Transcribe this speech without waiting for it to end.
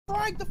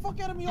fragged the fuck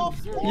out of me off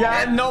screen.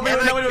 Yeah,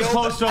 nobody was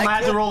close to him. I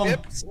had to roll him.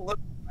 Look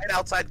right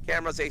outside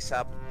cameras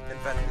ASAP.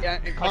 Yeah,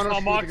 and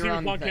Connor's Moxy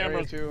around on the camera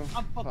area too.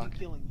 I'm fucking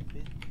killing you,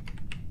 bitch.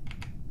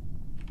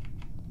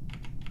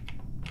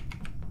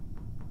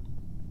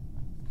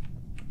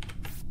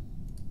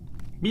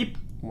 Beep.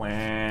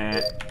 Wah.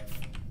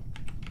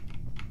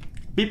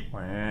 Beep.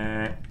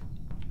 Wah.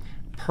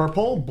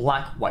 Purple,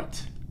 black,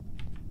 white.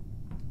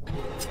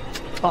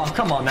 Oh,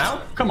 come on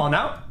now. Come on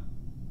now.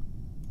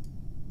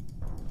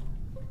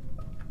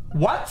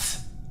 What?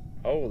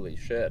 Holy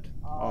shit.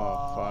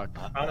 Oh fuck.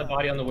 I found the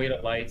body on the way to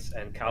lights,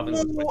 and Calvin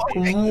was with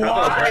me.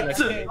 What?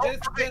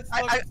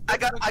 I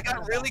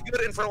got really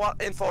good info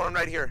on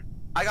right here.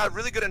 I got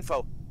really good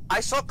info. I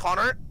saw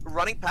Connor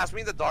running past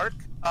me in the dark,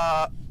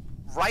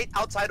 right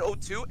outside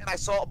O2, and I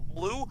saw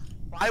blue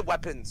buy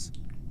weapons.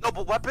 No,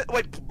 but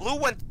blue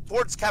went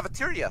towards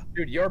cafeteria.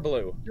 Dude, you're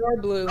blue. You're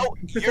blue. No,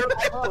 you're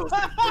light blue.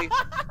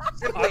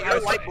 Simply,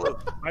 you're light blue.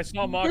 I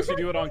saw Moxy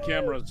do it on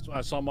cameras.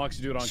 I saw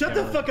Moxy do it on Shut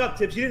camera. the fuck up,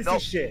 Tips. You didn't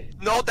see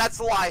shit. No, that's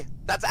a lie.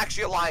 That's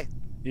actually a lie.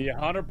 He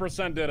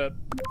 100% did it.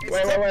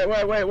 Wait.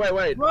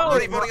 I'm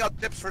already voting out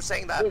Tips for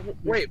saying that.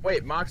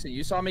 Wait, Moxy,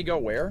 you saw me go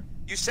where?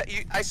 You said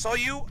I saw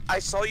you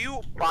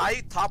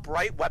buy top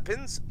right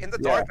weapons in the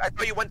dark. I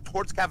thought you went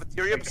towards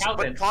cafeteria,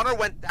 but Connor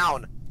went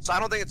down. So I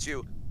don't think it's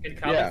you. Can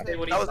Calvin say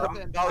what he saw?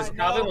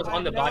 Calvin was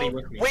on the body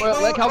with me. Wait,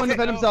 let Calvin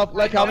defend himself.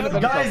 Let Calvin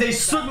defend himself. Guys, they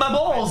sucked my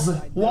balls.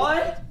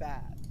 What? It's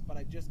bad, but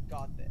I just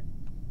got there.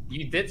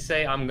 You did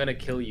say I'm gonna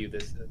kill you.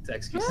 This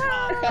xQc.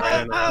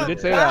 You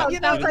did say that.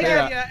 Sounds like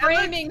you're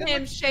framing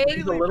him, Shade.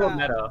 He's a little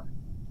meta.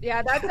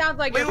 Yeah, that sounds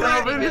like you're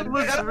framing him.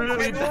 Where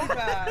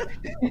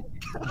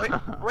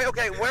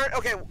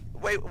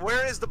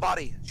is the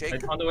body, Jake?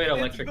 It's on the way to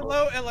electric.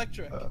 Below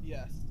electric,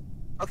 yes.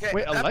 Okay,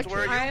 wait,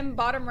 electric? I'm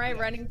bottom right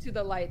running to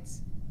the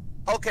lights.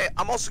 Okay,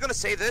 I'm also gonna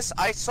say this.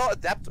 I saw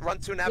Adept run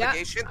to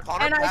navigation. Yeah.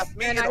 Connor passed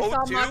me in O2. And I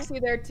saw Moxy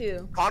there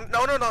too.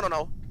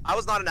 No. I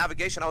was not in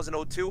navigation. I was in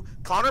O2.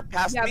 Connor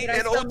passed me in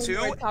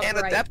O2, and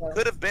Adept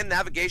could have been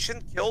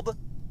navigation. Killed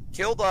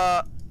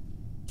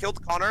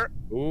Connor.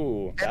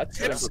 Ooh, that's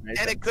good information.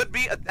 And it could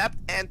be Adept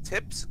and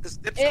Tips, because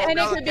Tips And it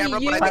on could the camera.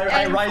 be you. But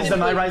I raised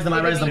them. I raised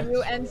them.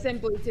 You and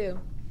Simply too.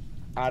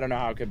 I don't know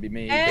how it could be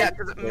me. Yeah,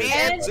 because me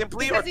and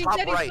Simply are top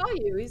right.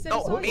 He said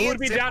he saw you. Who'd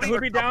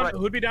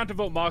be down to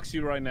vote Moxy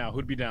right now?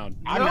 Who'd be down?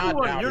 I'm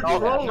not down. You're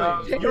trolling.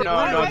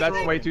 No,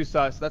 that's way too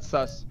sus. That's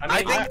sus.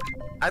 I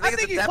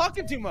think he's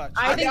talking too much.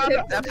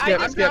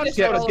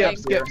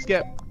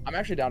 Skip. I'm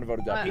actually down to vote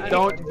Adept.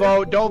 Don't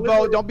vote.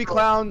 Don't be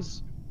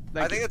clowns.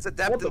 I think it's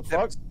Adept and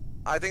Tips.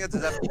 I think it's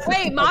Adept.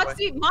 Wait,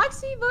 Moxy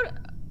voted.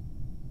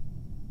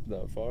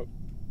 The fuck?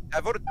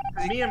 I voted.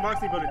 Me and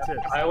Moxy voted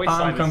Tips.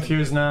 I'm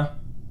confused now.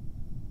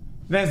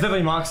 Then it's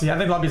literally Moxy. I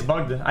think lobby's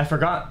bugged. I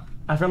forgot.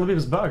 I forgot lobby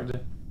was bugged.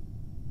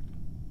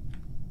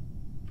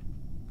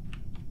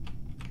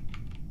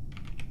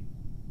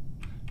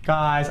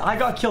 Guys, I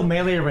got killed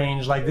melee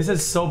range. Like, this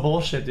is so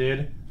bullshit,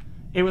 dude.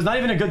 It was not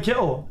even a good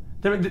kill.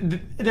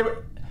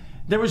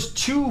 There was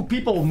two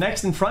people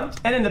next in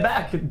front and in the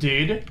back,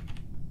 dude.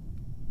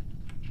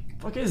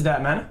 Fuck is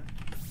that, man?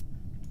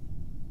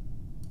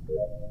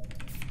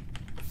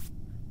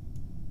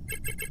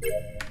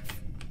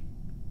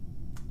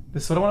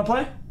 This is what I want to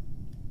play?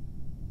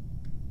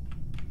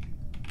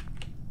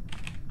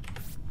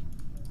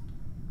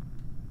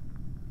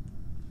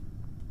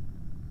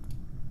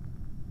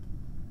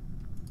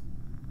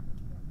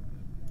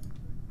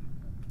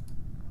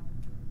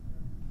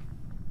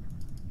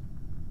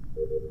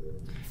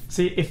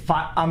 See, if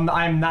I'm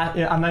not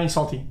even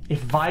salty.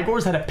 If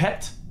Vigors had a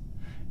pet,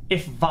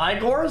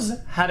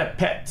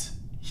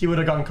 he would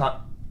have gone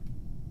con.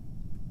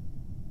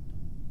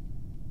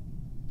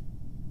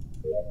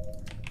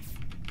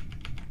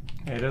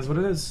 It is what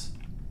it is.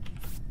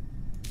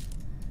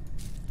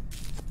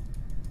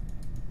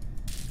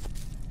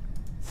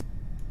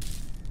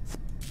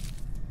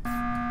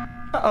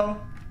 Uh-oh.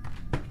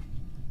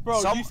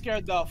 Bro, you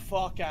scared the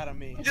fuck out of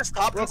me. Just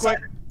stop real quick.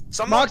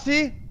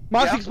 Moxy,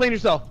 explain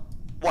yourself.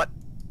 What?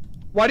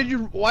 Why did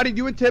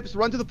you and Tips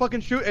run to the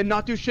fucking chute and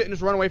not do shit and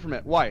just run away from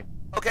it? Why?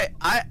 Okay,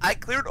 I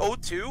cleared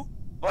O2,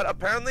 but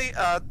apparently,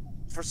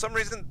 for some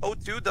reason,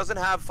 O2 doesn't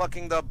have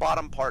fucking the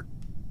bottom part.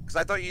 Because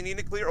I thought you need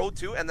to clear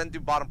O2 and then do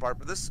bottom part,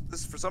 but this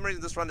for some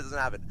reason this run doesn't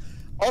have it.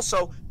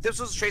 Also, Tips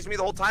was chasing me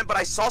the whole time, but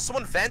I saw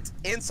someone vent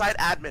inside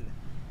admin.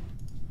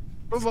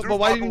 But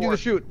why didn't you do the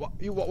shoot?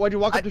 Why'd you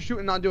walk up to shoot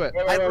and not do it?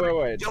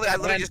 Wait. Jilly, I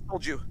literally just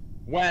told you.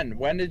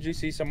 When did you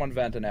see someone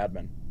vent an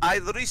admin? I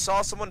literally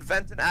saw someone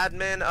vent an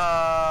admin.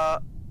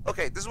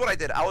 Okay, this is what I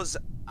did. I was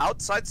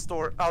outside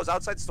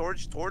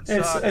storage towards.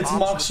 It's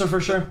Moxer for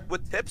sure.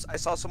 With Tips, I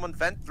saw someone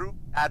vent through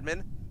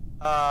admin,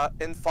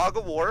 in fog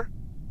of war,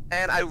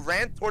 and I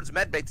ran towards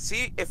medbay to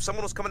see if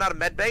someone was coming out of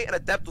medbay, and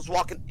Adept was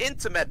walking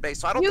into medbay.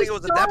 So I don't think it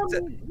was Adept.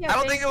 I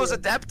don't think it was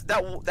Adept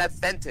that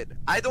vented.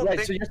 I don't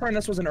think. So you're saying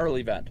this was an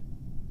early vent?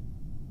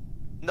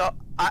 No,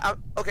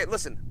 okay,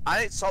 listen.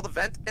 I saw the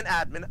vent in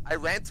admin. I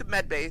ran to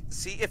medbay to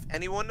see if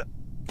anyone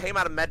came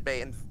out of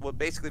medbay and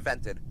basically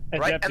vented.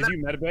 Adept, right? did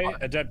you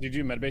medbay? Adept, did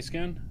you medbay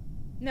scan?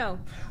 No.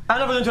 I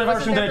don't know if we're doing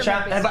 25 streams in the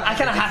chat, but I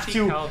kind of have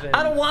to.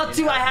 I don't want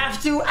to. I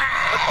have to.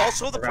 Ah! But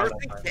also, the person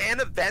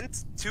can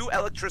vent to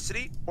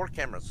electricity or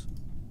cameras.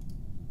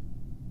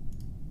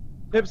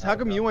 Tips, how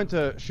come you went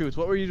to shoots?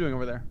 What were you doing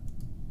over there?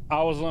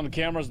 I was on the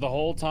cameras the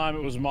whole time.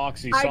 It was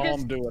Moxy. Saw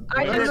him do it.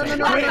 No. Why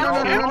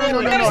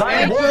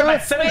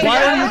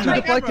are you two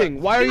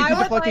deflecting? Why are you two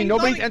deflecting?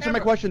 Nobody's answering my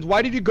questions.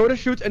 Why did you go to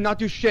shoots and not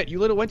do shit? You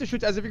literally went to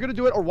shoots as if you're gonna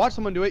do it or watch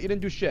someone do it. You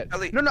didn't do shit.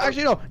 No,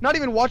 actually no. Not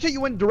even watch it.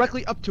 You went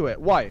directly up to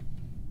it. Why?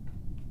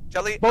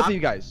 Kelly, both of you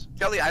guys.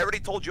 Kelly, I already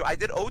told you. I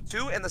did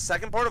O2, and the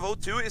second part of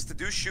O2 is to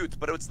do shoot,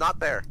 but it's not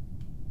there.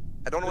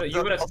 I don't know what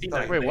you would have seen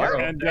that. Wait,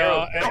 what?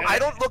 No, I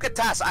don't look at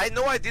tasks. I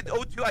know I did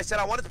O2. I said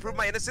I wanted to prove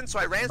my innocence, so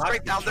I ran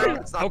straight down there.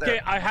 It's not there.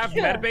 Okay, I have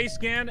medbay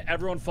scan.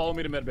 Everyone follow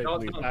me to medbay,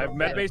 please. I have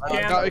medbay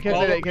scan. No, you can't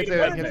say that. You can't say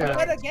that. You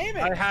can't say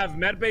that. I have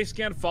medbay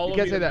scan. Follow me. You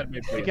can't say that.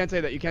 You can't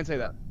say that. You can't say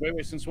that.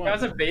 Wait, since when? That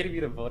was a bait of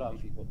you to vote on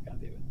people. God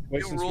damn it.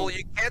 Wait, New rule: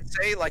 you can't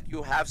say like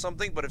you have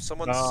something, but if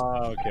someone's.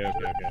 Oh, okay.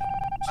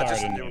 Sorry, I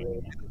didn't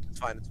know. It's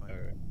fine. It's fine.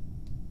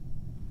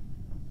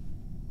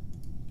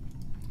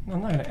 No,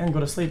 I'm not gonna end.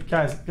 Go to sleep,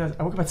 guys.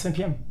 I woke up at 7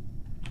 p.m.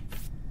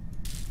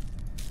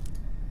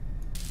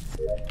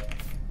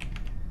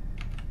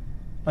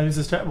 Like, this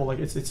is terrible. Like,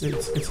 it's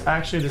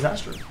actually a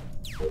disaster.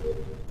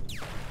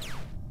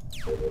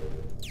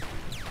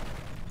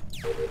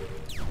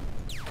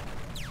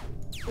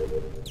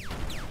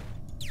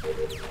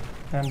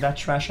 And that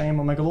trash I am,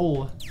 oh my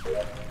god.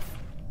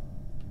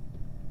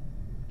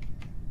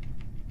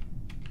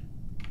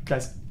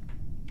 Guys,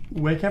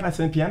 waking up at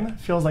 7 p.m.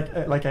 feels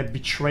like I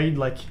betrayed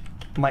like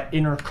my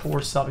inner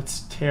core self.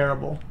 It's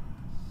terrible.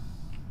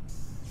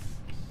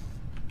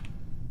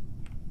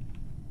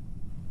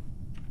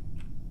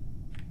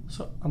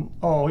 So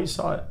oh, he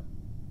saw it.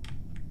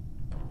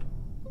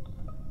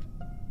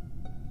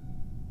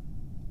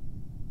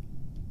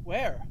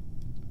 Where?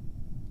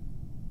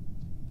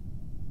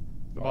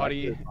 The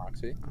body.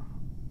 Moxy.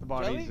 The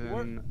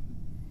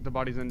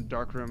body's in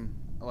dark room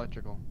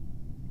electrical.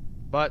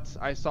 But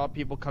I saw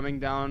people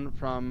coming down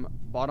from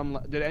bottom.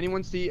 Did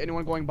anyone see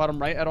anyone going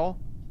bottom right at all?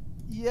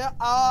 Yeah.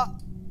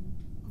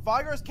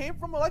 Vigors came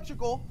from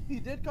electrical. He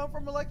did come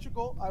from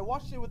electrical. I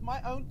watched it with my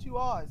own 2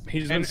 eyes.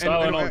 He's been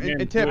silent all game.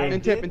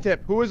 And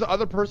tip. Who was the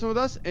other person with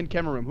us in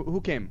camera room?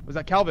 Who came? Was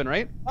that Calvin,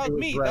 right? That was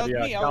me. That was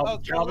me.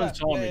 Calvin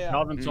saw me.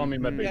 Calvin saw me.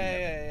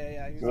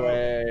 Yeah.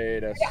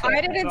 Wait a second.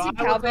 I didn't see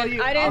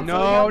Calvin. I didn't.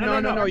 No.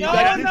 You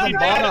guys did see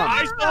bottom.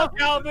 I saw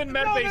Calvin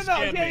medbay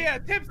scan me. Yeah.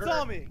 Tip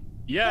saw me.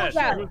 Yes,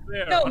 I was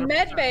there. No, 100%.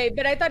 medbay,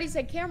 but I thought he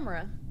said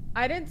camera.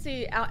 I didn't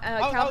see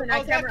Calvin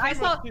at camera.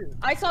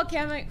 I saw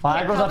Calvin.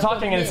 Five girls are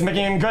talking and it's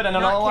making him good, and I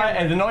don't know why.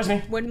 It annoys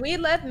me. When we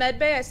left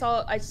medbay,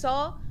 I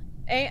saw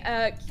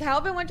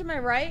Calvin went to my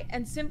right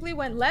and simply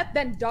went left,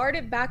 then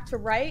darted back to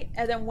right,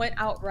 and then went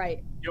out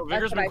right. Yo,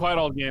 Vigor's been quiet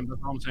all game.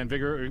 That's all I'm saying.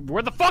 Vigor,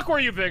 where the fuck were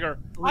you, Vigor?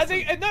 I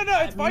think no.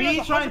 It's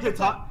me trying to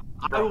talk.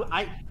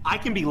 I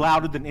can be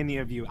louder than any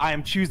of you. I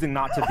am choosing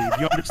not to be.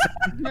 Do you understand?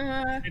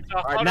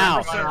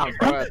 Now,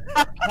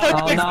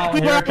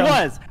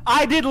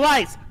 I did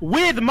lights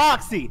with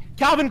Moxy.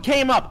 Calvin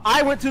came up.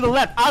 I went to the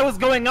left. I was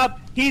going up.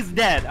 He's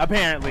dead,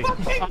 apparently.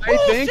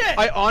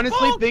 I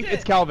honestly think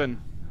it's Calvin.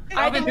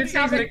 Calvin did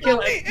say he's gonna kill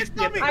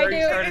XQcOW. I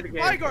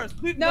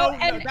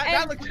do.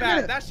 That looks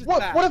bad. That's just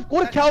bad.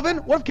 What if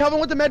Calvin went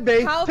to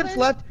medbay, tips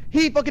left,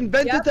 he fucking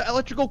vented to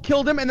electrical,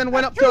 killed him, and then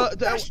went up to.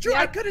 That's true.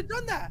 I could have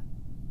done that.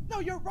 No,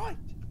 you're right.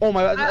 Oh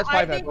my god, that's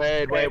 5 heads.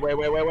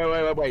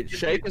 Wait.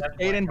 Shake is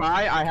fading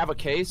by. I have a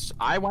case.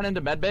 I went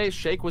into medbay.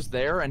 Shake was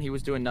there and he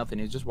was doing nothing.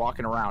 He's just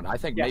walking around. I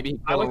think maybe he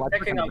killed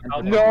electric.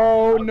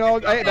 No,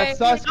 that's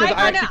sus because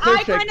I actually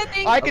clear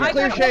Shake. I can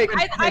clear Shake.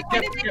 I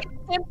kind of think it's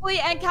Simply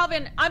and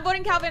Calvin. I'm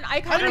voting Calvin.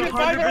 I kind of think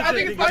I'm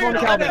voting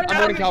Calvin. I'm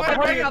voting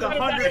Calvin.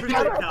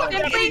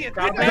 Simply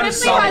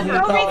has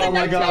no reason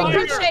to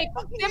accuse Shake.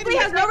 Simply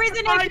has no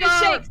reason to accuse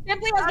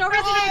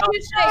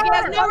Shake. He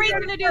has no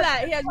reason to do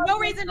that. He has no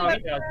reason to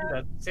do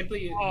that.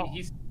 Simply,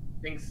 he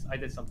thinks I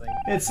did something.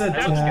 It's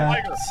Adept.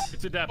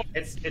 It's Adept.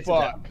 It's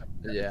Adept.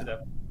 Yeah.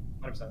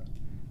 100%.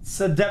 It's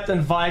Adept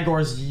and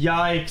Vigors.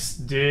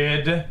 Yikes,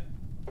 dude.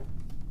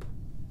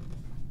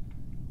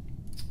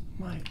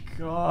 My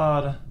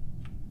god.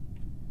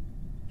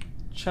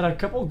 Chat, a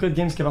couple good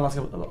games came out last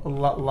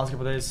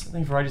couple days. I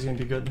think Variety's gonna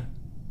be good.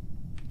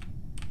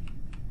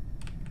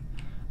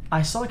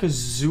 I saw like a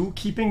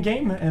zookeeping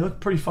game and it looked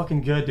pretty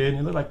fucking good, dude.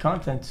 It looked like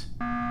content.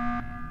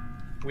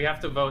 We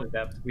have to vote,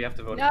 Adept. We have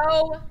to vote.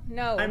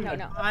 No.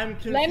 I'm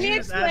confused. Let me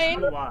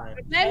explain. Why.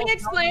 Let me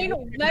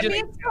explain.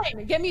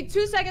 Give me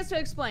 2 seconds to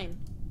explain,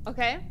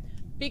 okay?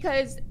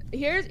 Because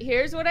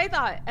here's what I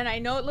thought, and I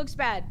know it looks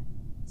bad.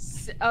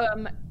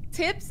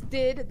 Tips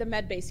did the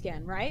medbay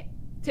scan, right?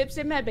 Tips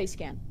did medbay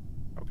scan.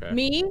 Okay.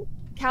 Me,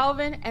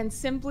 Calvin, and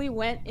Simply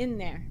went in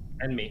there.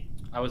 And me.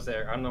 I was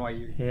there. I don't know why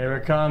you. Here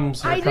it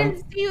comes. I didn't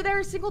see you there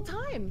a single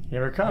time.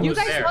 Here it comes. You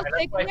guys both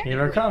take me.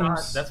 Here it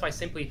comes. That's why I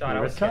simply thought I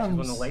was sketchy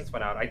when the lights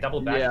went out. I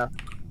doubled back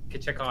to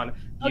check on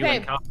you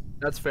and Calvin.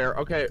 That's fair.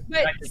 Okay.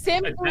 But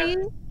simply,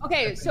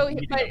 okay, so,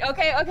 but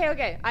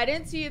okay. I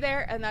didn't see you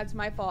there, and that's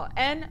my fault.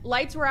 And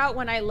lights were out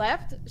when I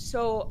left,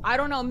 so I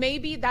don't know.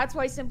 Maybe that's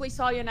why I simply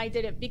saw you and I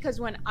didn't. Because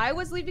when I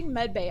was leaving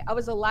medbay, I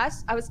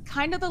was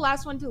kind of the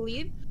last one to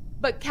leave.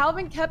 But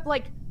Calvin kept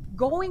like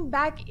going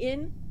back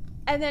in,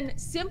 and then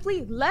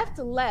simply left,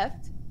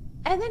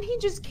 and then he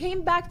just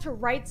came back to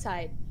right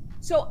side.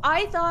 So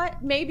I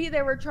thought maybe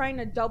they were trying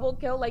to double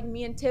kill like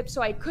me and Tip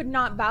so I could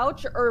not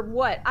vouch or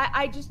what.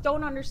 I just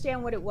don't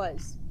understand what it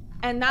was.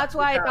 And that's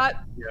why I thought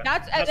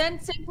and then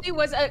simply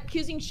was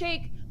accusing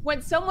Shake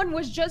when someone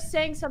was just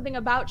saying something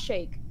about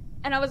Shake.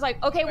 And I was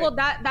like, okay, well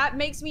that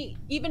makes me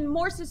even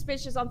more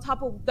suspicious on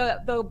top of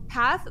the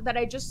path that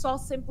I just saw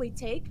simply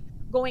take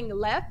going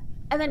left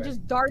and then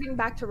just darting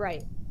back to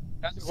right.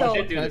 So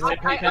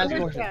I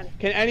understand.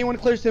 Can anyone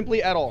clear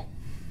simply at all?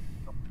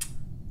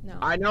 No.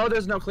 I know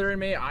there's no clearing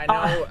me. I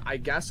know. I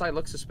guess I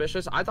look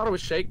suspicious. I thought it was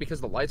Shake because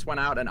the lights went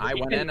out and I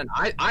went in and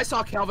I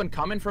saw Calvin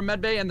coming from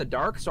medbay in the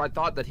dark, so I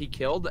thought that he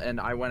killed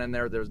and I went in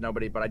there. There was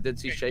nobody, but I did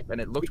see Shake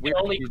and it looked weird.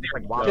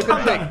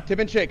 Tip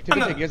and Shake. You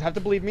guys have to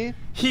believe me.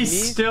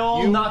 He's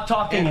still not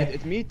talking.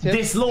 It's me, Tip.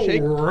 This little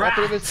Shake, rat.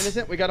 This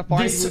innocent. We gotta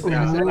find this who's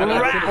innocent.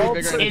 rat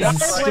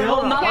is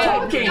still not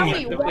talking.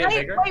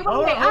 Wait.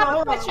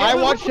 I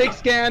watched Shake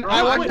scan.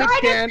 I watched Shake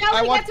scan.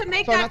 I watched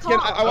Shake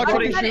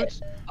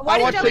shoots. I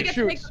watch Shake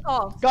shoots.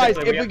 Guys,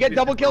 if we get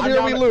double kills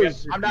here, we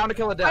lose. I'm down to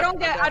kill a death. I don't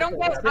get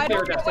why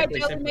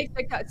Dylan makes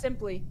the cut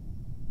simply.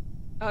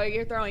 Oh,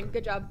 you're throwing.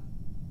 Good job.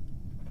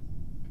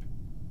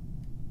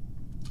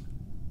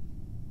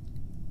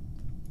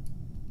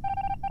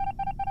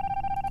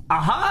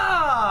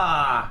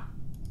 Aha!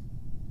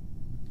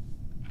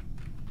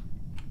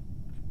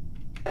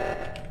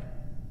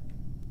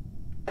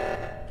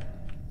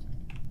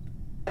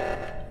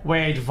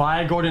 Wait,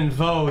 Vi Gordon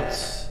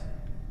votes.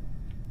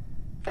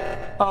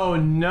 Oh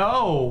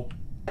no!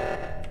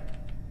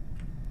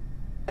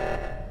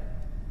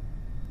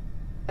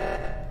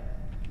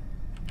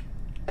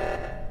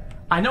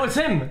 I know it's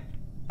him.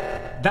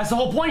 That's the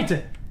whole point.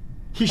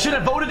 He should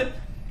have voted.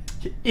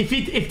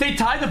 If they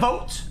tie the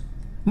vote,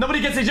 nobody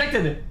gets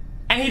ejected,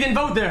 and he didn't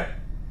vote there.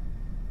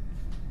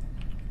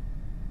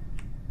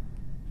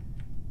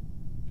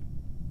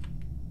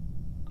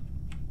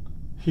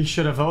 He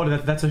should have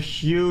voted. That's a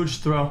huge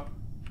throw.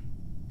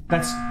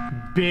 That's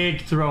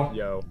big throw.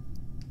 Yo.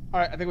 All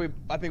right, I think we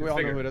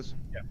all know who it is.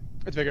 Yeah.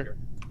 It's Vigor.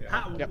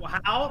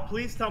 How?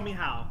 Please tell me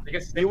how.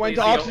 You went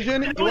to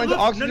oxygen. You went to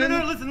oxygen.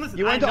 No, listen.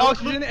 You went to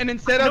oxygen, and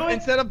instead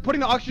of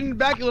putting the oxygen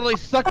back, you literally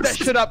sucked that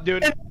shit up,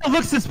 dude. It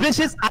looks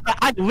suspicious.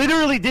 I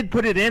literally did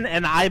put it in,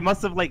 and I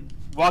must have like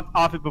walked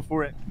off it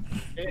before it.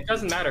 It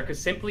doesn't matter because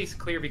Simply's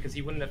clear because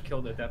he wouldn't have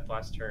killed Adept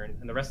last turn,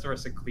 and the rest of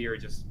us are clear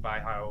just by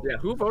how. Yeah,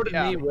 who voted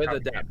me with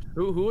Adept?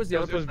 Who was the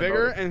other? Was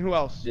Vigor and who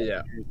else?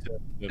 Yeah.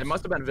 It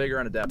must have been Vigor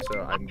and Adept.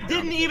 So I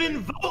didn't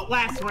even vote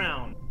last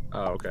round.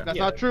 Oh, okay. That's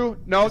not true.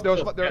 No, there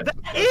was. That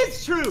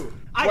is true.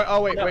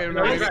 Wait,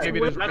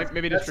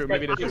 maybe it is true.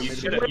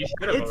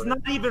 It's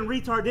not even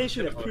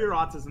retardation. It's pure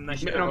autism.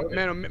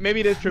 Maybe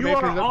it is true. Maybe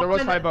there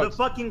was 5 votes.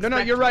 No,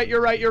 you're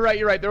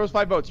right. There was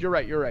 5 votes. You're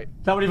right.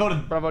 Nobody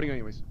voted. But I'm voting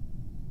anyways.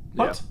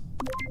 What?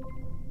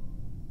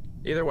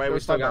 Yeah. Either way, we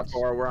still got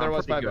 4. We're on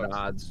pretty good votes.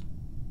 odds.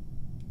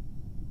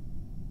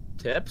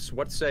 Tips?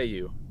 What say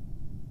you?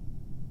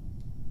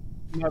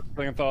 Not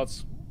second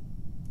thoughts.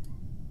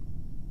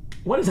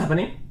 What is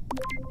happening?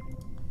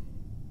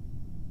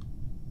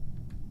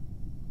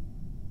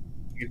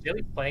 If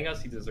Jelly's playing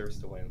us, he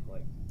deserves to win.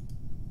 Like,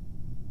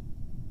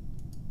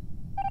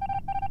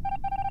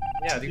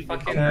 yeah, dude,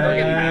 fucking.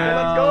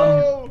 Let's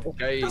go.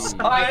 Okay.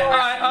 Alright.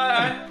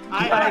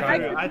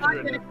 I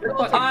threw it.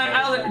 Alright,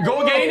 Alan,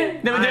 go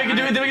again. Then we can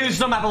do it. Then we can do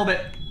some map a little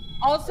bit.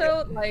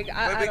 Also, like,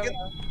 I don't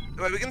know.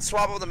 We can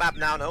swap over the map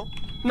now, no?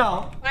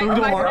 No. All you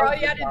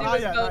had to do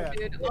was vote,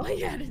 dude. All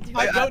you had to do.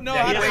 I don't know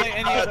how to play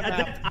any of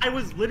them. I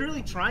was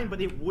literally trying,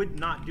 but it would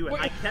not do it.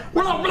 I kept.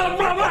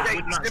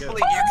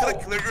 Simply, you could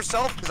have cleared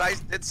yourself because I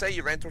did say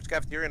you ran towards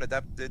cafeteria and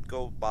Adept did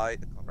go by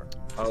the cover.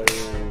 Oh.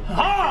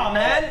 Ah,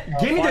 man.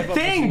 Give me the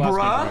thing,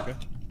 bruh.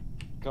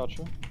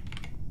 Gotcha.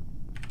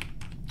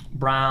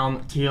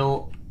 Brown,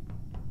 teal.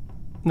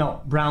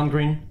 No, brown,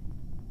 green.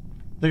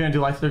 They're gonna do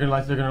lights. They're gonna do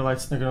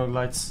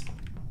lights.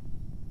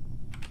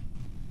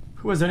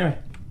 Who is it anyway?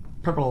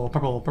 Purple,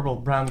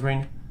 brown,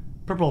 green.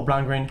 Purple,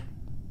 brown,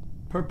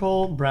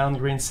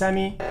 green,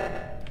 Sammy.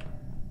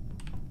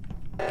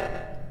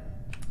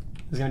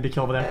 There's gonna be a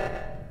kill over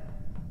there.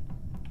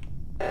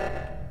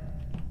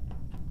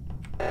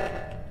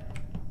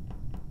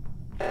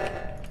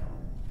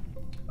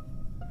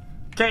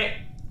 Okay,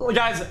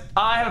 guys,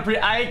 I have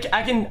a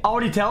I can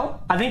already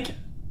tell. I think,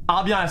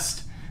 I'll be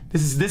honest,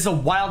 this is a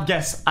wild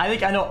guess. I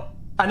think I know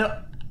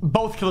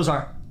both killers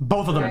are.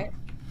 Both of them. Okay.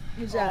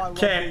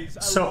 Okay,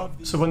 so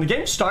when the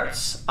game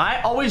starts,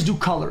 I always do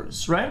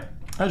colors, right?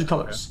 I do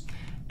colors.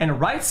 And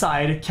right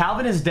side,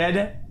 Calvin is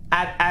dead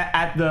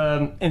at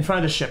the in front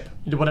of the ship,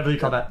 whatever you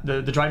call that,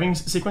 the driving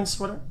sequence,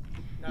 whatever.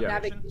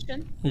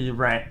 Navigation. Yeah,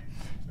 right.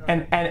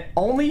 And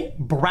only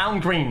brown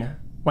green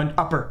went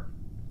upper.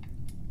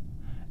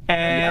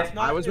 And It's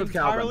not I was with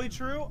entirely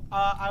true.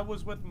 I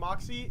was with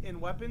Moxy in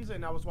weapons,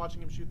 and I was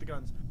watching him shoot the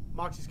guns.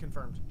 Moxy's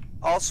confirmed.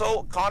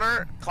 Also,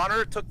 Connor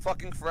took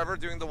fucking forever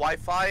doing the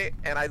Wi-Fi,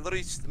 and I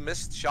literally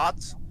missed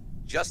shots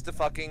just to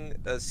fucking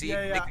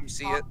make him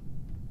see it.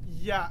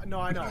 Yeah, no,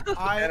 I know.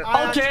 Okay.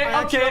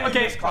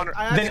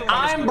 Then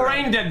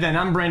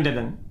I'm brain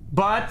dead.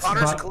 But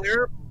Connor's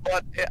clear,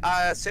 but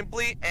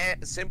simply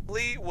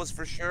was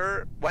for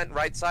sure went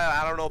right side.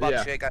 I don't know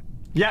about Shake.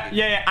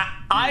 Yeah.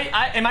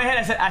 I in my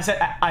head I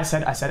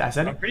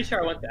said. I'm pretty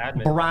sure I went to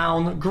admin.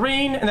 Brown,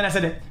 green, and then I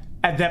said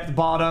Adept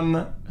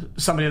bottom,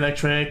 somebody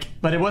electric,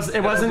 but it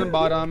wasn't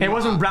bottom. It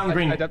wasn't brown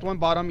green. Adept went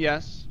bottom,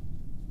 yes.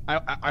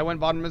 I went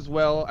bottom as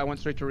well. I went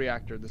straight to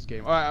reactor this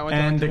game.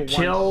 And the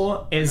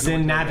kill is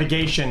in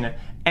navigation.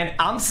 And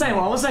I'm saying,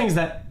 what I was saying is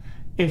that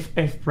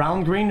if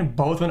brown green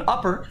both went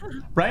upper,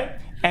 right,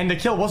 and the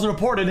kill wasn't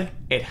reported,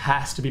 it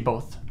has to be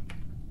both.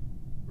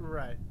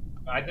 Right.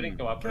 I didn't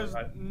go up because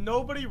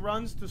nobody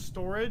runs to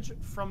storage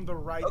from the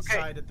right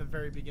side at the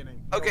very beginning.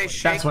 Okay,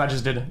 Shake. That's what I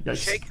just did.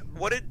 Yikes. Shake,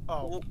 what did?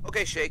 Oh.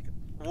 Okay, Shake.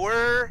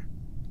 Or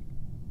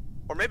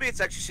maybe it's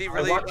actually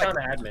really. I walked down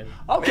to admin.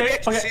 Okay.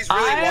 Really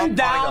I am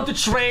down to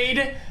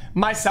trade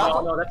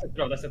myself. No, that's a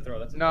throw. That's a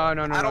throw. No. I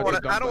don't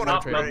want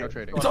to. No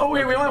trading. So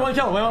we only want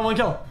one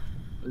kill.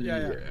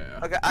 Yeah.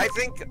 Okay, I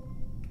think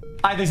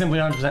simply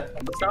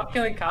 100%. Stop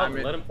killing Kyle.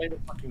 Let him play the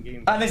fucking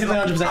game. I think simply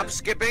 100%.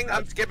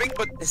 I'm skipping,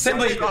 but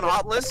simply on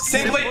hot list.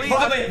 Simply.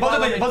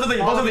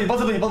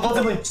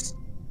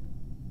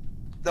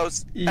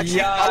 Those.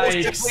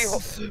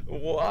 Yikes.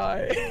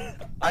 Why?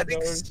 I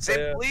think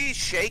simply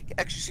Shake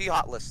xQc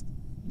hot list.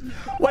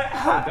 What?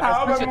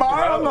 How am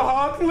I on the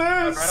hot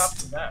list? Right off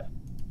the bat.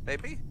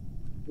 Maybe.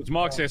 It's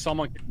Moxy. I saw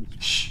my.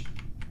 Shh.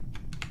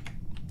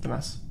 The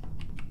mess.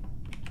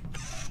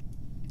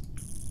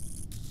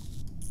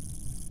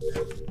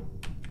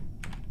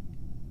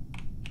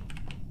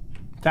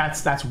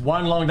 That's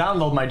one long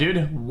download, my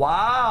dude.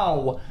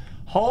 Wow.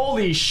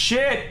 Holy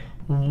shit.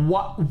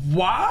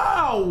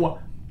 Wow.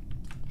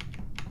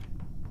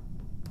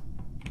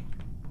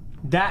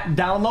 That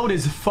download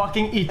is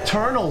fucking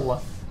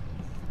eternal.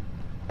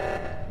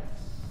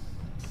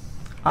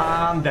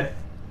 I'm dead.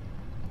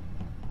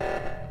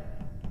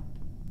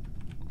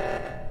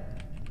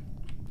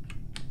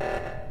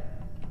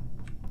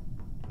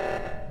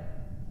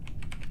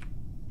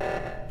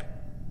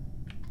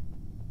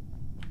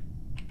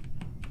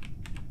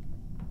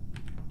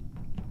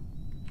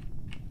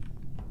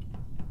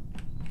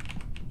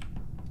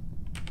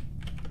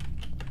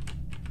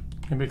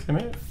 Maybe it's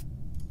me.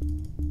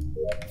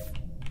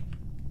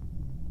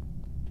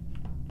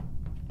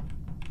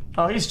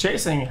 Oh, he's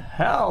chasing.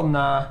 Hell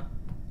nah.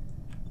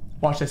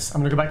 Watch this.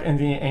 I'm gonna go back and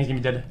he's gonna be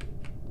dead.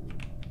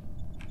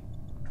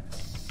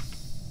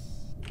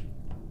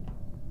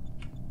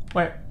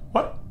 Wait,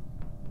 what?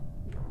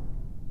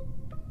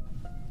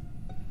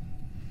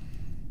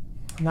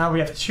 Now we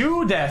have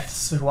 2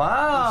 deaths.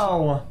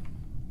 Wow.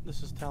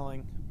 This is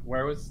telling.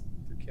 Where was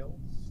the kills?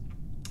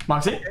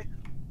 Moxy? Okay.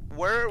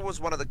 Where was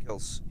one of the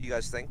kills, you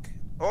guys think?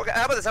 Okay,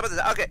 how about this?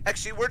 Okay,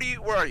 actually,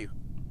 where are you?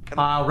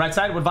 Right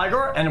side with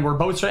Vigor, and we're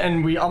both straight,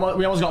 and we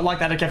almost got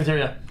locked out of the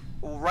cafeteria.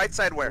 Right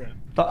side where?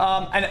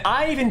 And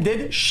I even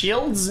did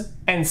shields,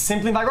 and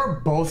Simply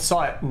Vigor both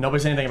saw it.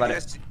 Nobody said anything about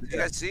it. Did you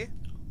guys see?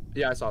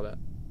 Yeah, I saw that.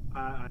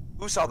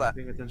 Who saw that?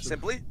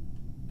 Simply?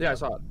 Yeah, I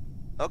saw it.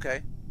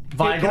 Okay.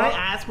 Vigor? Can I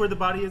ask where the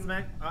body is,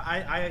 Mac?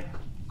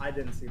 I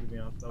didn't see, to be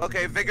honest.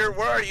 Okay, Vigor,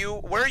 where are you?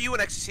 Where are you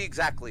in xQc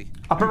exactly?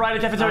 Upper right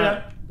of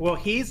cafeteria. Well,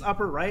 he's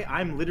upper right.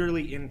 I'm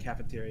literally in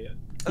cafeteria.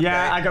 Okay.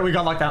 Yeah, we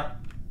got locked out.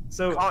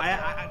 So,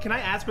 can I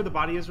ask where the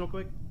body is real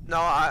quick? No,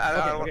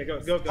 I Okay,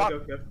 go.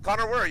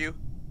 Connor, where are you?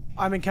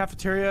 I'm in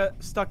cafeteria,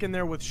 stuck in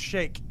there with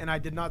Shake, and I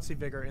did not see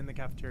Vigor in the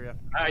cafeteria.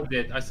 I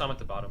did. I saw him at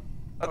the bottom.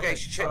 Okay,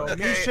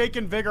 Me, Shake,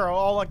 and Vigor are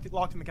all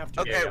locked in the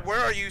cafeteria. Okay, where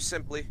are you,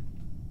 Simply?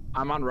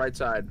 I'm on right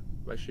side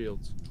by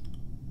shields.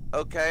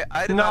 Okay,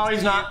 I did no, not.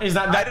 he's not. He's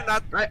not. I did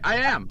not. I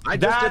am. I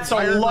just That's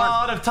a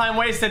lot of time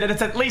wasted, and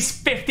it's at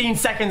least 15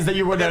 seconds that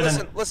you were there.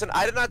 Listen,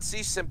 I did not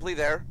see Simply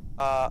there.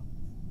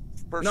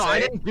 Per se. I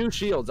didn't do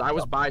shields. I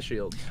was by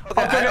shields.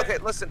 Okay,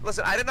 listen.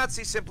 I did not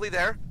see Simply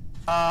there.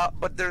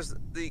 But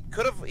he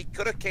could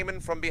have came in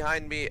from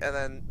behind me and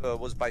then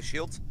was by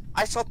shields.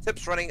 I saw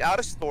Tips running out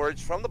of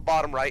storage from the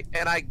bottom right,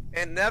 and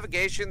in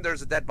navigation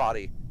there's a dead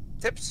body.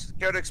 Tips,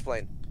 care to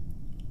explain?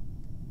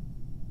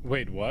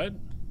 Wait, what?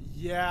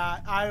 Yeah,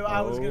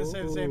 I was gonna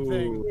say the same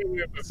thing.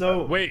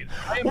 So wait.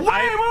 Wait.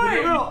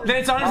 Then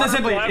it's on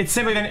Simply. It's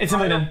Simply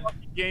then.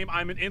 Game.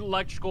 I'm in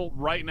electrical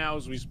right now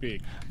as we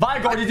speak.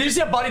 Vigor, did you see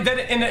a body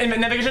dead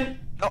in navigation?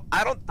 No,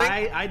 I don't think.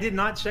 I did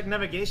not check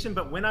navigation,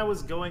 but when I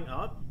was going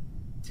up,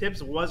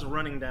 Tips was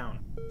running down.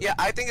 Yeah,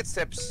 I think it's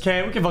Tips.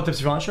 Okay, we can vote Tips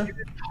if you want, sure.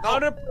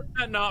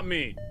 100% not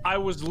me. I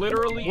was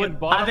literally in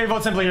bottom. I think we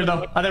vote Simply here,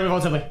 though. I think we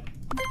vote Simply.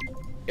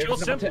 Kill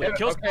Simply.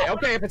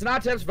 Okay, if it's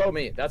not Tips, vote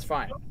me. That's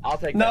fine. I'll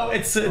take that. No,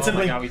 it's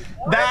Simply.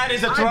 That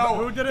is a throw.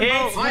 Who didn't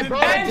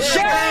vote? And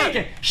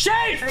Shake!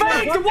 Shake!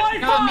 Fake the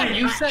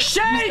Wi-Fi!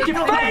 Shake! Fake the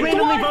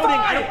Wi-Fi!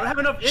 I don't have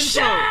enough info.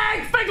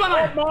 Shake! Fake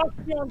Wi-Fi!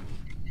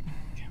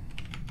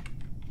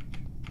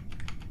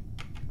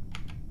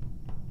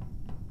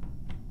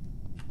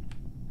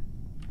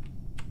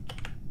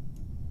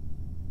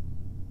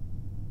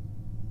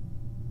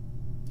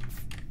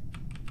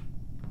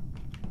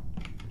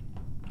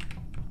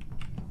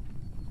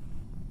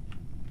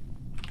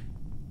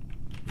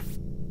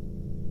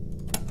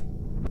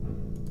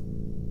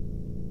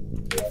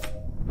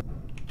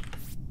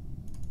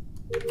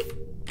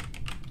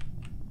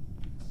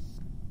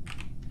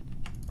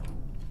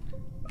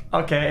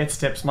 Okay, it's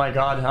Tips. My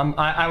God,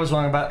 I was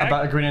wrong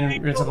about green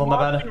and simple.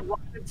 My bad. Right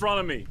in front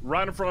of me,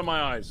 right in front of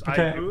my eyes.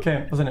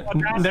 Okay, listen.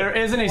 There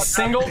isn't a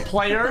single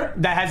player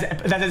that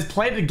has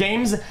played the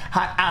games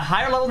at a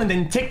higher level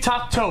than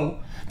Tic-Tac-Toe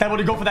that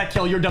would go for that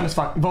kill. You're dumb as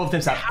fuck. Both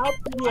Tips out.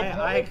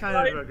 I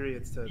kind of agree.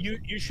 It's Tips.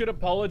 You should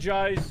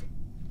apologize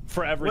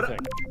for everything.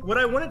 What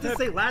I wanted to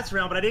say last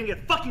round, but I didn't get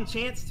a fucking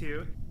chance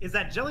to, is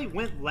that Jelly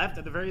went left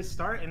at the very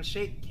start and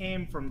Shake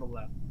came from the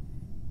left.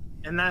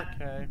 And that...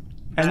 Okay.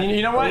 And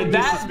you know what?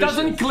 That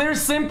doesn't clear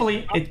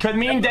simply. It could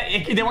mean that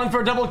they went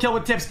for a double kill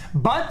with Tips,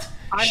 but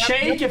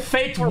Shake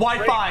faked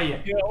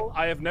Wi-Fi.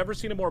 I have never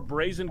seen a more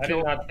brazen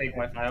kill. I did not fake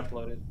Wi-Fi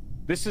uploaded.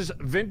 This is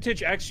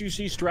vintage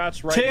xQc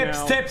strats right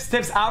now.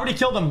 Tips. I already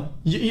killed him.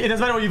 It doesn't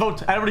matter what you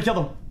vote. I already killed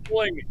him.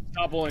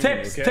 Stop bullying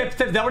Tips.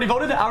 They already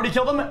voted. I already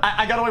killed him.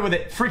 I got away with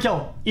it. Free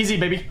kill. Easy,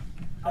 baby.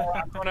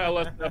 I'm going to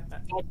LSF.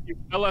 Fuck you.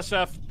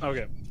 LSF.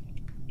 Okay.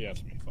 Yeah,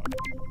 it's me. Fuck.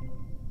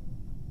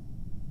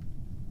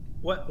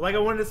 What? Like I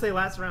wanted to say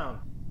last round,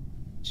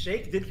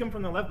 Shake did come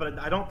from the left, but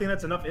I don't think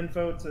that's enough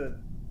info to,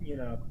 you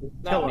know,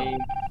 kill him.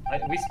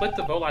 We split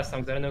the vote last time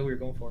because I didn't know who we were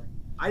going for.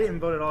 I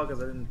didn't vote at all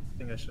because I didn't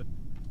think I should.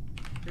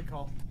 Good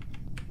call.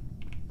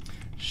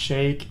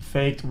 Shake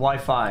faked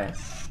Wi-Fi.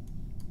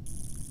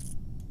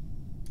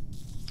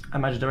 I'm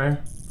Magic Ready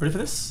for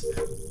this?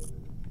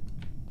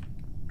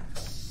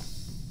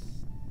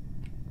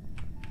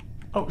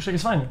 Oh, Shake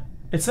is fine.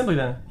 It's Simply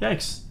then.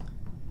 Yikes.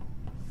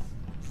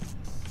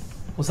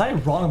 Was I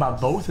wrong about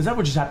both? Is that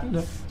what just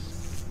happened?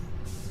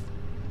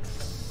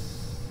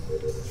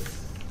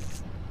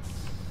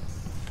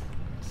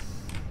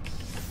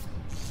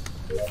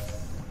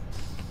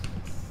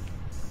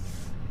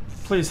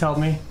 Please help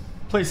me.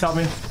 Please help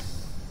me.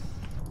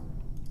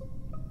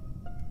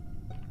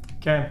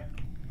 Okay.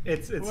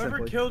 It's Whoever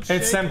Simply. killed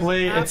Shake It's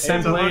simply.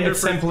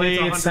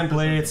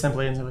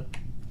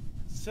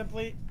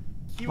 Simply.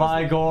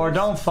 Vigor,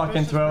 don't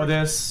fucking throw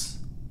this.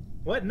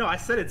 What? No, I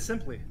said it's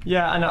Simply.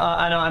 Yeah, I know.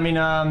 I mean,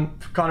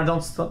 Connor,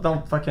 don't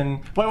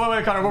fucking.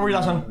 Wait, Connor. What were you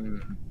last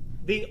one?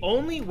 The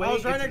only way I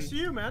was right next to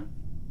you, man.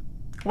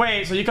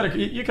 Wait, so you could have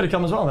killed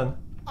him as well then?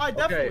 I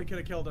definitely could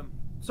have killed him.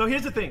 So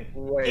here's the thing.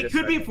 Wait it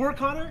could be for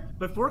Connor,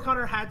 but for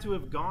Connor had to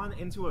have gone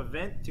into a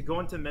vent to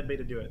go into medbay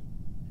to do it.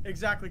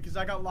 Exactly, because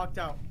I got locked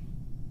out.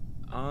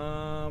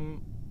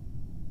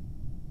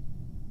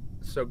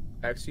 So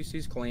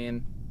xQc's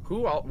clean.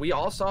 We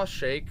all saw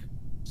Shake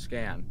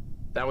scan.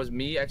 That was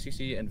me,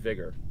 xQc, and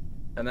Vigor.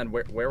 And then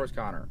where was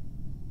Connor?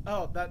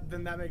 Oh,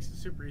 then that makes it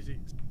super easy.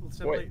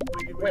 Simply,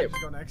 we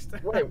just go next.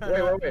 Wait.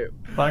 Vigor,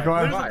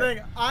 here's the thing.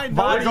 I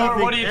know.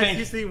 Vigor, what do you think?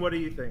 xQc, what do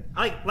you think?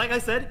 Like I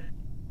said,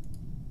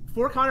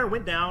 For Connor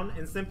went down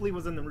and Simply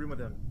was in the room with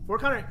him. For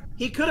Connor,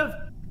 he could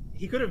have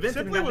vented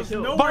Simply and got was the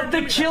kill. nowhere But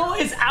the kill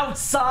is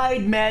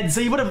outside med,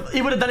 so he would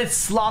have done it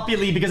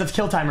sloppily because of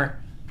kill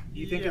timer.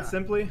 You think it's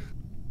Simply?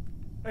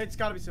 It's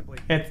gotta be Simply.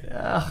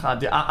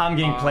 I'm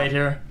getting played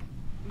here.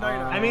 No, you're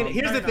not. I mean,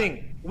 here's the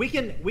thing. We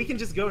can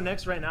just go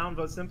next right now and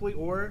vote Simply,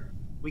 or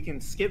we can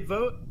skip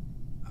vote.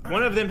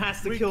 One of them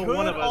has to kill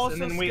one of us,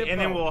 and then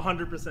we'll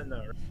 100%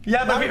 know.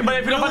 Yeah, but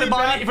if we don't find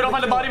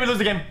the body, we lose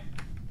the game.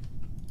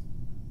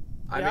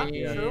 I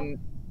mean,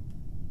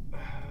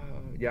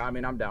 yeah, I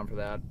mean, I'm down for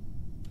that.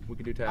 We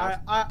can do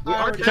tasks.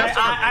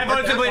 I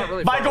voted Simply.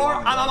 Vigor,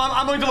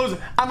 I'm going to lose.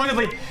 I'm going to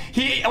leave.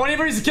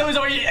 Whenever he's killing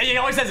someone, he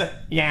always says,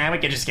 "Yeah, we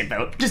can just skip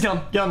vote. Just kill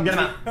him. Get him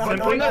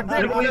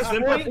out."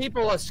 Simply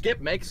people a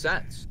skip makes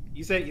sense.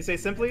 You say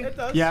Simply? It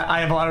does. Yeah, I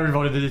have already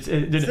voted.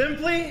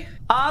 Simply?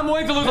 I'm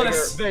going to lose on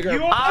this.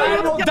 I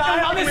will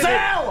die on this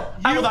hill.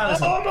 I will die on this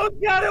hill.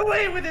 Almost got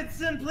away with it,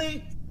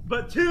 Simply.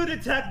 But 2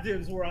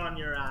 detectives were on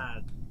your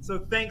ass. So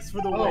thanks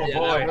for the win. Yeah,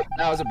 boy.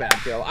 That was a bad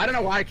kill. I don't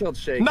know why I killed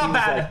Shake. Not he was,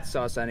 bad. Like,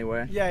 sus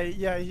anyway. Yeah,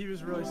 he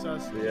was really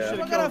sus. Yeah.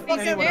 I got a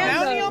fucking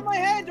bounty on my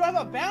head. Do I have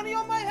a bounty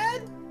on my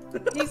head?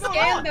 He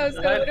scanned those,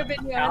 so it would have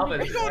been you.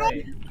 What's going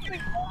on?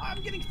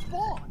 I'm getting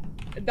spawned.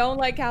 Don't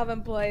let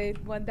Calvin play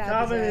when that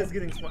Calvin is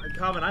getting spawned.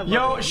 Calvin, I love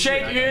Yo, it.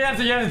 Shake, you have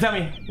to tell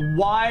me,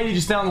 why did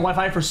you stay on the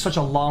Wi-Fi for such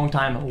a long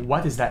time?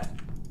 What is that?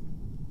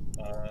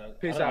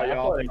 Peace out,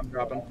 y'all. I'm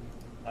dropping.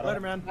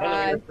 Later, man.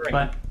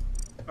 Bye.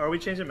 Are we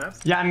changing maps?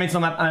 Yeah, I made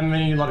some map. I'm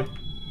in lobby.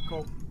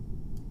 Cool.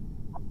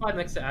 I'll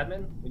next to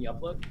admin when you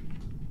upload.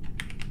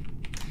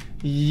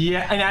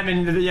 Yeah, and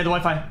admin, the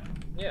Wi-Fi.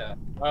 Yeah.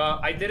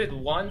 I did it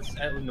once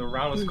and the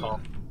round was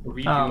called.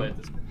 Redo it.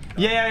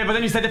 Yeah, but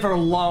then you said it for a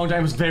long time.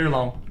 It was very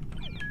long.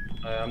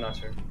 I'm not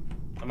sure.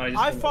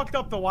 I fucked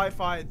up the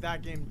Wi-Fi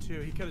that game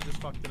too. He could have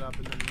just fucked it up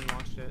and then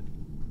relaunched it.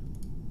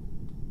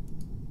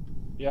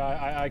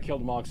 Yeah, I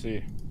killed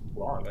Moxy.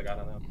 Long, like I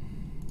don't know.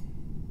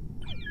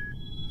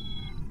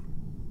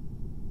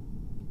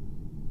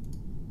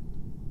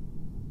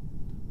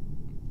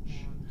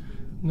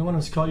 No one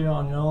has called you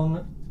on your own.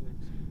 6,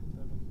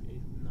 7,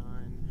 8, 9.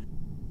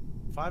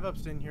 5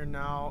 Up's in here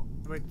now.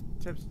 Wait,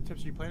 Tips, are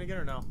you playing again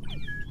or no?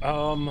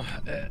 Oh,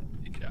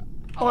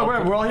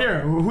 we're all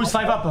here. Who's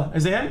 5 Up?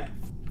 Is it him?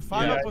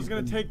 5 Up was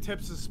gonna take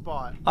Tips'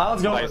 spot.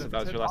 Let's go.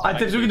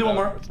 Tips, we can do one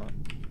more.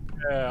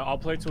 Yeah, I'll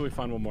play till we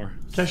find one more.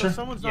 Okay, sure.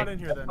 Someone's not in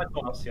here then. I'm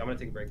gonna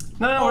take a break.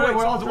 No,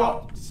 we're all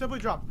drop. Simply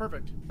drop.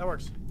 Perfect. That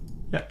works.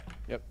 Yeah.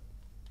 Yep.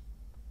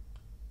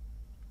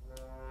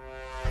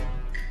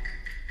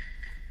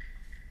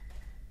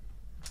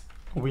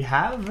 We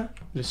have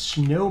the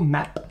snow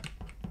map.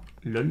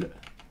 Lol.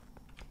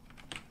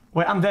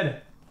 Wait, I'm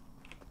dead.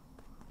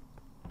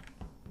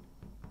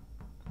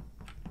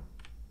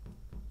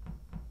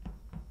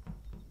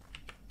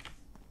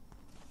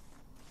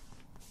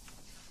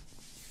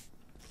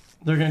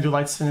 They're gonna do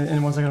lights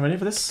in 1 second. Ready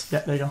for this? Yeah,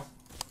 there you go.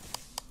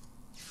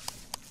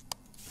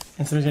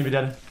 And somebody's gonna be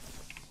dead.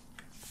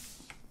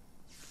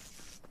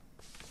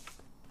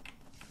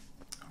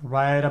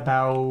 Right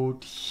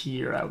about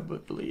here, I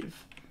would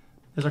believe.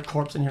 There's a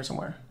corpse in here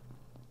somewhere.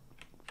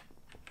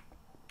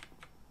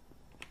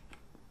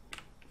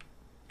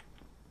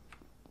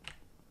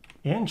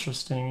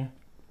 Interesting.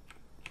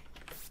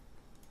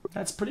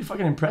 That's pretty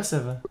fucking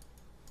impressive.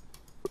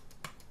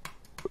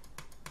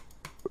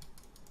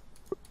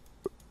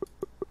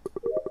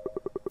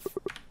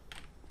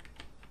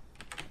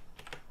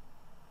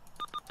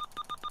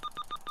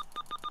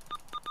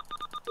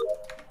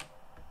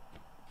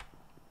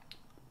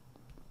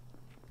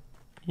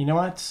 You know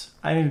what?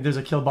 I think there's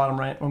a kill bottom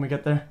right when we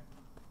get there.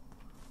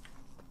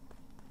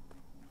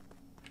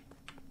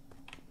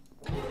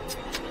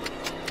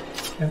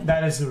 And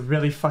that is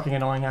really fucking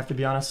annoying, I have to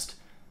be honest.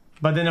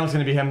 But they know it's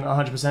gonna be him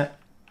 100%.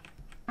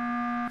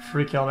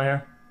 Free kill right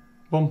here.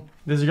 Boom.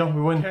 There you go,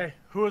 we win. Okay,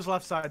 who is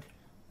left side?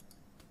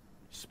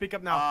 Speak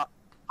up now.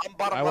 I'm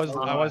bottom I left.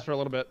 was for a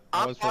little bit.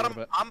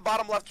 I'm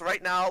bottom left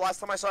right now. Last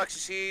time I saw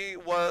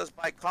xQc was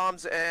by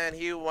comms and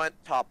he went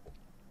top.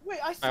 Wait,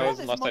 I saw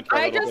this.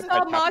 I just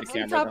saw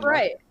Moxy top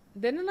right,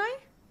 didn't I?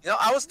 You know,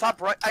 I was top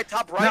right. I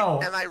top right, No.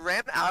 and I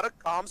ran out of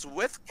comms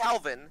with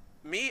Calvin.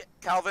 Me,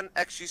 Calvin,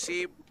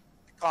 xQc,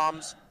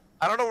 comms.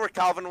 I don't know where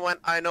Calvin went.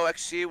 I know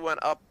xQc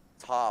went up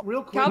top.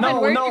 Real quick.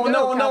 Calvin, where'd you go,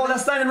 No, Calvin?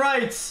 that's not even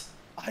right.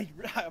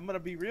 I'm gonna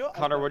be real.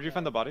 Connor, where'd you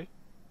find the body?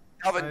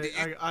 Calvin, did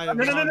you, I have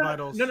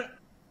vitals. No.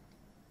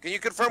 can you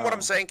confirm what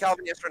I'm saying,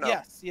 Calvin? Yes or no?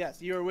 Yes,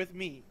 you were with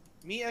me.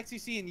 Me,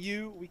 xQc, and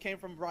you. We came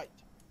from right,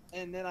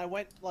 and then I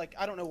went like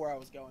I don't know where I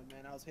was going,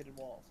 man. I was hitting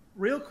walls.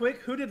 Real quick,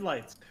 who did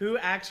lights? Who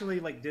actually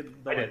like did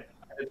the light?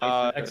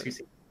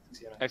 xQc.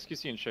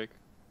 xQc and Shake.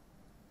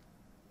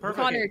 Perfect.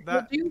 Connor,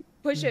 could you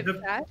push it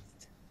fast?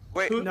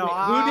 Wait, Who- No,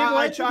 who did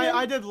lights again?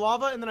 I did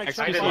lava and then I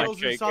checked did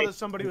vitals and Shake. saw that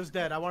somebody was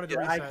dead. I wanted to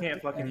I reset.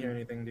 can't fucking hear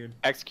anything, dude.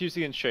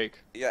 xQc and Shake.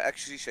 yeah,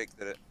 xQc Shake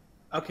did it.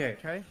 Okay,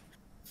 Okay.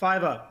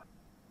 5 up.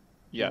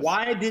 Yes.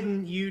 Why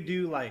didn't you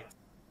do lights?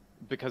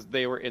 Because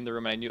they were in the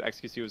room and I knew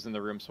xQc was in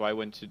the room, so I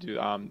went to do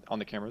on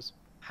the cameras.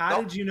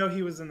 How did you know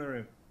he was in the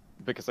room?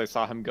 Because I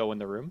saw him go in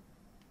the room.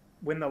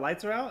 When the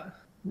lights are out?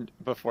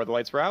 Before the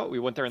lights were out, we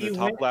went there in the You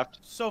top went- left.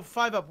 So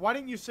 5 up. Why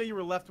didn't you say you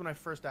were left when I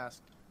first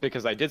asked?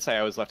 Because I did say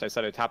I was left. I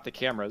said I tapped the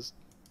cameras.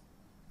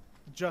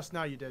 Just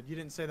now you did. You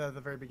didn't say that at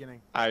the very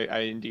beginning. I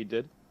indeed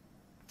did.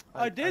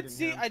 I did didn't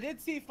hear him.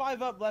 see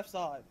 5 up left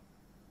side.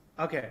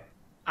 Okay.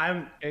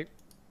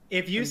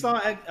 If you saw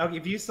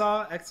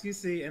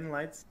xQc in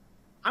lights,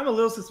 I'm a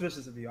little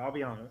suspicious of you, I'll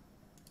be honest.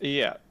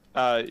 Yeah.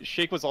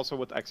 Shake was also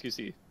with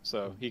xQc,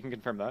 so he can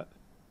confirm that.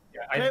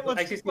 Yeah, Okay,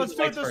 let's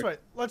do it this way.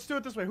 Let's do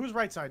it this way. Who's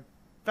right side?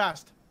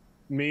 Fast.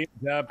 Me,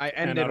 Deb, I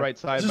ended right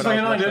side, Just but I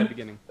was like left I at did. the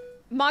beginning.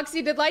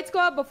 Moxy, did lights go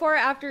out before or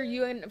after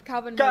you and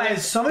Calvin?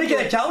 Guys, somebody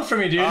get a count for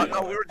me, dude.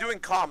 No, we were doing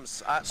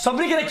comms.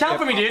 Somebody get a count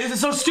for me, dude. This is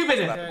so stupid.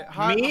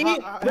 Okay, Me?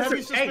 heavy Listen,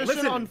 suspicion hey,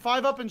 listen. on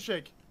 5 up and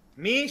Shake.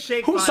 Me,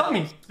 Shake, Who 5, saw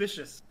me?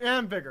 suspicious.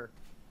 And Vigor.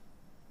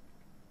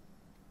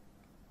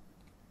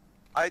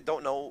 I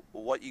don't know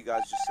what you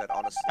guys just said,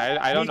 honestly.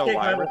 I don't know Shake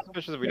why by- we're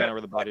suspicious if we don't know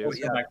where the body is.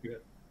 Yeah. Back to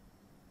it.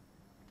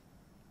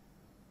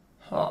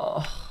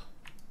 Oh.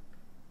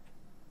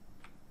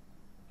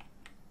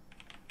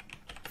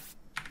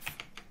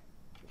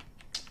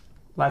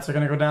 Lights are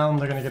gonna go down.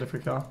 They're gonna get a free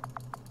kill.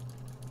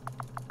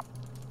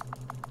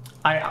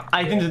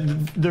 I think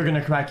that they're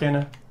gonna crack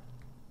in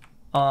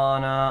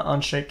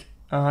on Shake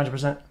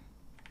 100%.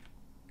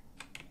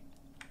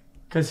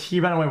 Cause he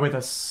ran away with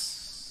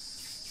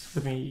us.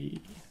 With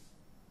me.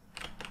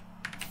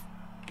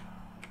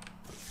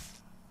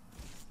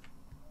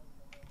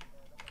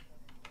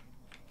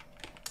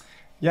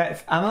 Yeah,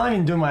 I'm not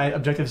even doing my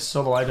objectives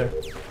solo either.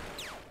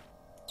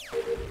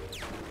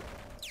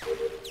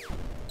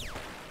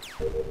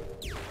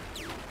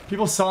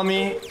 People saw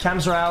me,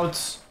 cams are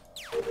out.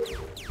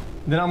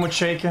 Then I'm with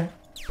Shake.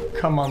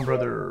 Come on,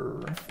 brother.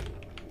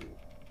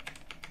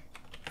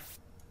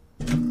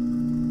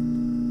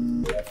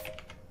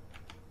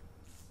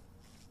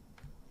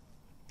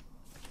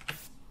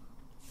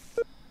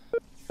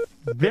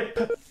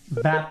 Vip,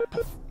 bap.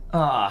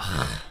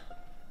 Ah.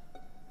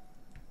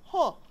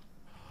 Huh.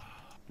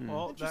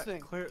 Well,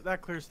 Interesting.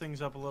 that clears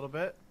things up a little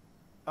bit.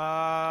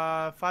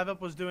 5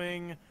 up was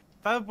doing.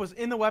 5 up was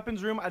in the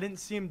weapons room. I didn't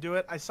see him do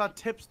it. I saw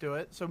Tips do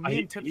it, so me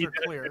and Tips are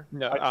clear.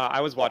 No,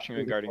 I was watching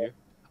you and guarding you.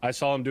 I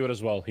saw him do it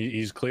as well.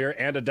 He's clear,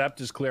 and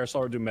Adept is clear. I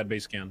saw her do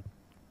medbay scan.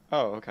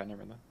 Oh, okay,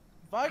 never mind.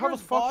 How the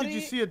fuck did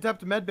you see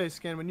Adept medbay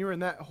scan when you were in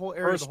that whole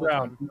area the whole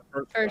time?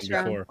 First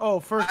round. Oh,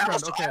 first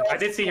round. Okay. I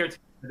did see her.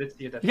 I did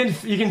see Adept.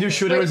 You can do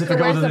shooters Wait, if a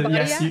ghost does where's it. the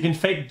Yes, body you can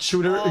fake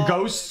shooter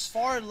ghosts.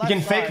 You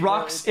can fake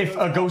rocks if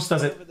a ghost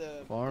does it.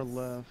 Far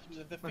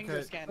left. The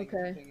finger scanning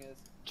thing is.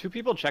 2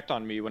 people checked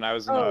on me when I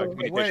was in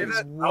communication.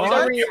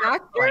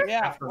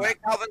 Yeah. Wait,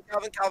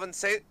 Calvin,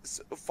 say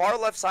far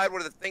left side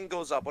where the thing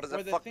goes up. What does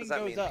the fuck does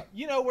that mean?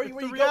 You know where you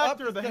The go up.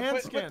 reactor, the hand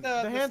scan.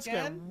 The hand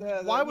scan.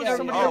 Why would yeah,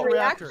 somebody yeah. have a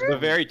reactor? The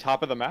very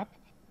top of the map?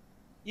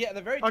 Yeah,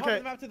 the very top of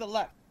the map to the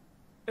left.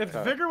 If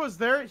Vigor was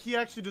there, he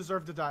actually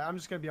deserved to die. I'm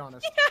just gonna be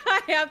honest.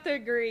 I have to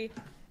agree.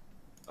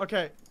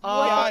 Okay.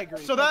 I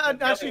agree. So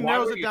that actually Why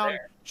narrows were it you down.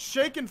 there?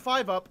 Shake and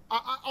 5-up.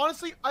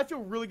 Honestly, I feel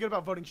really good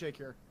about voting Shake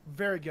here.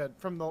 Very good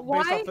from the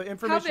Why? based off the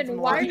information Calvin, from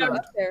the why are last you round.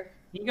 up there?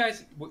 You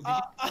guys.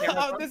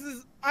 This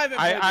is. I haven't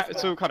played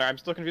this So Connor, I'm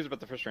still confused about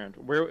the first round.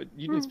 Where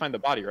you didn't find the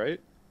body, right?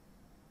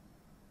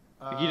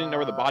 You didn't know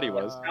where the body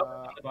was. I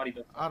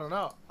don't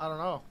know.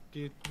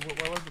 Where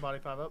was the body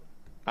 5-up?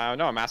 I don't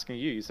know. I'm asking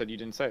you. You said you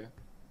didn't say.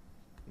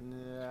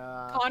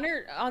 Yeah.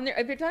 Connor, on there.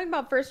 If you're talking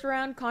about first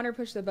round, Connor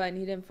pushed the button.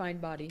 He didn't find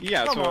body.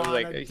 Yeah, Come so on,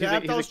 like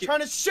Adept, I was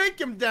trying to shake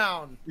him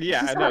down.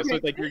 Yeah, I know. So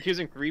like you're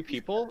accusing 3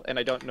 people, and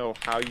I don't know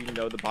how you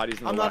know the bodies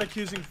in the I'm not left.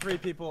 accusing 3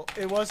 people.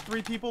 It was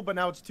 3 people, but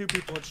now it's 2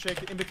 people. It's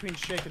Shake in between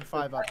Shake and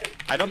 5-up.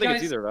 I don't think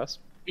it's either of us.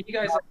 You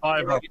guys.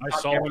 5-up. I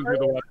saw him do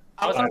the weapon.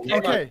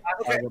 Okay.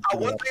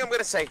 One thing I'm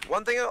gonna say.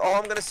 All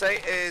I'm gonna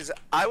say is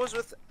I was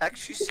with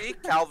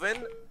xQc,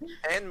 Calvin,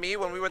 and me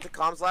when we went to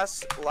comms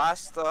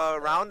last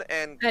round,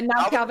 and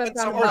now Calvin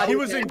found Oh, he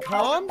was in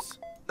comms?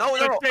 No,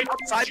 Shake,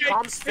 outside shake,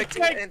 comms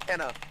fixing shake.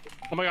 antenna.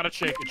 Oh my god, it's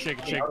Shake. It's Shake.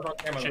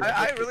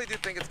 I really do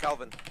think it's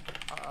Calvin.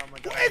 Oh my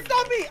god. It's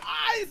not me.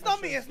 It's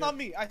not me. It's not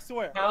me. I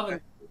swear.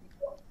 Calvin.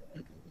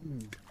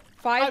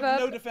 5 I have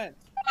no up. defense.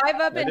 5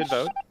 up I and. did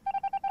vote.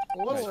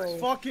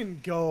 Let's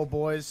fucking go,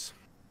 boys.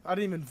 I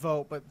didn't even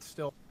vote, but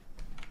still.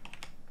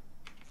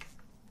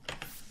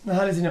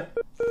 How does he know?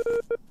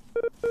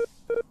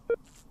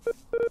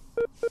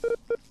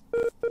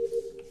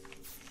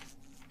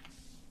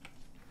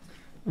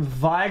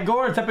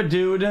 Vigor, the type of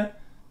dude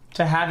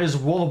to have his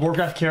World of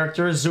Warcraft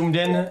character zoomed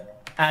in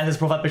as his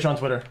profile picture on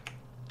Twitter.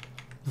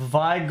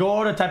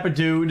 Vigor, the type of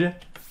dude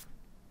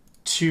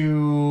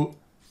to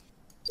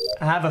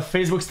have a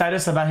Facebook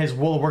status about his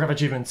World of Warcraft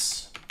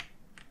achievements.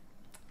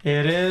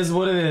 It is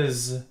what it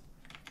is.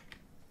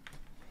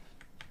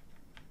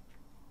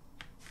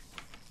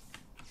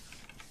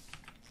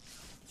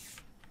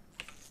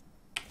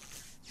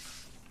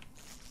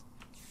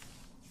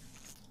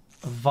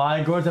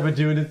 Vigor type of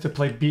dude to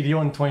play BDO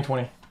in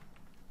 2020.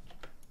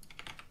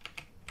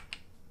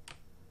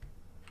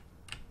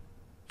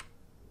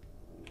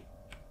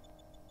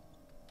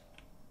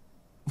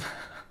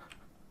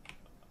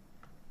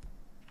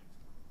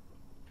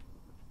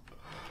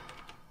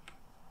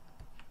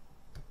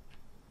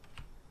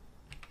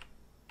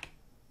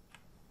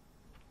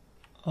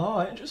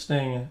 Oh,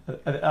 interesting.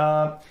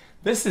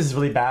 This is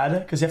really bad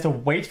because you have to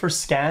wait for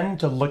scan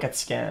to look at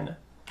scan.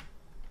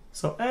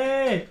 So,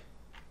 hey!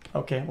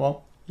 Okay,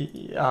 well,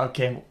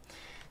 okay.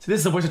 So this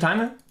is a waste of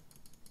time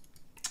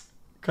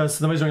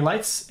because nobody's doing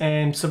lights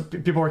and some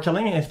people are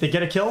killing. And if they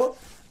get a kill,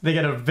 they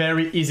get a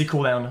very easy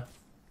cooldown.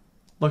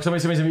 Look,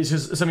 somebody's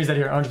dead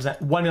here,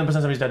 100%. 1,000,000%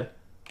 somebody's dead.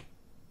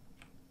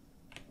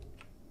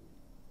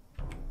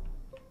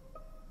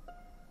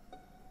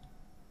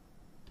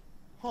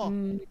 Huh.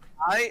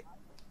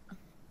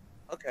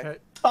 Okay.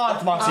 Oh,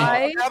 it's Moxy.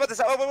 How about this?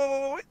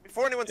 Oh, wait.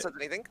 Before anyone says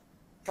anything,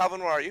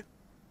 Calvin, where are you?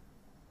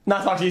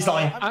 Not Moxy, he's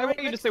stalling. I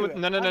want you to say with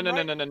no.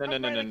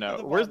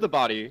 Where's the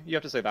body? You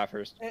have to say that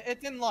first.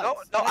 It's in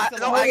lights. No.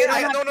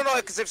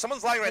 Because if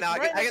someone's lying right now, I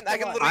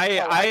can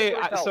literally.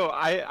 So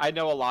I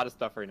know a lot of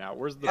stuff right now.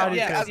 Where's the body?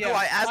 As do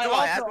I.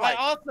 I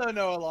also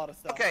know a lot of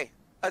stuff. Okay,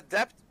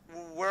 Adept,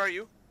 where are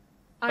you?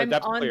 I'm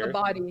Adept on clear. the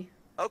body.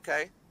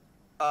 Okay.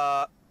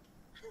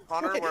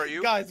 Connor, where are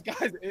you? Guys,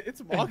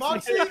 it's Moxy.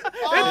 Moxy, I'm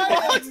not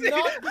gonna tell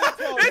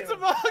you. It's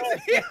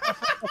Moxy.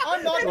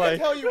 I'm not gonna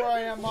tell you where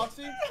I am,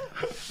 Moxy.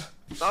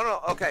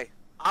 No, okay.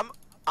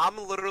 I'm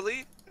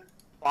literally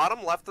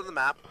bottom left of the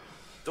map.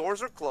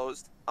 Doors are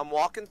closed. I'm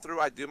walking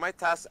through. I do my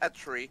tasks at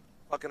tree.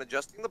 Fucking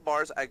adjusting the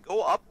bars. I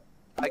go up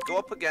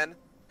again,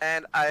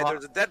 and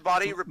there's a dead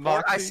body.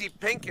 Report. I see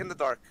pink in the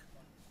dark.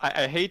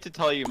 I hate to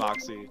tell you,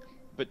 Moxy,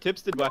 but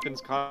Tips did weapons,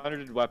 Connor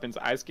did weapons.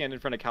 I scanned in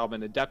front of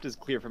Calvin. Adept is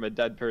clear from a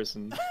dead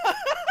person.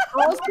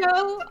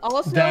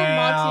 Also,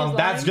 damn,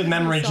 that's good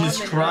memory.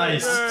 Jesus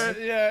Christ.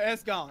 Yeah,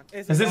 it's gone.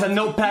 Is this a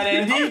notepad,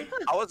 Andy?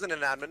 I wasn't an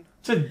admin.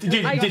 It's a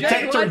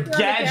detector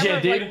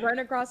gadget, dude. Like, run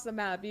across the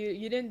map.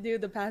 You didn't do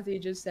the path you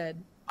just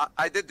said.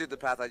 I did do the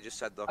path I just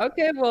said though.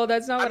 Okay, well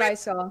that's not what I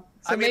saw.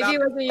 So maybe it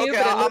wasn't you, okay, but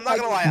it I'm looked not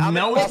like gonna lie. I'm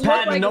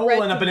notepad like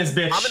Nolan up in his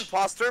bitch. I'm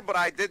imposter, but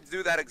I did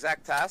do that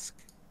exact task.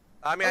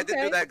 I mean, I did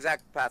do that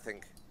exact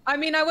pathing. I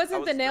mean, I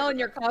wasn't the nail in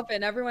your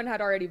coffin. Everyone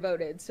had already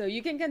voted, so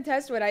you can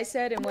contest what I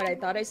said and what I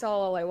thought I saw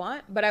all I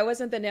want. But I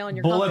wasn't the nail in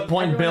your coffin. Bullet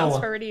point Everyone Bill.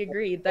 else already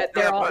agreed that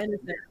they're all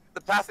innocent.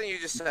 The pathing you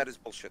just said is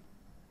bullshit.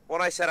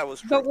 When I said I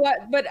was. But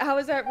what? But how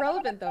is that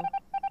relevant though?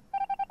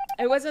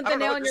 It wasn't the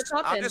nail in your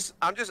coffin.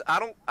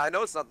 I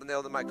know it's not the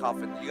nail in my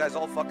coffin. You guys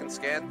all fucking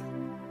scanned.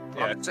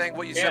 Yeah. I'm just saying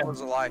what you said was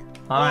a lie.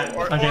 Alright,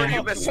 Or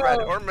you misread,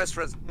 or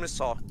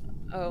missaw.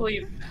 Oh.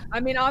 I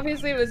mean,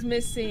 obviously it was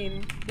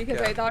misseen because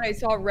I thought I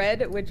saw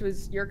red, which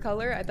was your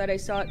color. I thought I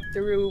saw it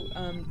through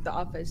the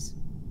office.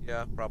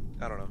 Yeah, probably.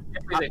 I don't know.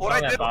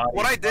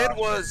 What I did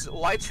was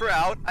lights were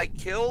out. I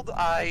killed.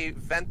 I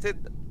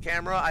vented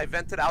camera. I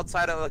vented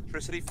outside an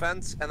electricity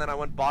fence, and then I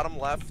went bottom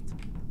left,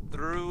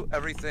 through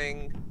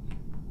everything,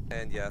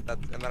 and yeah, and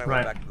then I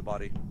went back to the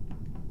body.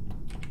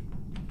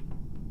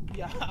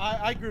 Yeah,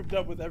 I grouped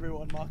up with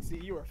everyone, Moxy.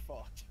 You are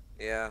fucked.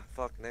 Yeah,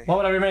 fuck me. What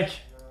would I remake?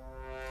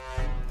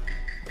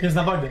 Here's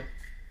the bug.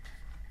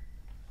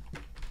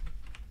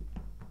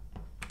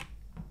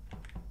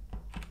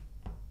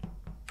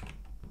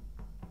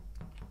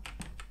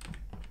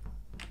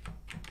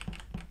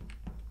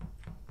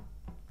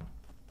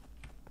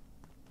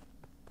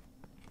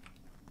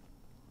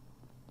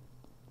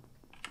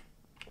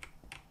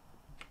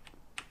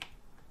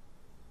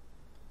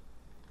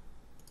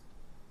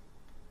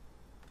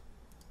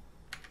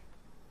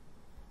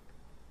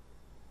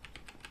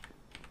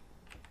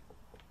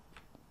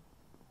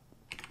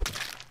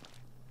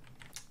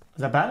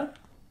 Is that bad?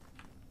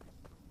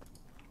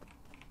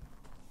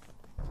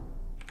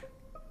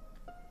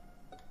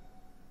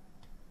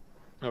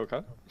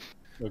 Okay.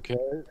 Okay.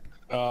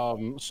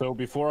 So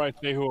before I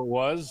say who it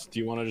was,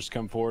 do you want to just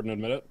come forward and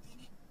admit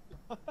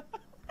it?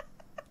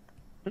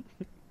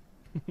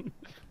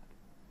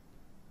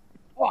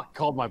 Oh,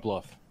 called my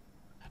bluff.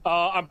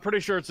 I'm pretty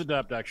sure it's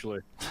Adept,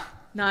 actually.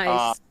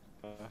 Nice.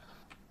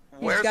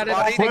 Where's the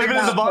body? Where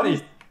is the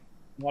body?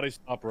 Body's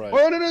top right.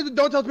 Oh, no,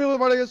 don't tell people where the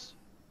body is.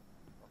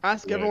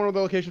 Ask everyone what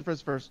the location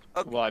first.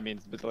 Okay. Well, I mean,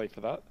 it's a bit late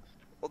for that.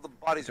 Well, the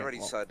body's already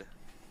said.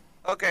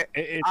 Okay,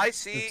 I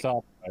see. It's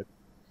top right.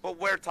 But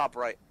where top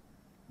right?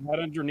 Right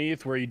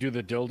underneath where you do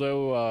the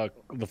dildo,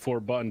 the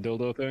 4-button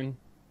dildo thing.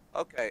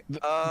 Okay. The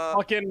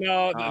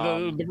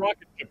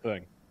rocket ship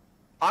thing.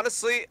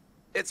 Honestly,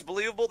 it's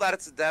believable that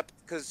it's Adept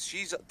because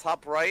she's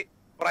top right.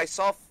 But I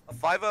saw a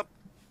 5-up.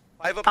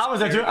 I was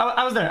there too.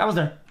 I was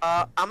there.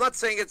 I'm not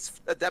saying it's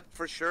Adept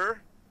for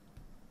sure.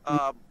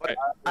 But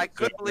I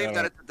could believe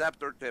that it's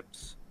Adept or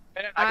Tips.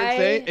 I can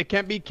say it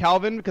can't be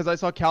Calvin because I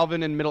saw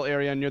Calvin in middle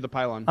area near the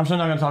pylon. I'm still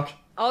not gonna talk.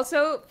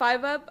 Also,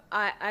 5-up,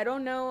 I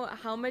don't know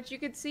how much you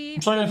could see.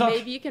 I'm still gonna talk.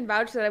 Maybe you can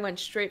vouch that I went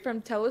straight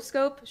from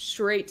telescope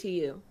straight to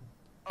you.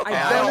 Okay,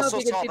 I don't know if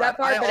you could see that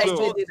far, but I did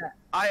do that.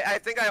 I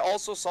think I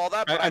also saw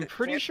that. But I'm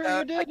pretty sure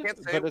you did,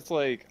 but it's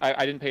like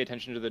I didn't pay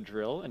attention to the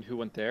drill and who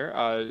went there.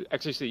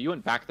 Actually, you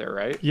went back there,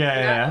 right?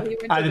 Yeah.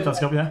 I did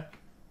telescope, yeah.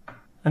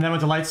 And then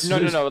went to lights.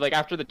 No. Like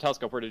after the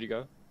telescope, where did you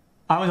go?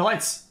 I went to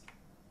lights.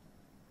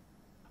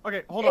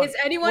 Okay, hold on. Is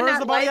anyone Where's at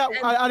the body at?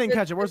 lights I didn't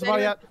catch it. Where's the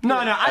body at? No,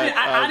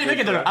 I didn't make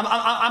it there.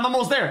 I'm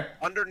almost there.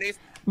 Underneath.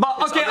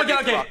 But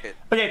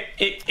okay.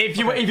 If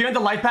you went the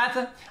light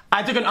path,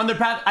 I took an under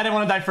path. I didn't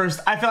want to die first.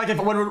 I feel like if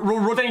when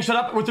rotating shut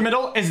up with the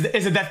middle is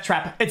a death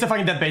trap. It's a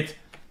fucking death bait.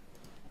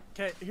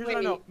 Okay, here's what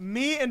I know.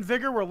 Me and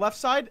Vigor were left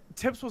side.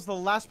 Tips was the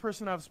last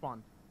person out of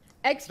spawn.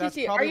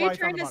 xQc, are you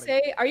trying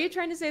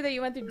to say that you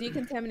went through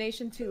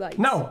decontamination to lights?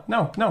 No.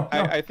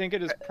 I think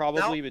it is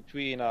probably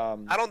between I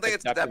don't think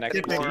it's Adept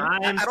anymore. I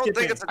don't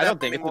think it's Adept. I don't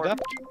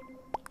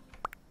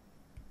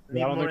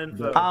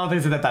think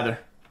it's Adept either.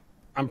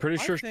 I'm pretty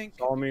sure she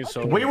saw me,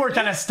 so... We were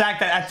kind of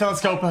stacked at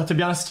telescope, to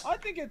be honest. I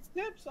think it's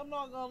Tips, I'm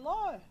not gonna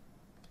lie.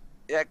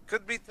 Yeah, it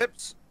could be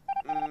Tips.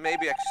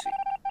 Maybe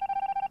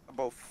xQc.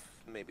 Both,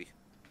 maybe.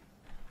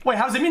 Wait,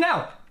 how's it me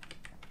now?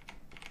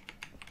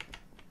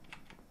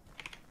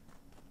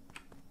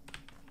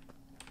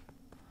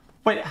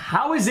 Wait,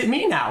 how is it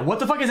me now? What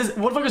the fuck is this?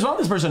 What the fuck is wrong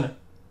with this person?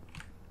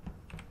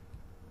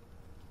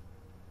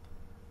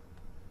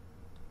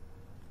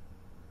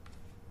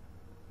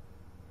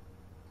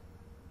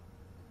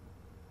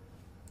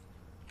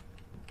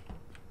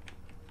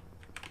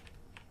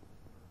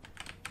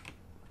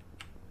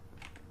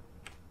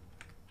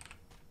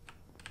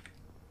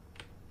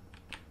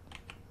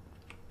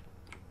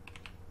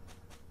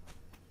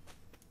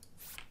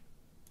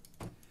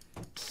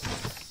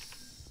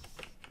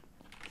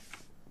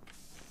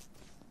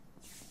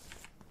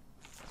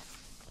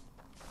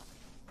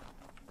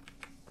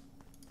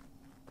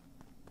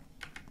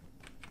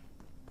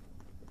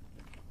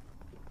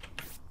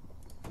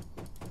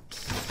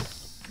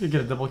 You could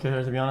get a double kill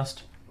here, to be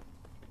honest.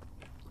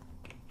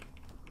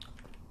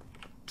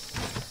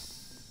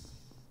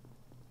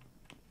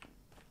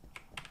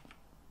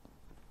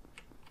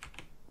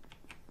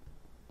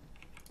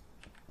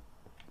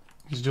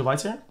 Just do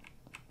lights here?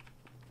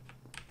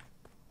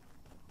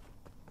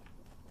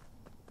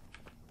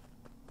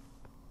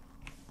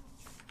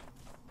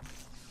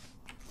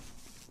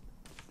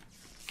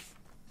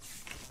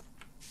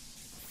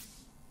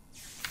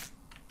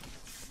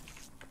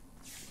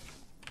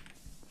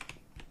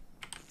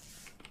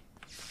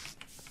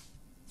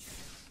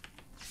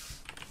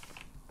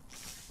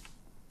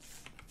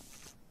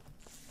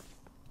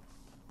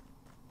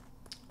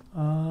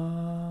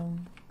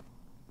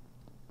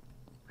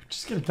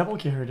 Just get a double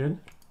kill here, dude.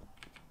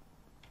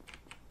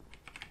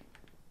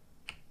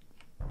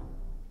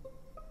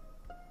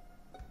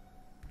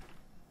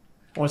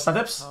 What's that,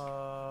 Tips?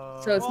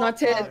 So it's not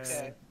Tips.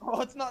 Okay.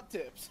 Oh, it's not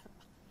Tips.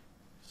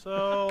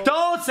 So.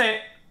 Don't say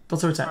it. Don't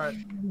say what it's at.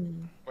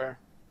 Where?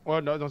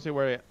 Well, no, don't say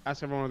where.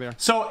 Ask everyone over there.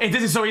 So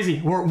this is so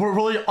easy. We're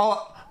really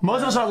all.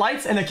 Most of us are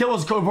lights, and the kill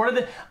was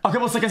reported a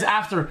couple of seconds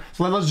after.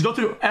 So let's just go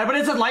through.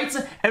 Everybody's at lights,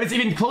 and it's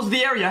even close to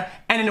the area.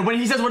 And then when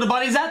he says where the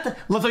body's at,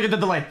 let's look at the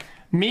delay.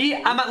 Me,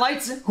 I'm at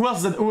lights. Who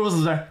else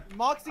is there?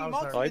 Moxy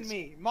and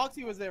me.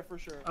 Moxy was there for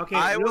sure. Okay,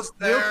 I was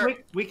there. Real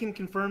quick, we can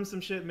confirm some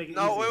shit. Make it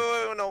No, easy.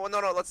 wait,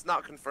 no. Let's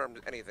not confirm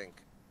anything.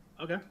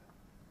 Okay.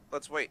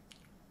 Let's wait.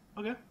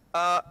 Okay.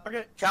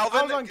 Okay.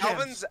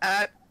 Calvin's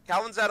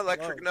at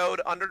electric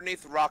node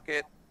underneath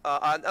rocket.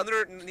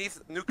 Underneath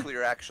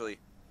nuclear actually.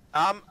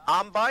 I'm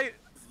by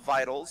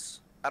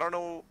vitals. I don't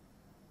know.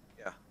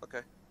 Yeah.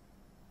 Okay.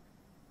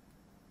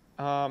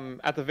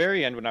 At the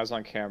very end when I was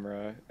on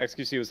camera,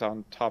 xQc was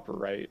on top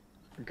right,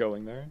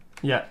 going there.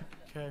 Yeah.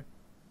 Okay.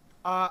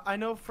 I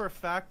know for a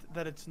fact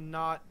that it's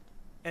not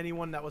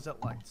anyone that was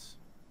at lights.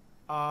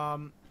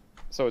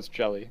 So it's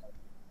Jelly.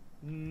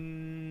 The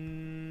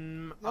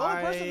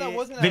only person that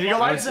wasn't at Video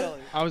lights.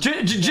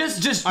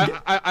 just.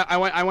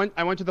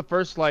 I went to the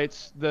first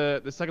lights.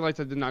 The second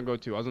lights I did not go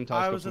to. I was on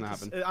telescopes when that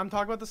happened. I'm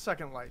talking about the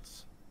second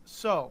lights.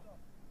 So,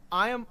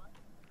 I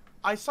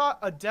saw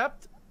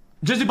Adept.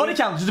 Just do body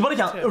count. Just do body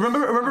count.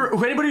 Remember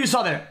who anybody you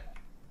saw there.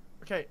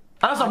 Okay.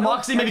 I saw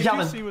Moxy, maybe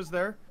Calvin. xQc was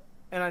there,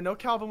 and I know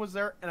Calvin was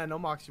there, and I know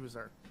Moxy was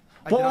there.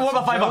 What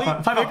about 5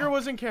 up? 5 up. Vigor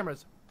was in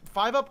cameras.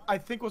 5 up, I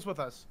think, was with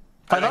us.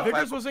 5 up.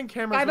 Vigor's was in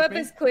cameras. 5 up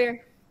is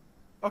clear.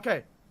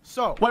 Okay.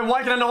 So. Wait,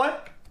 why can I know it?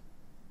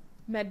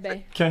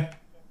 Medbay. Okay.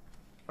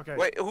 Okay.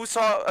 Wait, who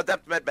saw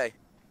Adept Medbay?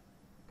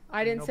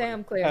 I didn't say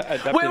I'm clear.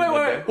 Wait.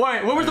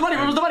 Where was the body?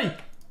 Where was the body?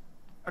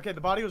 Okay, the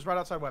body was right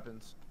outside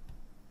weapons.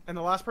 And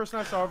the last person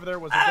I saw over there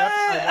was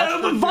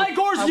Adept.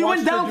 Vigors, you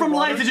went down from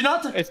light, did you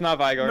not? It's not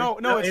Vigor. No,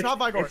 it's not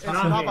Vigor. It's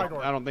not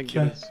Vigor. I don't think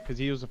it is, because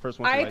he was the first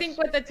one to I lights. think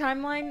with the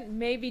timeline,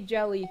 maybe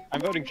Jelly.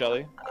 I'm voting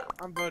Jelly.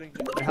 I'm voting.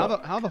 How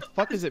the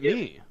fuck is it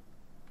me?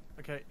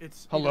 Okay,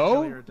 it's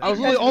hello? either I was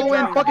literally all the way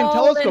in fucking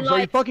telescopes. Are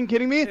you fucking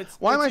kidding me?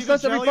 Why am I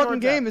sus every fucking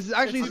game? This is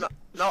actually. Shut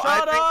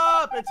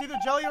up! It's either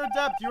Jelly or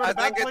Adept. You're in a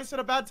bad place at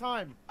a bad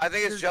time. I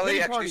think it's Jelly.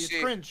 It's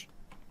cringe.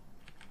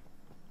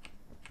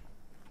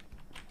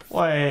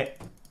 Wait.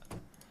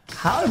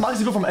 How did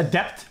Moxy go from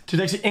Adept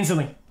to actually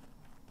instantly?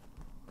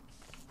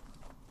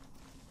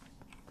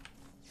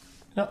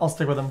 No, I'll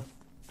stick with him.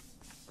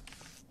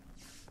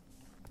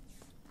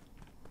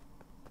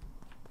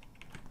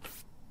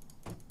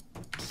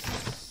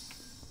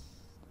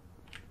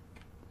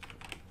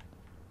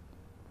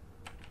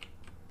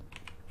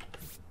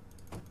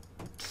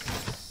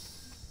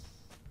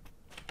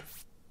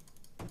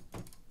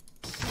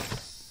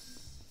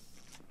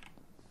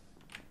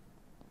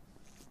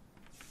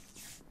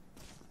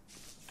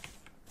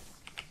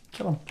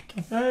 Kill him.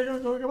 Hey,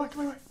 go back.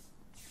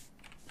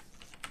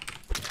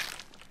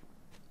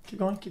 Keep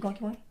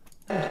going.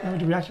 Let me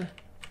do reactor.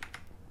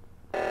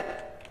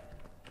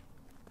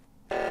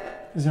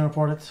 He's gonna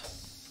report it.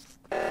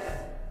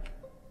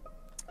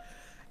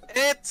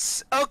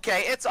 It's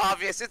okay. It's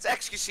obvious. It's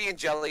xQc and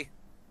Jelly.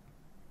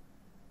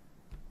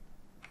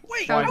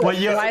 Wait. Wait a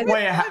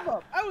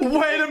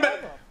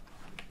minute.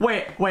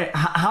 Wait.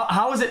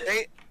 How is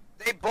it?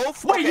 They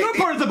both. Wait, you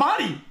reported the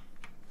body.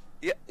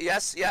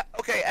 Yes.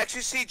 Okay.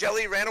 xQc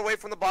Jelly ran away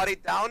from the body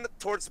down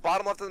towards the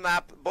bottom left of the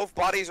map. Both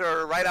bodies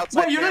are right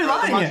outside. Wait, you're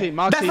lying.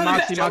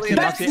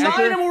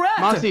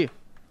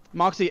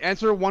 Moxy,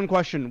 answer one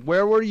question.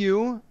 Where were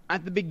you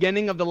at the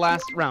beginning of the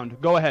last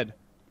round? Go ahead.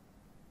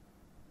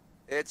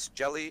 It's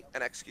Jelly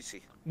and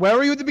xQc. Where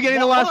were you at the beginning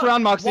of the last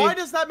round, Moxy? Why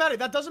does that matter?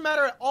 That doesn't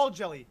matter at all,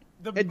 Jelly.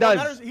 It does.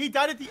 Matters, he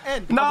died at the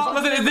end. No,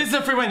 listen, this is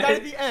a free win. He died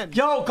at the end.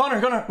 Yo, Connor,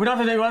 we don't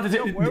have to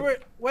do. Wait.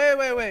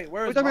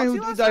 Where is Moxy?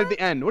 Who died at the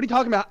end? What are you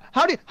talking about?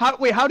 How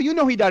do you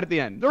know he died at the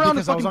end? The round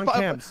is fucking. I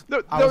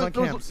was on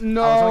cams.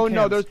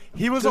 No.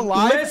 He was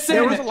alive. Listen,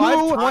 there was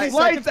alive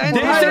 20 seconds the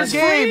entire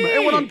game.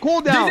 It went on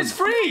cooldown. This is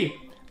free.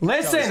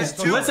 Listen.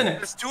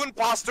 There's 2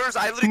 imposters.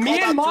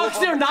 Me and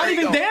Moxy are not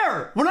even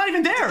there. We're not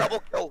even there.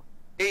 Double kill.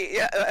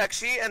 Yeah,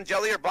 xQc and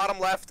Jelly are bottom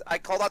left. I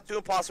called out 2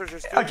 imposters.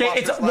 There's 2 okay,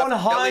 it's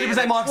imposters left.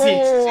 100% Moxy.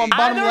 Oh, I'm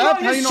bottom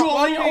left? It's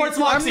trolling or it's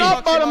Moxy. I'm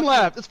not bottom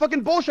left. It's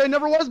fucking bullshit. I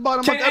never was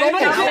bottom left at all.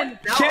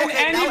 Can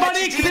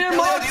anybody clear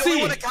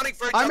Moxy?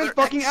 I'm in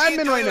fucking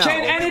admin right now.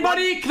 Can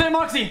anybody clear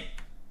Moxy?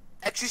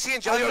 xQc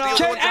and Jelly are the only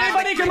Can ones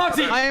anybody clear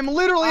Moxy? I am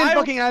literally in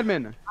fucking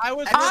admin. I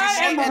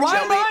am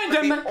right behind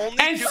him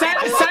and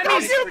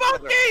Sammy's.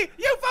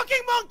 You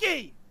fucking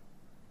monkey!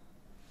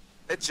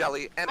 It's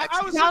Jelly and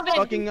Calvin,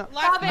 fucking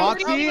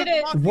Moxy.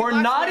 We're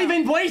not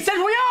even what he said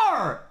we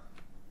are.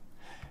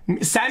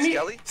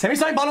 Sammy's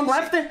like bottom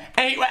left,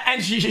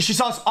 and she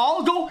saw us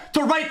all go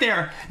to right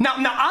there. Now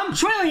I'm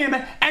trailing him,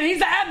 and he's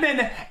the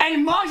admin,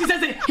 and Moxy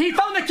says that he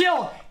found the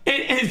kill.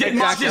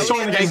 Moxy is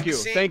showing the game.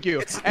 Thank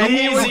you. And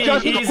who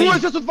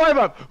is just with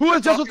 5-up? Who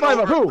is just with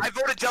 5-up? Who? I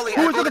voted Jelly.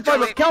 Who is just with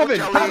 5-up? Calvin.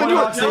 Calvin, you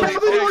are just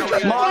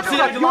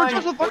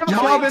with 5-up.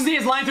 Moxy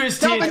is lying through his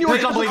teeth.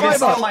 Please don't believe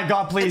this. Oh my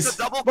god, please. It's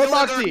a double kill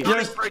and they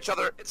accounted for each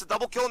other. It's a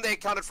double kill and they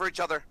accounted for each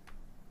other.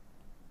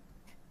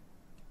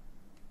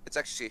 It's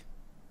XQC.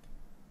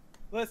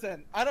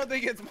 Listen, I don't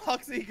think it's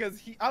Moxy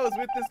because I was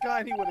with this guy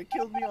and he would have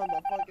killed me on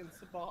the fucking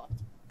spot.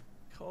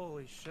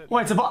 Holy shit.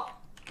 Wait, it's a bot.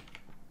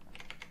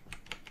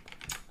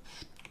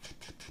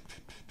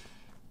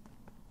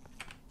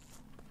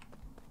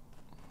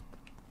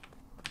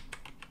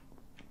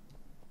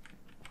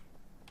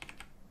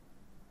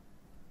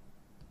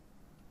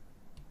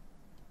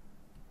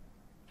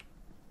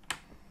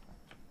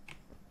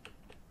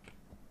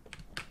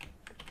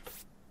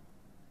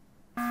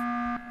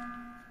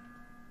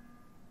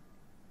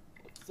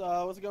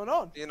 What's going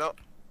on? You know,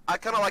 I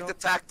kind of like the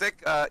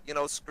tactic, you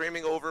know,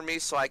 screaming over me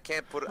so I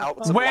can't put out.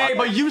 Wait,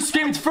 but you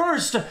screamed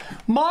first.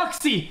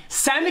 Moxy,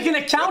 Sammy can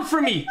account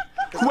for me.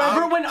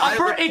 Whoever went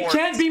upper, it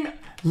can't be.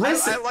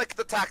 Listen. I like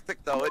the tactic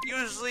though. It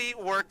usually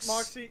works.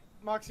 Moxy,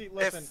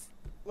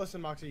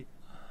 listen, Moxy.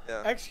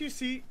 Yeah.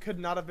 xQc could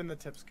not have been the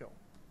tips kill,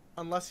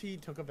 unless he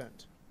took a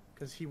vent,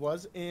 because he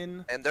was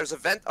in. And there's a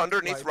vent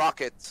underneath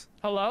Rocket.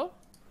 Hello.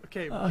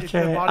 Okay,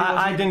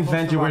 I didn't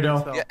vent you,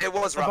 weirdo. Yeah, it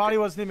was The Rocket. body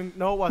wasn't even.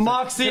 No, it wasn't.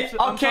 Moxy,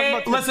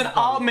 okay, listen,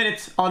 I'll admit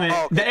it. Oh,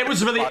 okay. It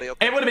was really.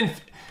 It would have been.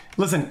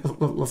 Listen.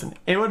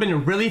 It would have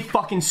been really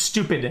fucking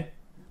stupid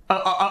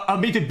of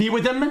me to be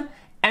with him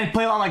and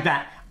play along like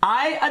that.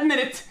 I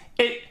admit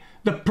it.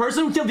 The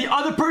person who killed the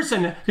other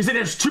person, who said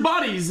there's 2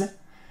 bodies,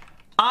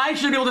 I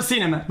should be able to see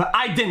him, but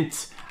I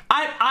didn't.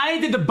 I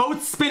did the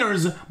both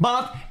spinners,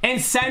 but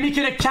and Sammy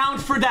can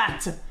account for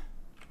that.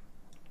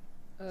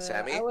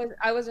 Sammy?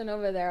 I wasn't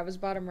over there. I was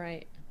bottom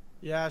right.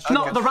 Yeah.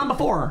 No, the round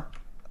before.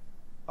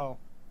 Oh.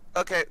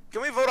 Okay,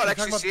 can we vote on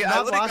XQC?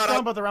 Not last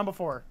round, but the round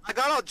before. I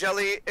got out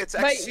Jelly. It's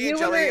XQC and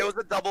Jelly. It was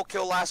a double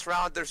kill last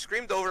round. They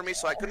screamed over me,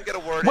 so I couldn't get a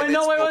word. Wait,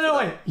 no,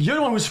 wait. You're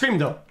the one who screamed,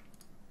 though.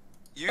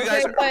 You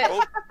guys are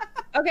both.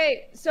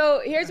 Okay,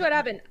 so here's what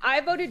happened.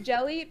 I voted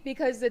Jelly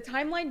because the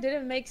timeline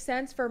didn't make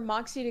sense for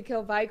Moxy to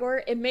kill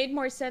Vigor. It made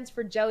more sense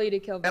for Jelly to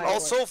kill Vigor. And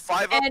also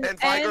 5-up and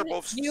Vigor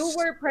both. You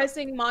were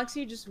pressing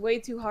Moxy just way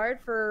too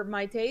hard for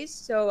my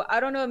taste, so I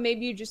don't know,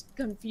 maybe you just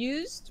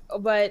confused,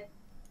 but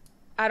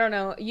I don't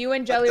know. You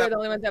and Jelly are the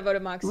only ones that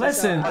voted Moxy.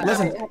 Listen.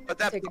 But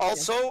that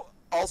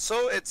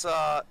also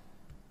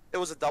it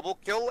was a double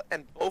kill,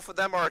 and both of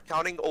them are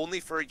accounting only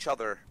for each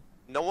other.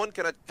 No one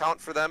can account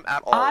for them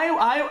at all.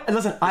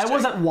 Listen, I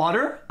was at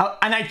water,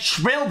 and I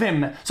trailed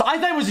him. So I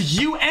thought it was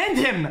you and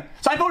him.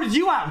 So I voted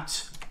you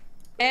out.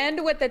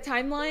 And with the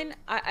timeline,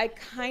 I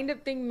kind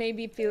of think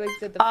maybe Felix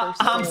did the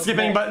first I'm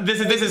skipping, but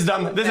this is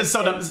dumb. This is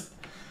so dumb.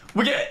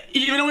 We get,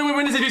 even though we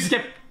win this, if you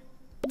skip.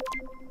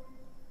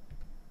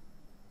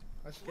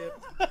 I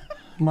skipped.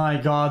 My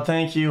god,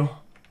 thank you.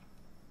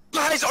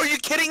 Guys, are you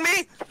kidding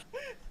me?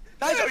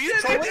 Guys, are you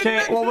trolling?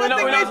 Okay, well,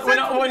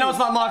 we know it's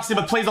not Moxy,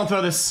 but please don't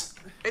throw this.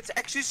 It's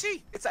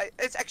XQC. It's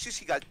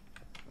XQC, guys.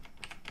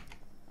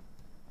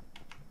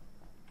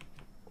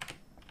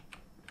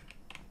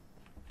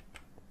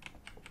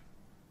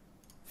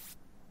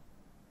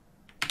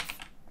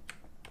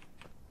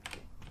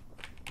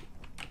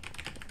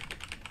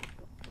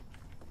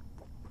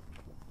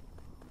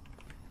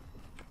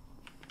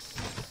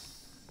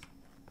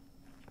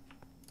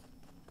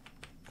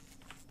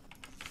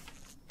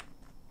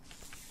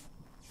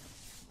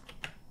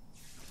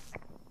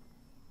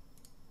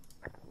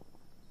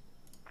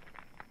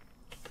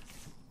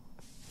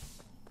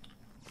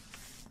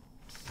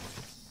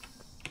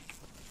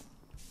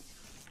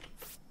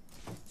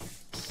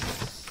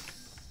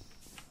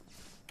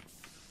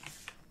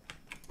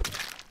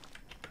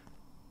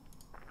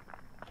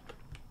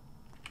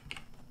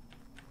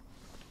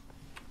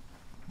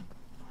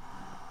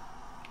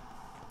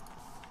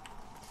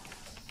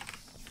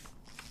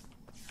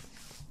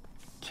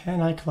 Can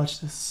I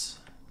clutch this?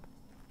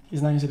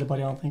 He's not gonna see the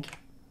body, I don't think.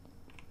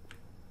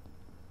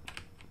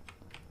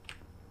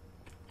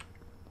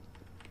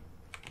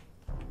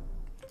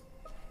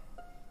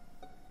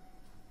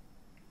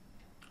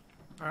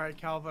 Alright,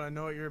 Calvin, I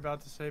know what you're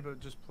about to say,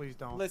 but just please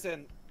don't.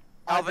 Listen,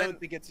 Calvin. I don't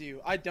think it's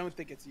you. I don't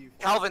think it's you.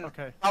 Calvin.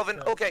 Okay.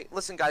 Calvin. Okay,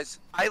 listen, guys.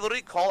 I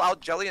literally call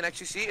out Jelly and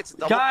XQC. It's a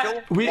double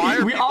kill. We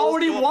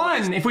already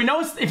won. If we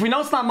know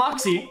it's not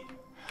Moxy.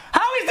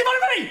 How is he voting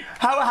for me?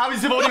 How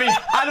is he voting for me?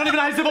 I don't even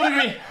know how he's voting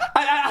for me.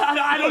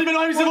 I don't even know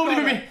how he's voting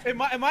for me.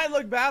 It might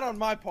look bad on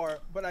my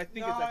part, but I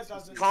think it's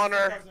XQC.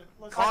 Connor.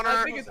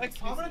 I think it's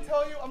XQC. I'm gonna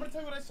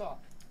tell you what I saw.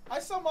 I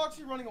saw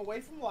Moxy running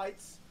away from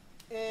lights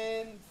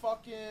in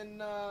fucking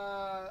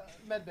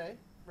medbay,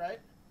 right?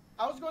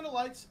 I was going to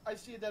lights, I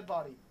see a dead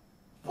body.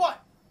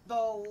 But the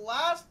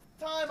last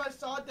time I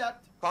saw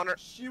Adept, Connor,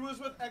 she was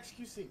with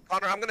XQC.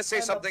 Connor, I'm gonna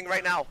say something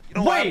right now. You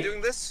know why I'm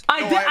doing this?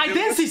 I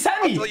didn't see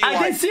Sammy.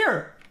 I didn't see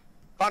her.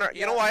 Connor,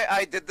 you know why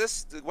I did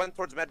this? Went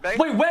towards medbay.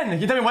 Wait, when?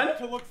 Can you tell me when?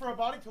 To look for a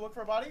body.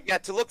 Yeah,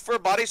 to look for a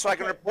body so I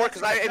can report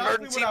because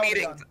emergency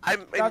meeting.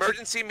 I'm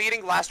emergency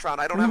meeting last round.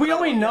 I don't have. We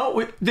already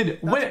know.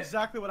 That's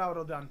exactly what I would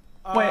have done.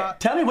 Wait,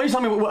 tell me what you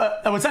told me.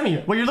 What's that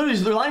mean? Well, you're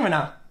literally lying right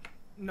now.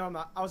 No, I'm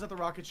not. I was at the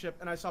rocket ship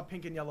and I saw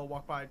pink and yellow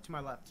walk by to my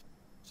left.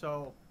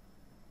 So,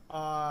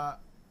 I'm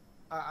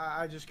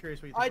just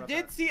curious what you think about that.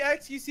 I did see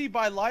xQc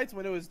by lights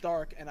when it was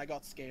dark and I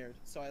got scared,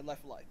 so I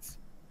left lights.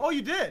 Oh,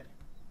 you did?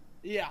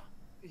 Yeah.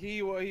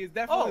 He's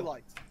definitely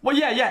lights. Well,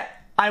 yeah.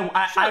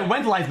 I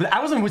went lights, but I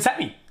wasn't with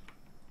Semi.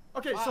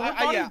 Okay, so her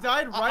body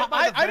died right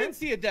by the vent? I didn't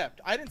see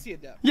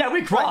Adept. Yeah,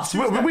 we crossed.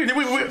 Right, we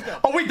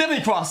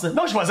definitely crossed it.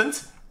 No, she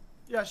wasn't.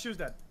 Yeah, she was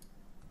dead.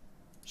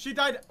 She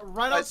died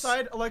right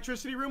outside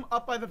electricity room,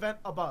 up by the vent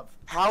above.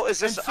 How is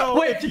this? So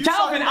wait,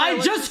 Calvin, I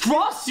just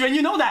crossed you, and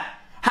you know that.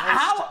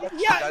 How?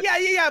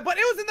 Yeah, but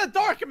it was in the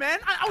dark, man.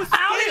 I was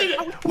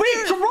scared. We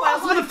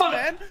crossed,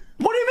 motherfucker.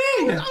 What do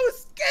you mean?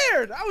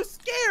 I was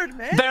scared,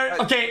 man.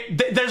 Okay,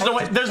 there's no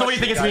way you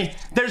think it's me.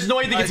 There's no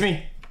way you think it's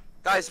me.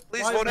 Guys,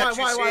 please vote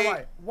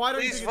xQc. Why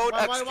don't you vote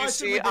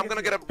xQc. I'm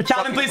gonna get a.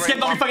 Calvin, please skip.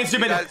 Don't be fucking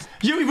stupid.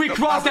 We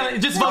crossed.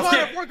 Just vote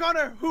skip. We're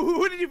Connor.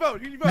 Who did you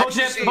vote? Vote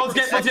skip. Vote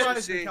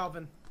skip.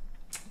 Calvin.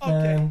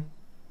 Okay.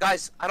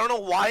 Guys, I don't know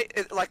why.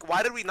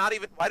 Why did we not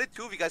even? Why did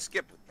two of you guys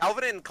skip?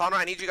 Calvin and Connor,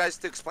 I need you guys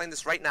to explain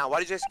this right now. Why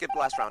did you guys skip the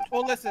last round?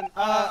 Well, listen.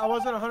 I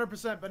wasn't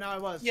 100%, but now I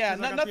was. Yeah,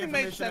 nothing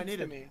makes sense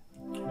to me.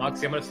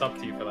 Moxy, I'm gonna stop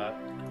to you for that.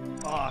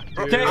 Oh,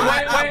 okay,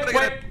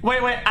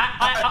 wait.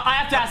 I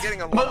have to ask.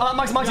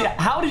 Moxy,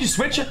 how did you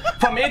switch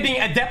from it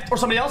being Adept or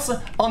somebody else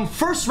on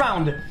first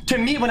round to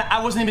me when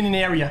I wasn't even in the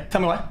area?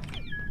 Tell me why.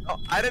 Oh,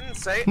 I didn't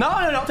say. No.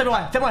 Tell me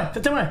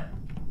why.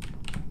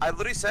 I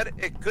literally said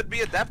it could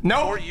be Adept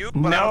or you,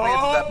 but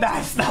no,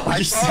 that's not what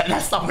you said.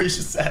 That's not what you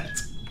said.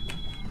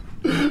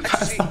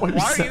 Why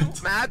are you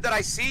mad that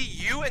I see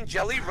you and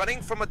Jelly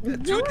running from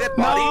two dead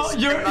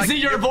bodies? No,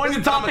 you're avoiding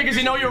the topic because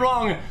you know you're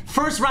wrong.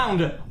 First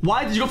round,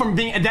 why did you go from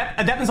being Adept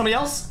and somebody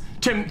else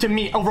to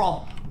me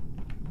overall?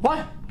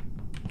 What?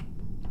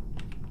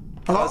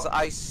 Because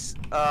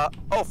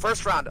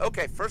first round.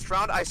 Okay, first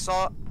round I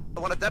saw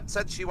when Adept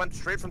said she went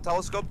straight from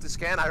telescope to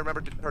scan. I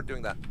remember her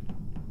doing that.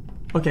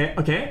 Okay,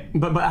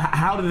 but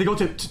how did they go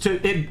to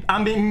it?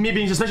 I'm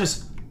being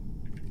suspicious.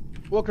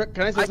 Well, can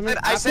I say something?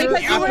 I said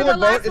after the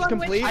vote is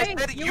complete. I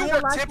said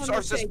your tips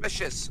are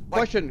suspicious.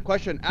 Question.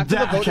 After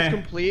the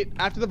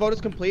vote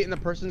is complete, and the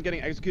person's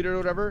getting executed or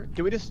whatever,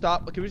 can we just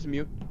stop? Can we just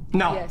mute?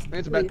 No. Yes,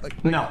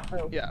 no.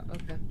 Yeah.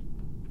 Okay.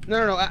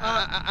 No.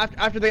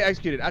 After they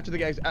executed, after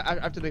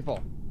they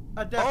fall.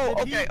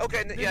 Okay.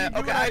 Yeah.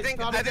 Okay. I think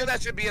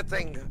that should be a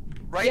thing,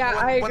 right? Yeah,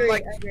 I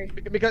agree.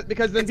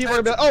 Because then people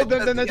are gonna be like, oh,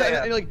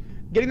 then like.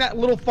 Getting that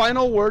little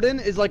final word in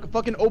is like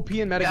fucking OP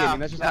in metagaming.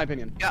 That's just my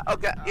opinion. Yeah,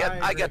 okay. Yeah,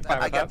 I get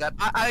that.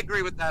 I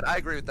agree with that. I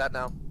agree with that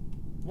now.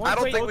 I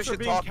don't think we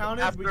should talk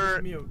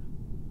after...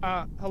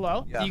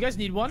 Hello? Yeah. Do you guys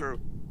need one? True.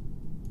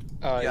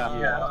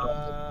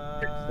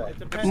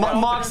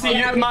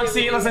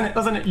 Moxy,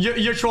 listen,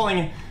 you're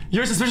trolling.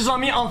 You're suspicious on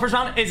me on the first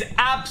round is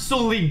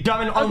absolutely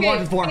dumb and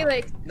unwarranted for.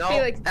 Felix, no,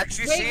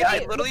 xQc, I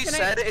literally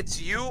said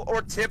it's you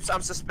or Tips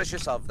I'm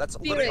suspicious of. That's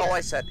literally all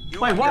I said.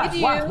 Wait,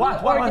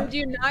 what? Or did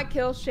you not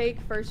kill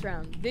Shake first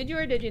round? Did you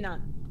or did you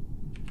not?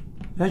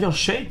 Did I kill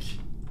Shake?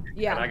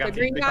 Yeah, the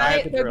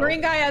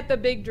green guy at the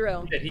big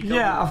drill.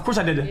 Yeah, of course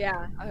I did.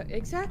 Yeah,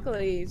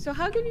 exactly. So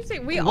how can you say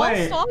we all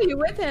saw you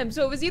with him?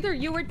 So it was either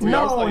you or Tips.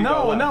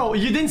 No,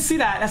 you didn't see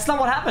that. That's not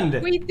what happened.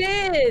 We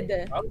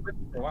did. I was with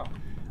you for a while.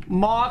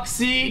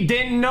 Moxy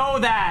didn't know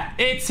that.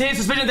 It's his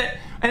suspicion that.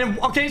 And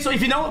okay, so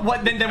if you know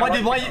what, then why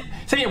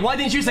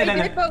didn't you say that?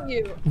 I did vote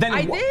you. Then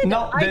I did.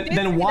 No,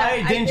 then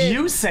why didn't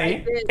you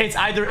say it's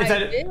either? I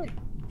did.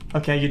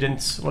 Okay, you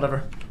didn't.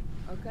 Whatever.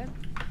 Okay.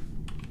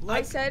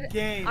 I said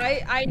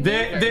I knew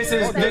this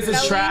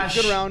is trash.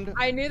 Good round.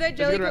 I knew that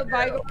Jelly killed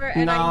Vigor,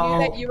 and I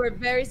knew that you were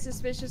very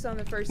suspicious on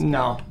the first kill.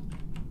 No.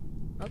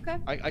 Okay.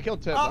 I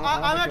killed Tips.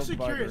 I'm actually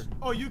curious.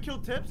 Oh, you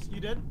killed Tips? You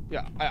did?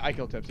 Yeah, I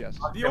killed Tips, yes.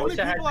 The only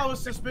people I was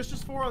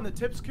suspicious for on the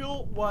Tips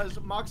kill was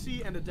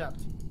Moxy and Adept.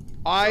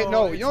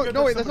 No,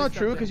 wait, that's not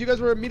true, because you guys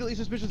were immediately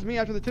suspicious of me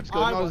after the Tips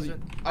kill.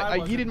 I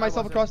yeeted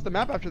myself across the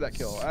map after that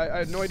kill. I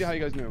had no idea how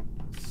you guys knew.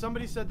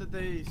 Somebody said that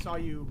they saw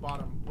you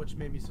bottom, which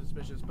made me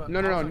suspicious. But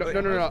no.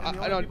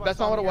 That's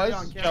not what it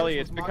was. Kelly,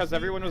 it's because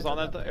everyone was on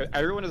that.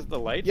 Everyone is the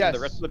lights, and the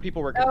rest of the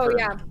people were confirmed.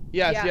 Oh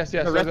yeah. Yes.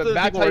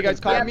 That's how you guys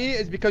caught me.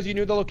 Is because you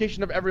knew the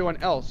location of everyone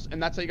else,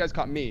 and that's how you guys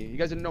caught me. You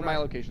guys didn't know my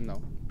location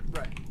though.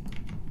 Right.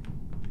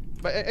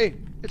 But hey,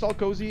 it's all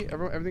cozy.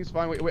 Everything's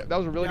fine. Wait, that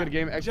was a really good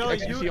game.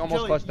 xQc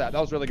almost bust that.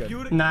 That was really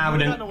good. Nah, we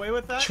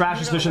didn't. Trash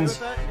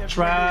suspicions.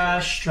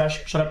 Trash.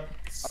 Shut up.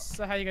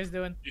 So how you guys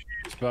doing?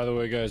 By the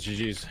way, guys,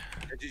 GG's.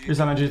 Here's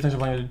my GG. Thanks for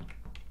playing, dude.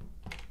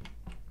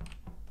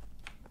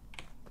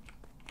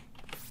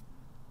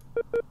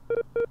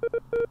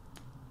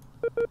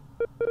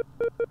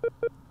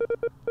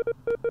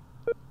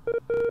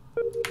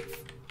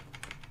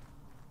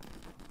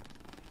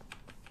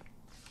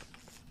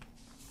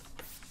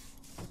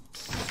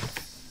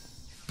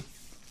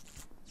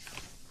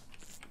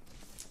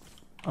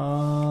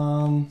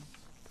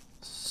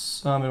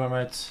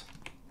 Adept.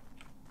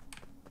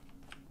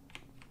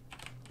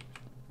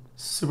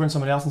 Super and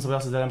somebody else is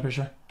dead, I'm pretty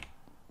sure.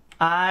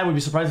 I would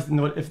be surprised if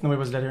nobody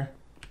was dead here.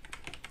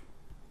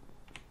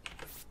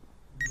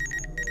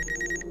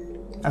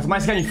 That's my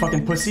scan, you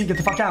fucking pussy. Get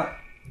the fuck out.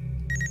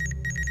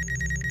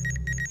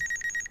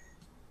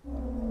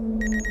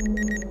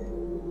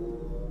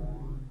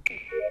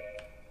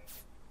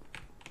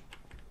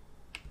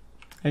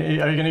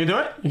 Hey, are you gonna do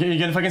it? You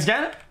gonna fucking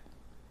scan it?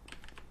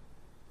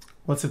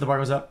 Let's see if the bar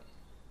goes up.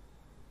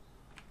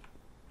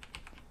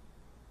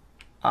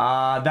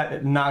 That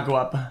did not go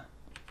up.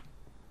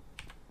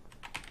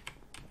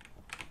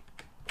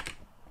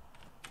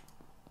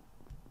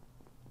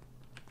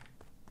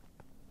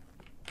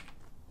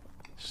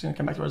 She's gonna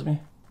come back towards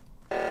me.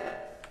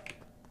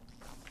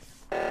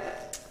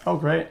 Oh,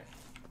 great.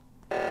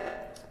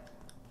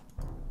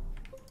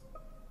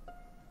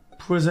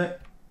 Who is it?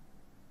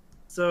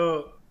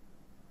 So,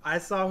 I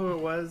saw who it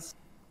was.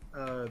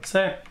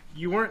 Say it.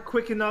 You weren't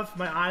quick enough.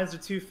 My eyes are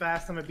too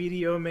fast. I'm a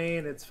BDO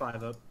main. It's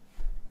 5 up.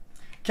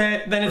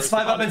 Okay, then it's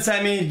 5 up and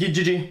Sammy.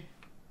 GG.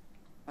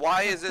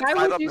 Why is it 5 up?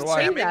 Why would you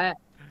say that?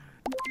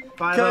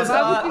 Because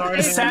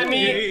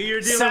Sammy,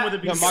 you're dealing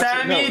with a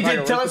Sammy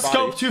did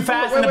telescope too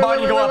fast and the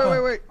body go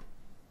up. Wait.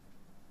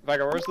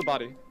 Vigar, where's the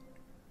body?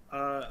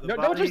 No,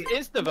 don't just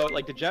insta vote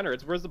like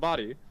degenerates. Where's the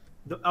body?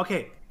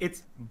 Okay,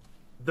 it's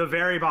the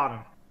very bottom.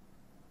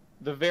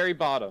 The very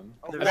bottom.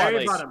 The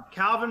very bottom.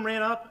 Calvin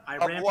ran up. I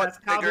ran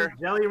past Calvin.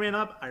 Jelly ran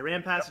up. I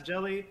ran past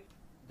Jelly.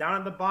 Down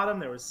at the bottom,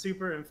 there was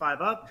Super and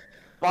 5 up.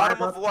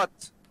 Bottom of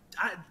what?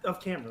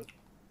 Of camera.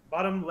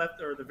 Bottom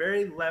left, or the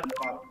very left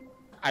bottom.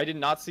 I did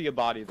not see a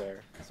body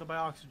there. So by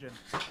oxygen.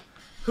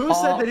 Who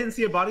said they didn't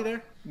see a body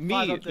there?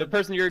 Me, the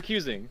person you're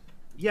accusing.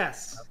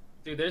 Yes.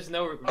 Dude, there's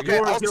no. Okay.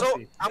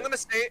 Also, I'm gonna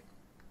say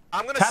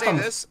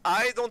this.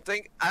 I don't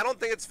think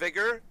it's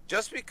Vigor,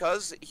 just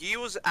because he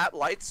was at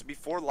lights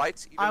before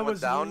lights even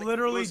went down.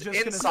 Literally he was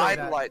just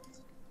inside lights.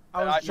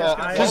 I saw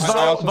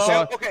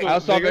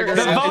Vigor.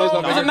 The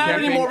vote doesn't matter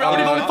anymore. We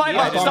already voted 5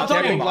 up. Stop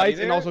talking.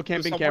 Lights and also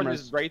camping Someone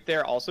cameras. is right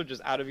there, also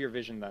just out of your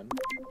vision. Then.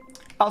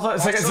 Also,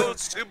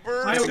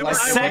 Super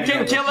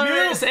second killer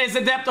is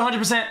Adept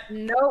 100%.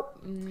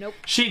 Nope.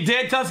 She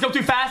did telescope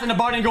too fast and the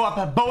bar didn't go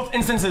up. Both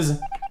instances.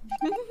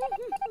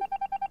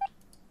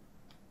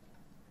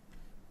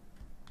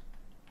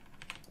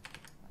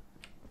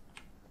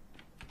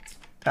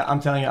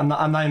 I'm telling you, I'm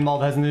not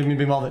involved. Hasn't even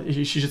been involved.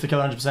 She's just a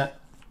killer 100%.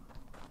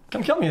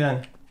 Come kill me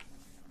then.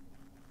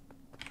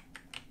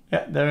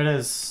 Yeah, there it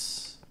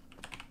is.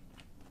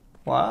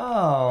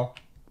 Wow.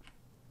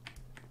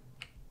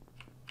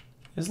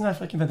 Isn't that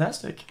fucking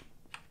fantastic?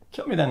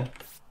 Kill me then.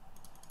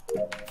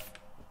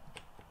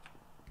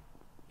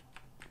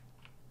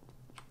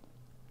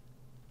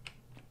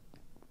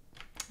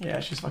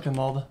 Yeah, she's fucking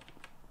mauled.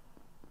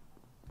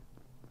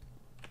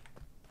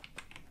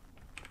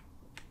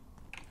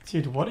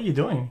 Dude, what are you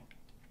doing?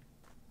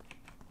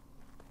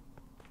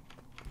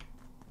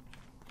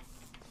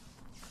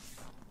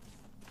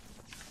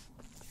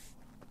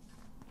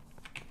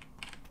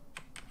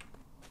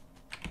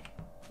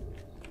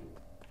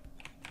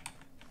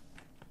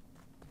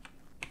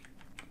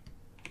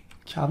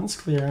 Cabin's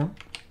clear.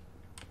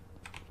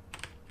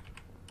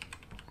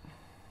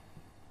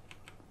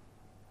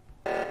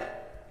 Yeah,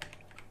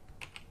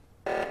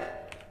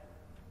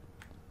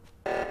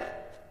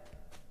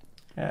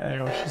 there you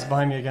go. She's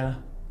behind me again.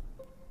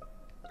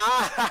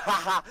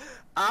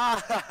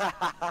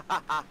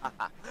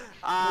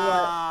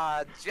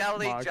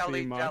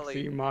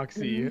 Jelly.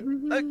 Moxy.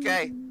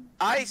 Okay,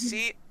 I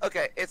see.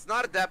 Okay, it's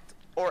not Adept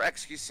or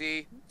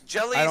xQc.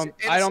 Jelly's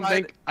I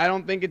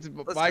don't think it's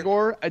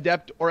Vigor,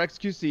 Adept, or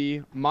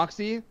xQc.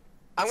 Moxy.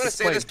 I'm gonna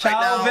say this right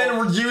now.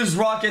 Calvin used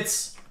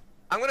rockets.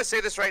 I'm gonna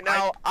say this right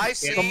now. I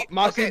see. So,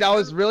 Moxy, that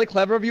was really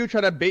clever of you,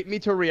 trying to bait me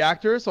to a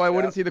reactor so I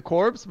wouldn't see the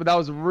corpse, but that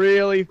was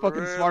really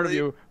fucking smart of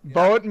you.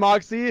 Boat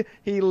Moxy,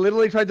 he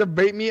literally tried to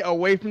bait me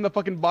away from the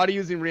fucking body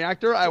using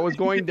reactor. I was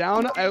going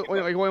down. I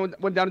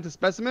went down into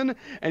specimen,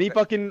 and he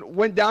fucking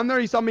went down there.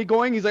 He saw me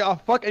going. He's like, oh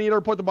fuck, I need to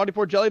report the body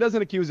before Jelly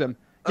doesn't accuse him.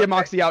 Get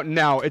Moxy out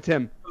now. It's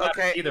him.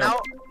 Okay.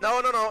 Now,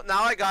 no.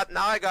 Now I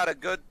got a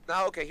good.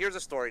 Now, okay. Here's a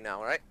story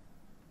now, right?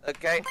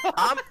 Okay.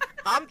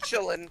 I'm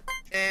chilling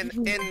in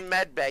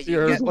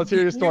medbay. Let's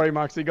hear your story,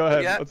 Moxy. Go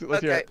ahead. Yeah?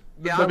 Let's hear it.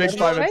 Yeah, The big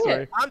 5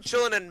 story. I'm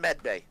chilling in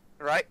medbay,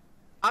 right?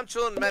 I'm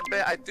chilling in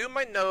medbay. I do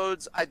my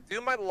nodes. I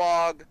do my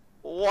log.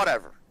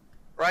 Whatever,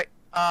 right?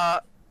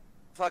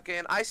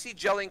 Fucking. I see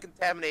jelly and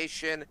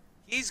contamination.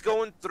 He's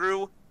going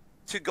through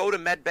to go to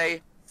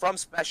medbay from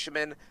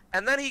specimen,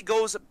 and then he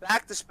goes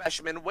back to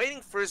specimen,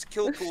 waiting for his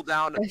kill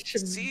cooldown.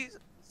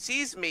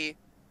 sees me.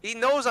 He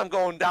knows I'm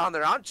going down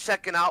there. I'm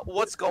checking out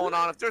what's going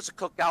on. If there's a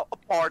cookout, a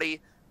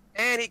party,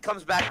 and he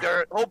comes back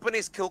there, hoping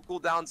his kill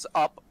cooldown's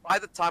up. By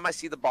the time I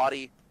see the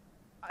body,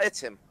 it's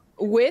him.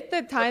 With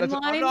the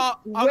timeline,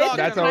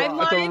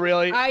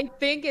 I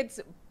think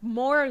it's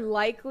more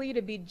likely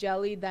to be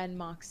Jelly than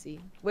Moxy.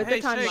 With the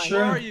timeline. Sure.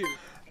 Where are you?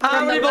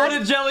 I already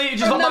voted Jelly.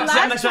 Just vote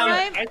Moxy next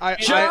round.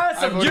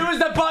 Just use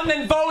the button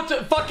and vote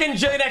fucking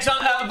Jelly next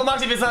round.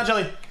 Moxy if it's not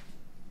Jelly.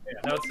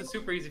 Yeah, no, it's a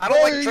super easy. I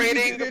don't like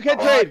trading. You can't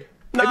trade.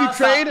 No, if you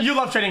trade, you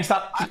love trading.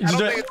 Stop. I Just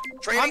don't do think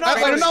it. trading.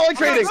 I do not like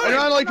trading. I do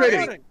not like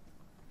trading.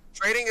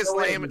 Trading is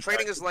lame.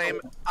 Trading is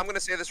lame. I'm gonna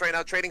say this right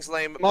now. Trading's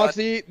lame.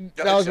 Moxy,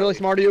 but that was really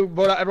smart of you.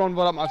 Everyone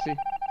vote out Moxy.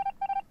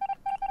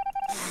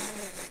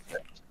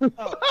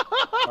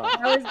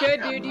 That was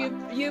good, dude.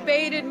 You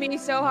baited me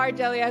so hard,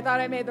 Jelly. I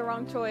thought I made the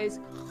wrong choice.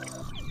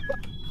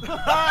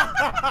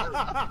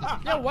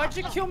 Yo, why'd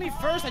you kill me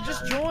first? I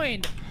just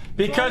joined.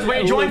 Because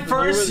when you join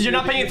first, you're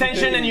not paying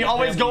attention, and you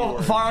always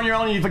go far on your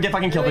own, and you get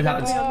fucking killed. It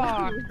happens.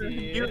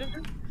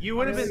 You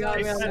would have been.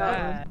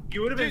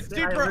 You would have been.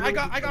 Dude, bro, I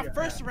got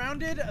first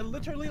rounded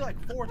literally like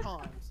 4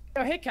 times.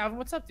 Yo, hey Calvin,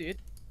 what's up, dude?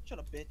 Shut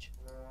up, bitch.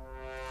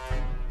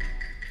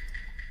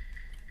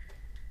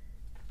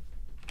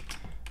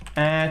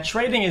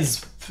 Trading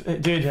is,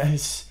 dude,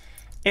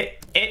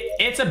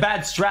 it's a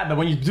bad strat. But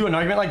when you do an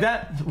argument like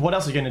that, what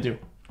else are you gonna do?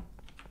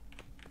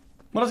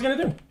 What else are you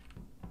gonna do?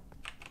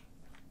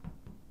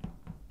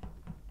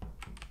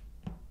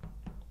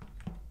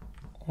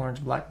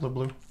 Orange, black, blue,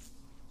 blue.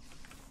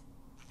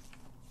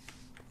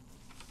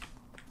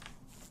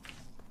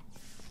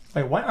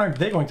 Wait, why aren't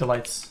they going to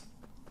lights?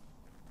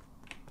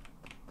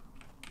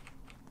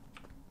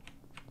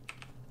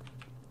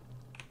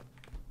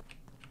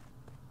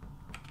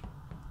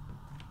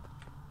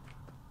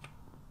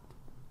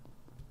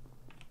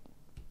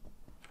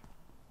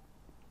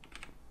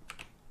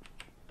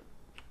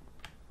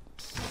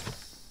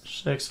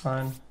 Shake's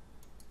fine.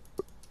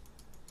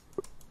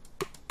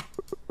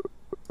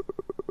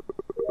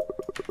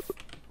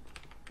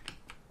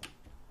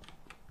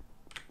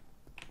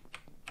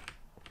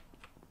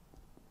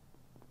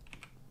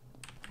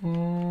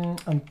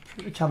 I'm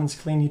pretty Calvin's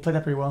clean. He played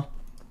that pretty well.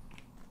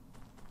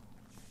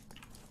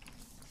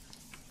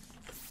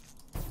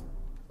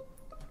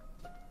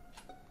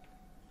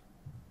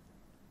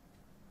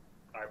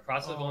 Alright,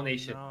 process of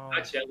elimination.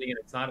 Not Jelly, and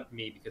it's not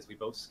me because we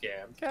both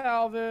scammed.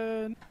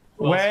 Calvin.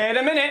 Wait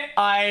a minute.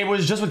 I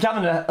was just with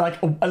Calvin.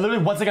 Like, literally,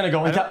 what's it gonna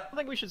go? I don't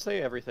think we should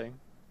say everything.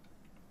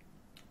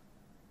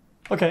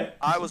 Okay.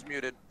 I was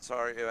muted.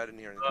 Sorry, I didn't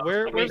hear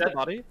anything. Where's the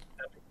body?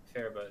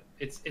 Fair, but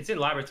it's in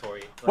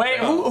laboratory. Wait,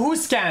 who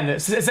scanned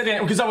it?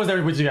 Because I was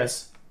there with you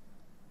guys.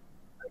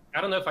 I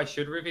don't know if I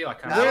should reveal. I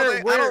kind of.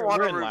 I don't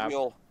want to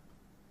reveal.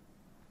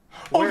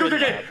 Oh,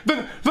 okay.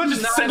 Then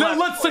let's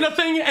say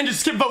nothing and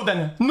just skip vote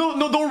then. No,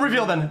 don't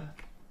reveal then.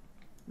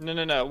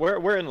 No.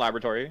 We're in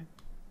laboratory.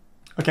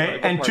 Okay,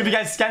 and 2 of you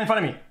guys stand in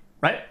front of me,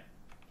 right?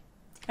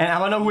 And I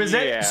don't know who is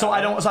it, so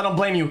I don't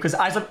blame you because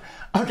I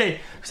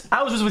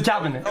was just with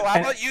Calvin. Oh, how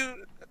about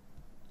you?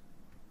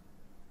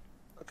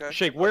 Okay.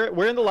 Shake,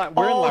 we're in the lab.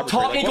 We're in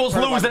laboratory. Talk equals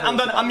lose, then I'm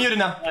done. I'm muted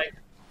now.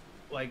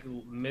 Like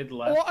mid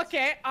left. Well,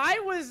 okay. I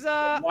was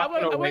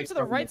I went to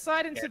the right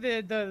side into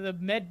the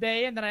med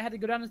bay, and then I had to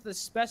go down into the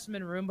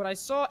specimen room. But I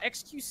saw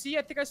xQc.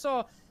 I think I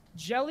saw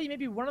Jelly,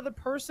 maybe one other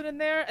person in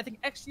there. I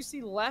think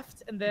xQc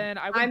left, and then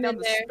I went down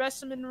the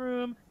specimen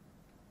room,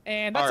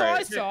 and that's all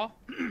I saw.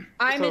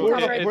 I'm in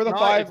coverage. We're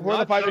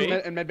the five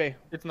in med bay.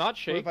 It's not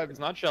Shake. It's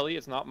not Jelly.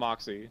 It's not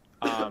Moxy.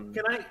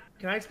 Can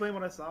I explain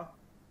what I saw?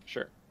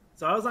 Sure.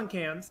 So I was on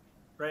cams,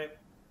 right?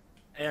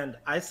 And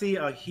I see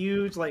a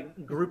huge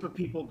group of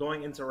people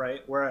going into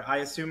right where I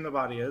assume the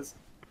body is.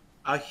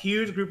 A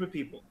huge group of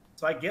people.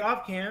 So I get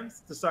off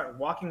cams to start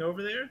walking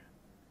over there,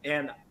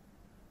 and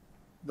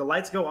the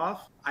lights go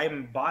off. I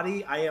am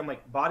body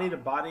to body to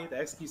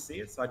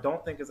xQc, so I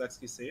don't think it's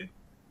xQc.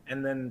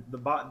 And then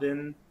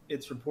then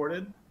it's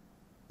reported.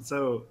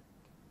 So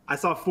I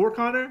saw 4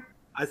 Connor.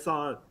 I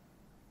saw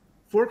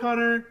 4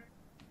 Connor,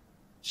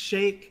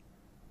 Shake.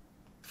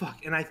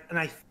 Fuck, and I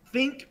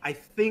think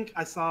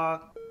I saw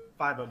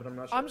 5 but I'm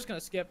not sure. I'm just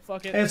gonna skip.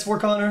 Fuck it. It's 4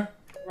 Connor.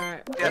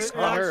 Right. Yes,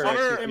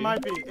 Connor. It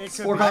might be. It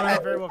could be.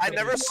 I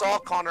never saw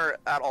Connor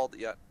at all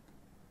yet.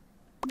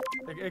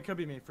 It could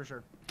be me for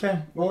sure.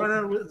 Okay. Well,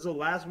 Connor was the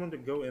last one to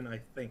go in, I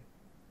think.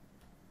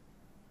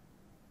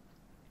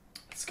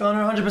 It's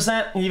Connor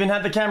 100%. He even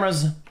had the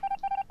cameras.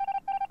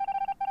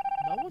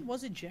 No one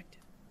was ejected.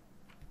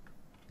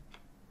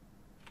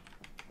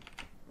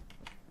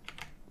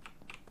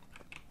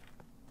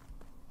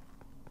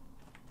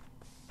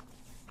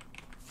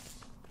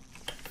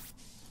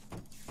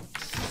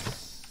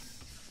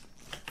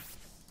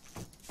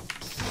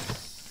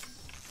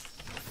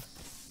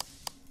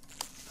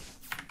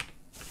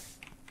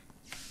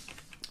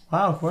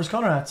 Wow, where's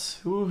Connor at?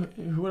 Who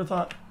would have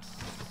thought?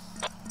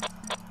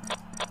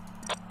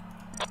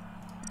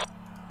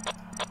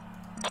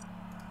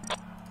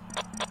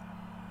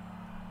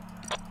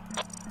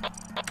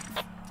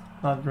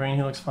 Not green,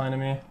 he looks fine to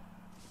me.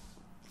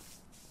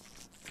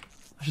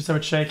 I should say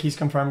with Shake, he's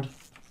confirmed.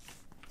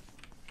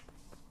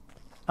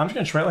 I'm just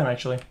gonna trail him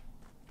actually.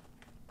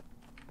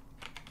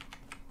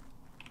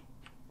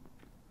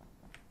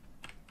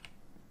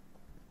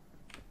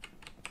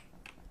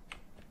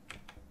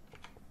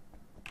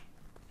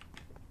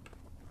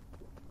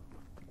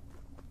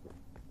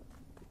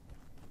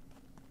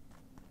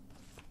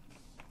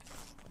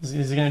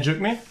 Is he gonna juke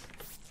me?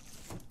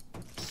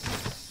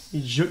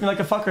 He juked me like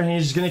a fucker and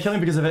he's just gonna kill me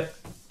because of it.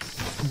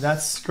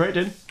 That's great,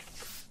 dude.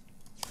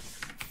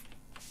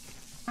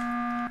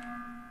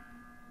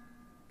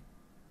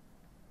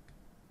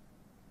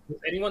 Was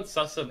anyone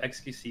sus of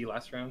XQC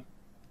last round?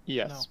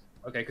 Yes.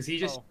 Okay, because he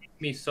just hit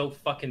me so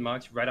fucking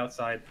much right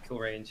outside kill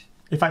range.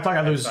 If I talk,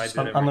 I lose. I'm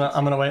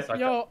gonna wait.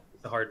 Yo,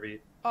 it's a hard read.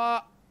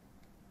 I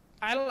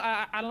don't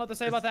know what to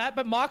say about that,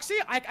 but Moxy,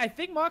 I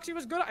think Moxy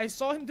was good. I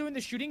saw him doing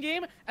the shooting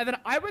game, and then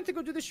I went to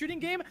go do the shooting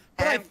game,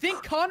 but I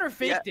think Connor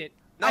faked it.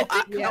 No,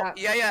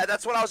 yeah,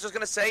 that's what I was just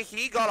gonna say.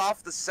 He got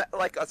off the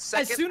a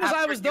second. As soon as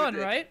I was done,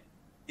 right?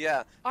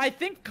 Yeah. I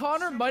think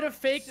Connor might have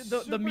faked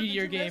the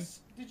meteor game.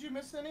 Did you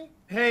miss any?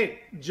 Hey,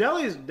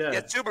 Jelly's dead.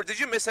 Yeah, Super, did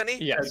you miss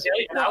any? Yes.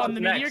 On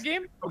the meteor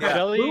game? Yeah.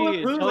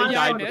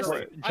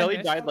 Jelly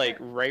I died like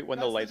right when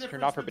the lights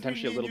turned off, or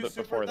potentially a little bit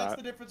before that.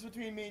 That's the difference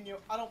between me and you.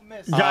 I don't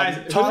miss.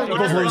 Guys, talk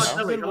equals lose.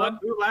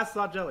 Who last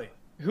saw Jelly?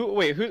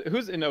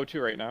 Who's in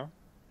O2 right now?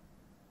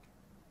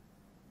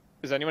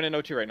 Is anyone in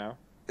O2 right now?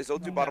 Is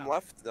O2 bottom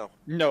left? No.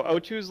 No,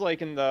 O2's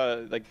like in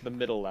the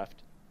middle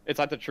left.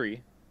 It's at the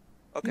tree.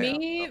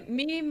 Okay.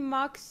 Me,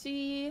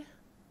 Moxy,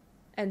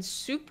 and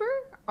Super.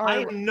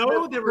 I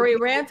know there were. We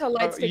ran to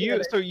lights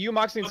together. So you,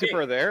 Moxy, and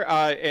Super are there,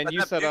 and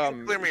you said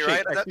clear me,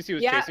 right? XQC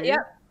was chasing you.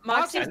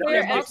 Moxy's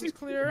clear. Moxy's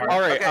clear. All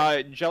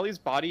right. Jelly's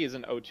body is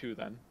in O2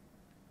 then.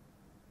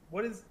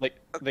 What is like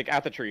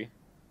at the tree?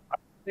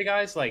 Hey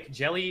guys, like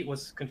Jelly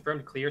was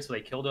confirmed clear, so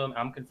they killed him.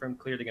 I'm confirmed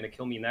clear. They're gonna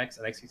kill me next,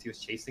 and XQC was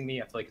chasing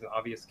me. I feel like it's an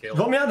obvious kill.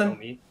 Vote me out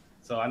then.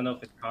 So I don't know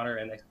if it's Connor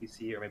and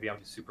XQC, or maybe I'm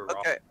just super wrong.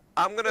 Okay,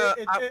 I'm gonna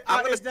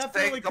It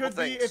definitely could be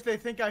things. if they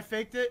think I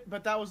faked it,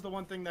 but that was the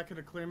one thing that could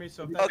have cleared me.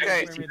 So if that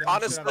okay, clear me, then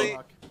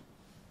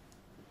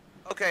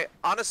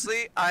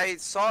honestly, I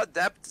saw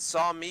Adept,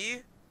 saw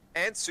me,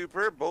 and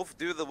Super both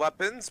do the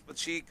weapons, but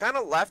she kind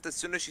of left as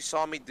soon as she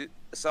saw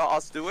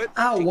us do it.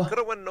 Ow. She could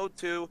have went no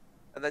 2,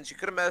 and then she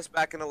could have met us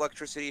back in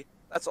electricity.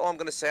 That's all I'm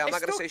gonna say. I'm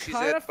not gonna say she's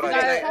it, but I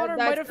think Connor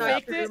might have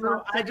faked it.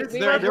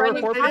 There were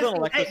reports on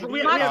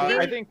electricity.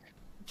 I think.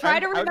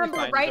 Try to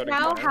remember right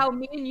now how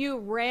me and you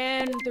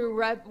ran through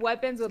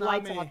weapons with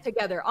lights off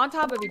together, on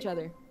top of each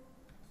other.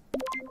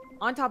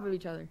 On top of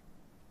each other.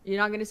 You're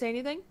not gonna say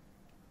anything?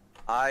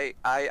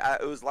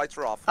 it was lights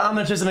were off. I'm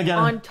gonna chase him again.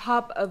 On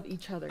top of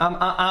each other. I'm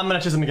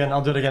gonna chase him again.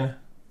 I'll do it again.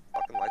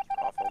 Fucking lights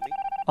were off, homie.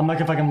 I'm like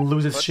if I can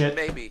lose this But shit.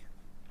 Maybe.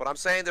 But I'm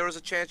saying there was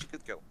a chance you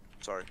could kill.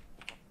 Sorry.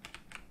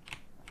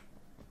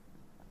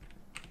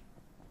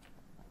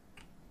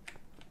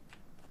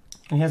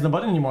 And he has no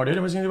button anymore, dude.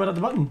 What's he gonna do without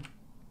the button?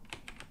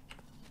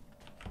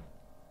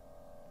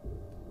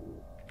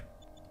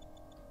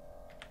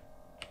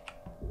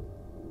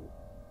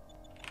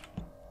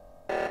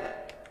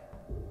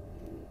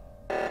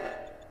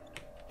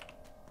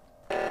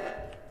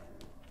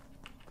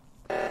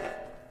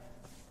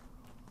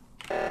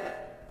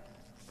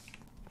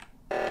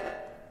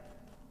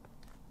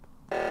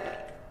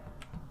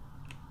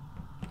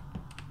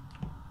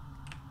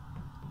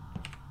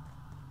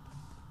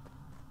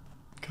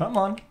 Come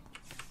on.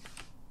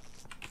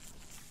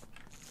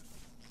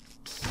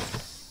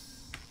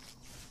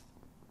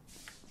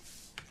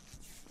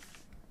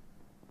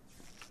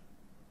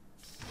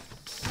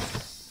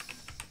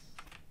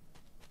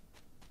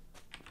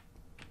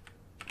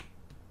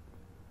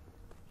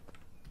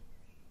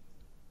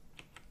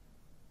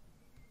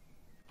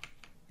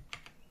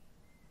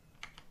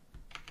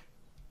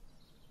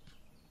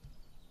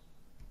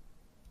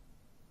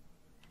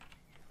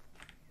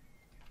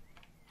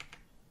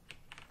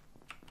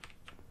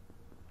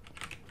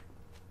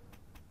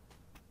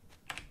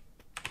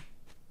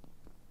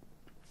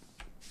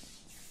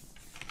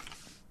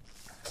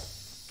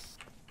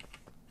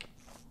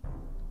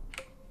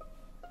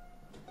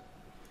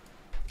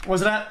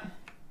 What's that?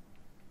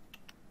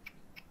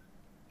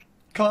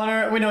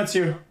 Connor, we know it's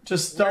you.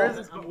 Just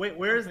don't.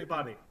 Where is the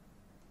body?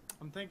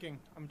 I'm thinking.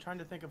 I'm trying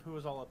to think of who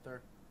was all up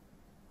there.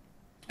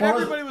 Well,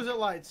 Everybody was at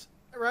lights,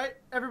 right?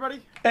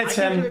 Everybody? It's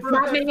him.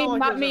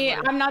 Not me.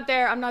 I'm not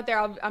there. I'm not there.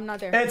 I'm not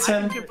there. It's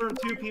I him. can confirm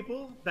 2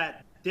 people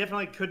that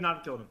definitely could not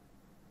have killed him.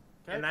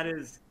 Okay. And that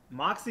is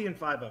Moxy and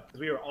 5UP, because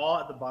we were all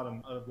at the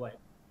bottom of light.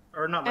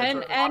 Or not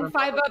light. And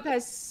 5UP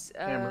has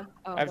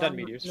I've done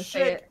meteors.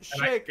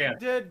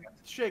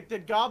 Shake,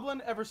 did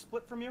Goblin ever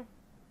split from you?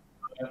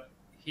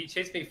 He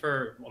chased me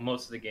for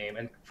most of the game,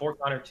 and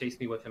Connor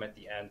chased me with him at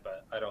the end,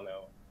 but I don't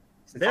know.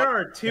 There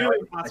are 2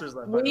 imposters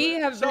left. We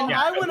have So been.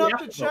 I went up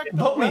to check the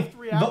Vote me. left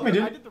reactor. Vote me,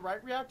 dude. I did the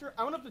right reactor.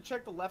 I went up to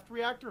check the left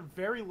reactor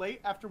very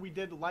late after we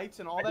did lights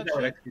and all that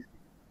shit.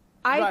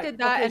 I did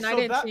that, Okay, and I so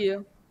didn't that- see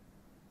you.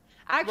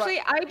 Actually,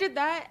 I did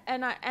that,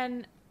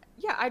 and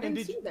yeah, I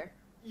didn't see you there.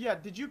 Yeah,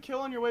 did you kill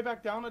on your way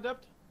back down,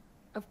 Adept?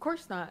 Of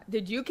course not.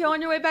 Did you kill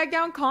on your way back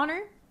down,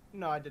 Connor?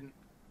 No, I didn't.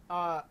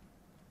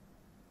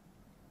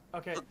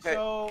 Okay,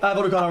 so... I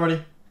voted Connor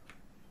already.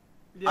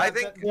 Yeah, I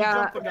think- you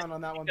jumped the gun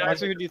on that one.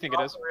 Actually, who do you think it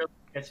is?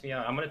 Catch me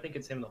out. I'm gonna think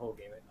it's him the whole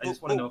game. I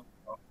just want to know.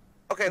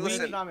 Okay, Me,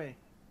 listen. not me.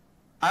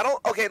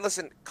 Okay,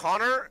 listen.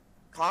 Connor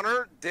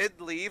did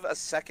leave a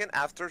second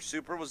after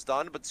Super was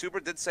done, but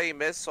Super did say he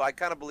missed, so I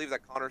kind of believe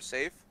that Connor's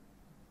safe.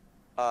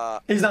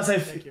 He's not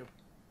safe. Thank you.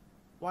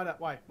 Why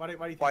not? Why? Why do you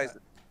think Why that? is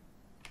it?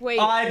 Wait.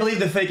 I believe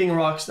the faking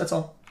rocks. That's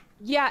all.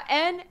 Yeah,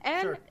 and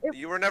Sure. if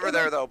You were never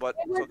there though, but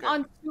it it's was okay.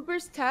 on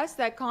Super's test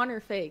that Connor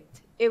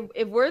faked.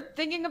 if we're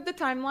thinking of the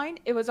timeline,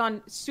 it was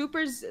on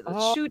Super's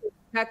shooting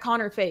that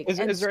Connor faked.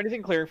 Is there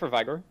anything clear for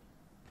Vigor?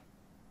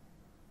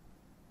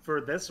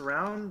 For this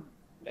round?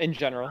 In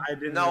general? I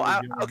didn't No,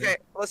 really do okay,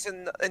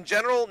 listen, in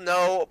general,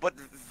 no, but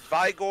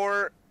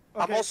Vigor,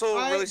 I'm also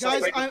really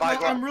suspect of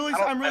Vigor. I'm really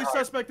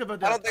suspect of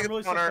Adept. I don't think I'm really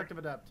it's Connor. suspect of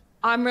Adept.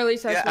 I'm really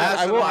suspect. Yeah,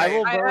 I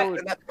will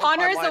vote.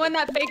 Connor is the one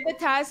that faked the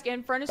task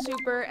in front of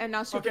Super, and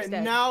now Super's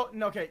dead.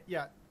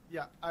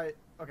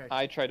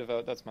 I try to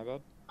vote. That's my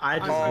vote.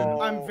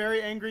 I'm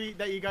very angry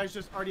that you guys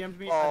just RDM'd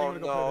me. I think I'm gonna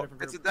go play a different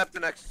group. It's Adept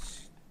and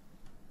X.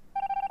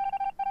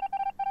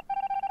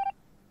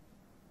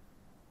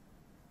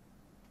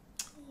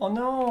 Oh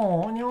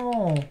no, oh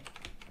no.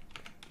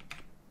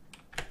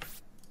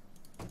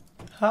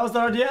 How's the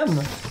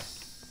RDM?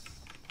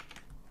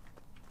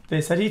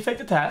 They said he faked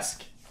the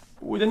task.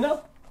 We didn't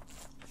know.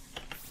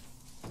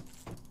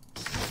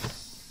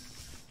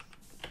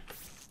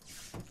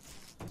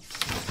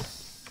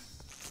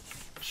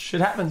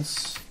 Shit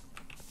happens.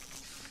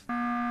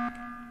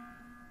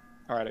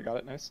 Alright, I got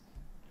it. Nice.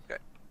 Okay.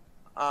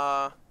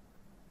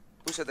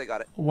 Who said they got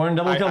it? One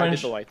double kill I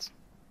range. did the lights.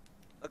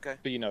 Okay.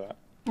 But you know that.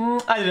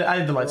 I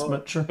did the lights,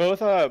 but sure.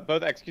 Both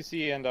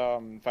xQc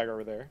and Vigor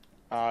were there.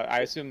 I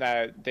assume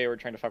that they were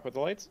trying to fuck with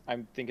the lights. I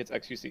think it's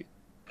xQc.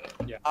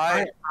 Yeah.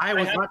 I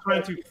was not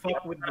trying to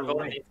fuck with the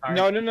lights.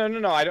 No.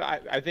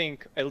 I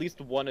think at least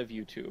one of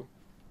you two.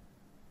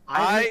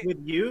 I went with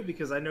you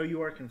because I know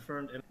you are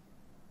confirmed.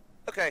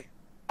 Okay.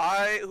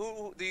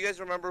 Who do you guys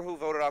remember who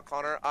voted out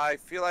Connor? I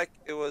feel like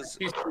it was.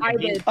 I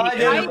did.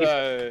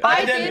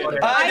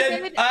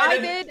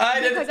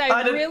 Because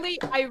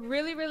I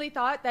really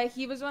thought that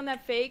he was one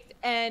that faked,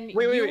 and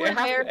wait, you were it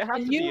has there. to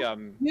And be,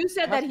 you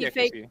said that he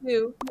faked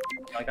too.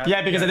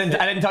 Yeah, because I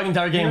didn't talk the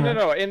entire game.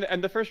 No. In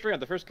the first round,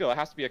 the first kill, it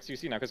has to be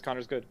xQc now because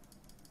Connor's good.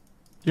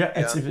 Yeah,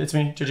 it's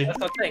me, GG. That's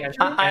the thing.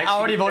 I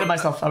already voted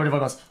myself. Okay.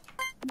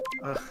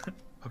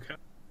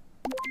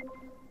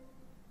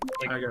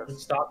 Like,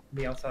 stop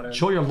me outside.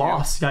 Enjoy your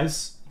loss,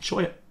 guys.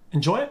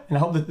 Enjoy it, and I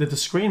hope that the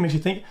screen makes you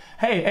think,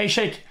 hey,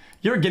 Shake,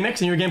 your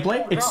gimmicks and your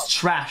gameplay, it's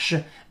trash.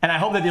 And I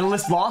hope that the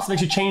list loss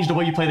makes you change the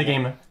way you play the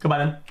game. Goodbye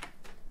then.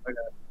 Okay.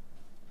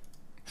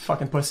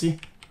 Fucking pussy.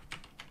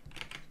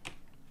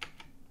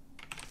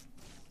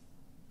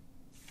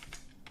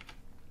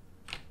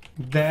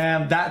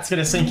 Damn, that's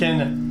gonna sink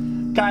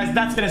in. Guys,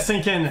 that's gonna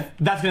sink in.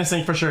 That's gonna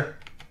sink for sure.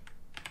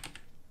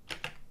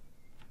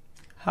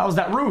 How's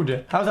that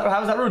rude? How's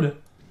that rude?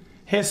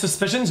 His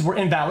suspicions were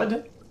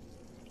invalid,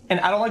 and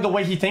I don't like the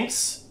way he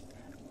thinks,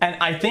 and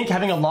I think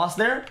having a loss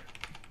there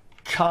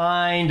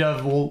kind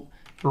of will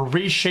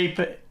reshape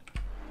it.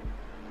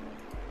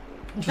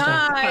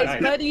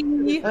 Nice, buddy.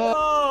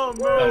 Oh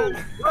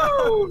man,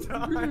 I'm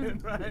dying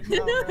right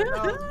now, man.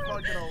 That was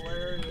fucking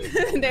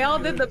hilarious. They all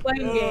did the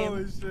blame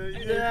game.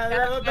 Shit.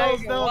 Yeah, that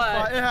was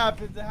fun. It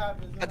happens.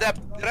 Adept,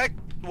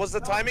 was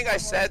the timing I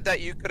said that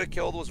you could have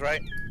killed was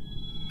right?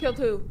 Killed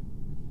who?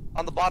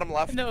 On the bottom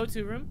left. In the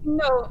O2 room?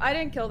 No, I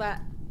didn't kill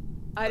that.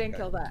 I didn't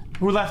kill that.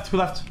 Who left?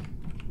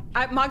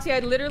 Moxy, I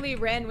literally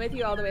ran with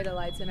you all the way to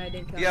lights, and I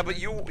didn't kill. Yeah, but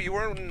you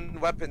weren't in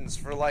weapons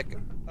for like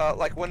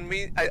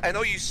when I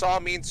know you saw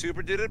me and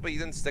Super did it, but you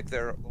didn't stick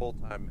there the whole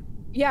time.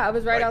 Yeah, I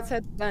was right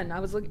outside the gun. I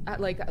was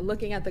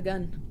looking at the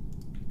gun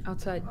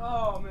outside.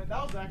 Oh man,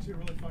 that was actually a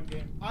really fun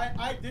game.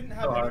 I didn't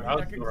have anything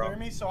that could clear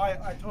me, so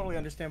I totally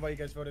understand why you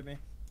guys voted me.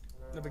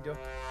 No big deal.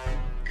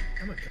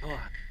 Oh my god.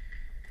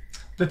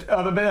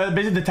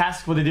 Basically, the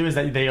task, what they do is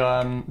that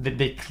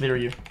they clear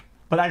you.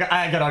 But I got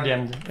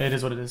RDM'd. It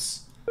is what it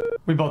is.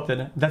 We both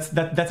did. That's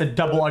a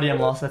double RDM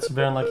loss. That's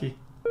very unlucky.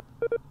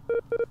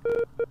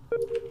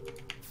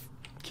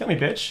 Kill me,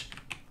 bitch.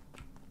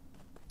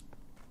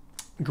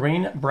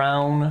 Green,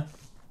 brown.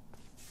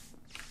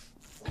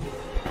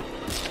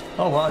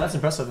 Oh wow, that's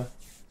impressive.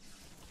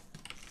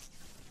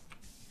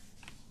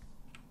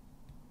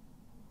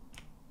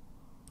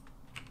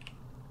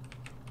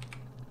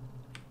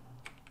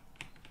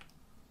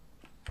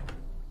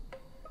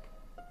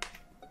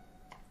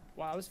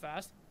 Wow, that was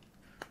fast.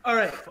 All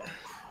right.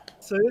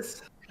 So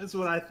this is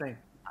what I think.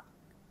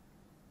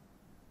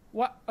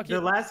 What? Okay. The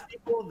last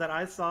people that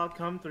I saw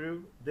come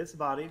through this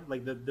body,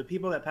 like the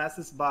people that passed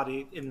this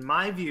body, in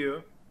my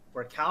view,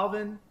 were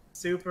Calvin,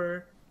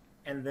 Super,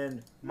 and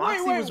then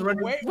Moxy was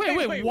running.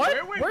 Wait, what?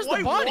 Where's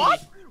the body?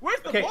 What? Where's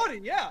the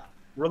body? Yeah.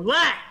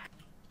 Relax.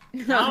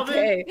 Calvin,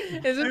 Okay.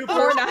 Is this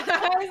porn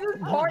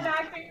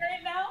acting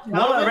right now?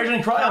 No, I'm raging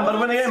and cry. I'm about to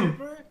win the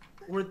game.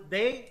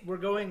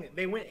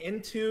 They went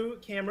into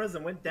cameras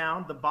and went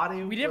down. The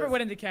body. We never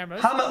went into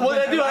cameras. What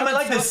did I do? I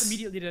like this.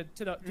 Immediately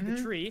to the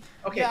tree.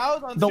 Okay. Yeah,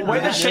 The way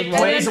the Shake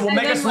plays will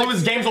make us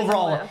lose games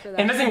overall.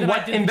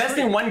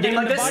 Investing one game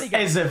like this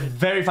is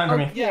very fun for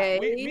me. Yeah,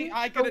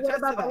 I could attest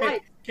to that.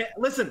 Okay,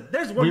 listen,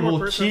 there's one We more will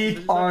person. keep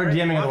This is not right.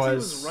 RDMing Moxy otherwise.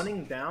 was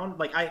running down.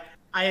 Like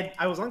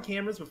I was on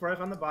cameras before I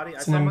found the body.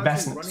 It's I saw an Moxy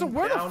investment. running So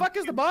where the down fuck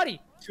is the body?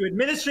 to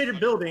administrator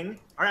building.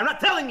 All right, I'm not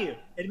telling you.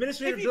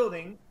 Administrator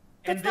building.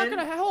 That's not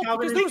gonna help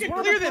because We there's can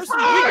one clear other this.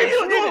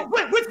 person.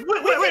 Where?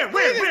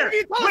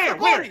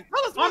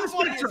 On the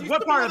spectrum.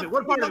 What part of it?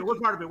 What part of it?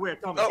 What part of it? Where?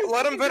 Tell me. No,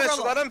 let him finish.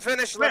 Let him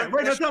finish. Where?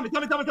 No,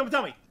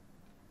 tell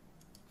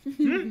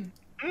me.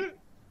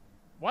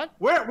 What?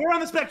 Where on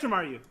the spectrum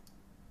are you?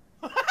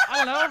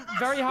 I don't know.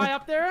 Very high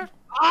up there.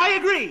 I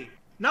agree.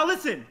 Now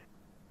listen.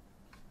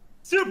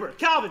 Super,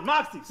 Calvin,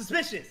 Moxy,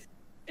 suspicious.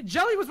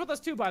 Jelly was with us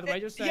too, by the way.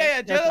 Just saying.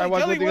 Yeah, Yes, I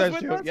was Jelly with you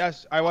guys too. us.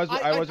 Yes, I was with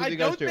you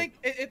guys too. I don't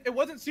think it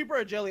wasn't Super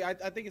or Jelly. I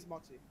think it's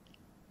Moxy.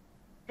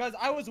 Because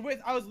I was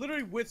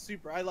literally with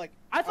Super. I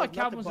thought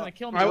Calvin was gonna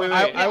kill me. I was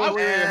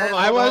with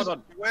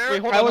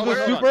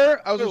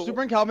Super. I was with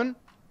Super and Calvin.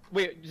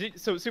 Wait,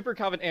 so Super,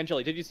 Calvin, and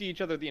Jelly, did you see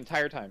each other the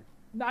entire time?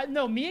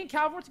 No, me and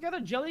Calvin were together.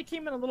 Jelly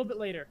came in a little bit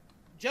later.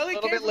 Jelly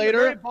A came bit from later.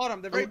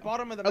 the very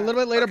bottom of the map. A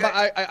little bit later, but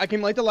I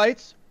came late to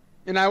lights,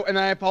 and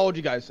I followed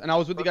you guys, and I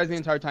was with you guys the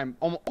entire time,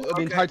 the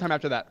entire time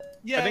after that.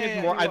 Yeah,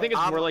 I think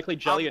it's more likely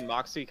Jelly and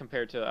Moxy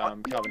compared to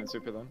Calvin and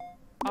Super then.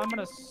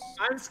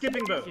 I'm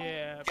skipping both.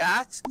 Yeah.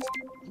 Gas?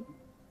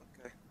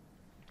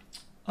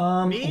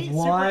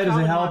 Why does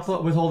it help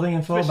withholding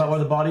info about where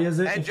the body is?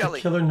 If Jelly.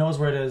 the killer knows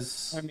where it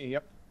is. I mean,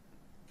 yep.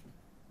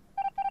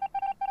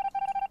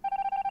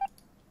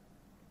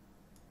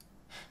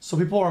 So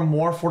people are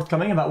more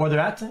forthcoming about where they're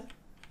at,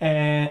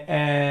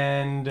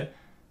 and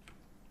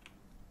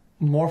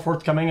more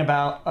forthcoming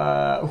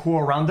about who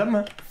are around them.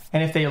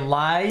 And if they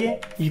lie,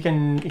 you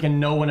can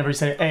know whenever you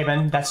say, "Hey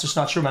man, that's just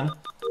not true, man."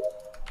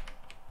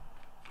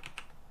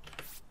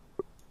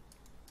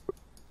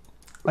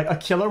 Like a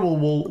killer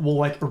will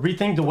like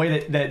rethink the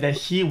way that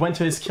he went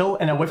to his kill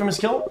and away from his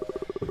kill.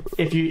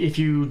 If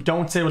you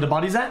don't say where the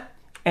body's at,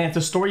 and if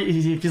the story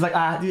if he's like,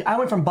 I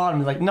went from bottom,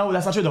 he's like, no,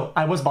 that's not true though.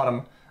 I was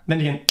bottom. Then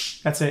you can,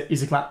 that's it,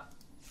 easy clap.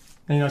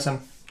 Then you know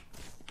him.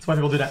 That's why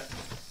people do that.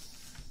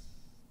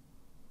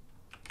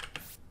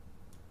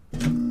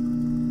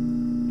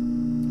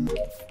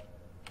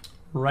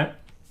 Right.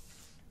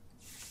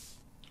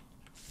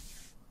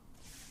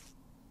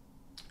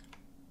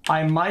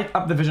 I might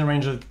up the vision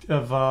range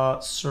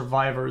of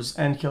survivors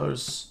and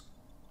killers.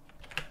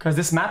 Because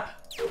this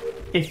map,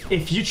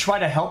 if you try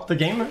to help the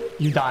game,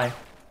 you die.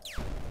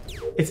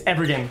 It's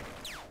every game.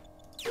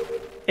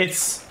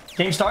 It's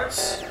game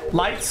starts,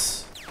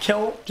 lights,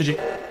 kill, GG.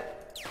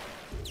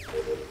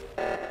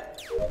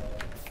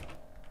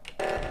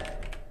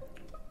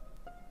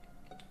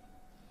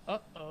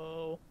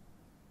 Uh-oh.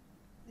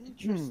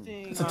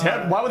 Interesting. It's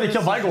a why would they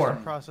kill Vigor?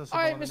 All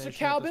right, Mr.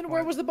 Calvin,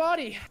 where was the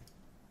body?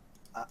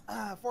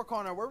 Four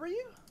Corner, where were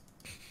you?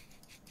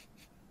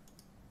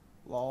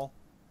 Lol.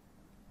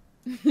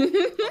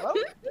 Hello?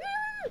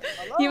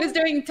 He was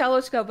doing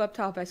telescope up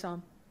top. I saw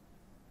him.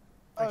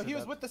 Oh, he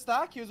was with the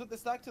stack? He was with the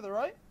stack to the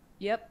right?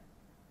 Yep.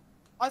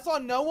 I saw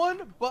no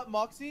one but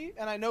Moxy,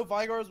 and I know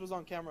Vigors was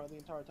on camera the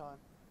entire time.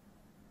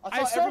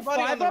 I saw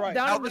everybody on the right.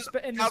 down Calvin,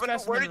 in the Calvin,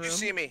 specimen where did room. you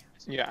see me?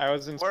 Yeah, I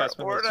was in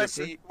specimen. Where did I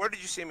see? Where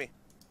did you see me?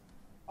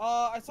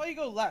 I saw you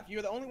go left. You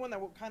were the only one that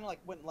kind of like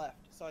went left.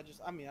 So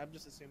I'm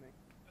just assuming.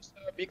 Just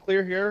be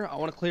clear here. I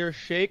want to clear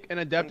Shake and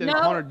Adept and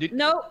No, Connor.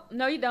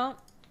 no, you don't.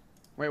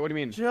 Wait, what do you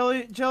mean?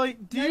 Jelly, do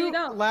No, you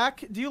don't.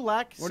 lack What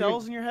do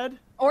cells you in your head?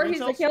 Or Brain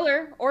he's a cells?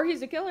 killer. Or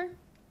he's a killer.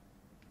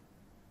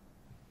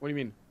 What do you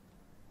mean?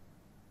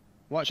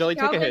 What? Jelly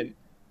took a Calvin, hit.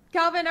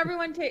 Calvin,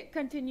 everyone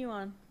continue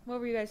on. What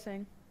were you guys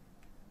saying?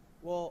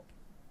 Well,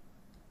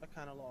 I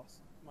kind of lost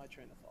my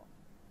train of thought.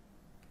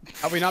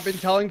 Have we not been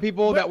telling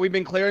people that we've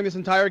been clearing this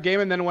entire game,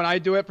 and then when I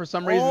do it, for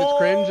some reason it's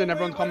cringe and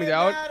everyone's calling me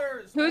out?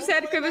 Who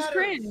said it was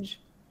cringe?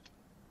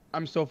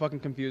 I'm so fucking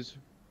confused.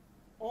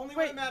 Only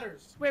when it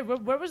matters. Wait,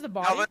 where was the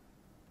body? Calvin?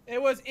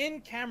 It was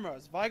in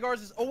cameras.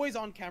 Vigors is always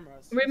on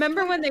cameras.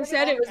 Remember when they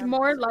said it was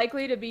more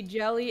likely to be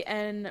Jelly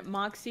and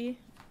Moxy?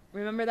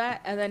 Remember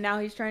that? And then now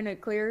he's trying to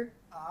clear.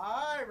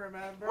 I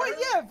remember. Wait,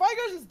 yeah,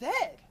 Vigors is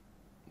dead.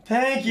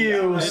 Thank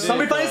you.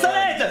 Somebody finally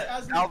said it.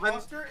 As the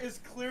imposter is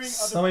clearing other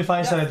Somebody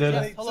finally said it,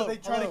 dude. So they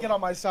try to get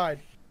on my side.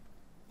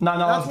 No,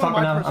 I'm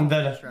fucking now. I'm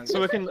dead.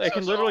 So it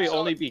can literally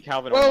only be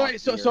Calvin. Wait, or wait,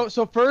 Moxy here.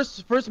 so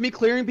first me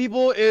clearing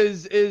people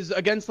is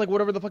against like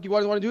whatever the fuck you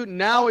guys want to do.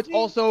 Now it's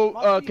also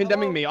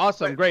condemning me.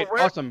 Awesome, great,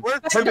 awesome.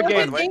 Perfect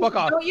game. Fuck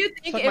off. Don't you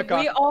think Suck my if cock.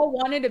 we all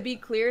wanted to be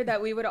clear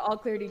that we would have all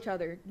cleared each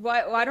other?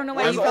 Why? I don't know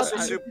why That's you felt also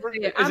the need to super. say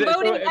it. Is I'm it-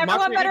 voting. so, Everyone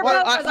Moxie- better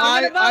Well, vote. 'Cause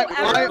I'm gonna vote.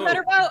 Everyone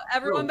better vote.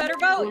 Everyone better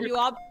vote. You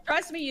all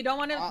trust me. You don't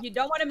want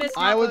to miss.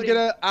 I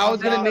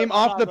was gonna name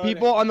off the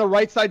people on the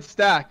right side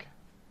stack.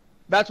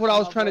 That's what I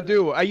was trying to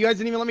do. You guys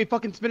didn't even let me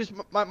fucking finish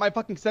my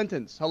fucking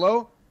sentence.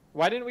 Hello?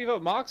 Why didn't we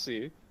vote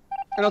Moxy?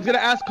 And I was gonna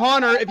ask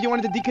Connor if you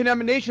wanted the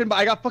decontamination, but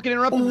I got fucking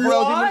interrupted before I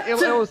was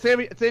even able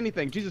to say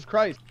anything. Jesus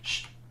Christ.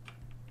 Shh.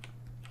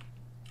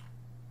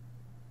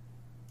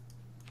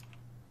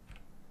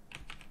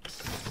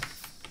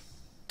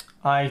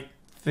 I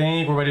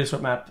think we're ready to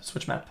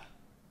switch map.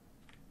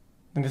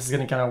 I think this is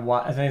getting kind of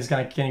I think it's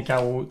getting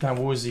kind of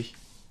woozy.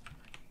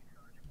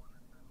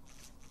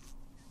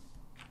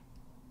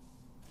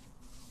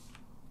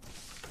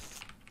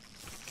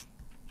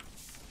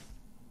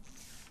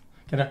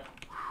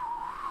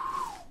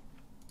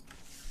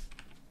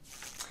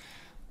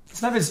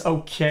 This map is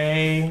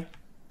okay.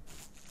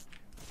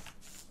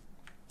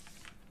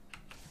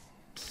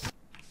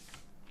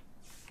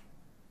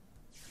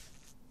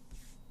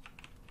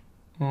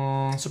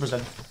 Super's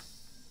dead.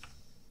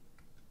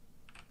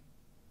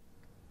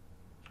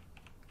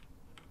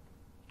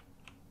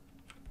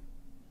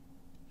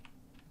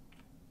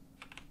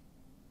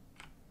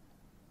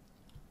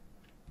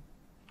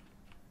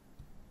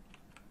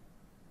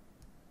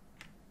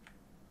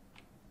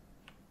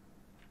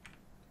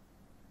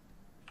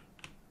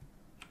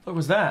 What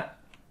was that?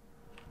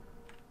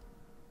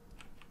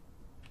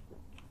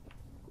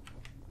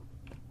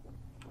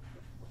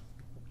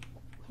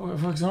 What the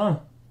fuck's going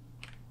on?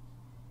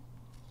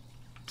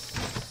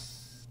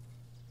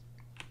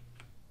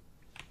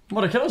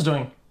 What are killers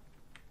doing?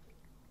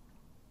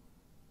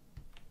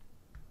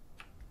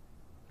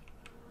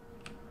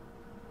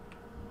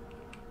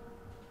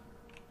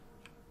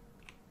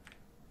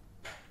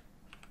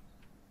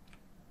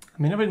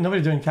 I mean,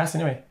 nobody's doing cast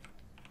anyway.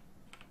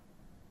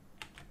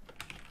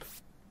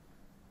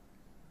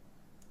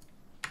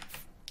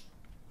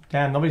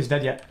 Damn, nobody's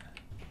dead yet.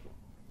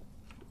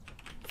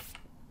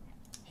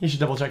 He should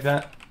double check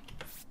that.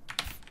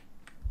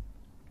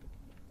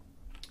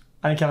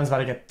 I think Kevin's about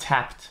to get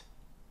tapped.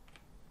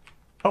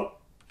 Oh,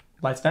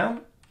 lights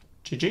down.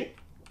 GG.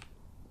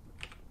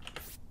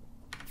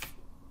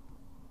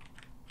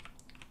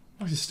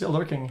 Oh, he's still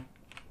lurking.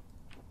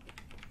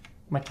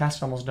 My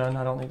tasks are almost done.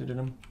 I don't need to do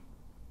them.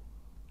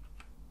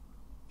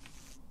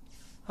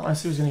 I want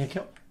to see who's gonna get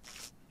killed.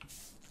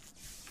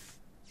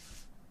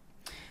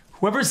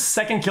 Whoever's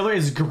second killer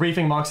is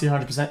griefing Moxy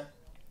 100%.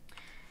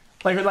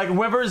 Like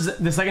whoever's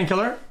the second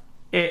killer,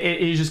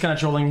 he's just kind of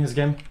trolling his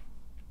game.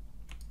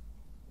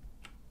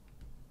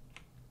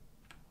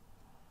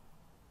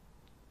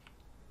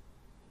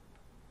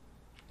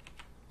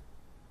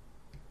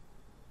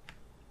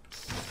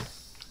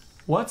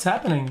 What's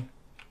happening?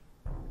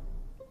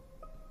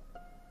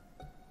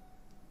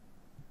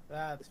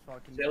 That's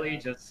fucking. Jelly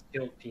just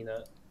killed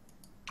Peanut.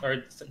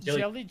 Or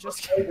Jelly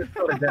just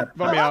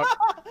Vote me out.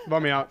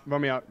 Vote me out. Vote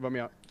me out. Vote me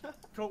out.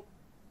 Cool.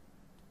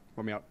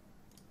 Vote me out.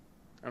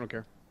 I don't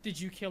care. Did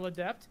you kill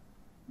Adept?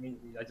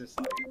 I just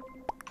saw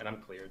you, and I'm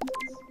cleared.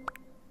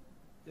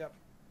 Yep.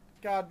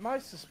 God, my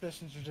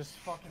suspicions are just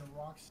fucking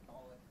rock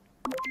solid.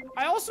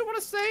 I also want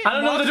to say, I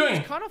don't know what they're Moxie doing.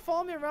 was kind of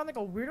following me around like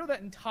a weirdo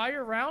that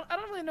entire round. I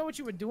don't really know what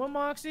you were doing,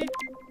 Moxie.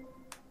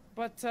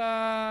 But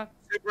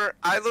Super,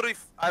 I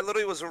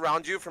literally was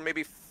around you for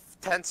maybe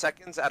 10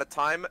 seconds at a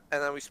time,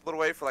 and then we split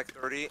away for like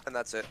 30, and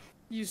that's it.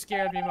 you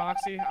scared me,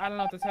 Moxie. I don't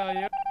know what to tell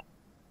you.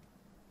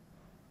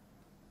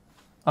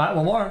 Alright,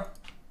 one more.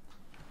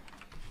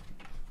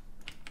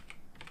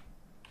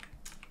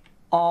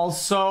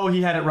 Also,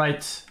 he had it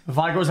right.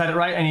 Vigors had it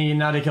right, and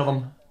now they killed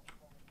him.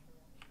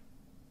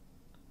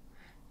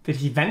 Did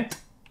he vent?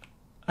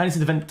 I didn't see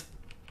the vent.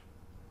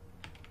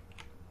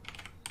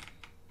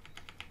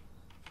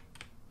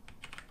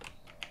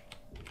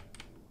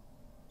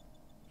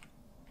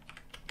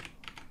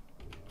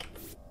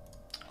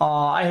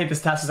 Oh, I hate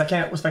this task because I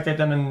can't spectate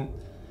them and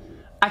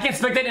I can't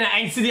spectate and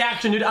I see the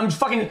action, dude. I'm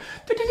fucking.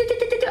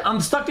 I'm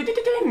stuck.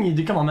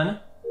 Come on, man.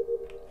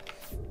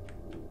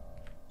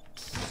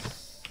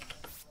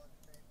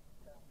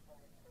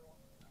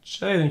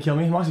 Shelly didn't kill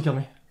me. Moxy killed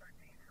me.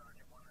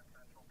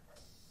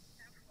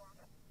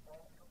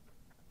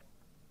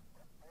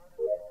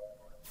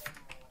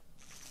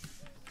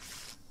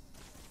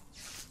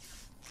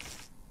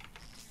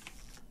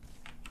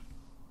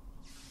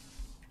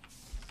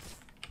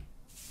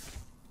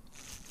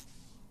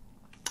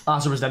 Ah,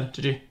 Super's dead.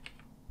 GG.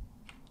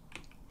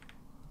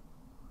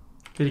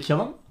 Did he kill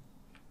him?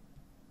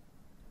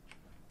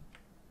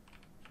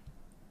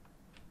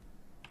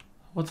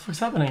 What the fuck's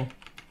happening?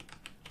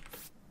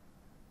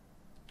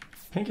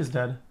 Pink is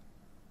dead.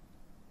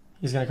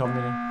 He's gonna come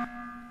to me.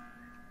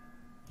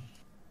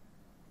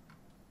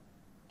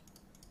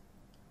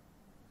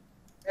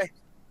 Hey.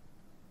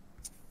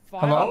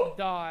 Hello?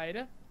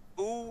 Died.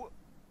 Who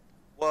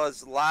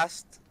was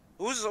last?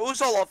 Who's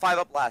all 5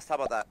 up last? How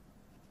about that?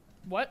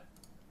 What?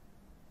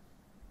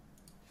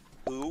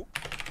 Who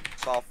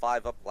saw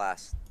 5 up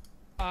last?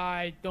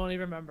 I don't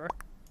even remember.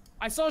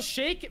 I saw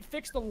Shake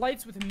fix the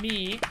lights with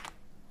me.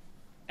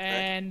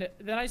 And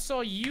then I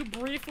saw you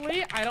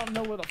briefly. I don't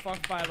know where the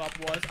fuck 5 up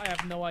was. I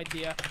have no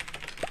idea.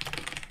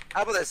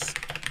 How about this?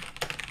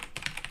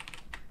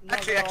 No,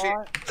 Actually,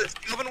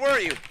 Kelvin, where are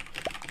you?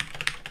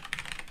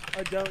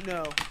 I don't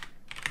know.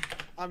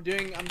 I'm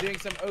doing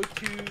some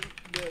O2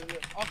 the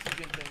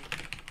oxygen thing.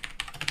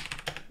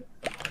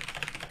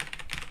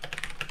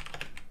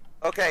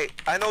 Okay,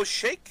 I know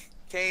Shake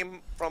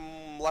came from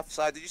left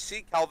side. Did you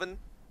see Calvin?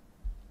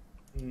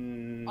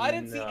 I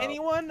didn't see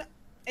anyone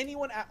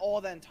at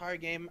all that entire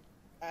game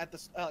at the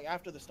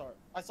after the start.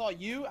 I saw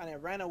you and I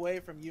ran away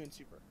from you and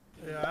Super.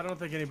 Yeah, I don't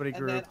think anybody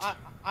grouped. And then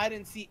I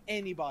didn't see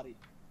anybody.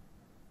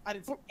 I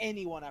didn't see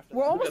anyone after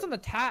We're that. almost on the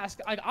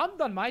task. I'm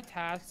done my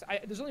tasks.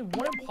 There's only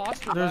one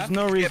imposter left. There's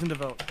no reason to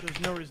vote. There's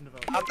no reason to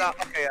vote. I'm done.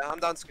 Okay, I'm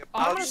done. Skip.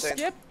 I'm gonna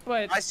skip,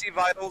 but I see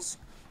vitals.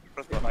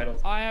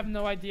 I have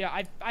no idea.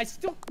 I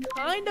still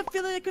kind of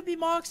feel like it could be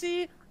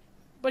Moxy,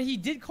 but he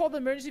did call the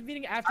emergency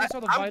meeting after he saw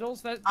the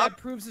vitals. That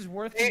proves his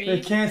worth to me.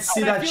 They can't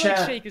see and that I feel chat.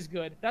 like Shake is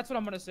good. That's what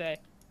I'm gonna say.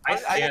 I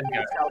scanned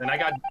guys, and I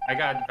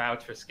got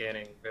vouched for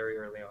scanning very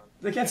early on.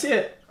 They can't see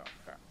it.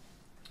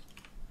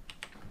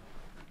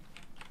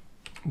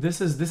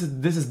 This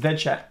is dead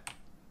chat.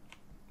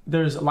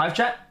 There's live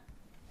chat,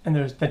 and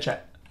there's dead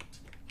chat.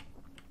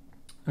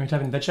 When you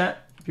type in dead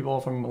chat, people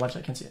from live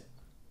chat can see it.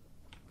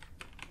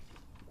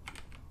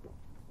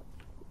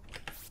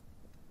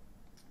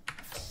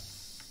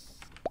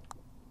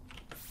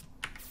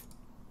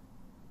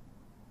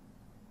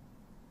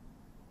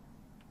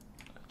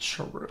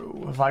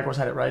 True. Vigor's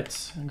had it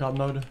right. God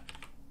mode.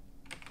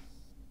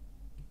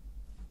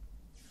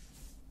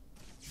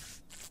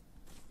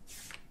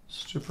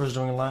 Super's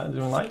doing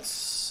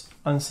lights.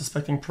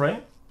 Unsuspecting prey.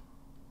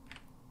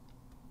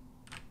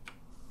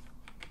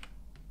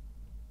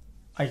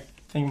 I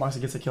think Moxy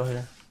gets a kill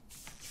here.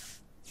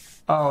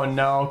 Oh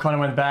no, Connor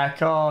went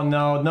back. Oh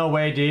no, no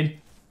way, dude.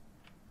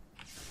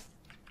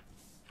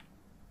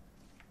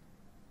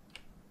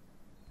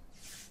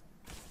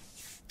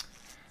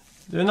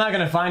 They're not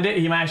gonna find it.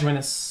 He might actually win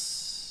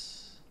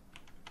this.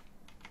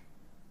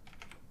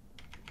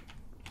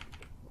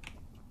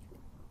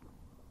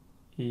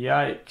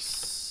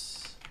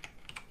 Yikes.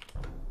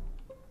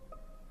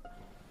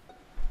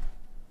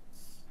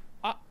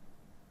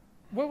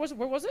 Where was it?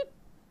 Where was it?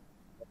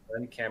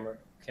 In camera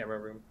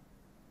room.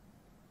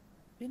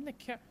 In the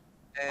camera.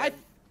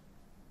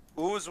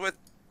 Who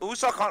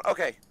saw Connor?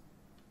 Okay.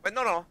 Wait,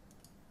 no.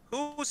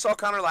 Who saw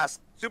Connor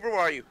last? Super, where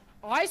are you?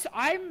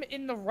 I'm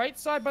in the right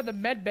side by the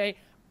med bay.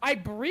 I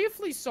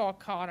briefly saw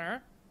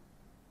Connor,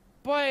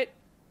 but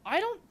I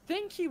don't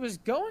think he was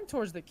going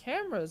towards the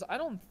cameras. I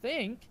don't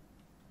think.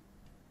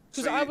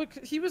 Because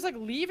he was like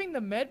leaving the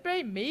med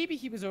bay. Maybe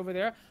he was over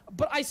there.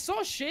 But I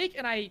saw Shake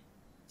and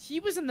he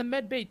was in the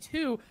med bay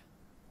too.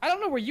 I don't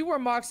know where you were,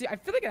 Moxy. I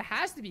feel like it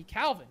has to be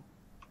Calvin.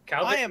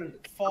 I am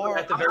far.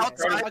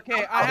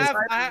 Okay, I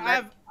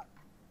have.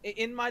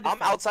 In my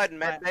defense, I'm outside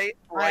med bay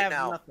right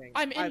now. Nothing.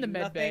 I'm in the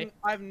med bay.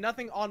 I have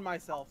nothing on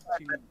myself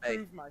to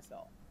prove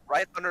myself.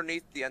 Right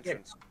underneath the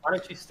entrance. Why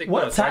don't you stick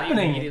What's with us? Why do you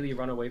happening? immediately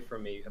run away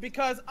from me?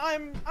 Because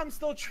I'm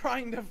still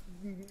trying to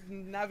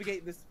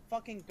navigate this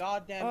fucking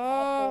goddamn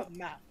awful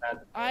map.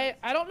 I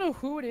don't know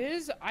who it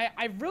is.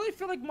 I really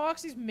feel like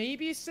Moxy's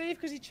maybe safe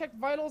because he checked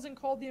vitals and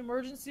called the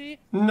emergency.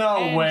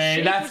 No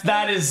way.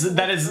 That is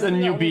a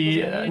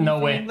newbie. No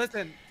way.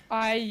 Listen.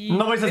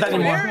 Nobody says that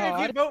anymore. It's fair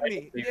if you vote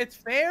me. It's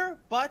fair,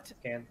 but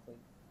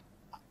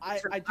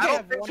I do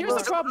have one. Here's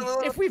the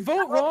problem. If we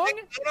vote wrong...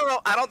 No,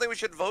 I don't think we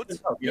should vote.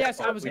 Yes,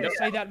 I was going to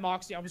say that,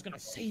 Moxy. I was going to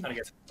say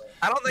that.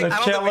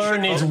 The killer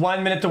needs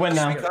 1 minute to win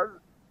now.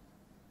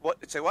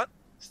 What? Say what?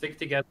 Stick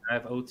together. I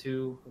have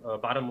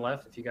O2 bottom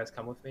left. If you guys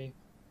come with me,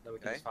 then we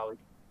can just follow you.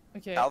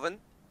 Okay. Calvin,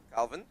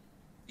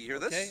 you hear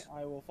this? Okay,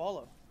 I will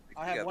follow.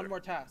 I have one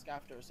more task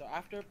after, so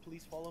after,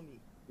 please follow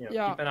me.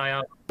 Yeah. Keep an eye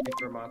out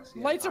for Moxy.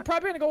 Lights are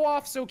probably going to go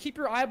off, so keep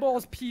your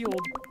eyeballs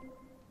peeled.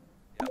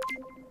 Yep.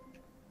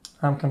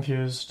 I'm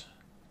confused.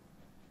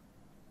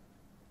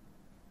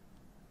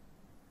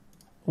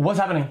 What's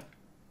happening?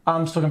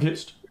 I'm still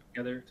confused.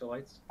 Together to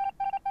lights.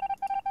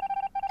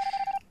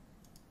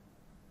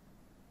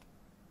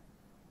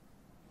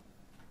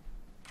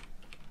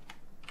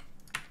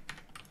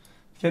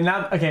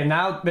 Okay,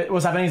 now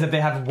what's happening is that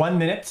they have 1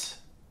 minute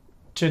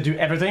to do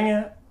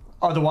everything.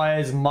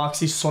 Otherwise,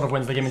 Moxy sort of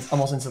wins the game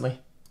almost instantly.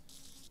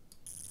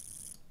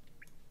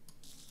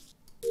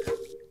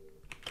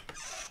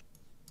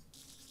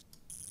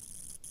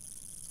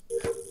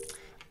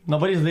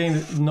 Nobody is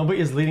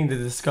leading the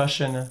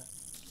discussion.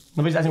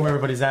 Nobody's asking where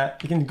everybody's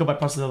at. You can go by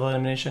process of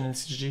elimination in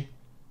CGG.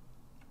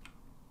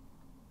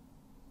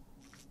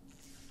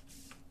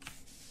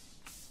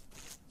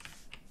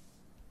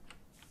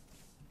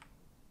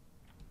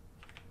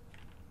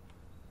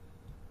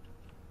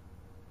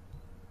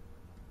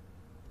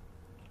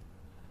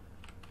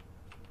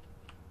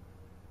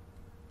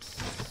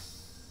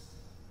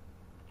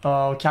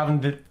 Oh,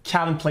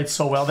 Calvin played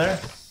so well there.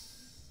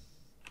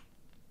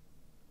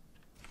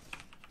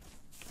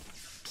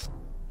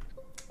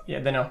 Yeah,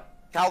 they know.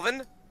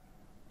 Calvin,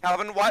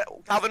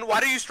 why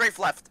do you strafe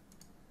left?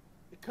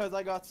 Because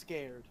I got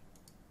scared.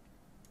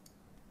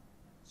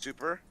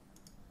 Super.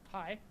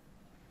 Hi.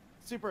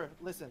 Super,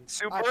 listen.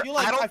 Super, I feel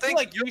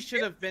like you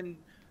should have been.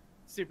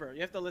 Super, you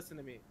have to listen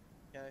to me,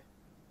 okay?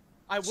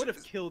 I would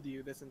have killed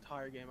you this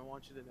entire game. I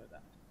want you to know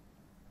that.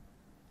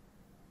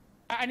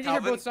 I need to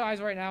hear both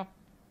sides right now.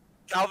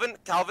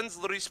 Calvin's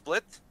literally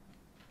split.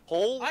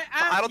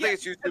 I don't think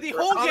it's you. The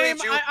whole game,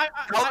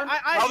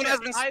 Calvin has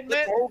been split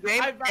the whole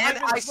game, and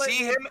I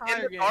see him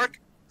in the dark,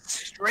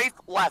 strafe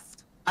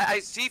left. I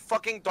see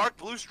fucking dark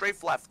blue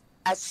strafe left.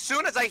 As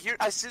soon as I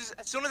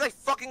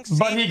fucking see.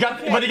 But he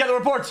got the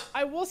report.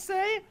 I will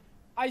say,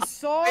 I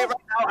saw. Hey, right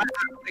now, I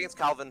don't think it's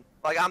Calvin.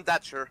 Like, I'm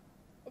that sure.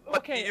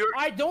 Okay,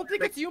 I don't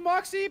think it's you,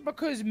 Moxy,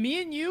 because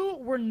me and you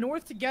were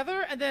north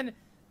together, and then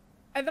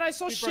I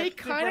saw Shake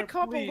kind of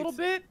come up a little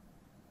bit.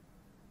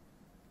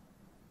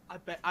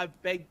 I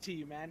beg to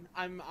you, man.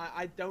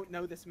 I don't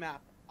know this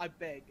map. I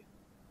beg.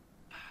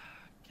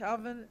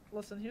 Calvin,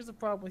 listen, here's the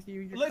problem with you.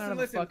 You're Listen, kind of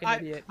listen, a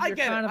fucking idiot. I You're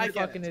get kind it, of I a get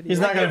fucking it. idiot. He's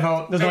not gonna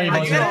vote. There's no way he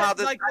votes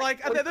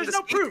here. There's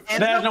no proof.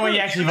 There's no way he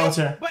actually votes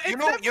here. But You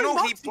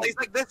know he plays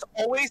like this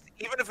always,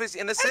 even if he's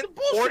innocent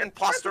or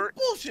imposter,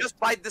 just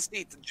by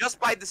deceit. Just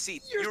by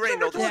deceit. You already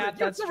know this. Yeah,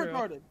 that's You're so true.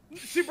 retarded.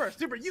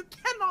 Super. You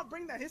cannot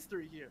bring that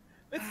history here.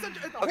 It's such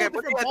a whole Okay,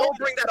 but different yeah, ball don't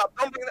bring that up.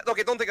 Don't bring that.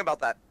 Okay, don't think about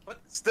that.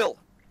 But still,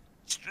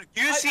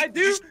 do you see? I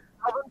do. You see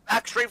Calvin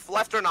back straight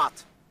left or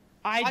not?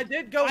 I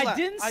did go left. I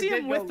didn't see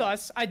him with go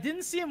us. I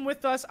didn't see him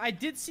with us. I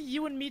did see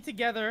you and me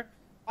together.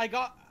 I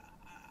got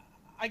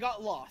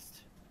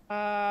lost. Okay.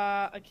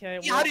 Yeah,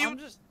 Well, how do you? I'm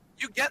just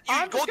You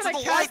I'm go just to gonna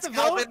the cast lights, a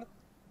vote. Calvin.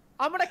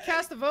 I'm gonna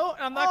cast a vote,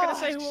 and I'm not gonna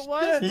say who it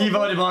was. He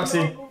voted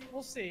Moxy.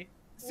 We'll see.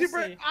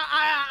 Super. See.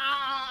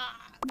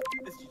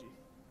 It's GG.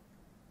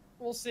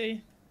 We'll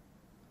see.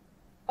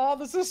 Oh,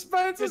 the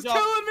suspense Good is job.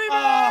 killing me,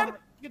 man.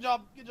 Good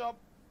job. Good job.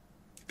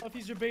 Oh, if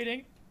he's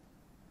debating.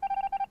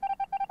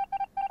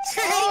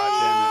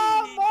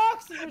 God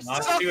Moxie, you're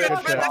Not so too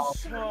fucking good.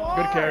 smart.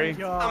 Good carry.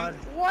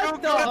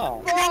 What the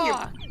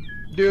fuck?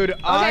 Dude,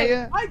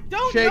 I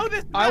don't Shake, know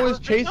this. I was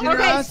map. chasing your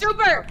Okay, ass.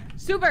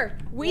 Super.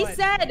 We What?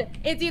 said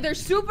it's either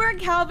Super and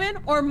Calvin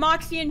or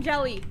Moxie and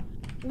Jelly.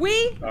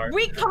 We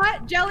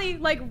caught Jelly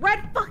like red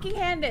fucking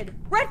handed,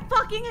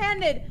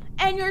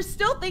 and you're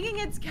still thinking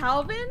it's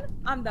Calvin?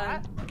 I'm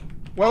done.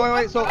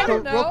 Wait. So I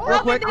don't know. real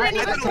quick. Calvin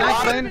didn't even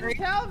Explain.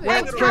 Calvin.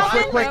 Wait,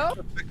 quick.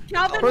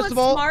 Calvin First was of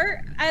all- smart,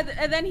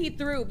 and then he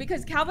threw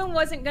because Calvin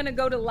wasn't gonna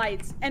go to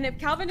lights, and if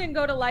Calvin didn't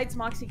go to lights,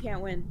 Moxie can't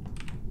win.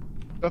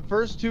 The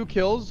first 2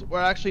 kills were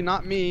actually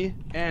not me,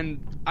 and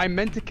I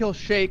meant to kill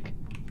Shake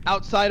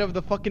outside of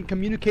the fucking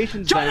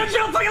communications Join vent. the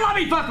fucking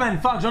lobby! Fuck, man!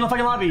 Fuck, join the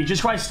fucking lobby! Jesus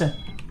Christ!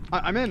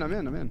 I'm in.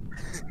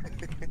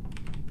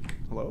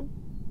 Hello?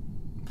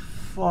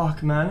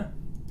 Fuck, man.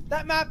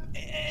 That map.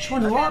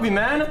 Join the lobby,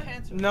 man!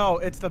 No,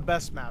 it's the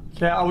best map.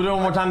 Okay, I will do it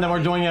one more time, then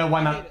we're doing a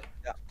Y map.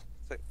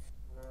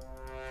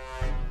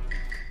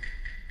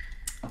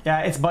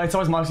 Yeah, it's bugged. It's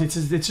always Moxie. It's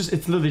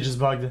literally just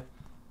bugged.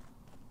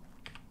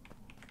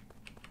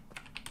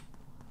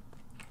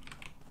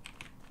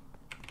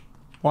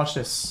 Watch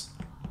this.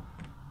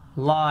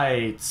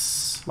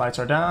 Lights. Lights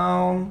are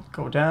down.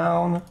 Go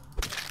down.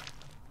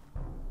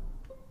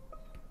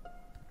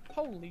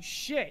 Holy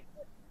shit.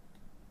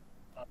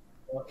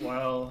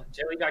 Well,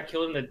 Jelly got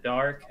killed in the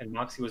dark, and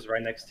Moxie was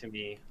right next to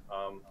me.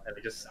 And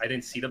I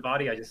didn't see the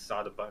body. I just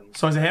saw the button.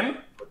 So is it him?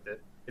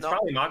 It's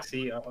probably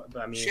Moxie.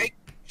 But I mean, Shake.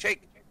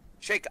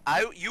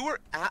 You were.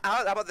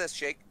 How about this,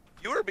 Shake?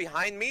 You were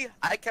behind me.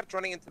 I kept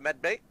running into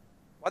medbay.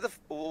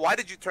 Why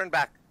did you turn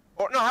back?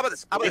 Or no, how about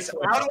this? How do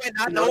I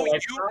not know you?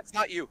 It's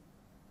not you.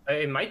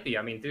 It might be.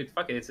 I mean, dude,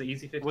 fuck it. It's an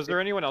easy 50. Was there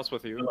anyone else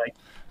with you? Like,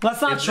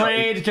 Let's not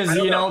trade, because,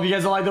 you know, you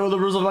guys don't like the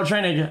rules about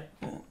training.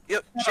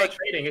 Yep,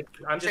 trading.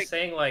 I'm just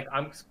saying, like,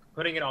 I'm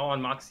putting it all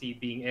on Moxie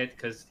being it,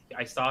 because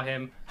I saw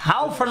him.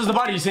 How far is the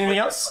body? You see anything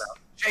else?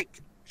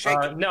 Shake.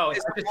 No,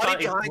 Is the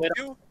body behind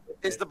you?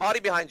 Is the body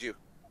behind you?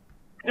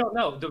 I don't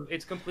know.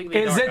 It's completely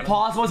Is dark. it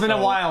possible it's been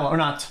a while or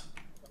not?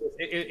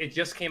 It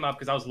just came up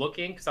because I was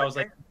looking, because I was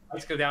like,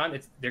 let's go down.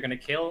 They're gonna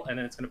kill, and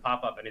then it's gonna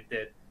pop up, and it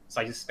did. So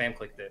I just spam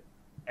clicked it,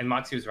 and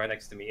Moxie was right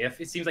next to me. If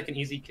it seems like an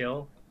easy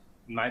kill,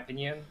 in my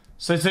opinion.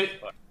 So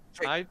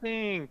I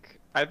think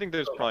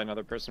there's probably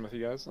another person with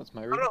you guys. That's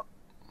my read. No.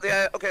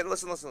 Yeah. Okay.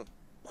 Listen.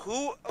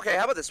 Who? Okay.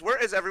 How about this?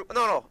 Where is everyone?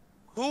 No.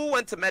 Who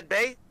went to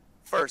medbay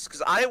first?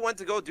 Because I went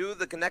to go do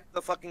connect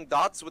the fucking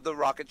dots with the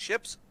rocket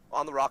ships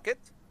on the rocket,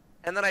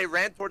 and then I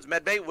ran towards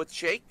medbay with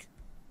Shake.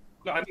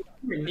 No, I mean,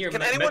 we were near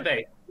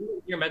medbay.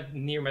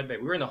 Near medbay.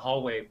 We were in the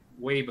hallway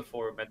way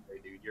before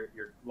medbay, dude.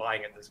 You're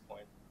lying at this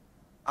point.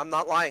 I'm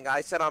not lying.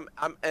 I said I'm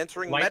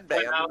entering Lights medbay.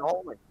 went I'm in out. the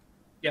hallway.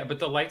 Yeah, but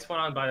the lights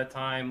went on by the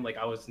time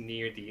I was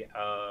near the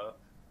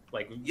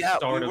Yeah,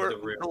 start we were, of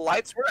the room. the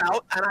lights were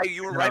out, and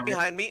you were right No.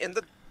 behind me.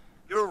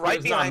 You were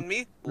right behind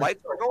me.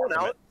 Lights were going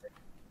out.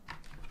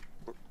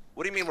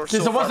 What do you mean we're so?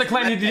 So what's the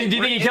claim? Do you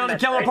think you killed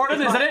reported?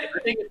 Is that it? I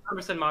think it's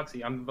 100%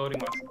 Moxie. I'm voting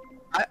Moxie.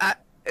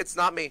 It's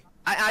not me.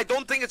 I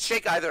don't think it's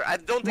Shake either. I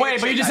don't think. Wait,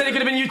 it's but you Shake just said it either.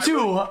 could have been you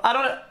too. I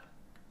don't.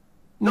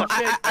 No,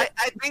 I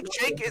think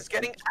Shake is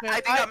getting.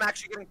 I think I'm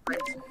actually getting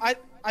framed.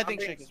 I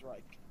think Shake is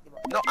right.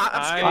 No,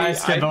 I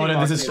skip voted.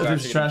 This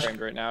is trash.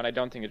 Right now, and I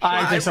don't think it's.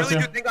 I think so really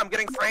too. do think I'm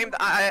getting framed.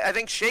 I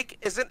think Shake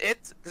isn't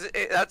it. Because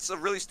that's a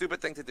really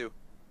stupid thing to do.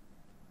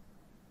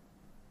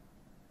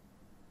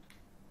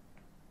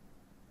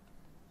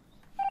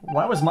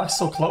 Why was Max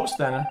so close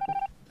then?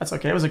 That's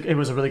okay. It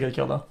was a really good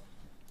kill though.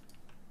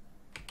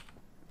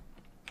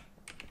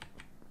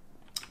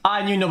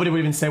 I knew nobody would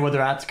even say where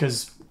they're at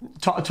because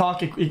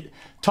talk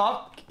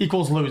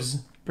equals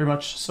lose pretty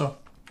much. So.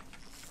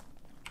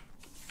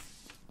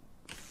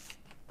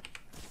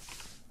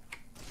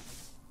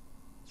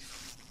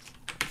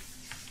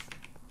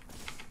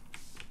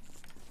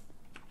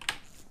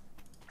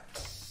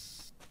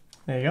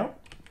 There you go.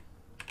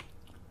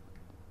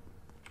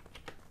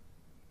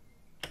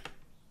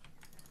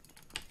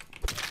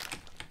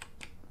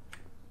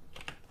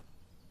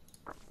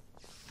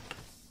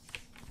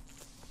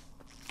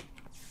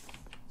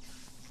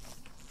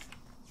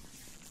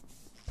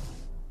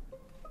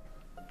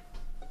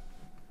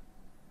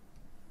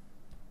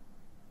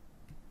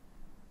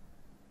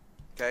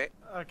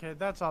 Okay,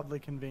 that's oddly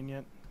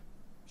convenient.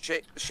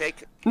 Shake.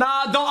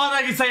 Nah, don't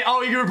automatically say,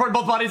 oh, you can report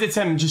both bodies. It's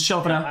him. Just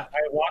chill for now.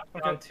 I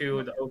walked down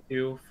to the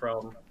O2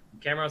 from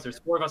cameras. There's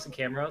 4 of us in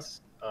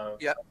cameras.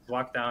 Yeah.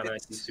 Walked down and I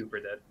see super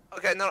dead.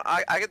 Okay, no,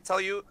 I can tell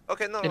you.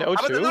 Okay, no. In How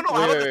about, O2?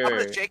 how about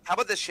this shake? How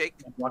about this shake?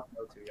 Walked in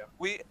O2,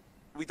 yeah.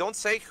 We don't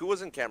say who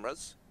was in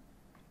cameras.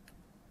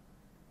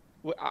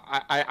 Well,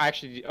 I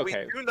actually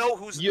okay. We do know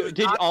who's. Did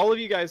not... all of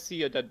you guys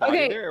see a dead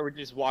body there, or would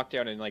you just walk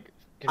down and like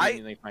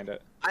conveniently find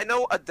it? I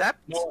know Adept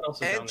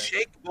and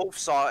Shake both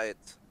saw it.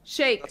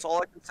 Shake. That's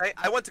all I can say.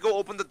 I went to go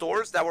open the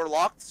doors that were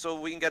locked so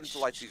we can get into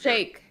light easier.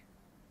 Shake.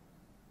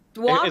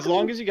 As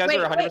long as you guys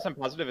are 100%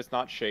 positive, it's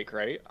not Shake,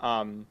 right?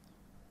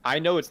 I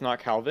know it's not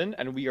Calvin,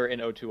 and we are in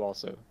O2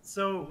 also.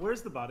 So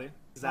where's the body?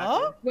 Exactly.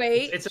 Huh?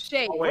 Wait, it's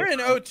Shake. We're in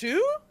O2?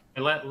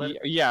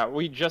 Yeah,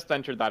 we just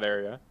entered that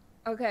area.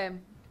 Okay.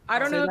 I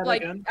don't know if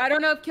I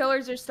don't know if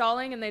killers are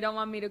stalling and they don't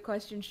want me to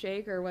question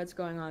Shake or what's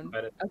going on.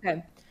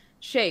 Okay.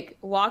 Shake,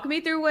 walk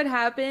me through what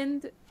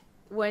happened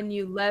when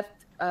you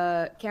left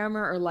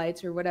camera or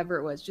lights or whatever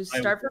it was. Just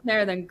start from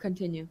there, then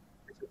continue.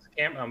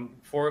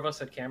 4 of us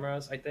had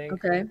cameras, I think.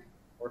 Okay.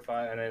 4 or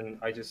 5, and then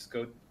I just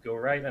go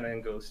right and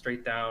then go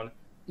straight down.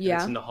 Yeah.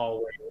 It's in the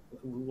hallway,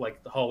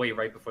 like the hallway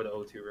right before the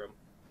O2 room,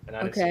 and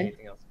I didn't see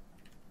anything else.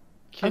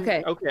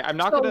 Okay. Okay, I'm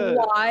not gonna.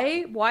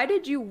 Why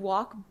did you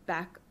walk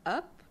back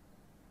up,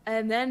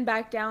 and then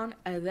back down,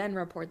 and then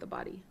report the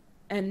body?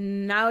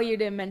 And now you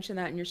didn't mention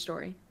that in your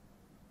story.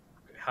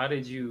 How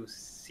did you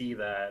see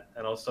that?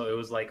 And also, it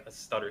was like a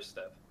stutter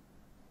step.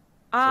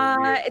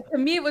 To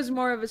me, it was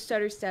more of a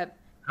stutter step.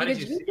 How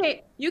because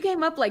you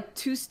came up like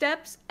 2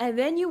 steps, and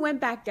then you went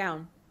back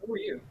down. Who were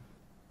you?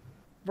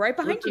 Right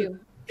behind you.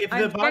 If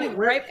the body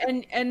right,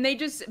 and they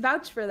just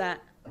vouched for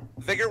that.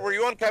 Vigor, were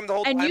you on cam the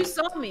whole time? And you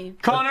saw me.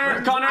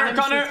 Connor,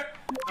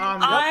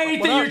 I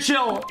think you're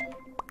chill.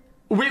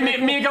 Me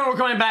and Connor were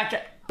coming back.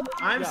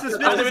 I'm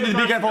suspicious.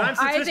 Be careful.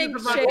 I think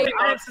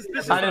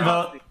Shake. I didn't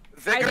vote.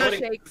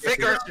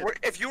 Vigor,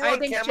 if you were on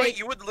camera,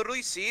 you would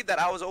literally see that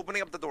I was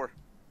opening up the door.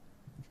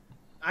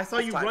 I saw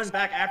you run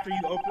back after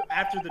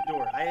the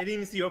door. I didn't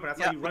even see you open. I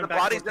saw you run back. The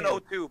body's in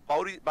O2.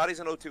 Body's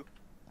in O2.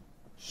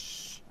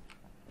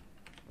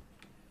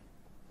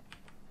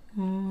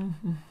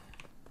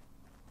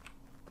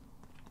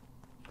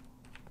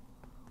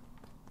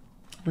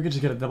 We could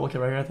just get a double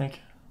kill right here, I think.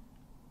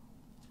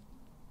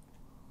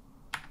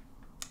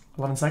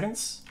 11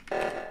 seconds?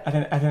 I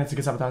think that's a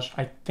good sabotage.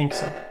 I think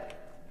so.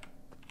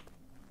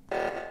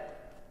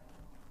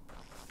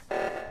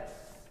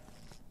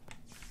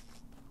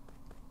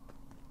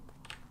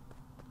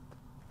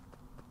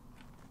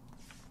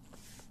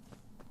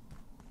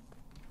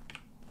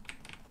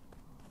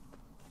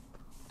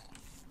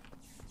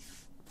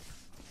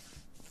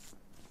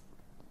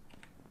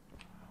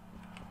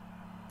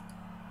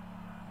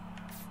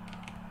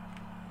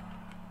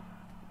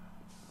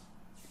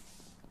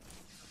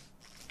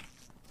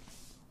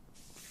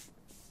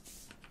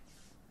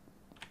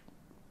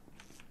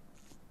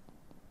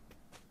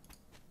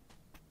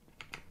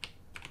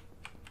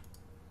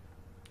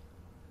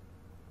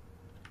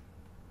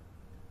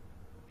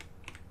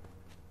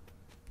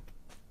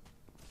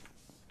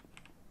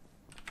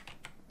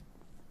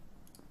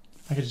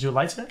 I could just do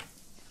lights here.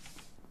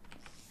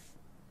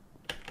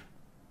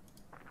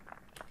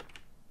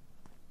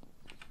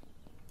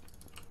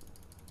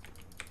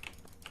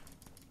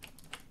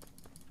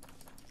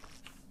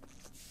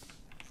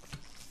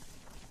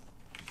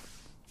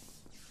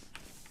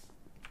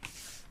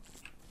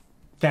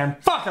 Damn,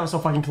 fuck, that was so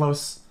fucking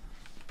close.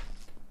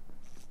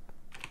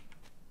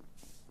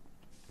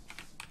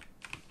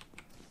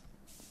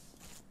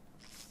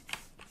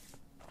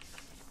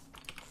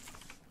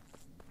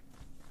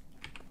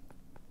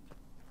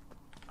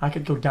 I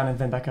could go down and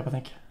then back up, I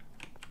think.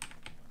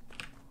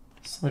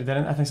 Somebody dead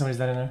in? I think somebody's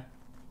dead in there.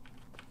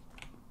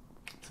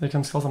 So he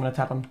comes close, I'm gonna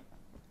tap him.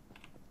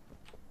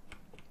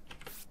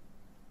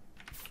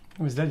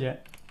 Nobody's dead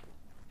yet.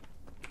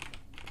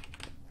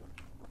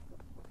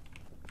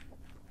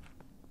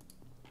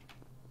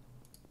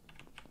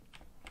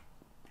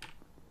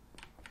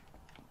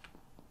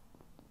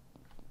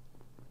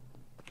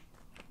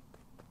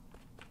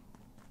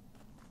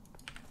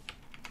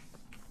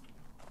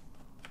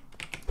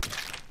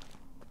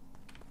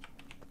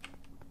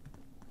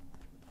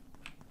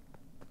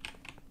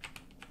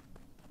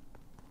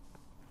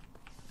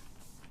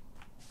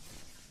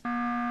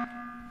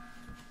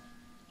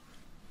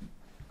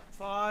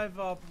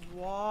 Up.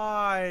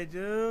 Why,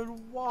 dude?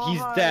 Why?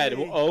 He's dead.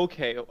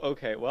 Okay,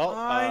 okay. Well,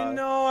 I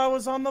know. I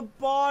was on the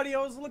body.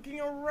 I was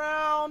looking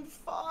around.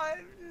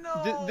 5.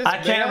 No. I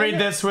can't read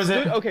this. Was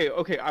it? Okay,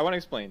 okay. I want to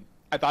explain.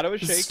 I thought it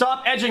was Shake.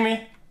 Stop edging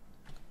me.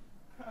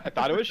 I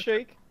thought it was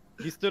Shake.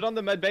 He stood on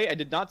the med bay. I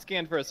did not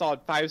scan for a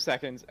solid 5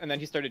 seconds, and then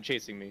he started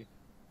chasing me.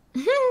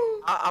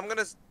 I'm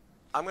gonna say.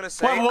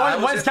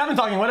 Why is Kevin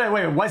talking?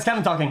 Wait. Why is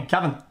Kevin talking?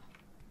 Kevin.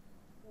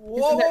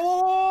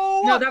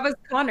 Whoa! No, that was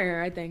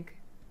Connor, I think.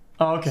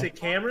 Oh, okay. Say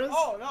cameras?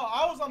 Oh no,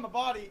 I was on the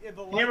body.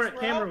 The lights were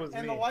camera out, was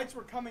and me. the lights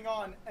were coming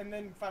on, and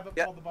then 5 up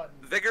called the button.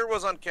 Vigor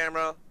was on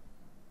camera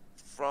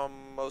from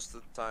most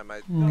of the time.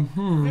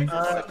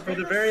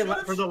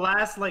 For the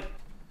last like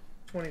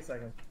 20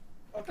 seconds.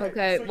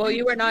 Okay, so well,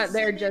 you were did not see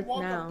there me just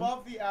walk now.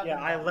 above the admin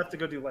Yeah, I body? left to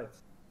go do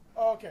lights.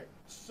 Okay,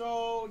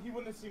 so he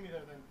wouldn't have seen me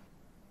there then.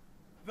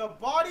 The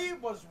body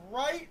was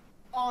right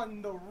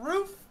on the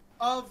roof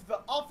of the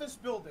office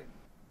building,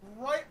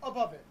 right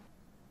above it.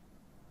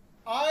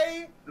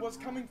 I was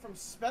coming from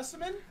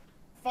Specimen.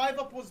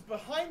 5UP was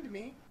behind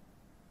me.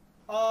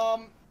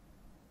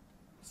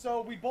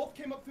 So we both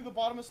came up through the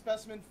bottom of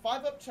Specimen.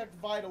 5UP checked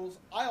vitals.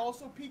 I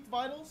also peeked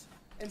vitals.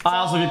 And I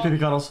also did pipi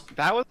cuddles.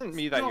 That wasn't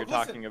me that No, you're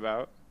listen. talking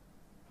about.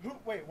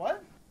 Wait,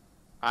 what?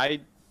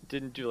 I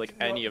didn't do like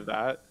any of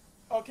that.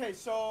 Okay,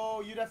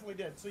 so you definitely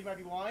did. So you might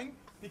be lying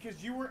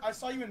because you were. I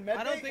saw you in medbay,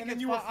 I don't think and then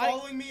it's you were fi-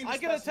 following me. I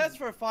get a test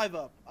for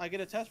 5UP. I get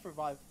a test for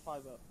 5UP.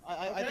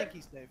 I Okay. think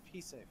he's safe.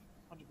 He's safe.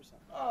 100%.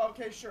 Oh,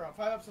 okay, sure.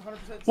 5UP's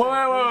 100% safe.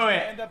 Wait.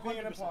 End up being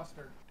an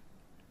imposter.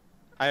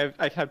 I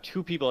have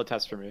 2 people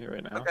attest for me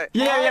right now. Okay.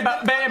 Yeah,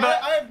 but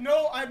I have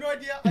no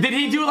idea. did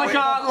he do like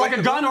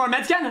a gun or a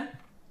med scan?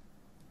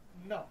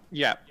 No.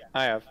 Yeah,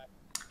 I have.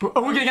 Who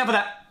are we getting out for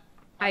that?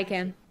 I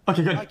can.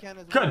 Okay, good. I can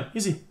as well. Good,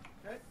 easy.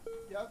 Okay.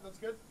 Yeah, that's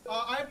good.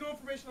 I have no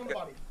information on the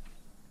body.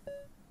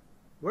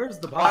 Where's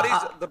the body?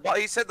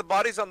 He said the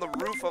body's on the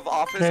roof of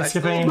office. Okay, I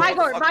still skipping. don't know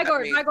what the fuck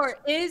that means.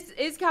 Mygor,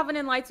 is Calvin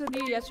in lights with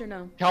you? Yes or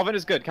no? Calvin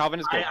is good. Calvin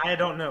is good. I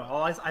don't know.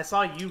 I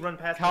saw you run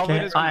past. Calvin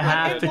Okay, is I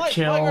have to Lights,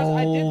 kill Ligers,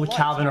 I did lights.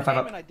 Calvin or I came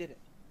 5UP. and I did it.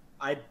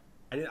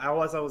 I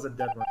was a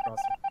dead run across.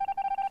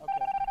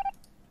 Okay.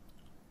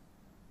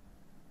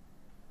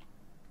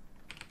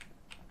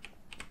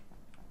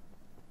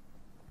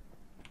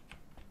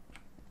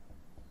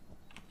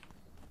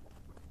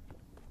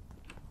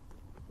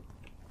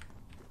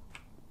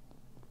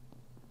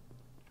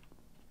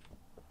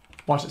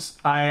 Watch this.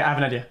 I have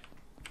an idea.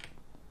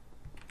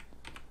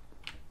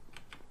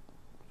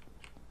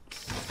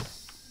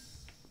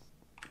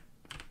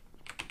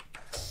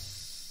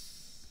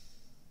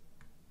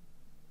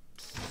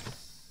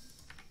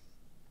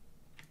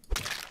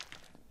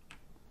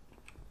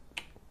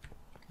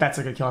 That's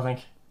a good kill, I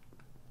think.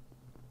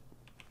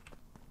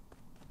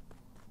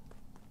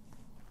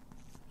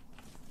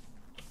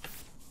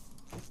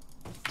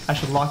 I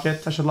should lock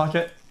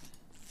it.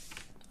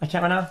 I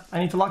can't right now. I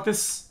need to lock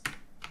this.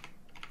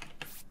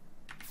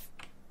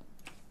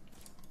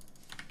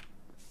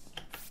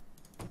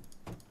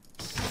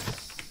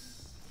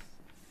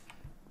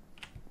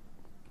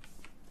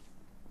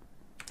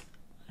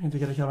 I need to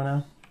get a kill right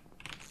now.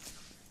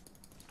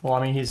 Well,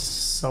 I mean, he's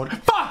so...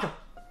 Fuck!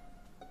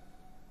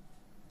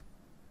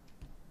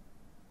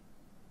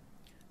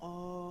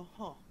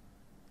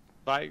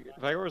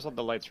 Vigor was on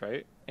the lights,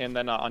 right? And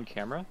then on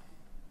camera?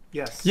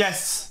 Yes.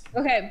 Yes.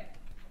 Okay.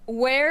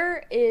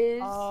 Where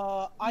is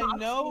I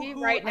know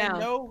who, right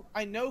now?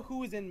 I know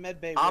who is in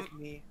medbay with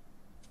me.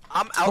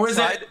 I'm Who is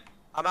it? outside.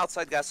 I'm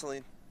outside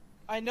gasoline.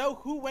 I know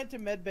who went to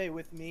medbay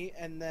with me,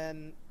 and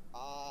then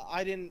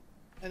I didn't,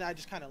 and I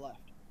just kind of left.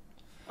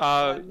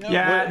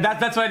 Yeah,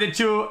 that's what I did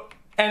too.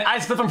 And I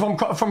split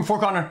from four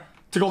corner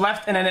to go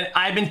left, and then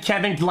I've been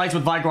camping the lights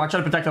with Vigor. I tried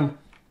to protect him.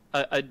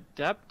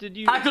 Adept, did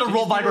you? I could have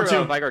rolled Vigor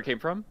too. Vigor came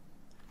from?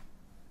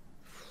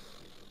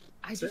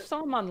 I just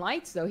saw him on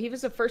lights though. He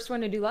was the first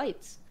one to do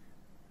lights.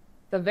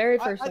 The very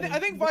first one. I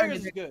think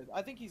Vigor's is good.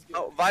 I think he's good.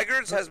 Oh,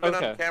 Vigor's has been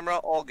Okay. on camera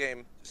all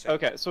game.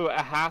 Okay, so it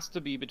has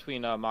to be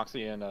between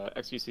Moxy and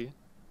xQc.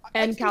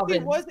 And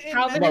Calvin. Was in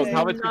Calvin No, is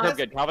Calvin's not- confirmed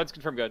good. Calvin's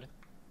confirmed good.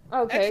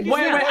 Okay. Wait,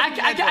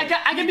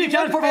 I can be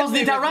accounted for almost the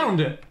entire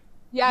round.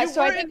 Yeah, You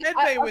so I were in think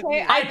medbay with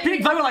me. I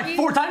picked Vigor like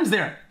 4 times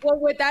there. Well,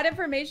 with that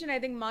information, I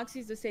think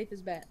Moxie's the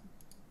safest bet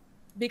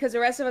because the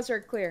rest of us are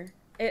clear.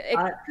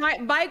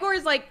 Vigor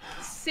is like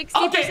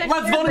 60%. Okay,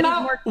 let's vote him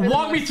out.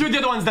 Walk me through the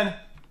other ones then.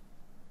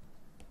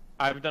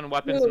 I've done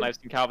weapons, and I've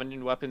seen Calvin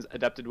do weapons,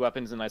 Adepted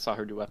weapons, and I saw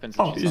her do weapons.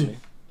 And Oh, she saw easy. me.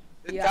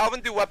 Did Yeah.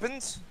 Calvin do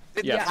weapons?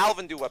 Did Yes.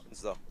 Calvin do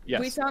weapons though?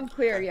 Yes. We sound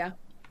clear, yeah.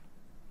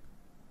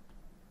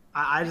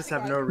 I just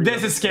have no reason.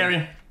 This is scary.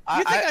 You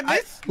think I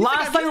missed? You think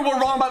Last I time we missed?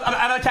 were wrong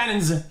about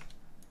cannons.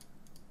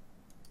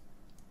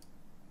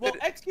 Well,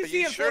 Are you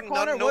XQC and sure Four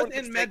Corner no was one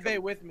can in take medbay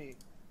him? with me.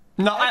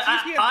 No,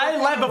 XQC and I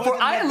Four left Corner before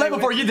was in medbay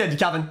before with you me. did,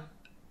 Calvin.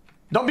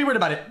 Don't be worried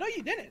about it. No,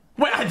 you didn't.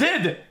 Wait, I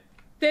did.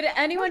 Did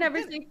anyone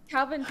ever see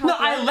Calvin? No,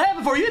 I left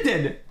before you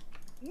did.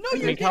 No, I you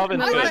mean, didn't.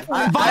 Calvin's I good. left-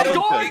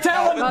 Vigor,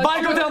 tell him.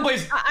 Okay. Vigor, tell him,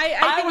 please.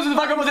 I was in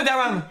Vigor was in that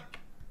round.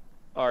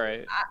 All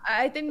right.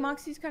 I think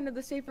Moxie's kind of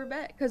the safer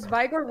bet because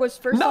Vigor was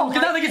first. No, on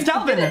because I think it's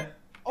Calvin.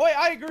 Oh wait,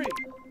 I agree.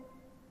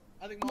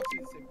 I think Moxie's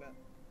the safe bet.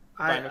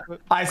 Fine with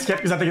it. I skipped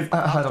because I think it's.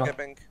 I don't know.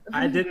 Skipping.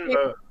 I didn't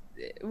vote.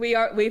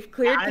 We've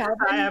cleared Calvin.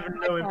 I have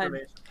no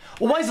information.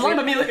 Well, why is the line?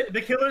 I mean, like,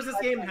 The killers this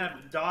game have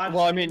dodged.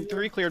 Well, I mean,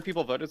 3 cleared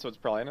people voted, so it's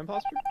probably an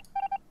imposter.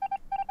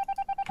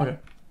 okay.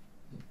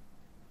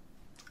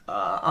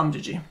 I'm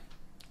GG.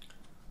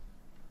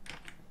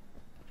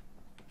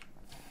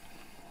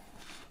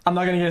 I'm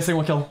not gonna get a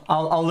single kill.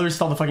 I'll literally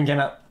stall the fucking game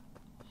out.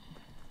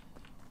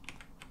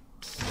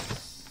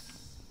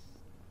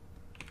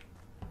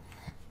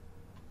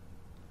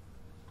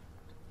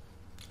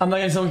 I'm not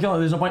getting a single kill.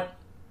 There's no point.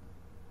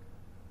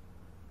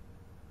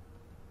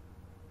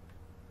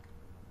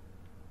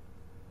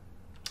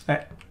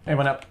 It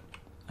went up.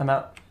 I'm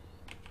out.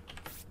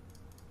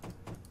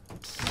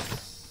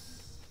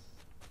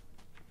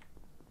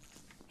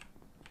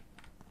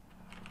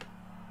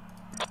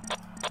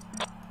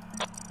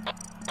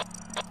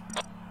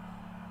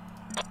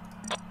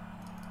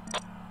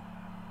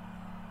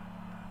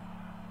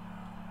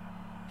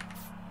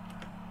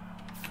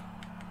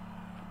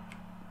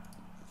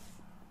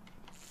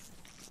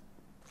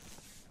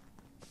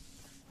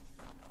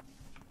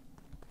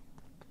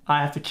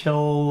 I have to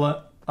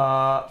kill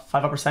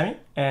 5-upper Sammy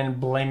and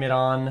blame it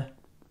on...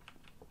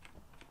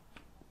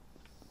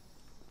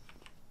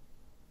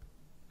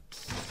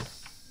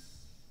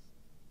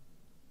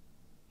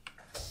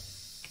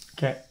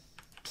 Okay.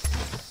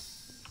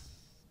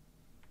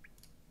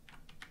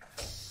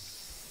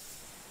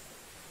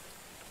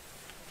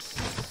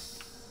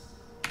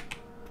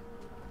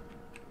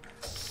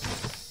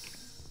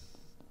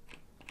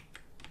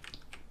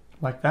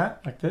 Like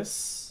that, like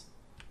this.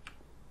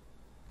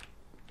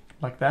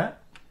 Like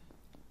that.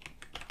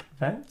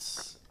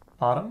 Vents,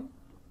 bottom.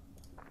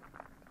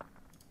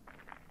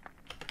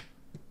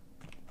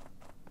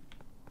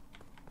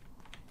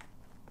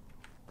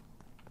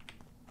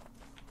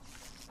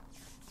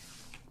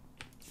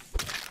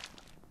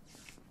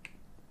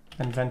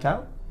 And vent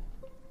out.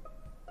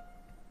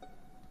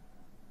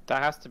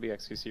 That has to be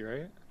xQc,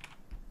 right?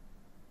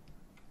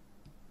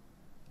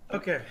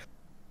 Okay.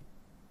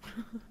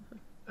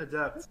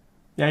 Adept.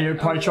 Yeah, you're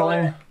probably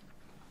trolling.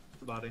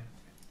 The body.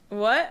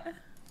 What?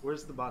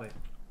 Where's the body?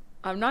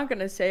 I'm not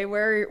gonna say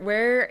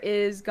where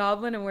is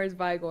Goblin and where's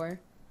Vigor?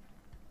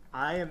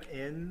 I am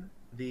in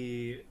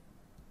the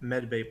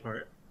medbay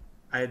part.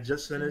 I had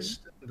just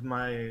finished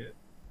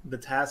the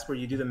task where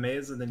you do the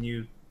maze and then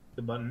you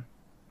the button.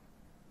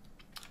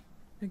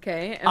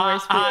 Okay, and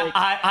where's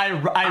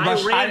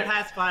Felix? ran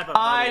past 5-up.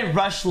 I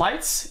rush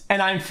lights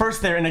and I'm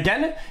first there. And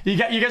again, you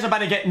guys are about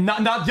to get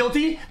not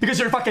guilty because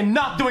you're fucking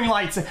not doing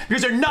lights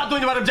because you're not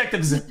doing the right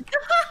objectives.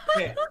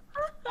 Okay.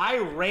 I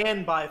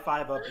ran by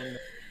 5-up.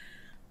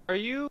 Are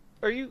you?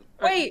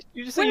 Wait,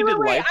 you just said you did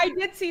lights? I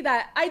did see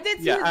that. I did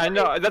see. Yeah, I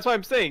know. That's what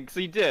I'm saying.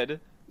 So you did.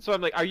 So I'm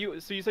like, are you?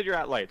 So you said you're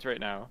at lights right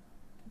now.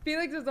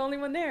 Felix is the only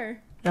one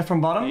there. Yeah, from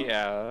bottom.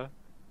 Yeah.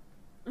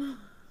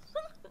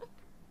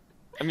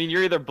 I mean,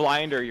 you're either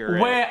blind or you're.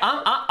 Wait,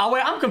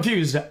 I'm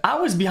confused. I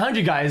was behind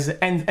you guys,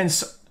 and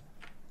so...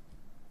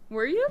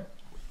 Were you?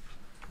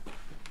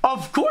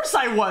 Of course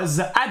I was.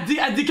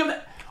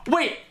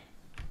 Wait,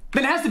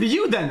 then it has to be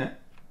you then.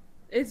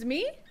 It's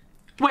me?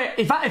 Wait,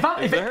 if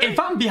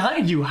I'm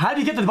behind you, how do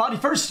you get to the body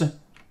first?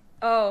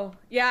 Oh,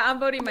 yeah, I'm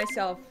voting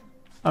myself.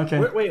 Okay.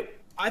 Wait.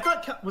 I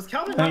thought was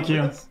Calvin. Thank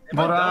you.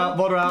 Vote out.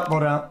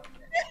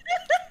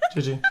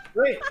 GG.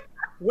 Wait.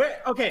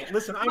 Okay,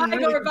 listen. I'm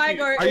really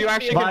Vigor. Are you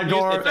actually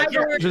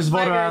Vigor, just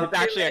vote out. It's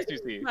actually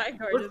xQc.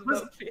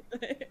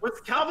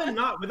 Was Calvin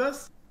not with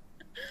us?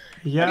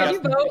 Yeah. Can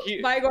you vote?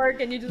 Vigor,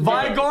 can you just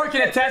vote? Vigor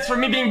can attest for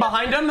me being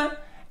behind him,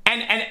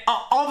 and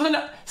all of a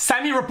sudden,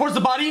 Sammy reports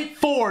the body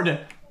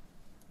forward.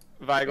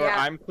 Vigor, Yeah.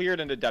 I'm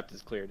cleared and Adept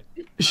is cleared.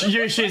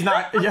 She's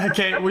not. Yeah,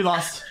 okay, we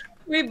lost.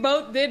 We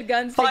both did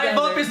guns together.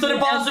 5-up is third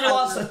imposter, we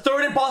lost.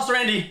 Third imposter,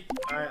 Andy.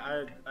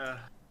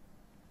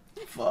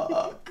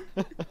 Fuck.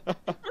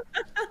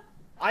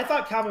 I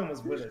thought Calvin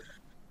was with us.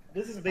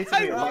 This is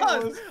basically. I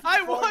was,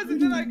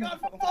 and then I got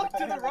fucked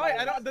to the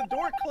right. The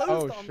door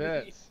closed on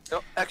me.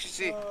 No,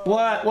 actually,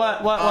 What?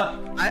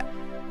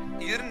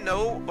 You didn't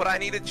know, but I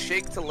needed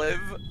Shake to live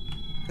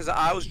because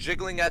I was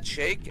jiggling at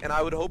Shake, and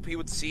I would hope he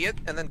would see it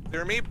and then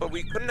clear me. But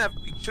we shouldn't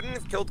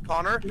have killed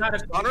Connor.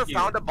 Connor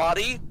found a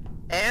body,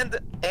 and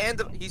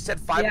he said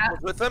 5-up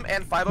was with him,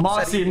 and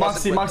 5-up said he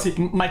wasn't with him.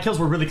 Moxy, my kills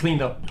were really clean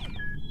though.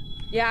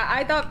 Yeah,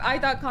 I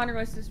thought Connor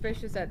was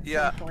suspicious at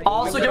some point.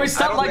 Also, can we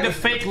stop like the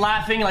fake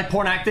laughing, like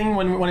porn acting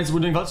when we're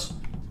doing votes?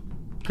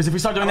 Because if we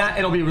start doing that,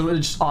 it'll be really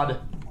just odd.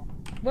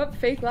 What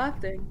fake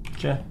laughing?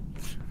 Okay.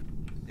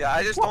 Yeah,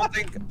 I just don't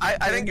think.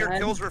 I think your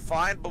kills were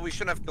fine, but we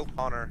shouldn't have killed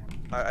Connor.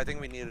 I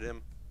think we needed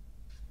him.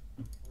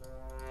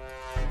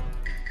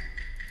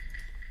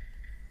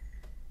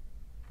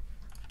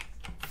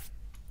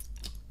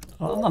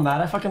 Well, I'm not mad.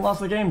 I fucking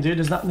lost the game,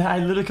 dude. I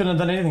literally couldn't have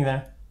done anything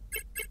there.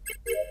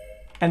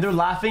 And they're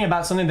laughing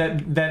about something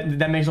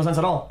that makes no sense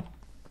at all.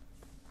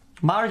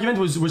 My argument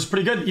was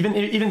pretty good.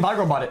 Even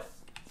Vigor bought it.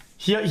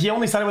 He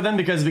only sided with them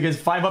because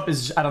 5-up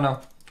is, I don't know.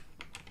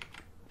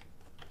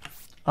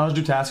 I'll just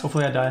do task.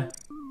 Hopefully I die.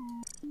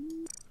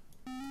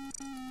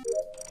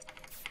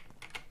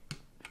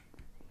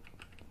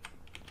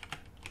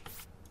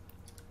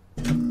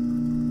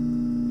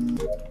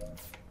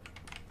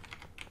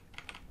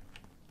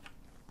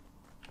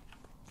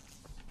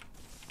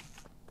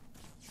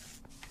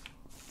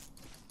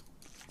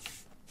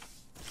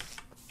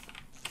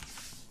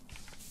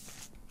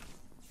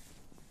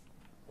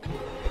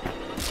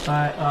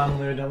 Alright, I'm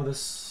literally done with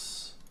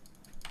this.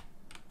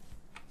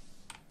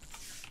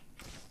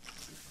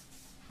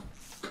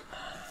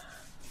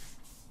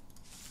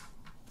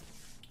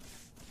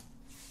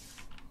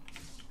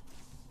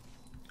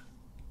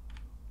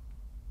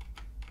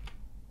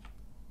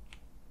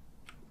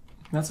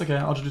 That's okay,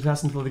 I'll just do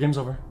tasks until the game's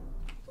over.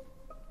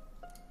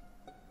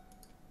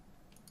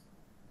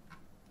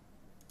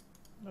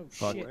 Oh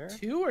Fuck. shit,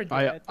 2 or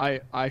dead?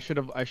 I should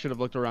have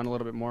looked around a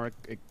little bit more.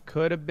 It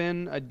could have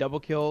been a double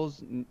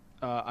kills.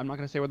 I'm not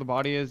gonna say where the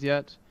body is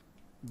yet,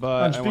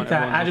 but Don't speak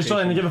that. I just don't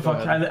even give a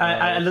fuck.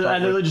 I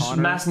literally just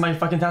masked my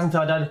fucking task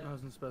until I died. I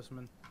was in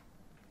specimen.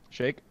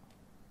 Shake.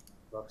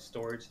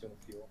 Storage doing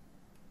fuel.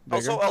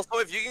 Also,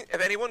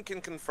 if anyone can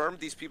confirm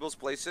these people's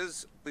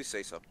places, please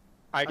say so.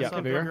 I Yeah,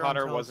 can Bigger. confirm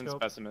Connor was in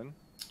specimen.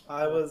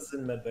 I was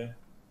in medbay.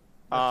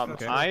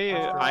 Okay.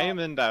 I am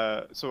in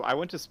the. So I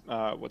went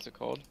to what's it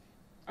called?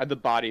 The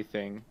body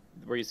thing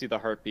where you see the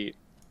heartbeat.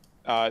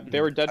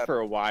 They were dead for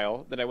a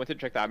while. Then I went to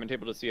check the admin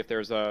table to see if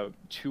there's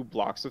 2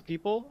 blocks of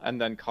people, and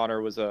then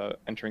Connor was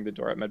entering the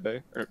door at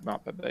medbay, or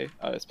not medbay,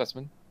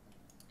 specimen.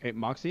 Okay,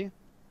 Moxy.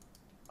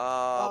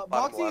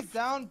 Moxy's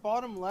down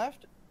bottom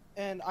left,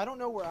 and I don't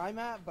know where I'm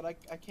at, but I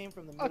came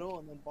from the middle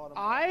and then bottom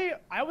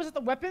left. I was at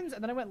the weapons,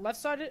 and then I went left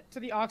side to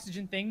the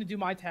oxygen thing to do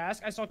my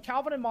task. I saw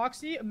Calvin and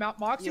Moxy.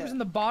 Moxy was in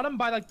the bottom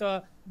by like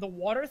the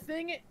water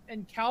thing,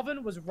 and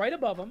Calvin was right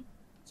above him.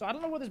 So I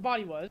don't know where this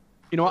body was.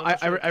 You know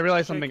what? I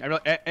realized something.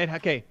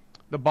 Okay,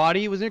 the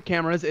body was near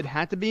cameras. It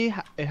had to be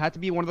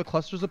one of the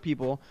clusters of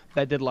people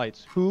that did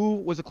lights. Who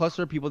was a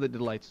cluster of people that did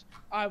lights?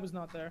 I was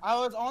not there. I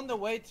was on the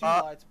way to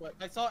lights, but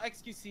I saw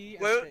XQC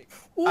and Wait, Shake.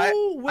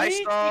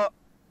 I saw.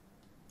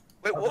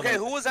 Wait, okay,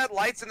 who was at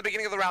lights in the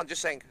beginning of the round?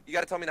 Just saying. You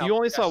gotta tell me now. You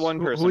only saw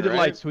one person, Who did right?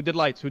 lights? Who did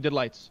lights? Who did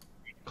lights?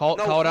 Call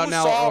it out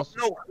now.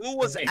 No, who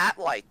was at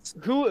lights?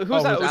 Who's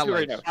at O2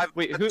 right now?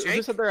 Wait, who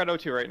said they're at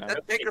O2 right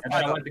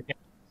now?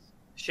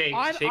 Shake.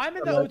 I'm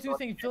in the O2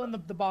 thing, filling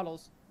the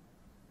bottles.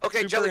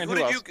 Okay, Jelly, who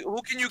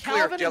can you clear,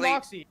 Calvin Jelly? and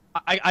Moxy.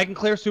 I can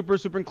clear Super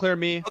and clear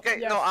me. Okay,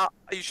 Yes. no,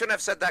 you shouldn't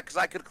have said that because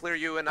I could clear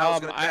you, and I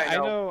was gonna say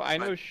I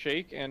know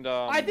Shake and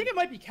I think it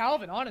might be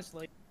Calvin,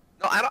 honestly.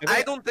 No,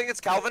 I don't think it's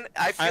Calvin.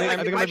 I feel like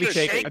it might be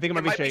Shake. I think it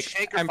might be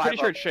Shake. I'm pretty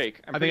sure it's Shake.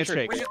 I think it's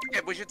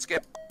Shake. We should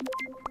skip.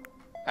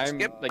 I'm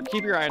like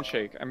keep your eye on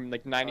Shake. I'm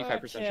like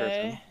 95% sure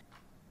it's him.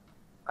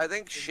 I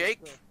think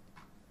Shake.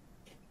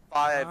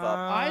 5 up.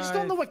 I just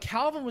don't know what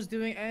Calvin was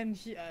doing, and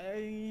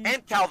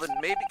And Calvin,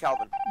 maybe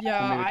Calvin.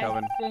 Yeah, Maybe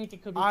Calvin. I think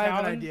it could be I Calvin.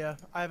 have an idea.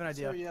 I have an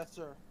idea. Sir, yes,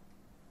 sir.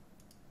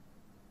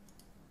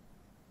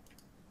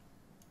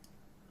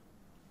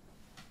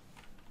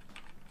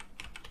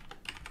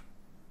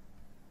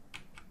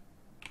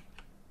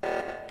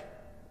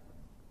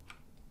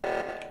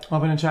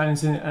 I've been in chat and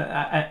seen.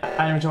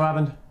 I don't know what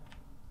happened.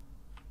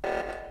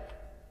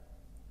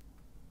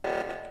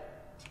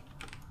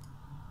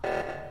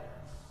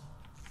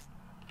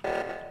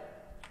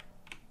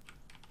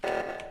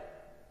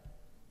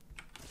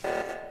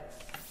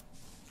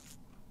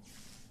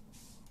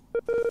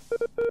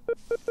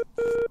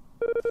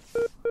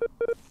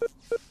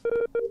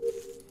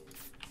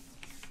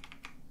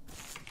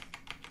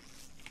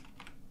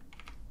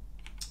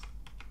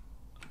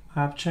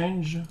 Map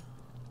change.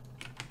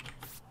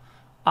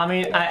 I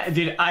mean,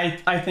 dude,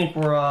 I think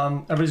we're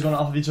everybody's going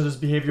off of each other's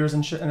behaviors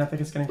and shit, and I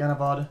think it's getting kind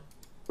of odd.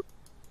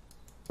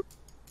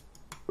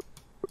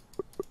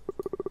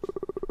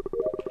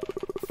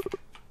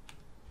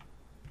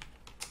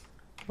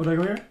 Where do I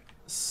go here?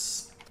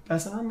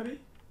 Specimen room, maybe?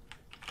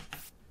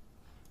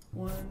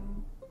 1.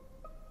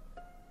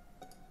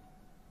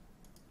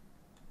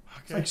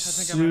 Okay, It's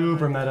like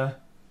super meta.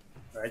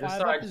 I just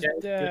Five saw up is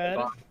dead.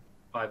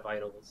 5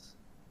 vitals.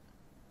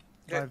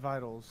 5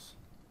 vitals.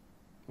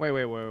 Wait,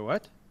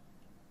 what?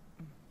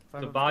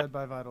 5 The of bot- dead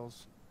by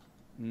vitals.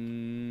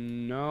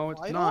 No, it's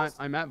Vitals? not.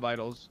 I'm at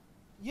vitals.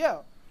 Yeah.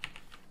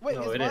 Wait,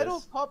 No, is it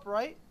Vitals is. top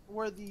right?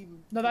 Where the...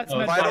 No, that's Oh,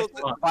 med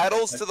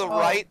Vitals to the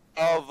right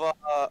of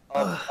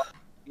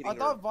I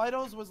thought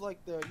Vitals was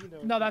like the, you know...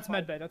 No, that's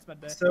medbay. That's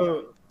medbay.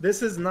 So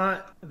this is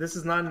not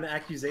an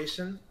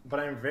accusation, but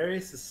I'm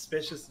very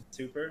suspicious of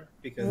Super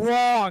because.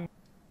 Wrong.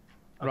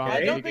 Wrong.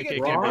 I don't think it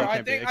it's can't wrong. be, I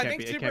it think can't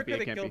be, it Super can't be,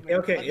 could it have can't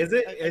killed be. me.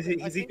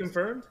 Okay, is he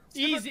confirmed?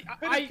 Easy.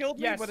 Could have killed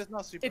me, yes. but it's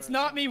not Super. It's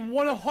not me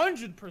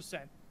 100%.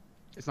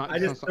 It's not. I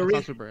It's just- not, the it's not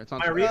reason- super. It's not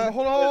my super. reason-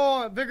 Hold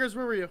on. Vigors,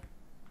 where were you?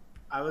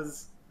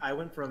 I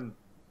went from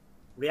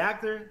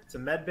reactor to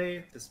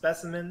medbay to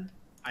specimen.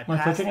 I Am I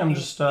passed clicking? I'm in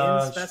just,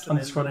 specimen,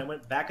 undiscorded. and I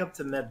went back up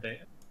to medbay,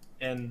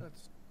 and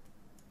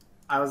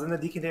I was in the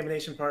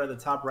decontamination part of the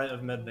top right of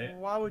medbay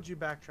Why would you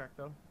backtrack,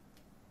 though?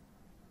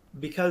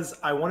 because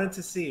I wanted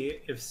to see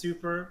if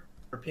Super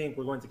or Pink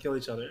were going to kill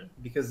each other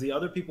because the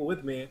other people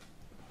with me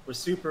were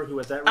Super, who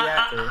was at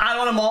reactor. I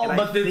want them all, and I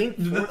but the think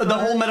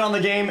whole meta on the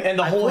game and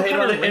the whole hate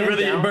on it, it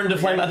really burned to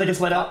flame. I think it's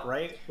laid out.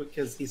 Right,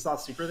 because he saw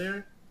Super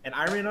there, and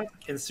I ran up,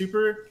 and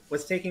Super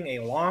was taking a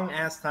long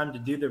ass time to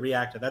do the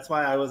reactor. That's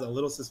why I was a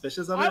little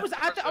suspicious of it. I was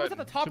at the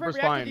top right Super's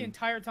reactor fine. the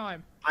entire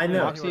time. I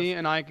know. Moxy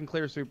and I can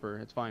clear super.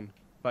 It's fine.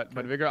 But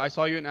Vigor, I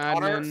saw you in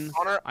admin.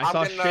 Honor, I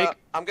saw Shake.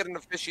 I'm getting a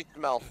fishy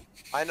smell.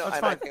 I know. That's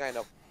I fine. think I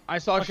know. I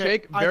saw Okay,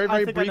 Shake I very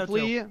think I know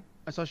briefly.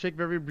 I saw Shake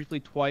very briefly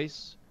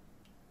twice.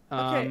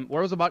 Okay.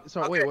 Where was the body?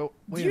 Sorry, Okay.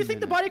 wait. Do you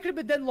think the body could have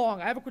been dead long?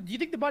 Do you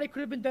think the body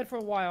could have been dead for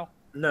a while?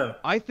 No.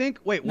 I think.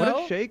 Wait. What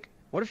No? if Shake?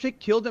 What if Shake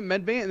killed at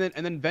medbay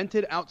and then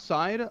vented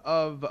outside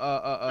of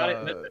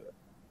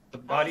The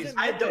bodies.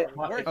 I don't.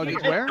 Oh,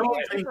 it's where?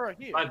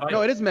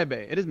 No, it is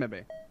medbay. It is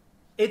medbay.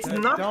 It's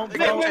not. Don't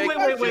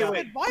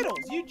Wait. Vitals.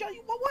 You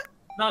what?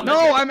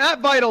 No, I'm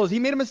at Vitals. He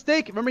made a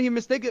mistake. Remember, he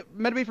mistaken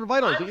medbay for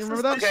Vitals. Do you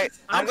remember that? Okay,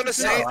 I'm gonna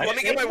say. Let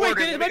me get my word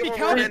in. It might be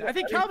Calvin. I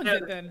think Calvin's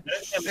it then.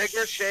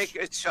 Vigor, Shake,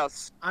 it's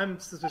just. I'm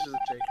suspicious of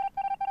Shake.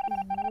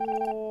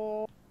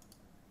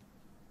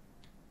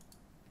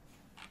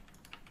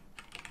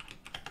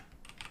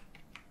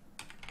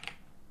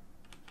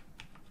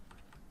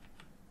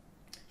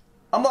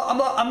 I'm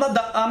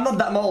not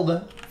that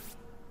mauled.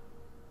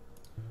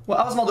 Well,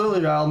 I was mauled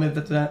earlier. I'll admit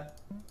that.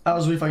 I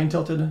was really fucking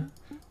tilted.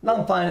 Now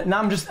I'm fine. Now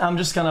I'm just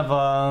kind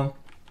of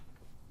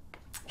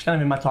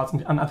in my thoughts. I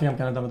think I'm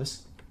kind of done with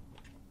this.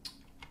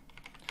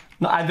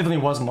 No, I definitely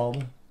was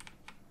mauled.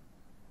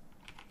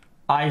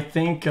 I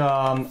think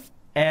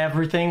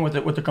everything with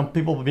the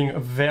people being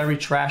very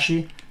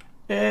trashy.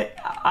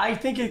 I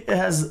think it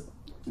has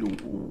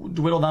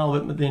dwindled down a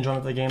little bit the enjoyment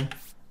of the game.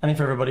 I think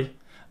for everybody.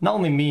 Not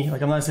only me,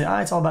 like I'm not saying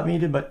it's all about me,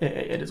 dude, but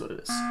it is what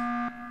it is.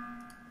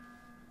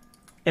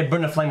 It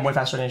burned a flame way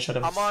faster than it should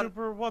have.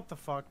 Super, what the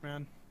fuck,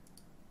 man?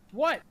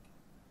 What?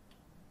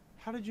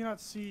 How did you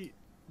not see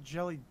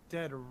Jelly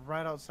dead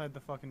right outside the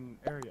fucking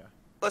area?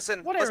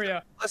 Listen. What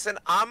area? Listen,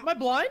 am I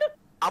blind?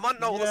 I'm on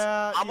no.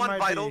 Yeah, I'm on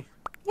Vital.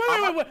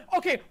 Wait.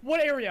 Okay, what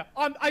area?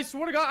 I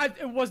swear to God,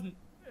 it wasn't.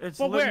 It's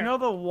but where? You know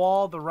the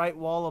wall, the right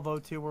wall of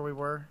O2 where we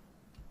were?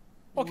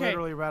 Okay.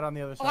 Literally right on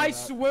the other side. I of that.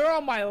 swear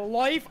on my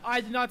life, I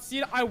did not see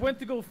it. I went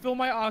to go fill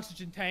my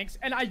oxygen tanks,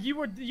 and you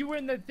were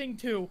in the thing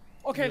too.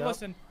 Okay, Yep.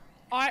 listen,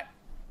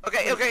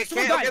 Okay.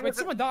 Someone died. Wait,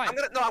 someone died.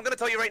 I'm gonna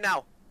tell you right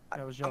now. I'm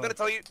gonna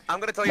tell you right now.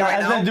 It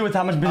has nothing to do with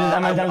how much business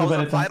I was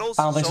on Vitals,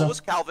 I don't think so.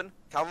 was Calvin.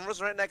 Calvin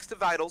was right next to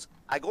Vitals.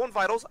 I go on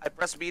Vitals. I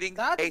press meeting.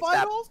 That's ASAP.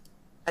 Vitals?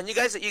 And you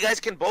guys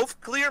can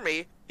both clear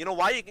me. You know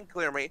why you can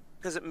clear me?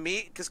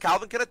 Because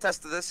Calvin can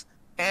attest to this.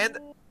 And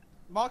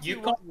Moxie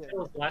You called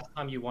Vitals last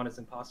time you won as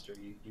imposter.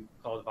 You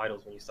called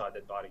Vitals when you saw a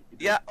dead body.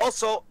 yeah.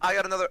 Also, I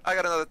got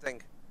another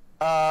thing.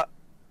 I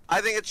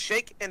think it's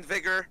Shake and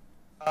Vigor.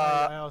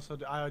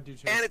 I do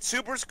too. And it's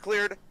Super's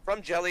cleared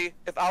from Jelly.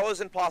 If I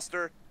was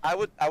imposter, I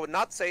would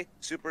not say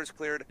Super's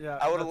cleared. Yeah,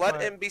 I would have that's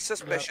let right. him be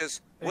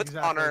suspicious Yep, with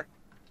exactly. Connor.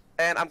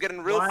 And I'm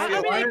getting real. I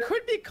mean, it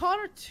could be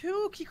Connor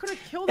too. He could have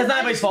killed. It's not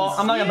anybody's fault.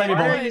 I'm not gonna blame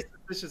Why are anybody. you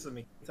suspicious of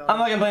me? I'm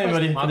not gonna blame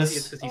anybody for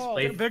this.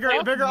 Vigor,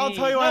 I'll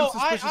tell you why I'm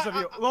suspicious of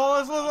you.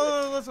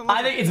 Well, listen.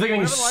 I think it's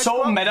becoming Whenever lights so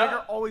go up, meta Vigor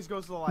always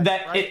goes to the lights,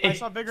 that right? I it-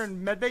 saw Vigor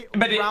in medbay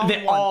but round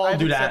they one. all I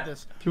do haven't said that.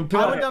 this. People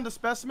I are- went down to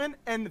Specimen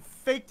and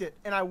faked it,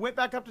 and I went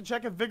back up to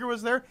check if Vigor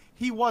was there.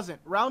 He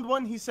wasn't. Round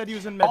one, he said he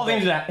was in medbay. All they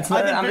do that. It's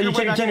not, you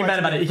can't be mad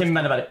about it. You can't be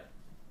mad about it.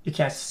 You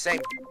can't. Same.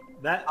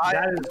 That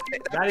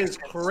is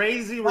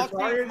crazy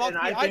retarded, and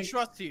I think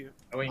trust you.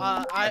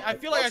 I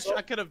feel like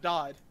I could have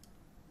died.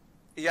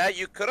 Yeah,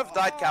 you could have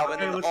died, Calvin.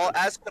 Okay, listen.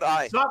 As could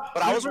I. Stop.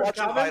 But I was Super,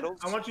 watching Calvin, Vitals.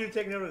 I want you to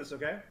take note of this,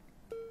 okay?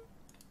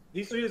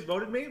 These three just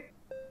voted me.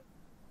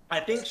 I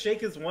think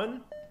Shake is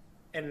one,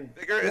 and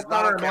Vigor is Connor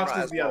not on and camera Moxie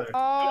is as the well. other.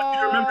 I want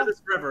you to remember this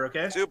forever,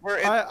 okay? Super.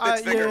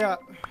 I Vigor.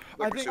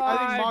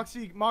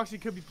 think Moxie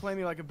could be playing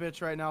me like a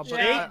bitch right now, but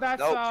Yeah, that's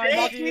Nope. how Shake.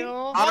 I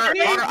feel. Connor,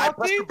 I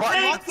pressed the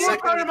button. Shake for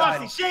Connor Moxie.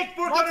 Moxie. Shake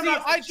for Connor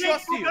Moxie. I Shake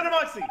trust for you. Connor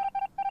Moxie.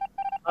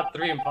 Top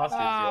 3 imposters.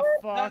 Ah,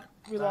 yeah. fuck.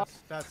 We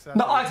lost. that's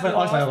No, I'll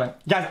explain.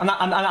 Guys, I'm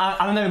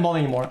not even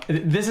bowling anymore.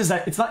 This is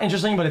it's not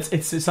interesting, but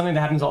it's something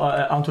that happens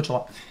on Twitch a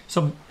lot.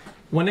 So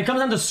when it comes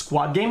down to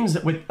squad games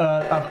with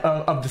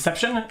of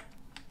deception,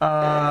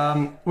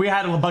 we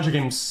had a bunch of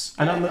games.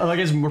 I know I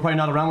guess we're probably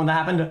not around when that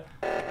happened,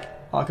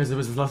 because there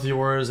was less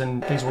viewers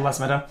and things were less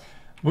meta.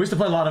 We used to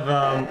play a lot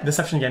of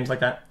deception games like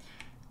that,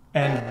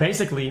 and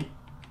basically,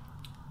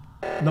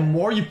 the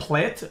more you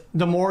play it,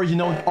 the more you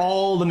know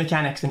all the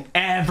mechanics and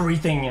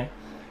everything.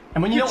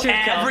 And when you know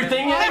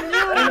everything,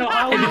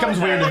 it becomes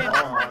weird.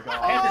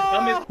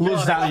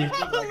 Lose value.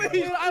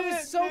 Dude, I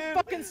was so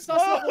fucking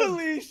sus.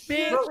 Holy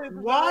shit!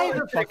 Why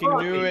the Fucking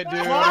knew it,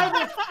 dude. Why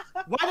the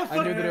fuck?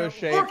 I knew that it was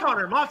Shake. For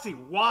Connor Moxie,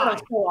 why?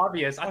 That's so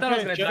obvious. I thought I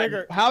was gonna die.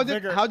 Vigor, How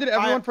Vigor, did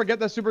everyone forget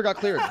that Super got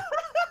cleared?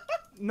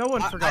 No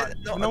one forgot.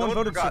 No one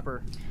voted forgot.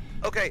 Super.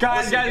 Okay.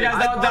 Guys, listen,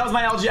 that was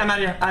my algae. I'm out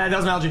of here. That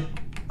was my algae.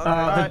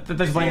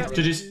 Thanks for playing.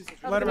 GG's.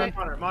 Let him in,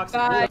 Connor Moxie.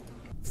 Bye.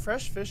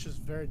 Fresh fish is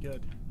very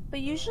good. But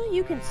usually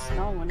you can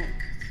smell when it's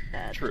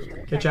dead. True.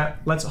 Okay,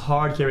 chat. Let's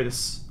hard carry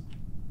this.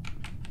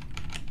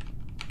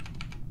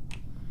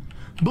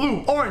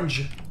 Blue,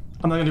 orange.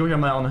 I'm not gonna go here on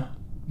my own.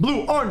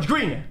 Blue, orange,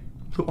 green.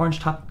 Blue, orange,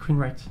 top, green,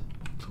 right.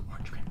 Blue,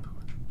 orange, green, blue,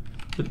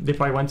 orange. They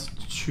probably went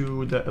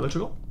to the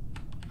electrical.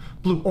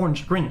 Blue,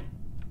 orange, green.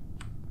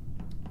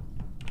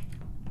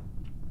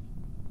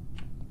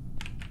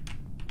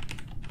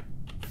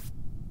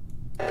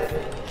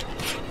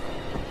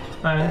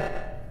 I'm in.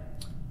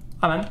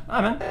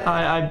 I'm in.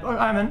 Alright,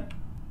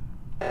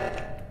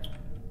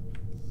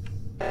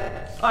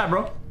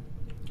 bro.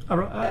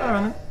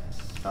 I'm in.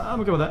 I'm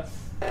okay with that.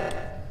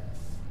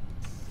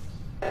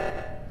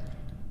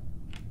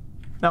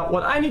 Now,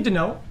 what I need to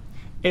know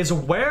is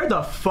where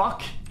the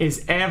fuck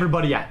is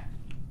everybody at?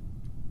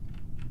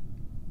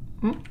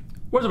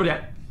 Where's everybody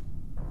at?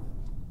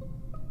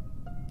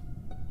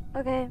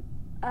 Okay,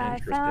 I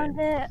found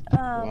it.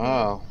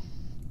 Wow.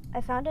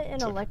 I found it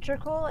in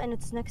electrical, and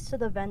it's next to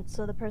the vent,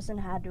 so the person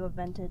had to have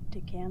vented to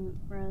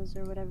cameras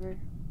or whatever.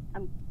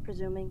 I'm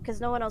presuming,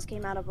 because no one else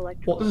came out of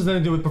electrical. What does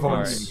that do with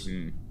performance?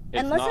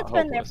 Unless it's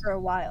been there for a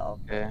while.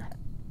 Yeah.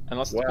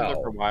 Unless it's been there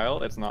for a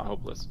while, it's not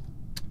hopeless.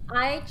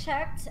 I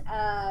checked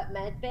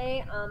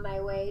medbay on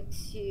my way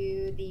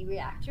to the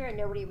reactor, and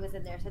nobody was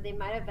in there, so they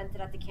might have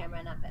vented out the camera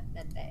and not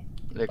medbay.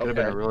 They could have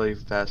been a really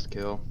fast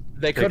kill.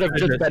 They could have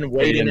just been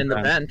waiting in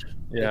the vent.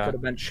 Yeah. They could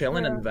have been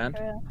chilling in the vent.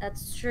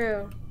 That's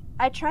true.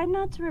 I tried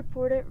not to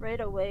report it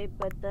right away,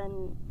 but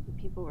then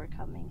people were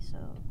coming, so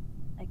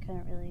I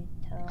couldn't really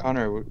tell.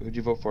 Connor, who'd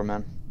you vote for,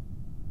 man?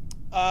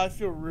 I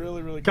feel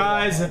really, really good.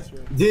 Guys,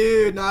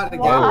 dude, not again.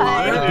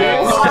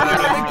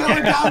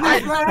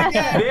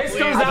 This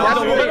goes down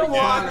to a little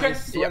walk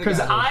because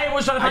I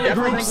was trying to find the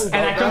groups and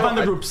I couldn't find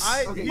the groups.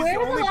 He's the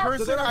only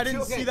person I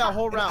didn't see that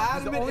whole round.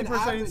 He's the only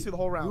person I didn't see the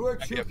whole round. Who are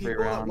two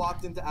people that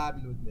walked into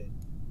admin with me?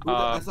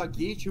 I saw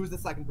Geach. Who was the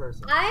second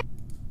person?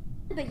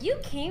 But you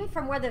came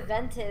from where the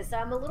vent is, so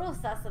I'm a little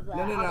sus of that.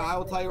 No, I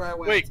will tell you right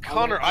away. Wait,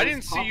 Connor, I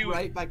didn't see you.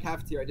 Right by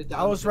cafeteria.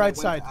 I was right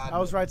side. I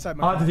was right side.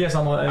 Yes,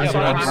 I'm I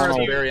saw him at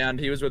the very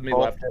end. He was with me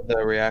left. The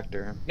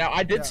reactor. Now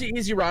I did see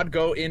Easy Rod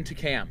go into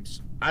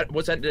cams.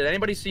 Did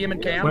anybody see him in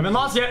cams? We haven't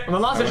lost yet. We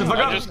haven't lost yet. Shut the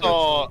fuck up. I just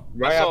saw.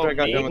 Right after I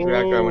got done with the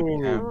reactor, I went to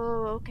cam.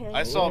 Okay.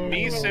 I saw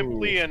me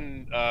Simply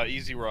and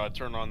Easy Rod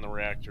turn on the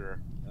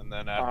reactor, and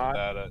then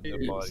after that,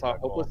 the body saw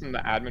got Hopeless in the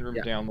admin room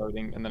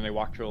downloading, and then I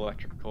walked to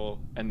electrical,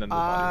 and then the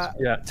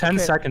bodies. Yeah, 10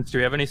 seconds. Do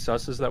we have any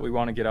susses that we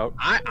want to get out?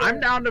 I'm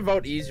down to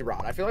vote Easy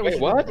Rod. I feel like we should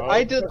what? vote.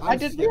 I did reactor.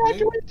 I know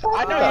you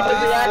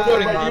did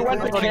reactor, but you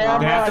went to camera.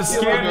 They have to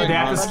skip. They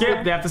have to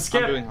skip. They have to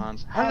skip. I'm doing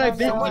Hans. How did I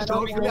beat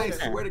I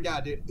swear to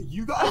God, dude.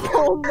 You guys.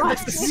 Oh my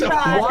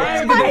God.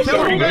 Why did they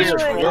kill me?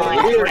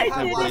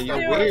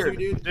 You're weird.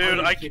 Dude,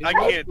 I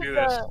can't do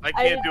this. I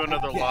can't do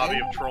another lobby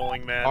of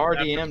trolling, man.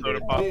 RDM,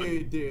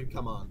 Dude,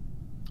 come on.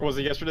 Was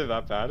it yesterday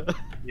that bad?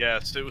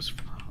 Yes, it was.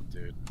 Oh,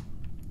 dude.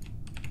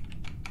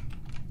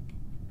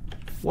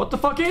 What the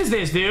fuck is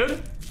this,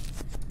 dude?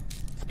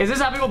 Is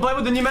this how people play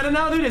with the new meta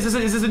now, dude? Is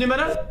this the new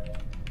meta?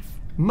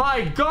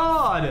 My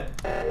God!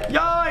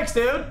 Yikes,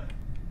 dude!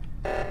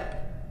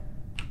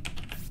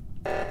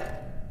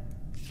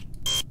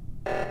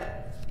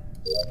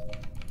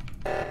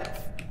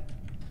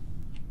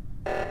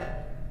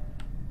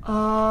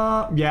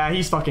 Yeah,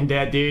 he's fucking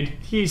dead, dude.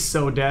 He's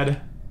so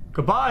dead.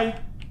 Goodbye.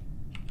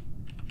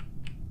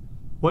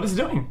 What is he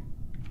doing?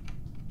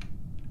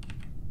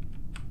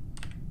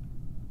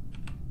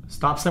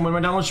 Stop saying win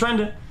rate download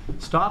trend.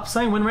 Stop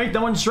saying win rate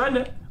download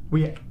trend.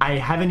 We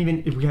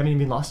haven't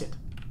even lost yet.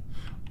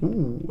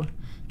 Ooh.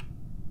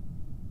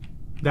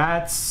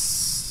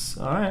 That's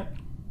alright.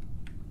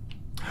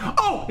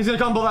 Oh! He's gonna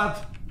combo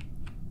that.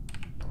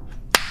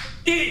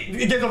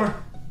 It gets over.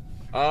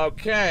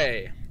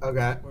 Okay.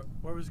 Okay.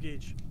 Where was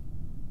Geach?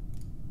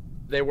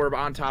 They were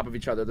on top of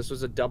each other. This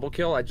was a double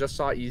kill. I just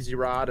saw Easy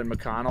Rod and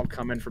McConnell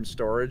come in from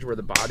storage where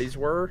the bodies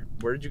were.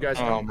 Where did you guys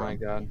come from? Oh my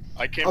God.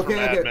 I came from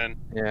admin.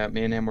 Yeah,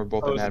 me and him were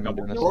both in admin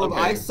doing this. Hold on,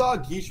 I saw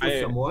Geach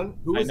with someone.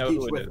 Who was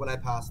Geach with when I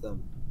passed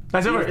them?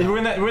 That's it. We're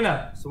in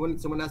that. Someone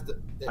has to.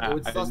 I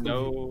didn't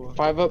know.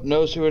 5up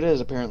knows who it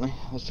is, apparently.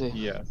 Let's see.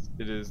 Yes,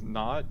 it is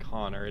not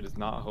Connor. It is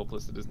not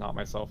Hopeless. It is not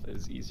myself. It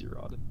is Easy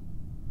Rod.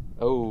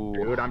 Oh.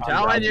 Dude, I'm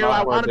telling you,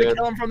 I wanted to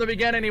kill him from the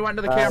beginning. He went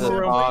to the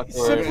camera room.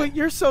 Simply,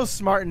 you're so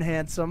smart and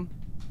handsome.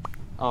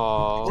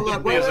 Oh. Wait,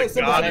 Simply, where's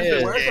the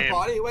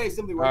body? Wait,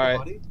 Simply, where's the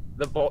body?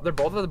 They're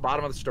both at the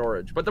bottom of the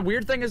storage. But the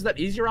weird thing is that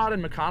Easy Rod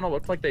and McConnell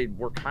looked like they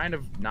were kind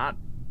of not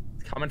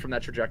coming from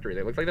that trajectory.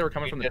 They looked like they were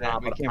coming from the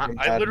top.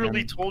 I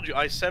literally told you.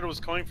 I said it was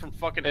coming from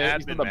fucking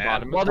admin,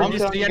 man. Well, did you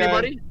see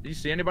anybody? Did you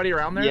see anybody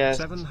around there?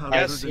 Yes.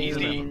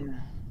 Easy.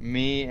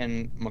 Me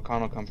and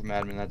McConnell come from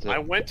admin. That's it. I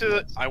went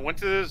to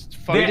this.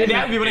 They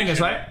have to be winning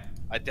this, right?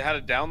 I had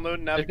a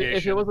download navigation.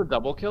 If it was a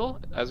double kill,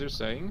 as you're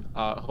saying,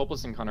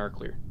 Hopeless and Connor are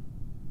clear.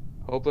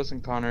 Hopeless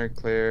and Connor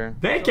clear.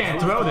 They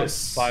can't throw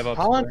this. 5up.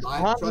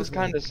 Hans is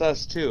kind of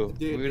sus too.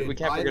 We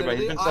can't forget about it.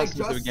 He's been sus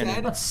since the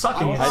beginning. That's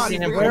sucking. I've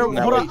seen him come from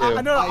that way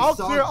too. No, I'll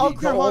clear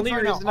Hans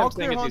right now. I'll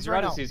clear Hans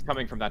right now. He's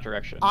coming from that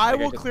direction. I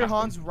will clear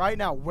Hans right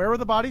now. Where were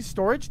the bodies?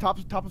 Storage? Top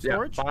of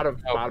storage?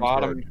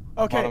 Bottom.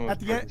 Okay, at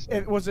the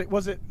end, was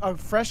it a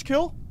fresh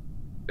kill?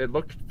 It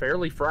looked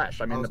fairly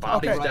fresh. I mean, the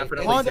body's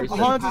definitely. Hans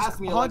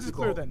is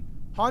clear then.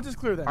 Hans is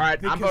clear then. All right,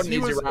 I'm voting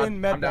Easy Rod.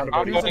 I'm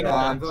voting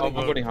Hans. I'm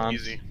voting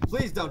Hans.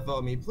 Please don't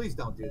vote me. Please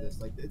don't do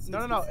this. Like it's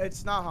no,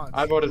 it's not Hans.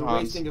 I voted You're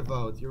Hans. wasting a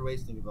vote. You're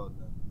wasting a vote,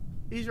 man.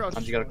 Easy Rod.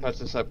 Hans, you gotta clutch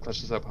this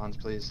up, Hans,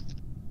 please.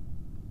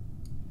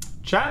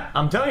 Chat,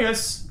 I'm telling you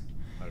this.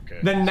 Okay.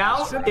 Then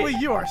now, Simply,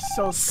 you are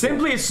so.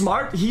 Simply is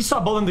smart. He saw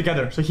both of them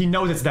together, so he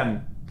knows it's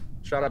them.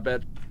 Shut up,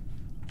 Ed.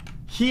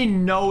 He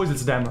knows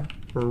it's them,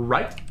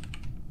 right?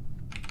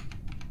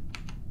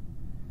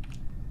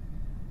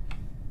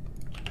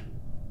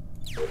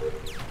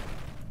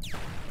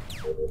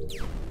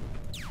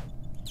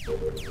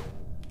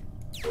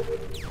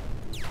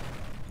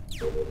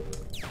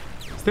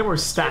 They were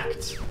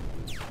stacked.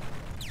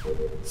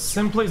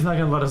 Simply's not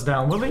gonna let us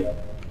down, will he?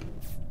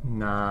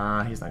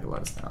 Nah, he's not gonna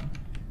let us down.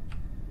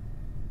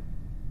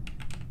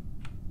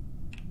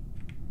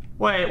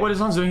 Wait, what is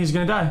Hans doing? He's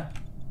gonna die.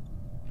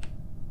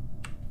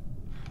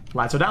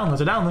 Lights are down,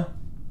 lights are down.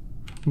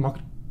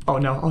 Oh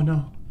no, oh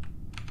no.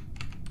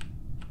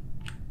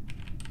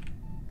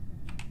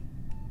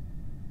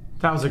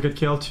 That was a good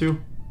kill too.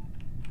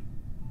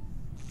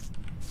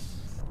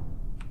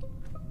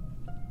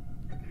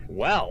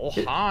 Well,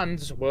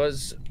 Hans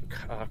was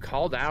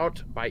called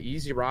out by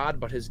Easy Rod,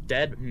 but his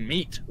dead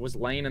meat was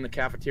laying in the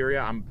cafeteria.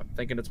 I'm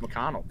thinking it's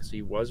McConnell because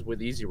he was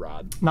with Easy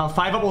Rod. Now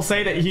 5-Up will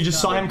say that he just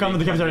saw him come to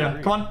the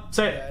cafeteria. Come on,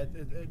 say it.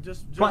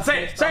 Come on,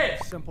 say it, say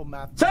it. Simple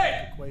math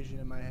equation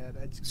in my head.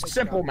 It's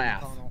Simple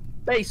math.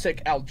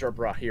 Basic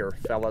algebra here,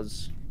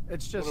 fellas.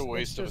 It's just what a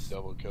waste of a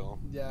double kill.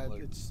 Yeah,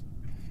 like,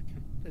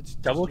 it's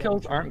double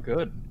kills aren't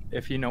good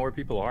if you know where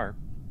people are.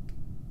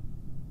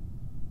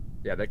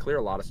 Yeah, they clear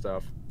a lot of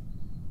stuff.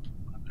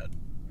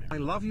 I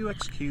love you,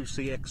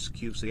 xQcOW.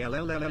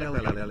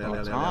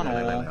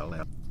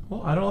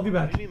 Well, I don't love you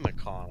back. What do you mean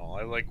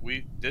McConnell?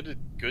 We did a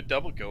good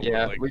double kill.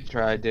 Yeah, but, we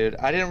tried, dude.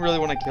 I didn't really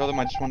want to kill them.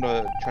 I just wanted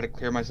to try to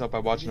clear myself by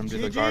watching them do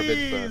the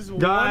garbage.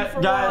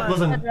 But... Guys,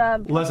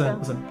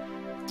 listen.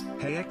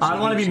 I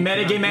don't want to be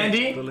metagame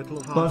Andy.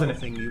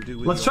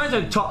 Listen, let's try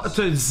to talk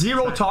to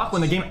zero talk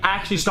when the game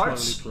actually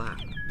starts.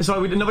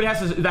 So nobody has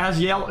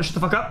to yell, shut the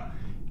fuck up.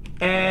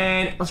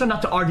 And let's try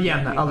not to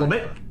RDM a little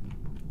bit.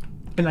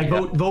 And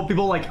vote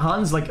people like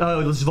Hans, let's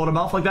just vote him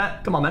off like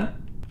that. Come on, man.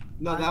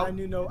 No, that I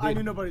knew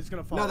nobody's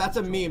gonna follow. No, that's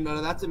a meme.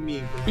 No, that's a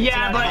meme.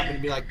 Yeah, but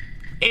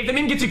if the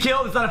meme gets you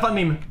killed, it's not a fun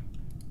meme.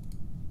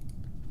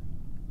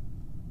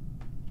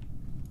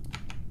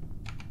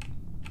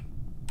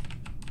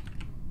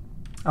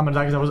 I'm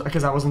gonna die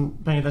because I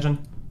wasn't paying attention.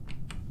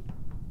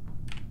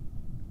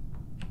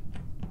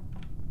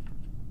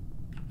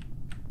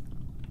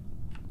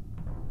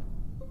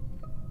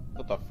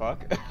 What the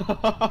fuck?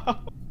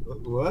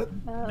 What?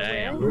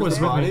 Damn. Who was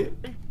with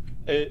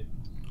me?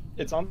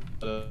 It's on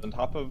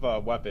top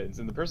of weapons,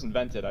 and the person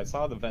vented. I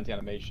saw the vent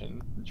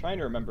animation. I'm trying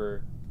to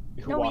remember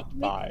who walked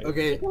by.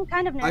 Okay, can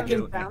kind of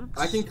narrow it down.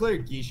 I can clear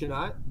Geesh and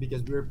I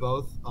because we were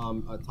both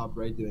top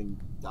right doing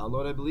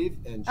download, I believe,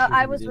 and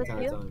I was with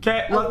you.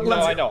 Okay, no,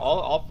 I know.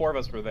 All four of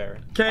us were there.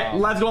 Okay,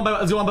 let's go on by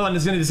one.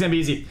 This is gonna be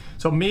easy.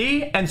 So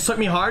me and Suck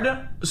Me Hard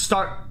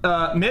start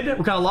mid. We're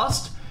kind of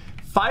lost.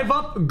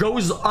 5-Up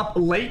goes up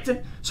late.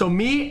 So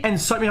me and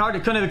Suck Me Hard,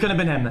 it couldn't have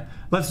been him.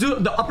 Let's do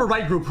the upper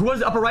right group. Who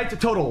was the upper right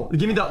total?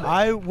 Give me the.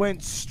 I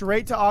went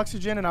straight to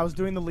oxygen and I was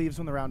doing the leaves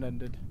when the round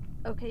ended.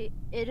 Okay,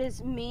 it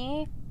is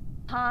me,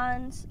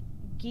 Hans,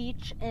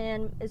 Geech,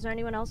 and is there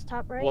anyone else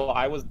top right? Well,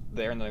 I was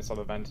there and then I saw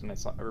the vent and I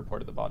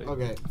reported the body.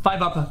 Okay.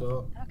 5-Up.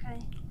 Okay.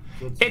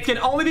 It can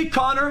only be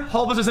Connor,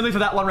 hopeless or simply for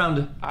that one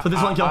round. For this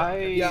one kill.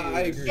 Yeah, I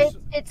agree.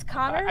 It's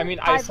Connor. I mean,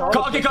 I saw.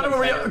 Okay, Connor, where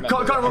were you?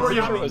 Connor, where were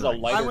you? It was a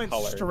lighter I went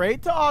color.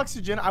 straight to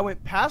oxygen. I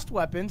went past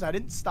weapons. I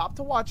didn't stop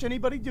to watch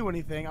anybody do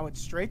anything. I went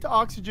straight to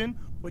oxygen,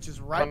 which is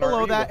right Connor, below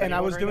are you that, with and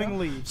I was anyone doing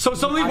right leaves. So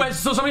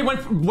somebody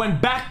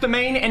went back to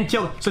main and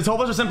killed. So it's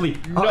hopeless or simply.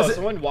 No,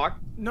 someone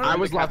walked. No, I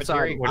was left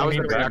side. I was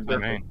the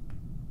reactor.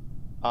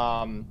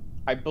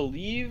 I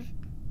believe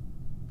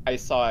I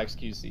saw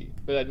XQC,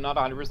 but I'm not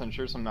 100%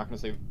 sure, so I'm not gonna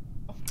say.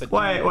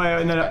 Wait,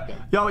 no.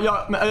 Yo,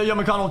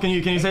 McConnell, can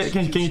you say,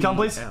 can you tell,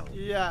 please?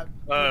 Yeah.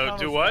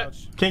 do what?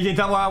 Can you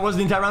tell where I was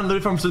the entire round,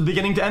 literally from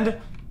beginning to end?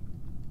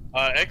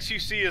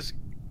 XQC is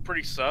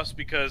pretty sus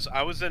because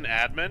I was in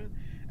admin,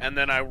 and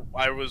then I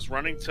was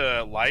running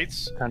to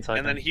lights,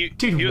 and then he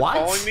was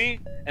following me,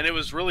 and it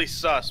was really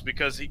sus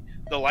because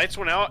the lights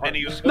went out and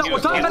he was. No, we're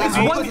talking about this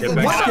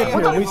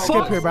one. We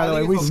skip here, by the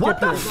way. We skip What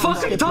the here.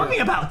 fuck are you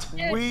talking about?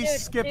 We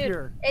skip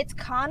here. It's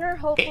Connor,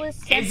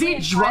 hopeless. Is he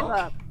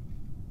drunk?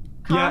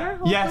 Connor,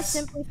 hopeless, yes.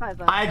 simply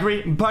 5-Up. I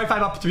agree. Probably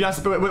 5-Up to be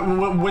honest with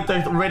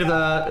the rate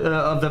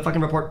of the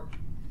fucking report.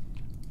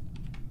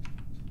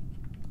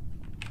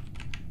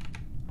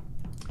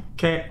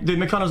 Okay, dude,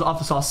 McConnell's off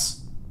the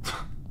sauce.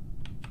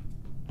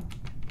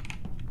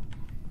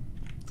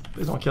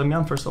 Please don't kill me.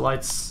 I'm first to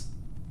lights.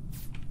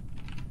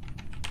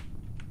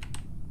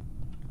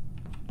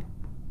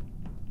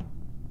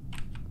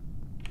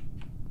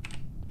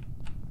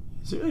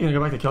 Is he really gonna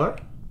go back to killer?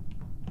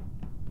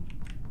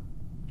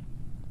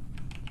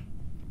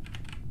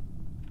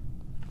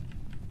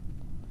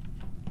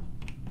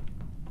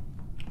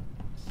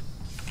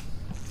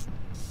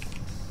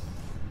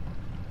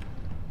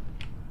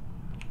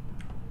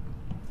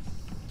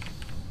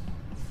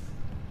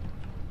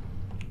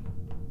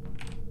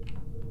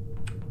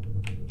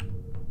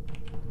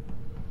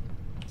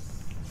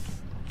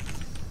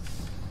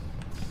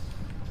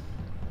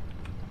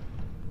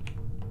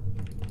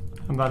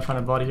 I'm about to find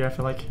a body here, I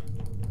feel like.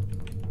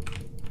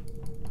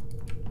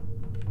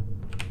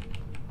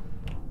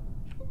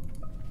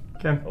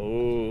 Okay.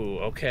 Oh,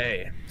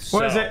 okay.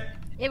 What is it?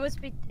 It was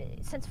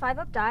since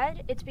 5-Up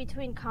died. It's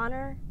between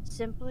Connor,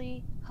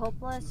 Simply,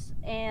 Hopeless,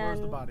 and. Where's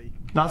the body?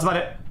 No, that's about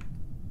it.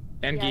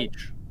 And Yeah.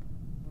 Geech.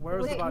 Where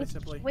was the body,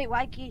 Simply? Wait,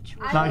 why Geech?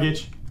 Not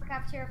Geech.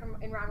 Cafeteria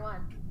in round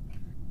 1.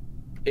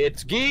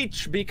 It's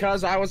Geech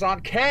because I was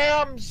on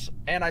cams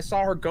and I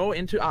saw her go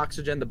into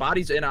oxygen. The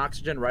body's in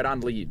oxygen right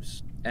on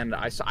leaves. And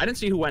I didn't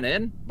see who went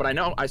in, but I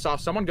know I saw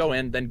someone go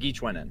in, then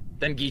Geech went in.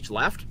 Then Geech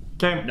left.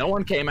 Okay. No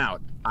one came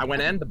out. I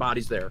went in, the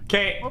body's there.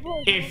 Okay,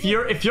 if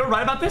you're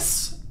right about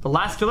this, the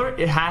last killer,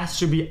 it has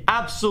to be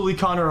absolutely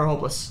Connor or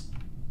Hopeless.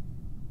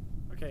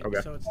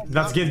 Okay. So it's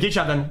Let's get Geech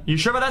out then. You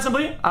sure about that,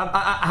 Simply?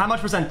 How much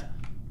percent?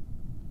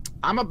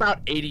 I'm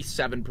about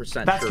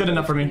 87%. That's sure. good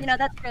enough for me. You know,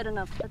 that's good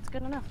enough. That's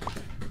good enough.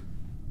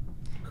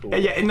 Cool.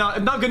 Yeah,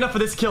 not good enough for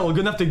this kill.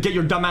 Good enough to get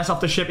your dumbass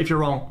off the ship if you're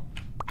wrong.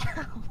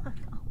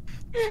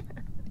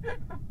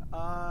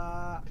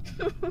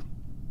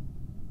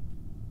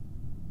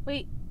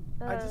 Wait.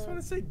 I just want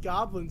to say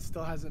Goblin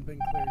still hasn't been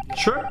cleared yet.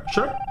 Sure.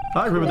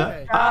 I agree with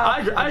that.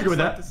 I agree with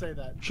that. To say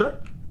that. Sure.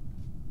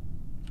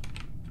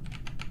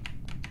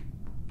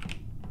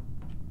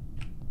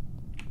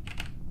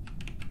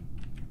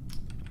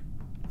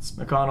 It's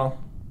McConnell.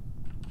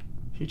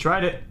 He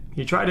tried it.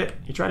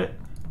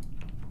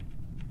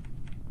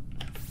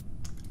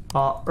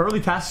 Early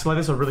tasks like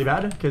this are really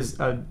bad because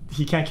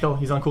he can't kill.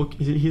 He's on kill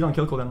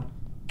cooldown.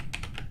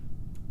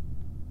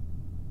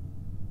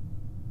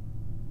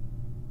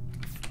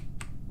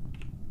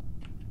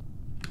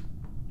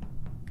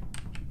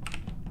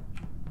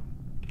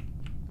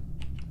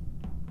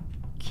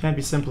 Can't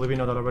be Simply, we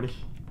know that already.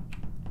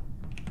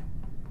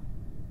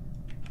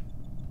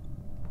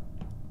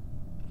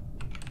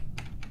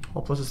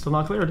 Hopeless is still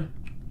not cleared.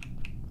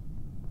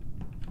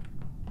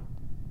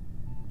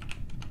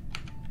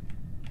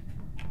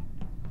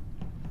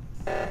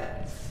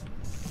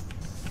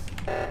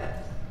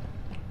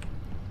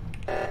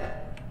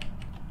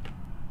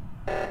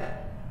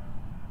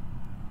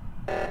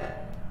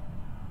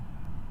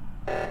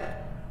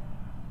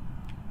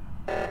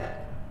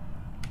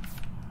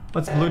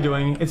 What's Blue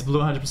doing? It's Blue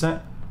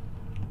 100%.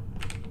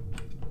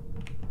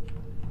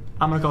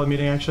 I'm gonna call the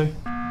meeting actually.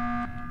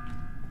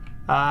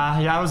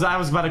 Yeah, I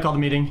was about to call the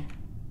meeting.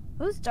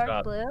 Who's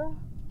dark blue?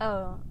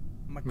 Oh.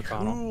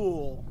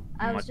 Cool.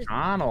 I was just...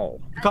 McConnell.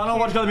 McConnell, why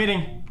don't you call the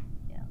meeting?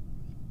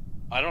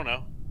 I don't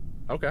know.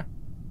 Okay.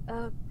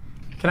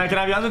 Can I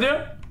be honest with you?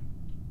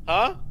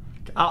 Huh?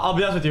 I'll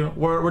be honest with you.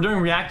 We're doing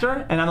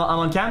reactor, and I'm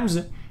on cams,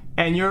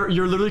 and you're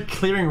literally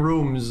clearing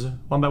rooms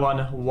one by one.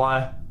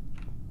 Why?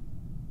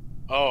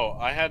 Oh,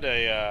 I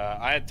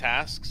had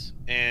tasks,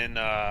 and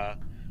I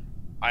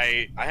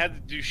had to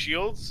do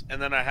shields,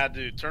 and then I had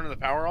to turn the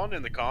power on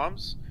in the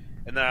comms,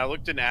 and then I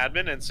looked in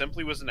admin, and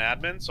Simply was an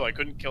admin, so I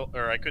couldn't kill,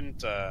 or I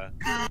couldn't.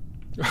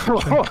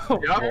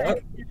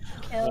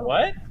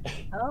 What?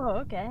 Oh,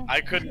 okay. I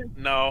couldn't.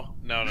 No.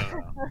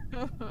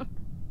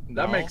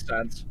 That makes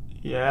sense.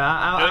 Yeah,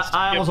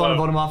 I almost want to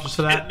vote him off just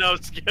for that. No,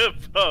 skip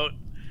vote.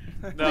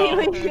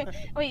 No.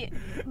 Wait,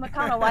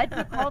 McConnell, why'd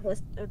you call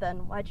this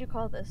then? Why'd you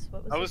call this?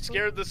 What was I was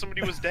scared that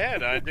somebody was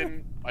dead.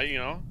 You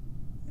know.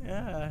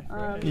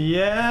 Yeah.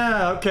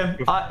 Yeah. Okay.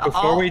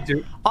 Before we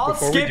do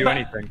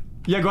anything.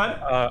 Yeah, go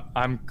ahead.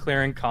 I'm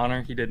clearing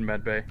Connor. He did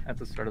medbay at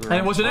the start of the round.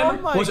 And what's your name?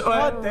 Oh my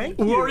God, thank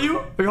you. Who are you?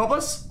 Are you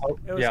Hopeless?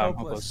 Yeah, hopeless. I'm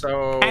hopeless.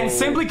 So. And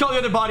Simply call the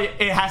other body.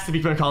 It has to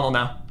be McConnell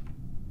now.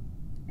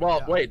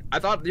 Well, wait. I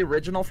thought the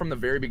original from the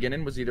very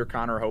beginning was either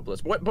Connor or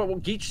Hopeless. But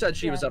Geech said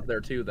she was up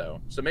there too,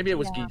 though. So maybe it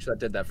was Geech that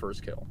did that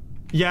first kill.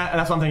 Yeah,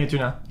 that's what I'm thinking too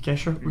now. Okay,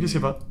 sure. We can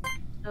skip up.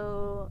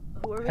 So,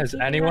 who are we Has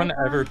anyone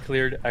ever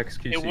cleared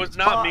XQC? It was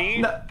not me.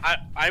 No.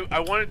 I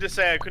wanted to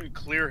say I couldn't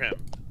clear him.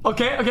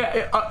 Okay.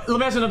 Let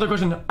me ask you another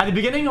question. At the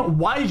beginning,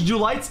 why did you do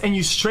lights and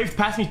you strafed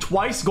past me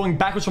twice, going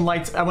backwards from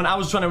lights when I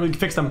was trying to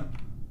fix them?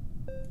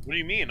 What do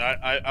you mean?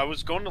 I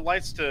was going to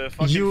lights to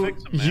fucking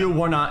fix them, man. You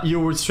were not. You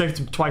were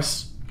strafed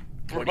twice.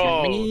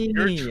 Bro,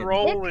 you're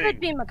trolling. It could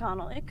be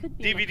McConnell. It could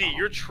be DVD, McConnell.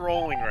 you're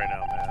trolling right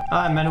now,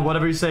 man. Man,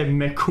 whatever you say,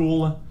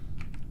 McCool.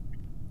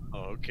 Oh,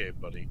 okay,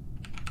 buddy.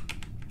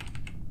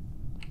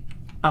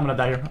 I'm gonna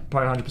die here,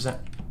 probably 100%.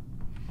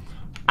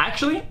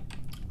 Actually,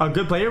 a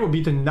good player would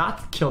be to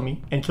not kill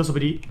me and kill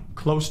somebody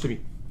close to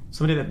me.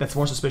 Somebody that's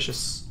more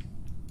suspicious.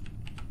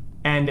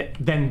 And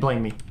then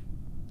blame me.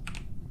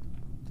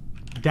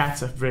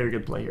 That's a very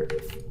good player.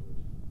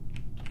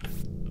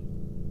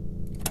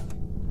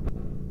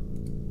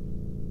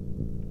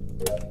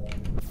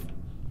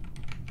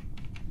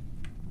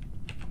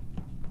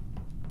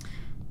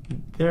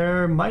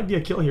 There might be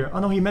a kill here. Oh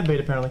no, he medbayed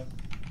apparently.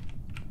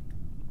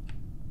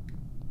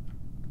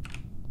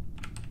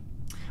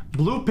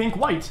 Blue, pink,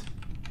 white.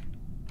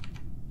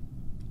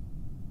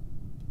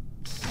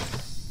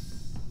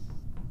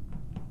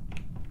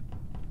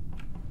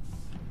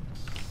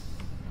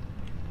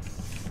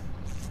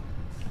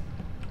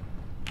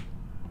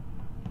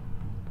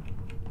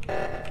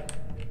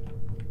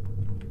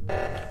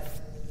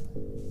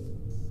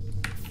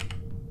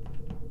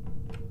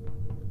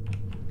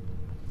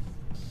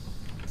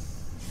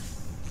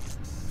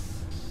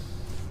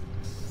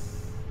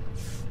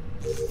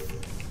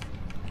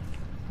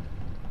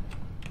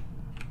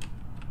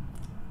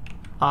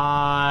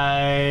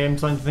 I'm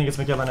starting to think it's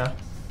Michaela now.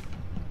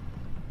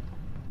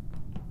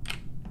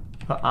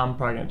 But I'm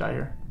probably gonna die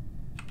here.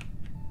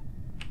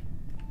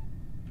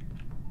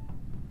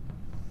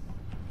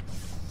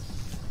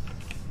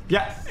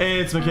 Yeah,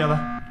 it's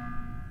Michaela.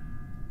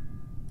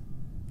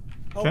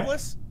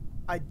 Hopeless?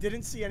 I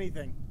didn't see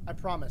anything. I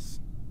promise.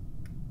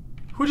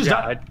 Who just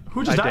died?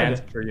 Who just died? I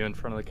danced for you in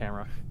front of the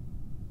camera.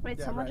 Wait,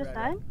 Yeah, someone just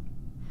died?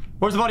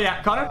 Where's the body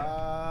at,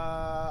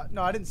 Connor?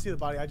 No, I didn't see the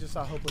body. I just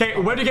saw Hopeless. Okay,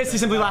 where did you guys see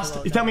Simply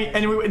last? You tell me,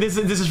 and this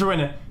is for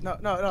winning. No.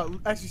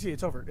 XQC,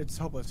 it's over. It's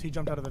Hopeless. He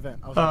jumped out of the vent.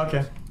 Oh,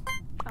 okay.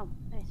 Oh,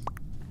 nice.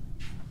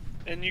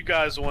 And you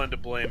guys wanted to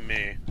blame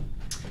me.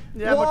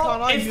 Yeah, well,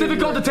 McConnell, it's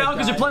difficult to tell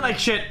because you're playing like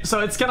shit.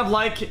 So it's kind of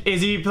like,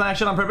 is he playing like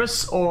shit on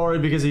purpose or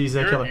because he's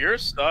a killer? You're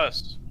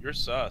sus. You're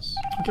sus.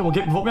 Okay, well,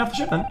 vote me off the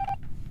shit then.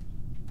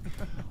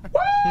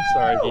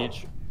 Sorry,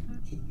 Geach.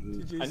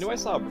 I knew I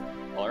saw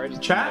already.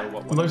 Chat?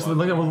 Looks in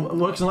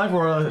life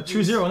we're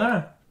 2-0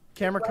 now.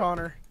 Camera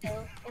Connor.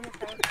 Go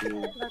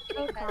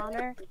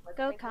Connor.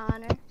 Go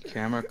Connor.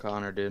 Camera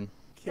Connor, dude.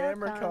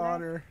 Camera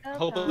Connor.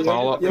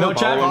 No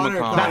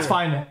chat? That's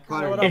fine.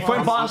 If we're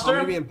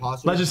imposter,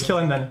 let's just kill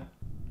him then.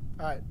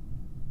 Alright.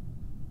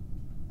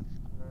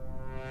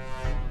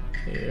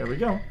 Here we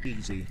go.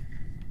 Easy.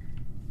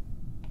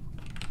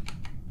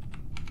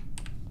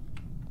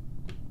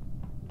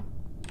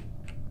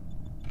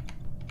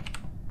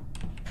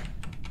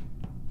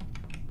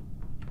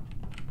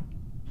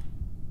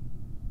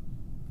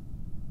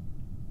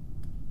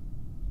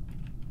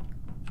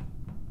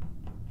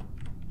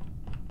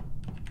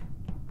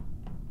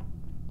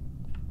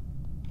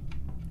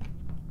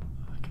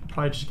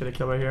 Probably just get a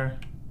kill right here.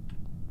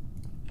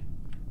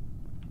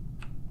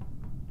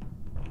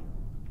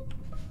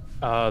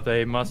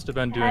 They must have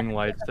been doing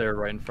lights there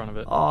right in front of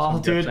it. Oh, so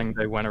I'm dude. guessing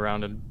they went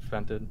around and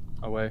vented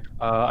away.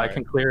 I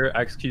can clear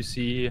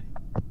XQC.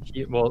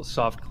 Well,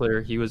 soft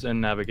clear. He was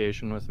in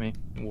navigation with me.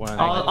 When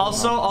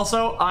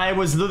Also, I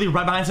was literally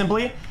right behind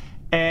Simply,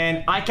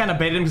 and I kind of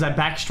baited him because I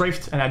back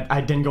strafed and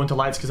I didn't go into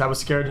lights because I was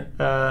scared.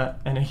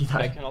 And he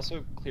died. I can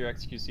also clear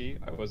XQC.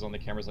 I was on the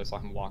cameras. I saw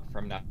him walk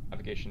from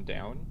navigation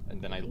down, and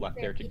then I left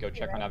there to go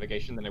check on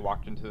navigation. Then I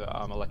walked into the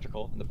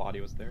electrical, and the body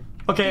was there.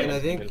 Okay. And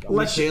I think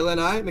Michaela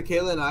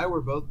and I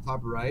were both top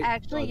right.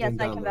 Actually, yes,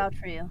 I can vouch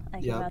for you.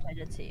 I can vouch. I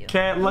did see you.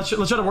 Okay, let's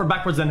try to work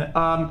backwards then.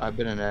 I've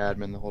been an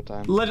admin the whole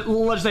time.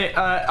 Let's say,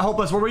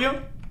 Hopeless, where were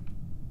you?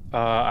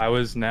 I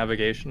was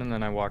navigation, and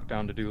then I walked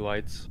down to do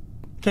lights.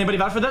 Can anybody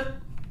vouch for that?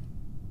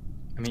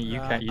 I mean, you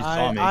can't. You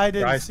saw me. I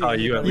didn't see saw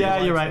you.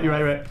 Yeah, you're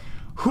right.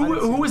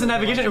 Who was in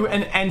navigation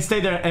and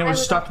stayed there and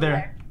was stuck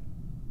there?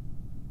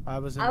 I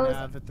was in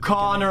nav at the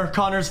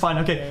Connor's fine.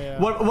 Okay. Yeah.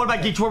 What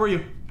about Geach? Where were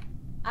you?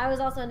 I was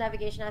also in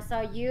navigation. I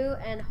saw you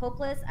and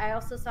Hopeless. I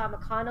also saw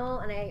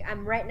McConnell, and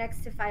I'm right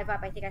next to 5 Up.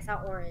 I think I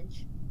saw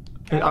Orange.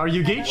 Are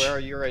you Geach? Where are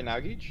you right now,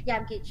 Geach? Yeah,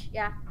 I'm Geach.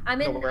 Yeah,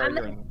 I'm in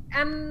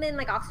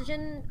like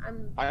oxygen.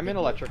 I'm in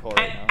electrical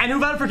right now. And who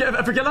voted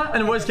for Killa?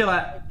 And where's Killa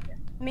at?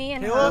 Me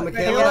and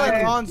Kayla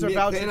and Hans are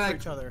vouching for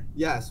each other.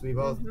 Yes, we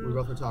both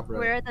are top right.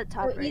 We're at the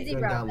top right. Easy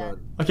route then.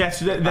 Okay,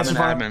 so that's I'm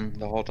fine. an admin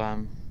the whole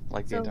time,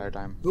 like the entire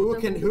time.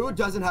 Who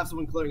doesn't have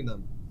someone clearing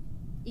them?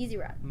 Easy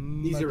route.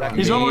 Easy route.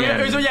 He's over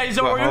here. He's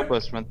over here.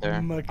 Hopeless went there.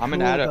 I'm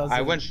an Adept.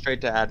 I went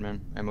straight to admin,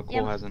 and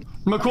McCool hasn't.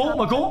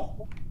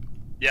 McCool?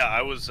 Yeah,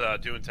 I was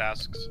doing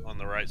tasks on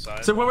the right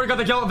side. So where we got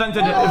the kill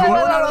vented? No,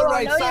 not the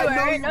right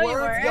side. No, you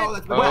weren't. Yo,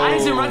 that's Wait, I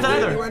didn't see him right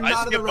side either.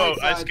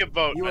 I skip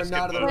vote. You were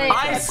not on the right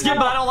side. I skip,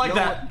 but I don't like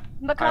that.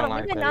 McConnell,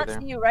 we did not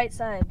see you right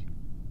side.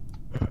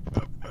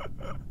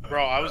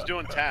 Bro, I was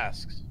doing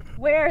tasks.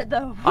 Where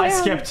though? I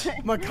skipped.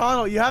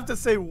 McConnell, you have to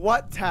say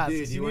what tasks.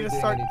 Dude, you need to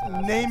start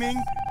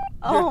naming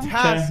Oh, your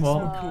tasks. Okay,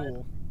 well.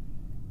 Cool.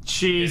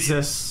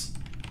 Jesus.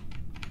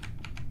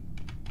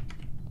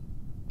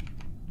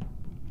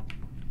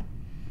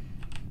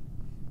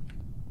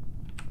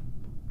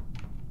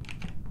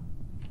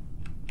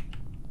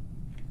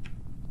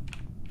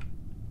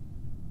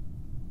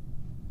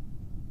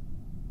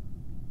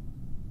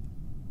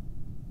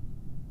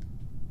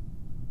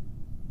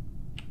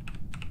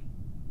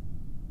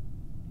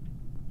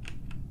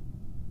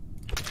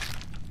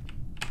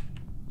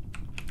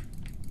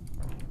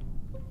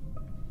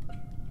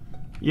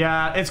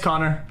 Yeah, it's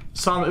Connor.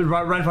 Some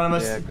right in front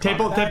of us. Yeah,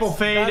 table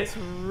fade. That's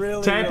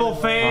really, Table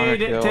fade.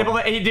 Table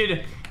Hey,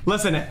 dude.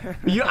 Listen,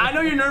 I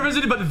know you're nervous,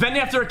 but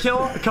venting after a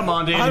kill? Come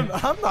on, dude. I'm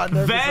not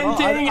nervous.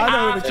 Venting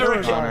after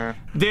a kill.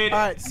 Dude,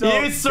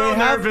 you're so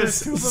nervous.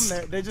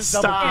 They just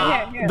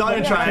stop. Don't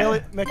even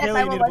try.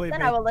 Michaela, you need to believe me.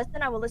 I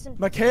will listen.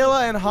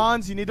 Michaela and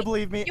Hans, you need to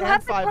believe me. You and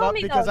have to 5 tell Up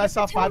me, because though. I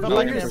saw 5 Up No,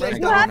 on you're camera.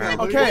 saying that.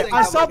 Okay,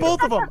 I saw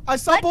both of them. I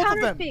saw both of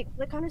them.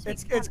 Let Connor speak.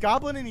 It's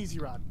Goblin and Easy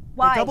Rod.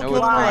 Why? Double killed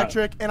Why?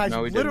 electric, and I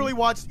literally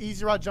watched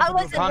Easy Rod jump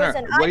into a Connor,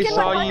 we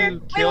saw you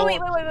kill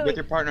with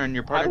your partner, and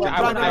your partner. Wait,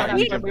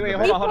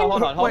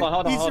 hold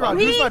on. Easy Rod,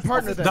 who's my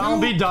partner then? Don't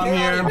be dumb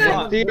here.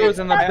 He was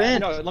in the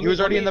vent. He was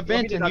already in the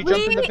vent, and he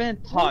jumped in the vent.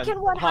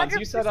 Hans,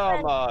 you said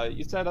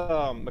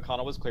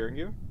McConnell was clearing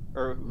you.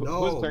 Or who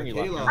No, was clearing you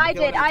left? Michaela. I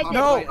did.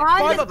 No,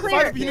 Hans is 5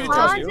 clear. up, you need to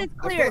Hans trust. is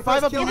clear.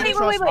 5 up, you need to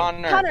trust.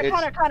 Connor.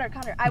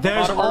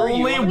 There's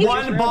only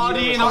one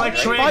body in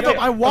electric. 5 up,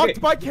 I walked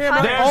by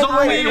camera. There's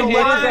only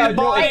one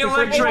body in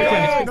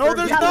electric. No,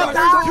 there's not.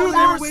 There's 2.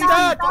 They were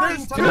stacked.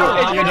 There's 2.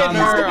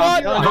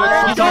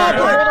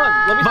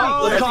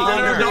 Vote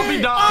Connor. Don't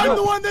be dumb. I'm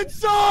the one that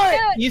saw it.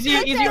 Easy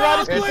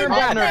Rod is confirmed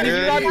Connor. Easy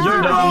Rod is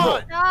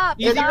confirmed.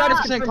 Easy Rod is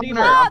confirmed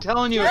Connor. I'm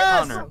telling you, it's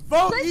Connor.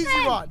 Vote Easy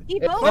Rod.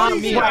 It's not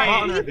me,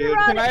 Connor, dude.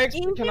 Can I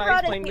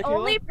explain the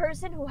only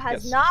person who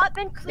has not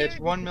been cleared It's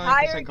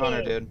 1,000,000%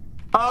 Connor, dude. Okay.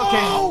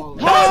 Oh,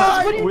 We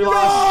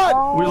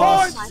lost. We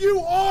lost. Hans, you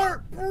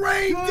are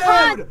brain Hans,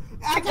 dead.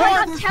 I'm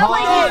not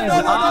telling you.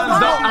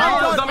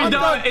 Hans, don't be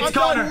done. It's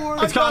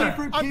Connor. It's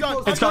Connor. I'm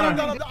done. It's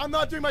Connor. I'm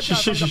not doing my job.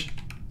 Shh.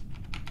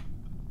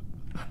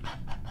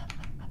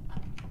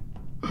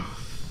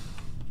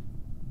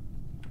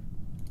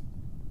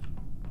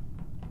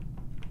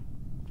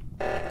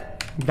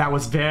 That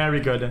was very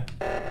good.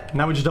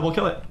 Now we just double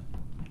kill it.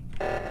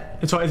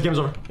 It's alright, this game's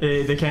over.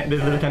 They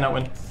literally cannot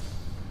win.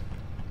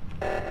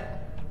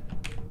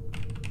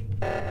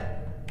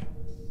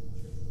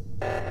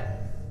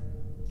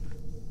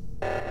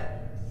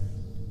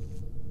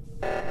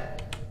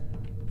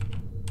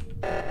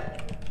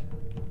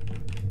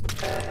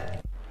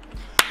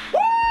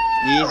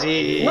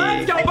 Easy.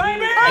 Let's go,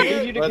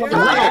 baby!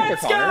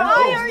 Let's go!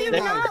 Why are you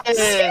not?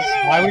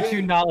 Why would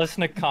you not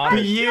listen to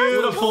Connor?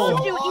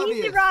 Beautiful.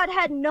 Easy Rod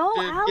had no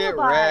Get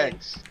alibi.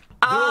 wrecked.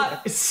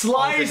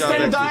 Sliced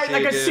and died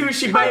like a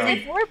sushi,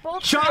 baby. If we're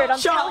both Chop, cleared, I'm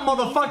chop, telling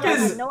you,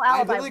 motherfuckers. no I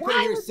alibi. literally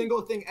couldn't hear a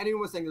single thing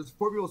anyone was saying. There's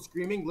 4 people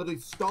screaming, literally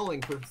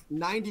stalling for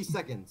 90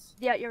 seconds.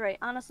 Yeah, you're right.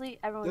 Honestly,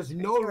 everyone. There's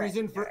no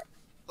reason for.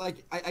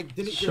 Like, I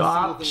didn't hear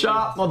Chop,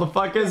 chop,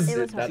 motherfuckers. It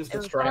was hard. It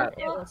was hard.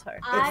 It was hard.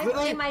 I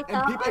blame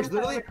myself. It's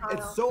literally,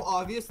 it's so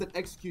obvious that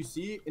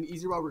xQc and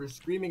Easy Rod were just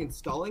screaming and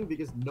stalling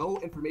because no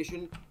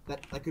information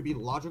that could be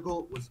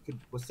logical was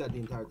said the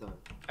entire time.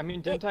 I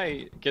mean, didn't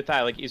I get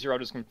that? Like, Easy Rod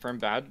was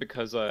confirmed bad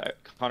because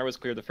Connor was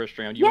clear the first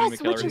round. You Yes, and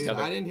Michaela were which is-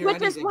 together. I didn't hear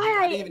anything.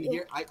 I didn't even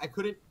hear. I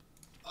couldn't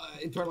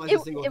internalize a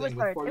single thing. It was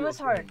hard. It was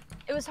hard.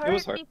 It was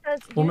hard because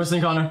We're missing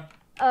Connor.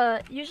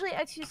 usually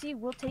xQc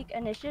will take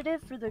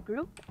initiative for the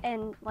group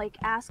and like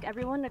ask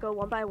everyone to go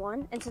one by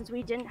one. And since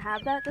we didn't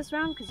have that this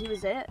round because he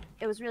was it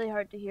was really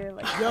hard to hear.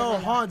 Like, Yo,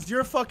 Hans,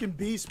 you're a fucking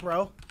beast,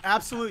 bro.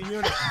 Absolute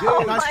unit.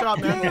 Oh Nice my job,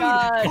 man.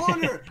 God.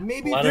 Connor,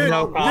 maybe Let him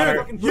know,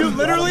 Connor. You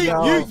literally,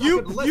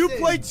 you Listen.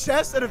 play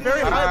chess at a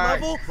very high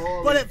level,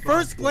 but at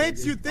first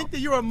glance you think that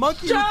you're a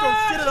monkey who throws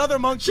shit at other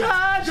monkeys.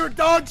 You're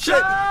dog shit.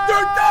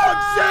 You're dog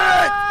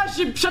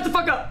shit. Shut the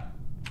fuck up.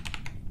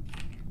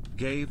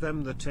 Gave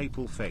them the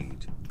table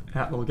fade.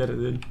 Yeah, we'll get it,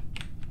 dude.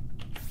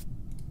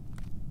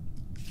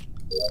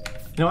 You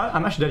know what?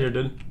 I'm actually dead here,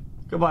 dude.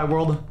 Goodbye,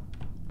 world.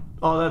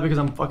 Oh, that because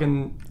I'm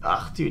fucking...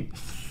 Ugh, dude.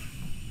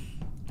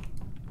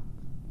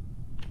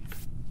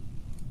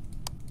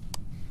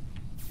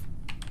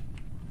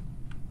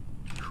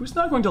 Who's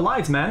not going to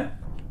lights, man?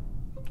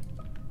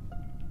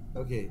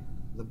 Okay,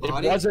 the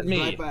body wasn't is me.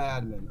 right by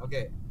admin.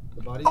 Okay,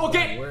 the body's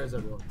Okay. gone. Where is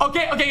everyone?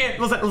 Okay,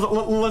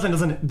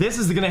 listen. This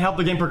is gonna help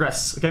the game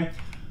progress, okay?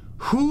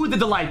 Who did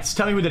the lights?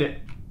 Tell me who did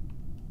it.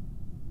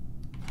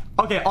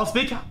 Okay, I'll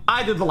speak.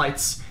 I did the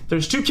lights.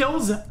 There's 2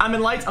 kills. I'm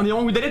in lights. I'm the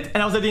only one who did it,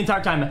 and I was there the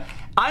entire time.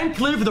 I'm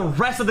clear for the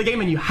rest of the game,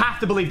 and you have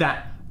to believe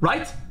that,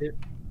 right?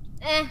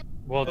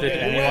 Well, did Who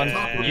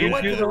anyone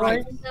went do to the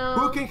right? No.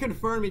 Who can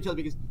confirm each other?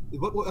 Because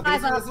okay,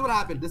 this is what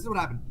happened. This is what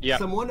happened. Yeah.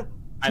 Someone,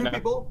 I 2 know.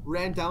 people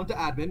ran down to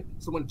admin.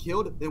 Someone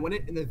killed. They went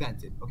in and they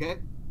vented. Okay,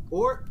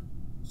 or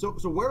so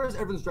where is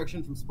everyone's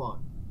direction from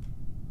spawn?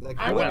 Like,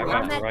 I who went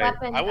went right.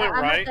 right? I went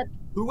right.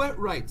 Who went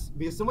right?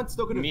 Because someone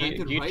still could have Me,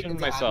 vented Geach, right and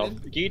into myself.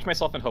 admin. Geach,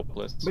 myself, and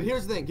Hopeless. But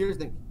here's the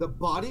thing. The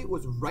body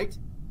was right,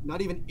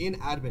 not even in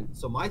admin.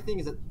 So my thing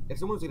is that if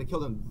someone was gonna kill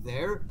them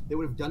there, they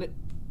would have done it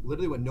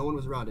literally when no one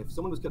was around. If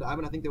someone was killed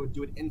admin, I think they would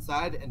do it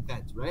inside and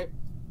vent, right?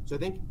 So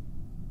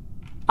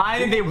I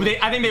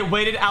think they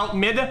waited out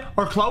mid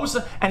or close,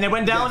 and they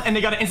went down and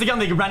they got an instant kill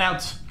and they ran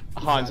out.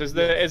 Hans, is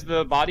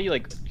the body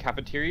like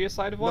cafeteria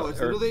side of what? No, it's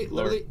or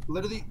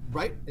literally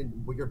right, and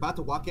when you're about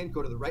to walk in,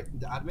 go to the right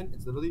into admin.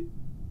 It's literally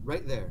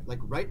right there, like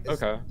right.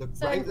 Okay.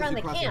 So in front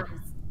of the cams.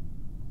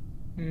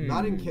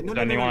 Not in cam. No.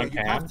 Anyone You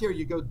can? cafeteria,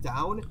 you go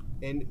down,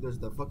 and there's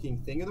the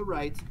fucking thing on the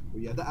right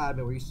where you have the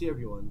admin, where you see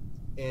everyone,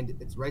 and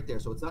it's right there.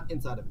 So it's not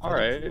inside of it. All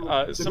right.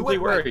 So Simply,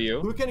 who went where right? are you?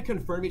 Who can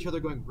confirm each other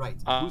going right?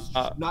 Who's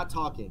not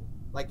talking,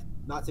 like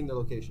not saying their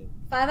location?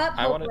 5 up,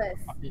 I wanna-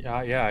 hopeless.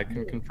 Yeah, I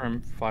can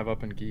confirm 5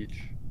 up and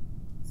Geach.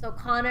 So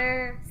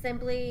Connor,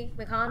 Simply,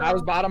 McConnell. I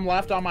was bottom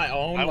left on my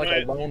own, I like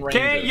went- a lone ranger.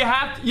 Okay, you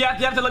have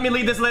to let me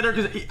lead this later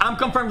because I'm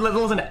confirmed.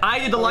 Listen, I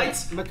did the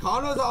lights.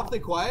 McConnell's awfully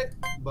quiet,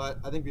 but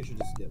I think we should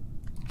just skip.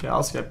 Okay,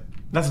 I'll skip.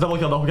 That's a double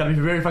kill though. We gotta be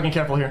very fucking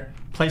careful here.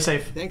 Play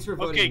safe. Thanks for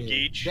voting Okay, me.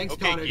 Geach. Thanks,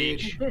 Okay, Connor,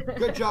 Geach. dude.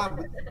 Good job.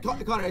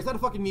 Connor, it's not a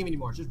fucking meme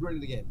anymore. It's just ruining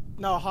the game.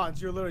 No,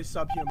 Hans, you're literally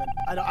subhuman.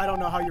 I don't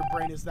know how your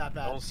brain is that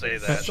bad. Don't say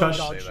It's that. so Don't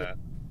dog say shit. that.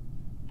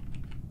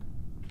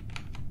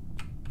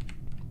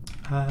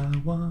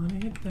 I want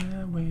it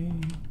that way.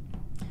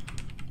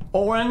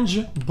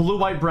 Orange, blue,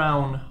 white,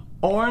 brown.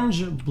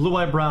 Orange, blue,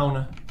 white,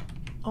 brown.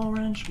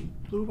 Orange,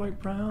 blue, white,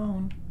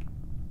 brown.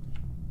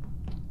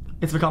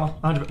 It's McConnell.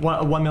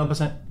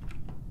 1,000,000%.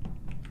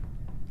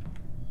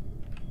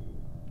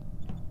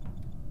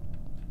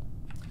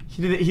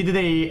 He did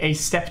a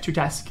step 2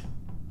 task.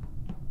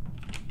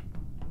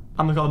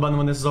 I'm gonna call the button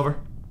when this is over.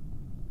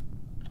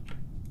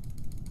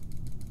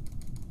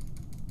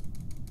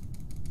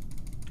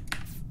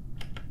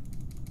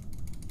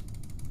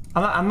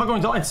 I'm not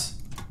going to lights.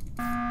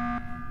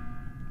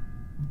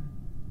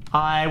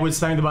 I was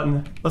spamming the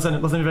button. Listen to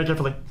me very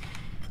carefully.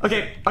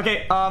 Okay,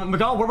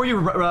 McConnell, where were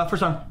you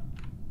first round?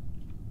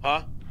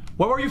 Huh?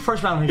 Where were you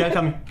first round? You gotta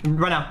tell me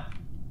right now.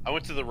 I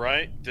went to the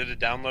right, did a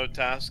download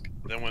task,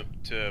 then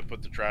went to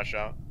put the trash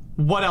out.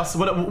 What else?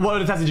 What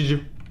other tasks did you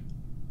do?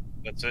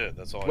 That's it.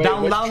 That's all.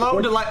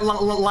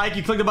 Download, like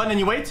you click the button and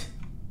you wait?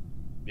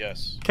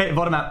 Yes. Okay,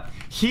 vote him out.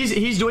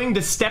 He's doing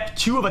the step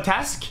 2 of a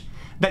task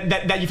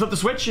that you flip the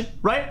switch,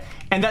 right?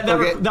 And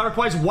that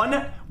requires one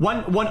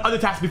other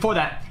task before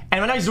that. And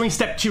right now he's doing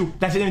step 2.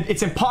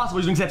 It's impossible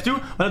he's doing step 2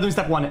 without doing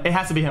step 1. It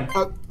has to be him.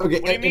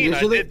 Okay,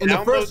 initially, in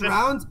the first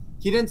round,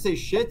 he didn't say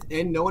shit,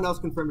 and no one else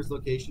confirmed his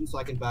location, so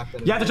I can back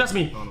that. You have to trust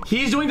me.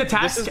 He's doing the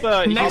task this is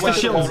the, next to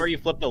shields. Where you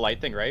flip the light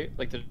thing, right?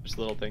 Like just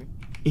a little thing.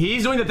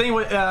 He's doing the thing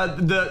with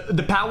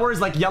the power is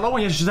like yellow,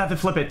 and you just have to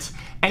flip it.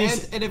 And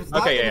if it's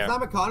not, if it's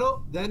not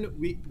McConnell, then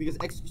because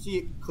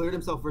xQc cleared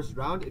himself first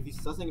round, if he's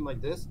sussing him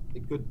like this,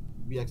 it could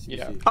be xQc.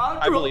 Yeah,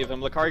 I believe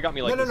him. Lakari got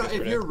me like no. this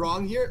If you're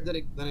wrong here,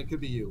 then it could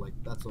be you. Like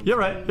that's. What you're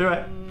right. You're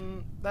right.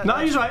 No,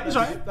 he's right. He's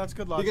right. That's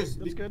good logic.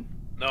 That's good.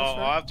 No,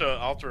 I'll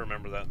have to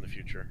remember that in the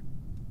future.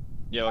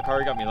 Yeah,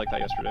 Lakari got me like that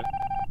yesterday.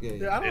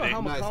 Yeah, I don't know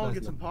how McConnell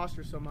gets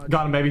imposters so much.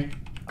 Got him, baby.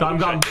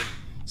 Got him.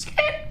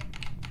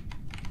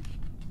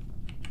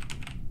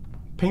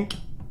 Pink,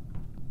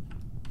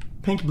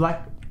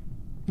 black,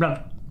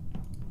 brown.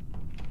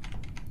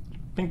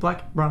 Pink,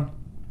 black, brown.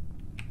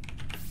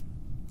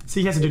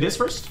 See, he has to do this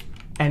first,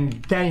 and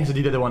then he has to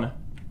do the other one.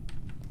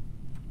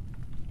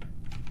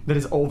 That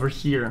is over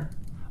here.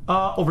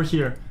 Over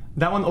here.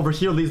 That one over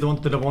here leads the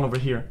one to the one over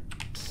here.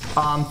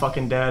 I'm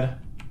fucking dead.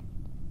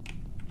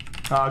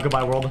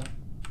 Goodbye, world.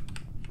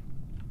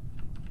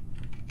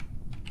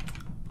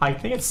 I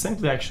think it's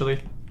simply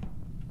actually.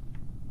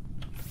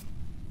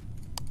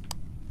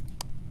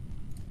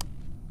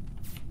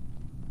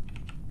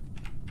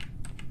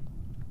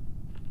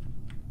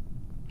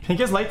 Pink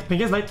is light. Pink,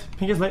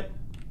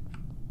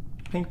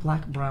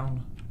 black,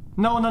 brown.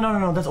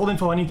 No. That's old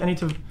info. I need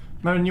to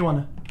remember a new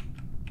one.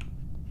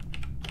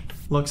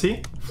 Look,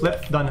 see?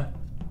 Flip, done.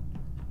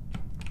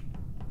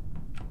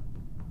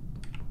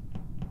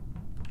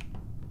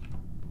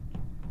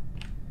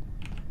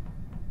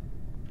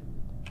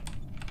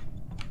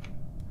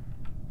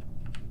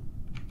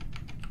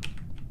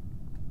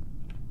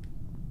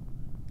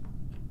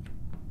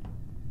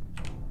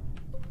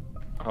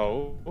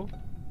 Oh.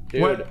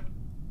 Dude. What?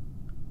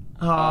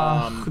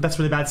 That's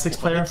really bad. 6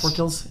 player, 4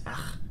 kills.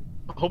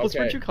 Hopeless,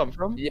 where'd you come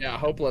from? Yeah,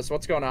 Hopeless.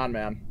 What's going on,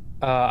 man?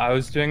 I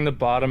was doing the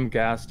bottom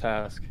gas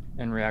task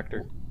in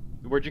reactor.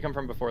 Where'd you come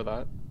from before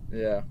that?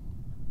 Yeah.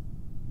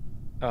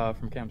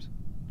 From cams.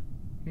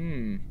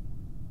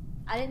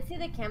 I didn't see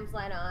the cams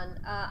line on.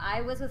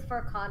 I was with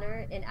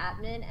Connor in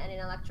admin and in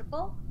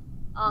electrical.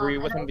 Were you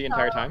with him the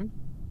entire time?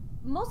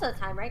 Most of the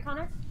time, right,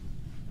 Connor?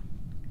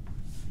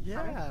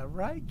 Yeah,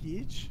 right,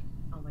 Geech.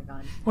 Oh my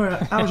god.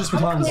 Where I was just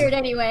with Hans. Cleared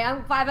anyway.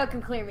 5-up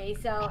can clear me,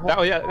 so.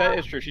 Oh yeah, that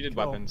is true. She did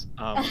weapons.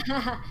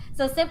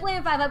 So Simply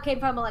and 5-up came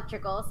from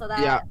electrical, so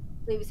that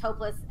leaves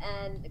Hopeless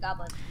and the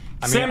Goblin.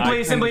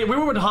 Simply, we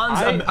were with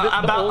Hans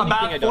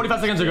about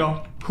 45 seconds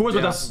ago. Who was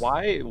with us?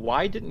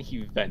 Why didn't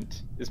he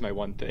vent? Is my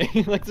one thing.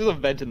 Like there's a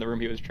vent in the room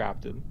he was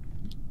trapped in.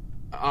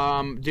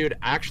 Dude,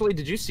 actually,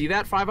 did you see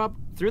that 5-up?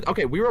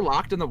 Okay, we were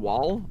locked in the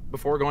wall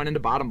before going into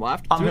bottom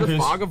left. Through the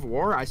fog of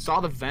war, I saw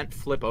the vent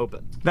flip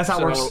open. That's how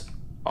it works.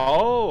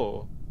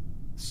 Oh.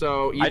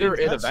 So either I didn't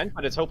see the vent,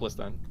 but it's Hopeless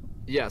then.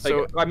 Yeah,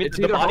 so I mean,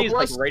 the body's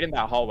like right in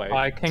that hallway.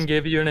 I can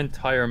give you an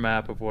entire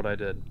map of what I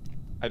did.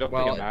 I don't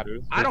think it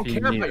matters. I don't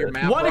care about your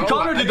map. What did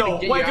Connor do though?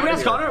 Wait, can we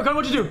ask Connor? Connor,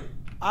 what'd you do?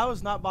 I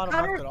was not bottom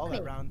left at all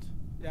that round.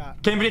 Yeah.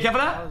 Can you be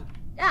careful for that?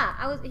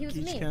 Yeah, he was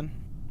me.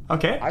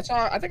 Okay. I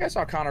think I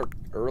saw Connor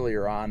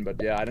earlier on,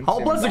 but yeah, I didn't.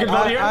 Hopeless is a good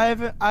vote here. I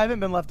haven't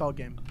been left all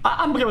game.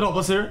 I'm okay with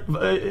Hopeless here.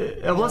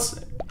 Hopeless.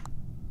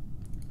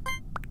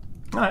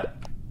 All right.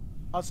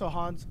 Also,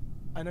 Hans,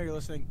 I know you're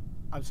listening.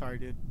 I'm sorry,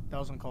 dude. That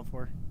was uncalled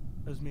for.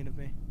 It was mean of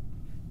me.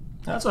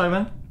 That's all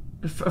right,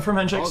 man. From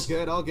handshakes.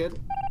 All good.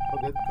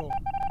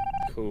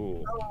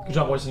 Cool. Good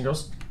job, boys and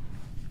girls.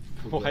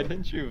 Why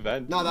didn't you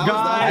vent? No, that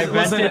guys,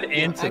 was I vented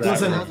into that.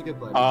 Listen. That was a good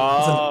play.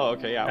 Oh,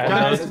 okay,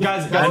 yeah.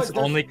 Guys,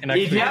 only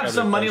if you have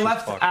some money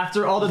left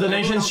after all the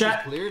donations,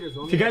 chat,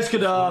 if you guys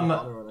could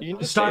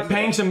start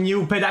paying some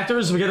new paid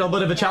actors, we get a little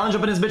bit of a challenge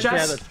up in his bitch ass.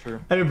 Yeah, that's true.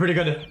 That'd be pretty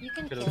good.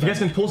 If you guys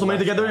can pull some money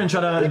together and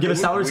try to give a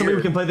salary to somebody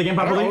who can play the game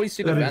properly, I don't always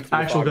see the vent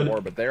through the fog of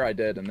war, but there I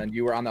did, and then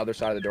you were on the other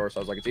side of the door, so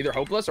I was like, it's either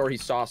Hopeless or he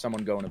saw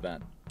someone go in a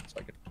vent. It's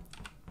like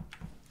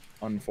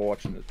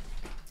unfortunate.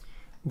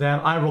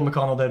 Damn, I rolled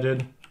McConnell there,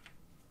 dude.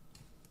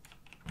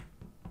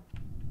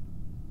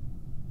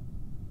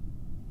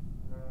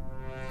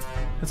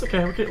 It's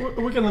okay.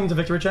 We can limit to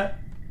victory, chat.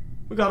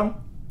 We got him.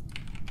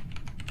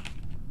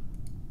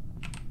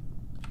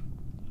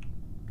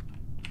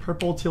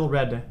 Purple, teal,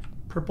 red.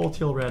 Purple,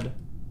 teal, red.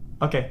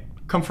 Okay,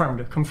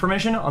 confirmed.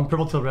 Confirmation on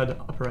purple, teal, red,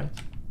 upper right.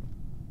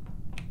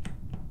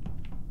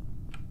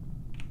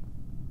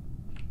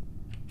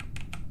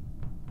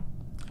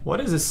 What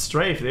is this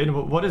strafe, dude?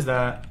 What is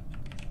that?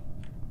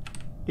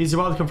 Easy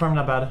well to confirm,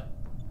 not bad.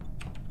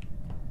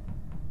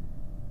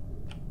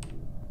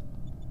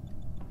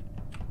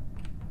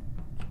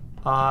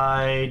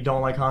 I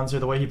don't like Hans here,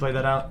 the way he played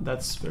that out.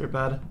 That's very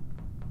bad.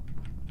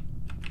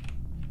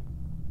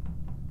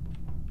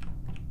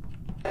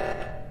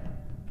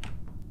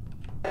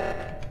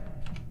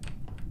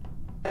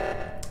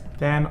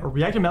 Damn,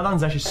 reactor meltdown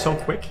is actually so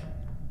quick.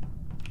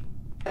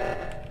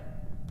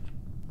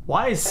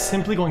 Why is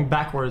simply going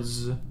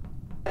backwards?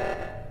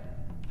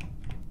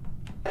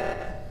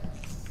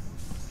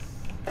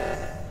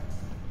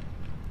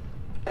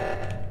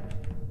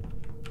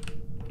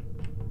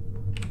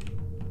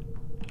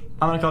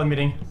 I'm gonna call a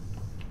meeting.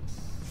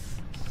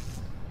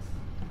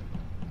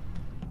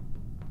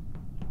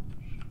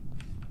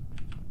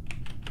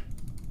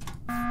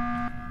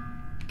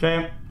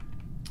 Okay.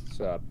 What's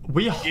up?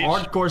 We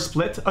hardcore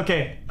split.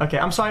 Okay,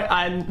 I'm sorry.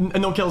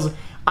 No kills.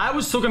 I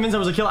was so convinced there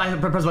was a kill. I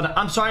pressed the button.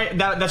 I'm sorry.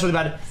 That's really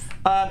bad.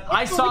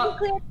 I saw.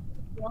 Who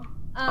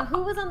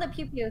was on the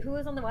pew pew? Who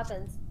was on the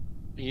weapons?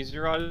 Easy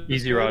Rod.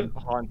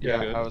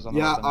 Yeah, I was on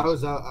the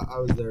weapons. I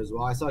was there as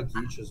well. I saw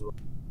Geach as well.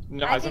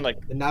 No, I was in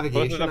like the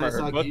navigation. Both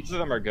of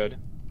them are good.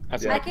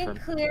 I can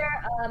clear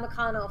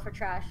McConnell for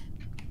trash.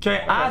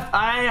 Okay,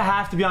 I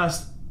have to be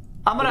honest.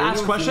 I'm gonna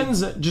ask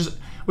questions. Just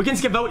we can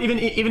skip vote even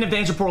if they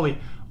answer poorly.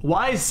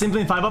 Why is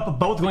Simply and 5 Up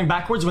both going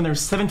backwards when there's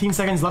 17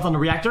 seconds left on the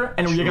reactor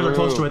and reactors are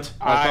close to it?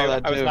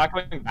 I was not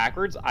going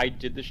backwards. I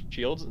did the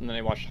shields and then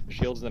I watched the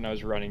shields and then I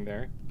was running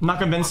there. Not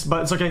convinced,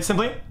 but it's okay.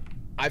 Simply.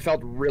 I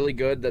felt really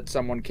good that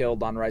someone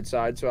killed on right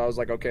side, so I was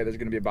like, okay, there's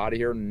gonna be a body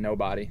here, no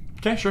body.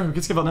 Okay, sure. We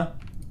can skip vote now.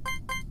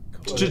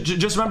 Cool.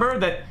 Just remember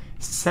that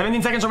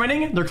 17 seconds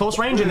remaining. They're close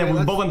range and they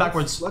both went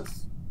backwards.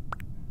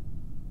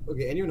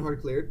 Okay, anyone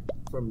hard cleared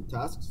from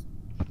tasks?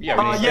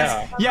 Yeah.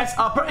 Yes.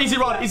 Easy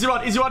rod.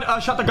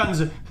 Shut the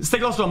guns. Stay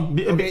close to them.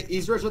 Okay,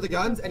 easy rod, shut the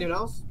guns. Anyone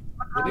else?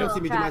 You don't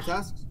see me do my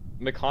tasks.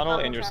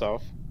 McConnell and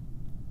yourself.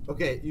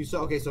 Okay, you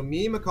saw. Okay, so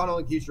me, McConnell,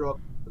 and Keith are up.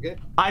 Okay.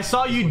 I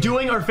saw you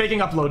doing or faking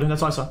upload.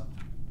 That's what I saw.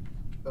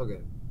 Okay.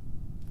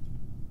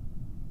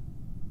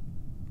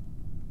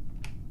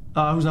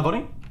 Who's not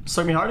voting?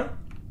 Suck me hard.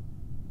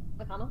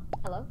 McConnell.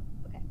 Hello.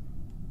 Okay.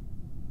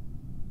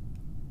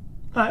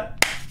 All right.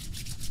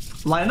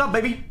 Line it up,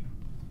 baby.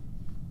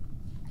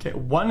 Okay,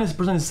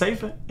 1% is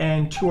safe,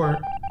 and 2 are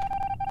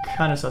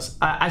kind of sus.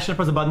 I should have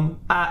pressed the button.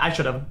 I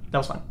should have. That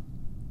was fine.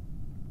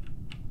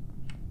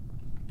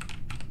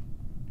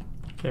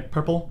 Okay,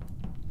 purple.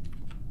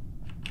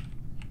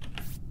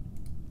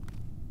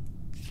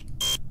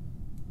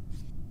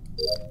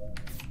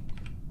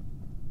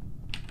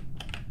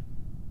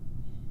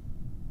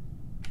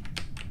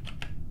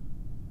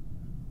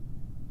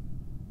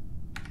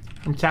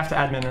 From CAF to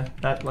admin.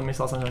 That let me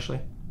sell something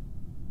actually.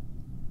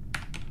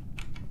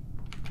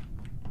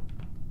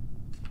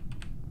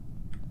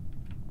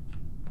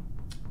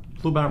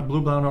 Blue,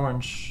 brown,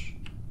 orange.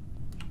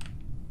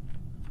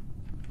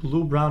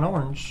 Blue, brown,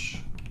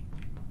 orange.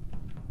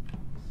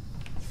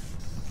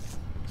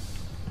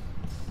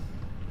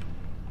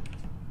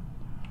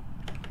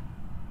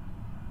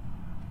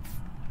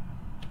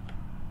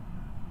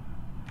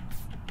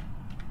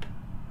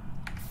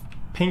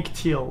 Pink,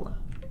 teal.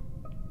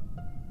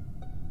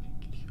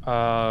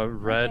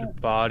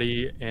 Red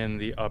body in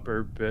the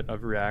upper bit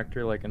of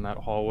reactor, like in that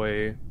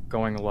hallway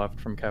going left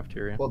from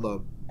cafeteria. Hold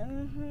up.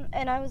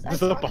 And I was.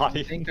 There's a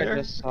body. I think I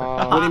just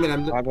saw. What do you mean?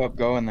 I'm 5 Up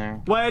going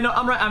there. Wait, no,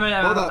 I'm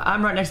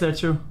right next to there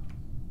too.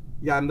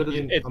 Yeah, I'm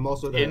literally. I'm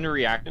also there. In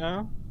reactor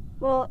now.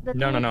 Well, the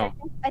no.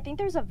 I think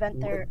there's a vent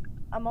there.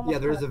 I'm almost. Yeah,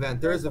 there is a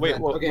vent. There is a Wait,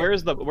 vent. well, Okay.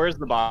 where's the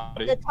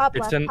body? The top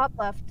left. Top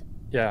left.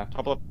 Yeah.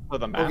 Top left of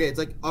the map. Okay, it's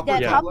like upper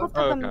Yeah, top left.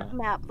 left of the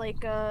map.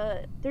 Like,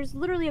 there's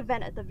literally a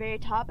vent at the very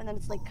top, and then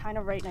it's like kind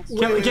of right next to it.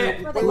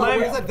 Where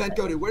does that vent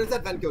go to? Where does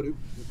that vent go to?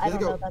 Does it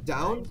go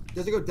down?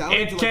 Does it go down?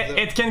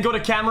 It can go to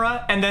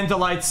camera and then to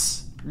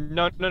lights.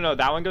 No.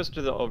 That one goes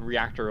to the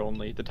reactor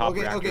only. The top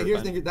reactor. Okay.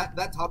 Here's the thing.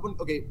 That top one.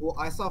 Okay. Well,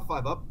 I saw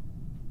 5 Up.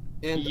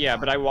 And yeah,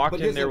 but I walked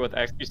in there with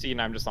xQc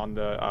and I'm just on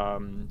the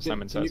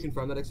Simon says. Can you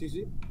confirm that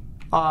xQc?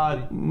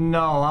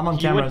 No, I'm on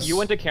cameras. You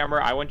went to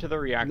camera, I went to the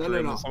reactor,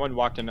 and someone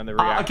walked in the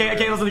reactor.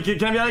 Okay, listen,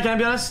 can I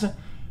be honest?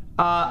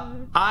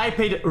 I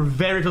paid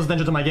very close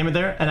attention to my game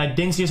there, and I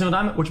didn't see you a single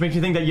time, which makes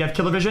me think that you have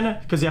killer vision,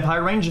 because you have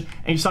higher range,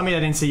 and you saw me, I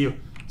didn't see you.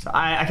 So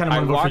I kind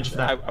of want to go for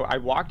that. I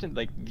walked in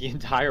like the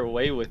entire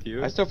way with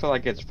you. I still feel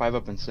like it's 5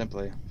 Up and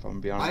Simply, if I'm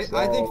gonna be honest.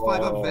 I think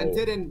 5 Up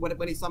vented, and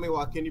when he saw me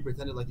walk in, he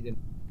pretended like he didn't.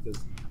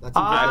 That's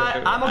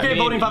I'm okay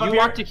voting 5 Up here. You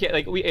walked to,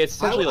 like, we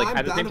essentially, like,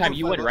 at the same time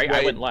you went right,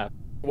 I went left.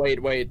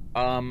 Wait.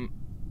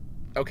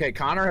 Okay,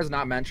 Connor has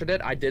not mentioned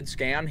it. I did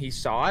scan. He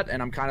saw it,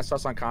 and I'm kind of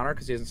sus on Connor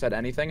because he hasn't said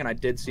anything, and I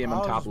did see him in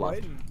top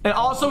left. And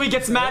also, he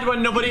gets mad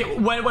when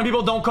when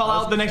people don't call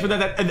out the next one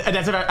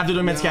after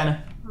doing mid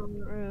scan.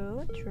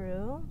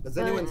 True. Has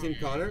anyone seen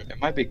Connor?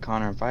 It might be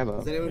Connor and 5-0.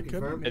 Has anyone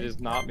confirmed? It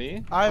is not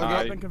me. I have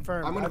not been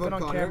confirmed. I'm gonna vote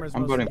on Connor. cameras.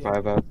 I'm voting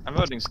 5-0. I'm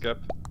voting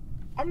Skip.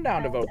 I'm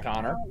down to vote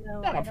Connor.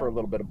 Down for a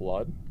little bit of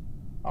blood.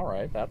 All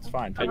right, that's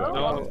fine. I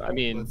don't. I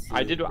mean,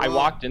 I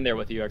walked in there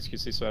with you,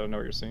 xQc, so I don't know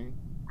what you're seeing.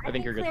 I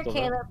think you're good. Clear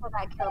Caleb for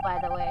that kill, by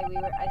the way.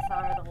 I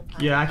saw her the whole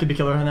time. Yeah, I could be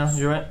killer right now.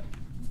 You're right.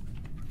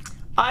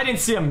 I didn't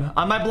see him.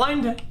 Am I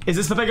blind? Is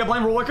this the Pega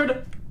blind rule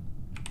record?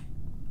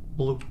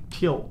 Blue,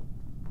 teal.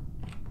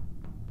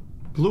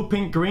 Blue,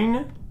 pink,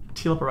 green.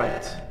 Teal upper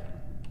right.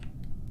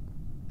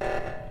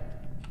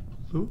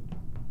 Blue,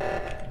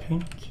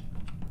 pink,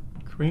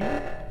 green.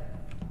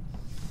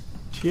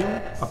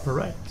 Teal upper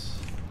right.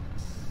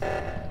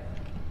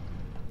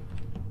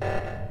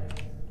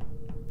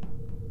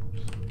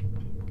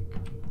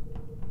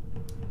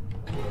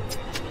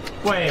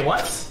 Wait,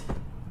 what?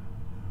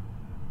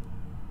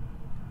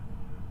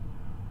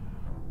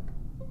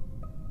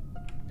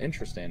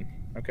 Interesting.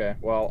 Okay,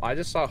 well, I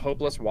just saw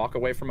Hopeless walk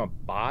away from a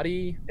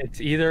body. It's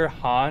either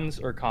Hans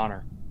or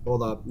Connor.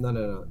 Hold up.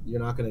 No. You're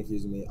not going to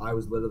accuse me. I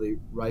was literally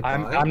right by.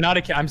 I'm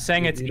not I'm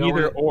saying it's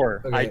either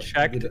or. Okay, I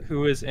checked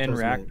who is in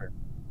reactor.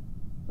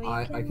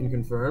 I can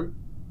confirm.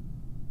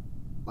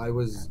 I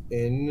was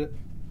in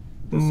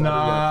the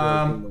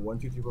Nah. reactor, the 1,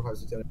 2, 3, 4, 5,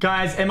 6, 7.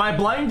 Guys, am I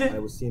blind? I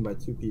was seen by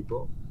 2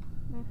 people.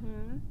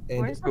 And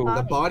Where's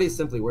the body is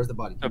simply, where's the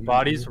body? The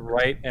body's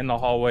right in the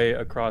hallway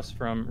across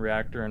from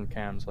reactor and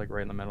cams, like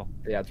right in the middle.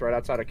 Yeah, it's right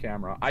outside of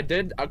camera. I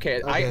did.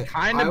 Okay, I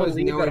kind of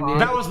believe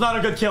that was not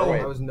a good kill.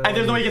 And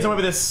there's no way he gets away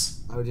with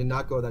this. I did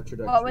not go that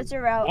trajectory. What was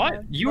your route?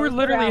 What? You were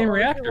literally in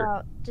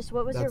reactor. Just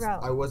what was your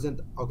route? I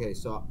wasn't. Okay,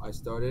 so I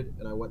started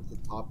and I went to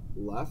the top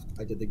left.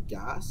 I did the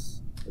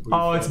gas.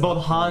 Oh, it's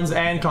both Hans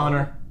and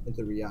Connor.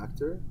 Into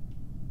reactor,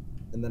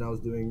 and then I was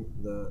doing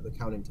the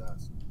counting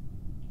task.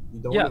 You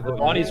don't Yeah, want to the vote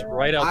body's me.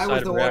 right outside I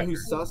was the of one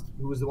reactor.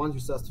 who was the one who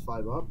sussed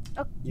 5 up.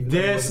 Even though he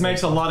This wasn't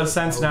makes a lot of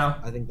sense now.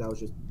 I think that was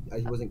just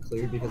he wasn't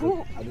cleared because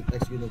I didn't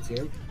execute the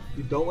serum.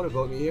 You don't want to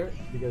vote me here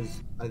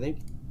because I think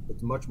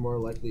it's much more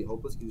likely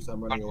hopeless because you saw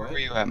him running away. Where were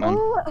you at, man?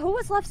 Who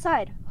was left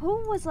side?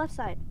 Who was left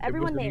side?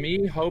 Everyone it was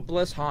named. me,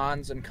 Hopeless,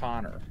 Hans, and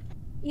Connor.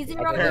 Easy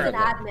Road is an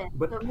admin,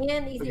 so me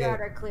and Easy okay.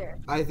 Road are clear.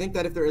 I think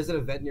that if there is an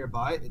event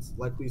nearby, it's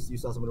likely you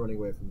saw someone running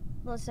away from you.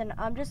 Listen,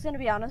 I'm just gonna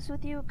be honest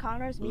with you.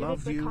 Connor's muted,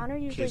 Love but you, Connor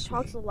usually kiss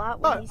talks me. a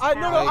lot when he's out.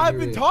 No, I've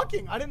been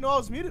talking. I didn't know I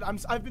was muted.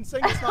 I've been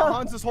saying it's not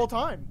Hans this whole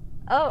time.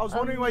 Oh, I was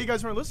wondering why you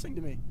guys weren't listening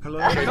to me. Hello.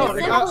 No,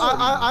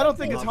 I don't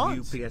think it's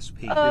Hans. Do you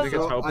think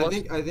it's hopeless?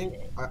 It I think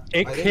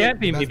can't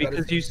be the me best bet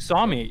because is- you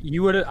saw me.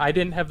 You would. I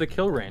didn't have the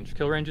kill range.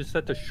 Kill range is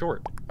set to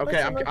short.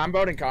 Okay, I'm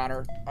voting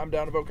Connor. I'm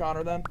down to vote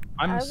Connor then.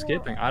 I'm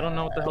skipping. I don't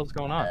know what the hell's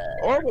going on.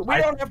 Or we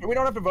don't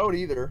have to vote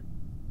either.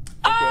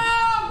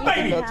 I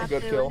think that's a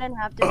good kill. We didn't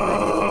have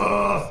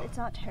to. It's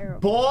not terrible.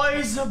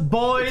 Boys, It's not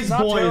boys.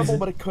 terrible,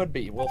 but it could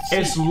be. We'll see.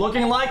 It's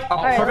looking like a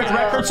Alright, perfect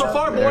record so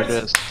far, There it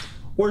boys. is.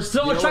 We're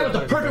still on track with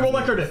the perfect world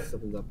record.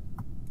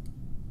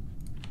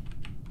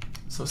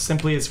 So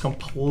Simply is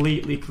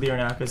completely clear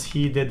now because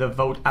he did the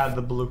vote out of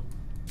the blue.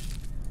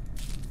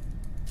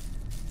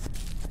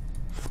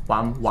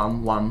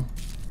 Wham.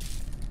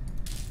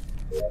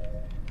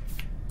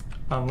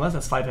 Unless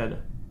that's 5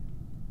 head.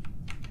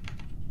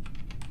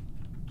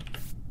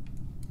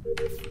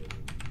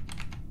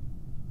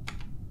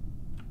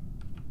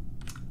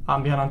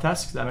 I'm behind on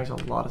tasks. That makes a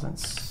lot of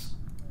sense.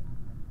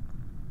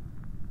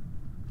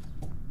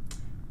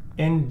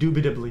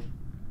 Indubitably.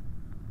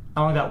 I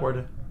don't like that word.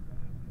 You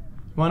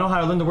wanna know how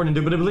I learned the word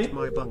indubitably?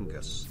 My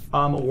bungus.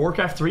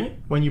 Warcraft 3,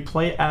 when you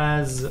play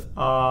as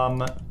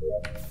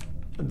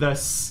the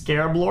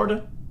Scarab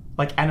Lord,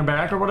 like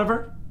Anabarak or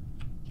whatever,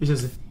 he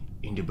says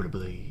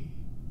indubitably.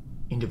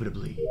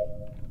 Indubitably.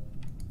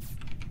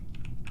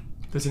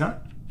 Does he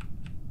not?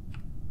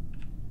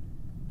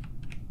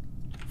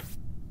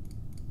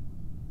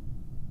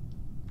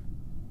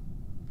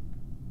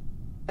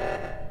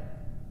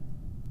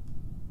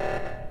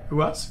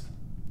 Who else?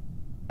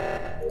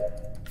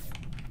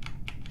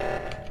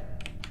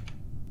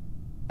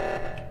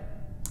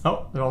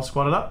 Oh, they're all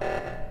squatted up.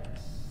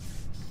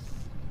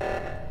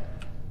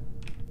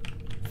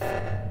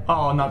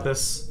 Oh, not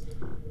this.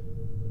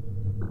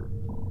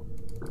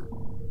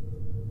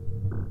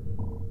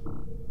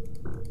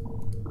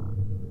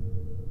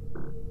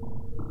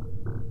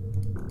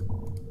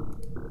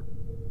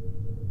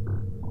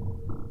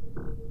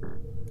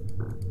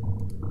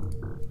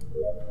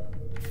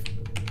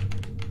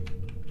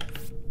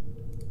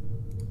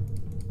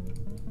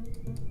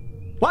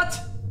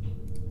 What?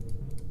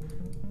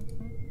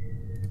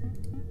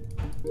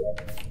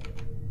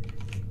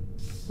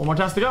 One more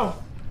task to go.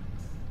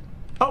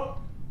 Oh.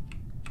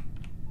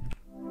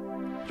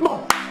 Come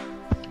on.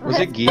 Was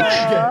it Geek?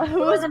 Who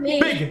was me?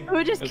 Big.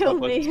 Who just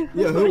killed me?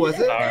 Yeah, who was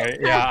it? Sorry.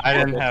 Yeah, I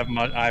didn't have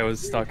much. I was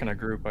stuck in a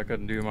group. I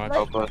couldn't do much.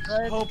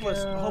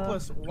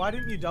 Hopeless. Why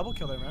didn't you double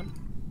kill her, man?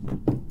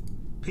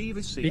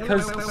 PVC.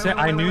 Because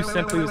I knew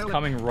Simply was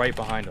coming right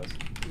behind us.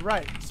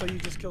 Right, so you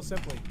just kill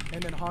Simply.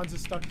 And then Hans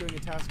is stuck doing a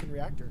task in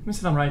Reactor. Let me see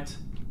if I'm right.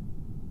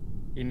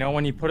 You know,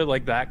 when you put it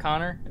like that,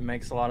 Connor, it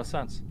makes a lot of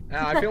sense.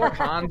 Yeah, I feel like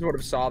Hans would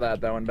have saw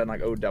that though and been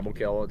like, "Oh, double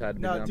kill." It had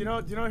to be done.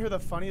 Do you know who the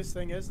funniest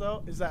thing is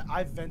though? Is that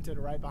I vented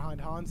right behind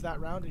Hans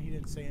that round and he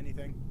didn't say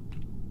anything.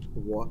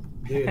 What?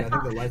 Dude, I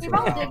think the lights were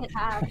out.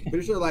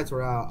 Pretty sure the lights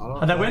were out. I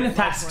don't that win the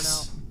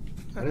tasks.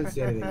 I didn't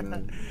see anything,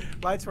 man.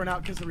 Lights weren't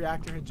out because the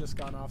reactor had just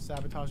gone off.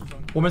 Sabotage was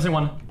on. We're missing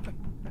one.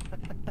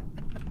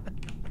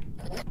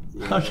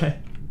 Yeah. Okay.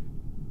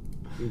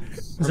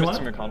 Oops. Is it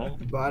one?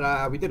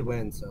 But we did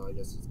win, so I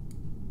guess.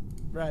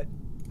 Right.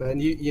 But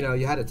you know,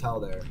 you had to tell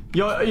there.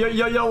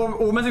 Yo,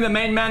 we're missing the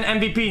main man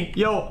MVP.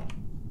 Yo.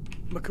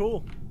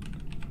 McCool.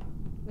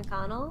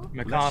 McConnell?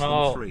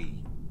 McConnell.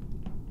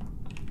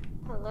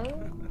 Hello?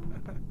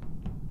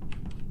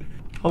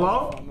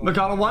 Hello?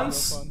 McConnell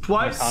once?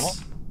 Twice?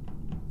 McConnell?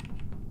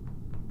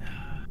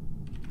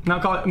 Now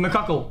call it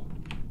McCuckle.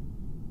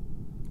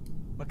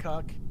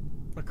 McCuck.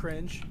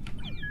 McCringe.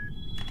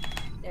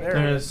 There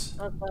it is.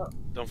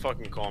 Don't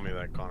fucking call me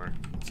that, Connor.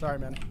 Sorry,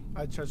 man.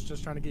 I was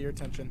just trying to get your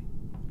attention.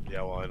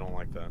 Yeah, well, I don't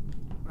like that.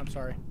 I'm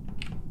sorry.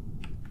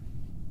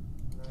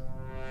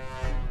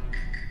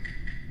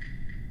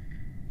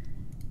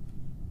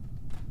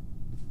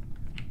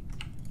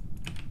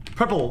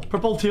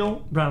 Purple,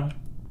 teal, brown.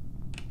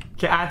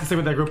 Okay, I have to stay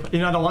with that group. You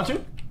know I don't want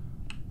to?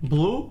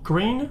 Blue,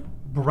 green,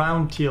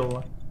 brown,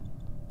 teal.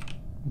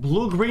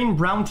 Blue, green,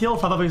 brown, teal.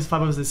 5 of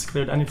us is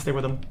cleared. I need to stay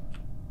with them.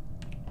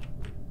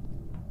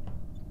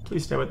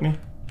 Please stay with me.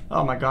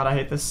 Oh my god, I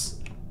hate this.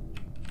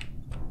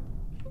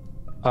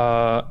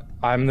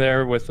 I'm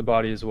there with the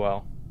body as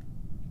well.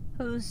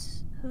 Who?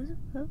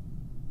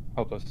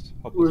 Hopeless.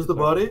 Where's the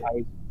body? I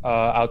was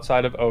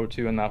outside of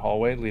O2 in that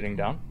hallway leading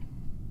down.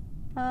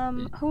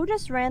 Who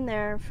just ran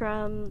there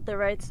from the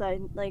right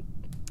side? Like,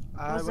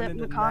 was it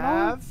McConnell?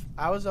 Nav.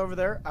 I was over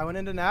there. I went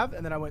into Nav,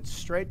 and then I went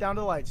straight down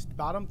to lights,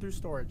 bottom through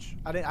storage.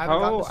 I haven't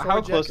gotten to storage how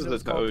yet close 'cause is it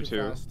was it to going too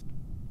O2? fast.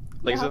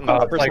 Like, is it in the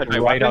upper side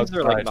right weapons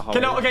or like in the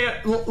outside?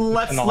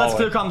 hallway? Let's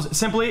clear comms.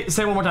 Simply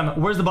say one more time.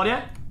 Where's the body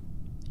at?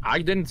 I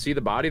didn't see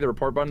the body. The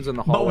report button's in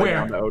the hallway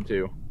where? down to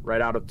O2.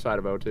 Right outside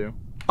of O2.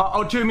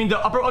 O2, you mean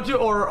the upper O2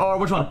 or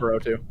which one? Upper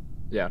O2.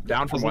 Yeah,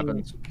 down from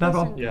weapons. No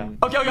problem. Yeah.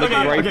 Okay.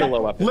 Right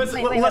below weapons.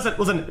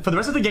 Listen. For the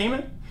rest of the game,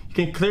 you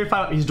can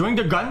clarify. He's doing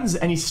the guns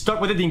and he's stuck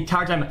with it the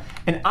entire time.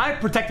 And I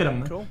protected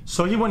him,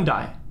 so he wouldn't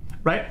die,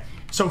 right?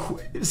 So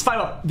it's 5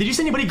 up. Did you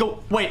see anybody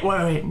go? Wait.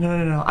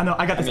 No. I know.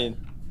 I got this.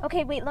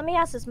 Okay, wait. Let me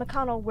ask this,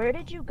 McConnell. Where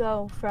did you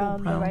go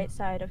from the right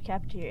side of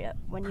cafeteria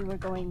when you were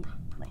going?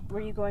 Like,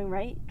 were you going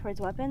right towards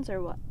weapons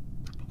or what?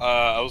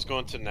 I was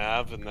going to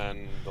Nav, and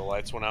then the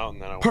lights went out,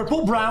 and then I went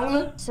Purple,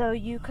 brown? So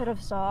you could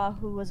have saw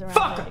who was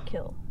around there to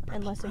kill,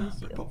 unless it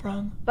was you. Purple,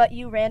 brown. But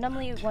you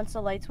randomly, once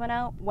the lights went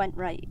out, went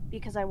right,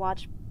 because I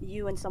watched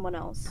you and someone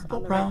else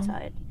on the right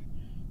side.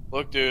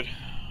 Look, dude.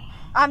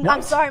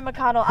 I'm sorry,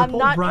 McConnell. I'm Purple,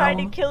 not brown, trying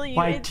to kill you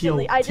white,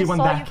 instantly. teal. I just T1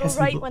 saw back, you go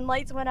right when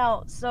lights went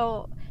out,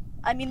 so...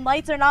 I mean,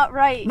 lights are not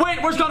right.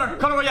 Wait, where's Connor?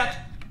 Connor, where you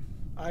at?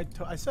 I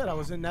said I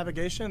was in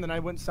navigation, then I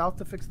went south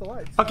to fix the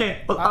lights.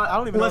 Okay, I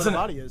don't even know where the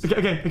body is.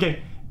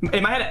 Okay.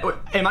 In my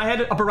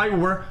head, upper right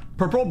were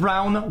purple,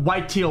 brown,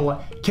 white,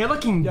 teal. Okay,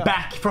 looking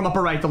back from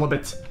upper right a little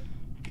bit.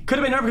 Could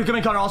have been her, but could have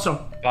been Connor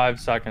also. 5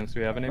 seconds.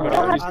 Do we have anybody?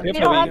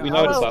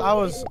 I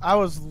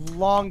was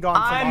long gone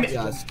from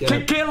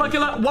Okay,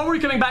 what were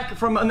you coming back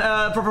from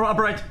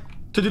upper right?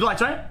 To do the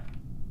lights, right?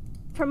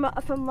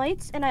 From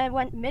lights, and I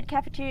went mid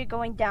cafeteria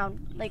going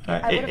down. Like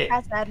I would have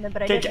passed admin,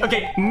 but I didn't.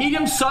 Okay,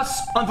 medium sus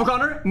on for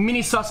Connor,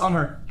 mini sus on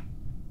her.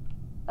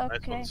 Okay.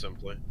 Nice one,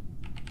 Simply.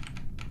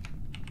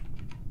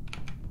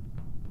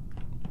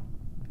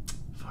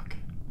 Fuck.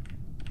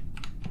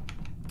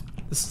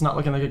 This is not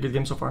looking like a good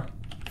game so far.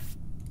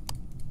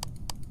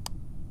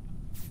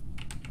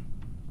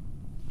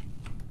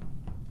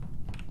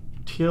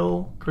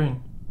 Teal,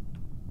 green.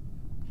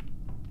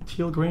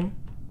 Teal, green,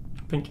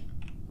 pink.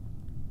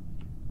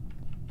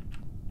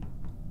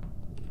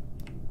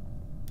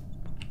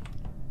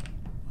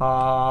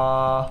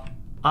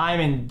 I'm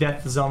in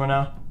death zone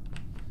now.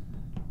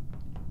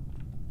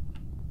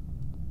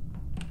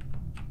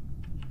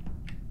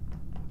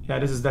 Yeah,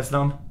 this is death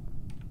zone.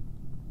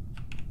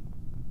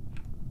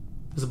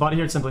 There's a body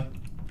here, Simply.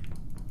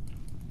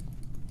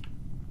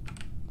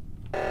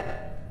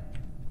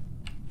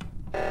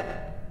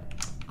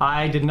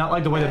 I did not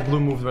like the way that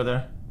blue moved right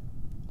there.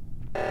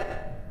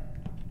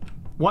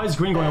 Why is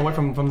green going away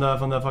from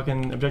the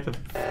fucking objective?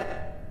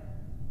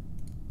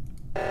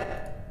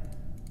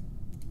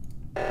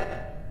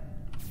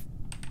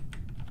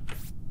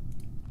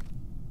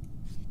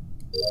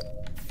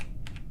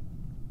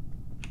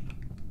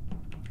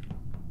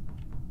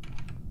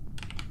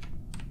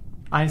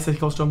 I need to stay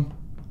close to him.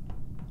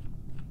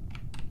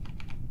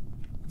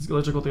 Let's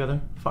go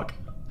together. Fuck.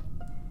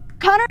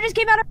 Connor just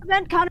came out of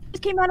event.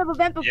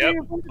 Before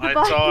you went to the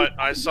body.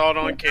 I saw it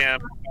on cam.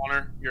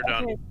 Connor, you're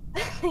done.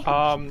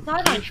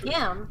 Not on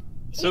cam.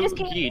 So,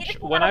 Geach,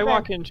 when I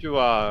walk into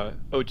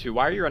O2,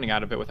 why are you running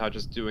out of it without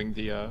just doing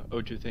the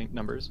O2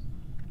 numbers?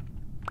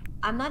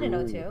 I'm not in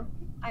O2.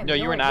 No,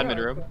 you were in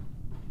admin room.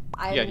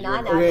 I Yeah, am you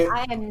not. were-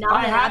 I am not.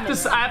 I have to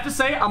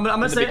say, I'm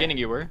gonna say. In the beginning,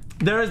 you were.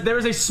 There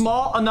is a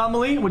small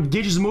anomaly with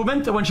Geach's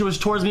movement when she was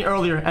towards me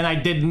earlier, and I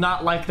did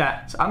not like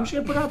that. So I'm just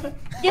gonna put it out there.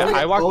 Yeah,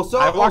 I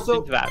walked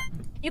into that.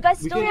 You guys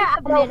still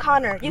have no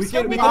Connor. You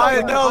still need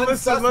No,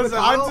 listen.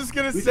 I'm just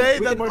gonna say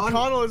that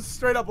McConnell is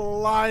straight up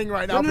lying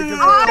right now because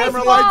the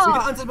camera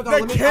lights.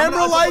 The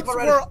camera lights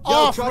were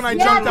off when I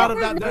jumped out of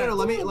that. No,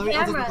 let me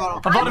unsub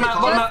McConnell. Vote him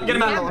out. Get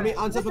him out. Let me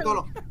unsub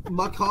McConnell.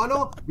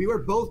 McConnell, we were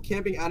both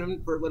camping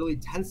admin for literally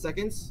 10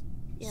 seconds.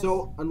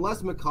 So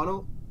unless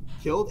McConnell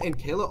killed and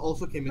Kayla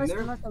also came in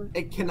there,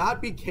 it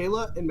cannot be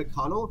Kayla and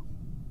McConnell.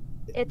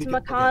 It's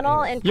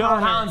McConnell and Yo,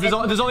 Connor. Hans,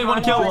 there's only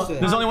one kill.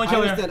 There's only one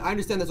kill here. I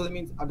understand that's what it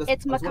means.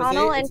 It's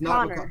McConnell and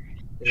Connor.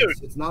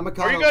 It's not McConnell.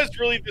 Are you guys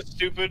really this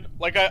stupid?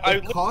 Like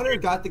if Connor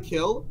got the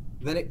kill,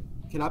 then it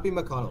cannot be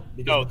McConnell.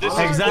 No, this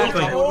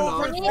exactly.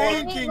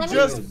 Overthinking.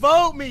 Just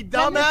vote me,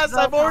 dumbass.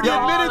 I've already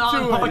admitted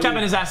to it. Put a cap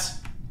in his ass.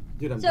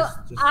 Dude,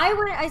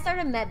 I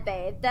started med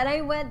bay, then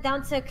I went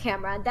down to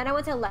camera, then I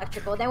went to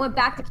electrical, then I went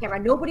back to camera.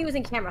 Nobody was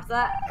in camera, so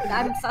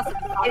I'm sus of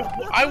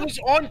the I was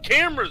on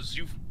cameras,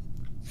 you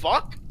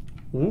fuck.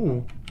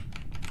 Ooh.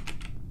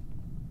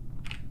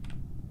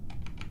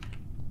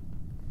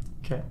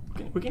 Okay,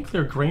 we can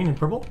clear green and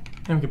purple,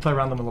 and we can play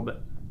around them a little bit.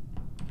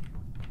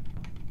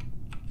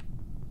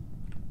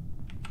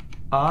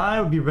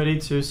 I would be ready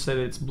to say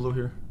that it's blue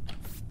here.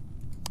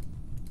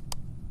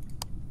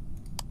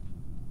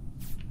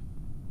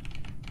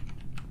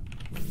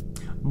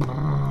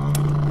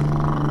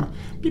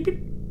 Beep, beep.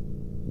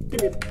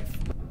 Beep, beep.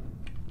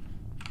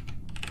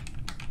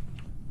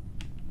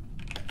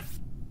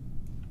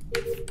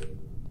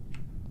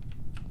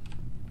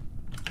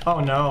 Oh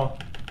no.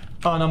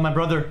 Oh no, my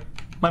brother.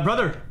 My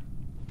brother!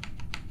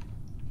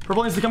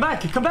 Purple needs to come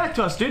back. Come back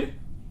to us, dude!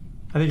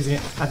 I think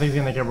he's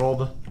gonna get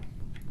rolled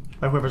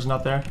by whoever's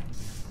not there.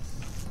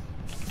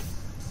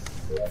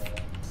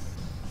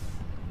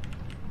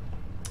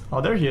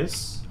 Oh, there he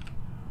is.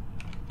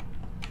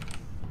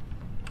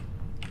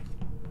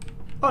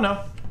 Oh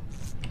no.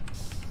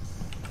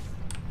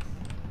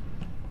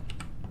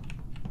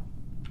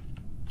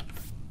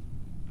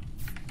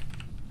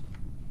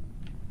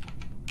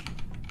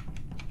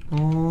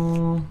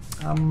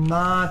 I'm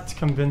not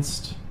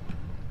convinced.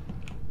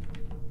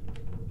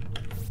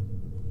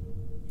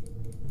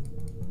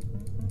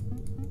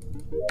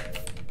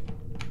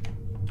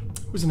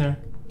 Who's in there?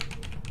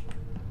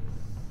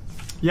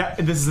 Yeah,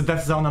 this is a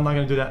death zone. I'm not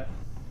gonna do that.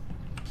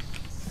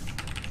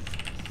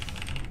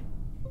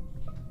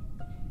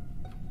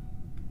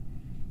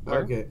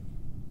 Okay.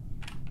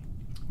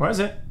 Where is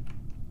it?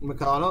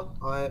 McConnell.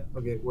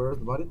 Okay, where's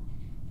the body?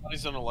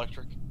 Body's on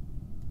electric.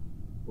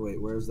 Wait,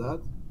 where's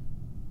that?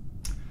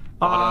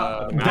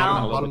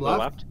 Down. Bottom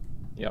left?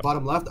 Yep.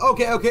 Bottom left?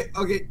 Okay.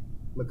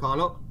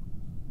 McConnell.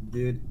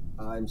 Dude,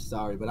 I'm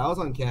sorry, but I was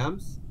on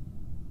cams,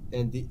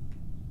 and the...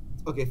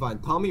 Okay, fine.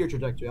 Tell me your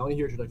trajectory. I want to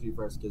hear your trajectory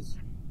first, because...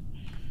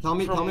 Tell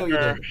me what you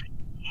did.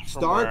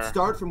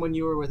 Start from when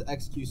you were with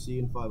xQc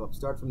and 5UP.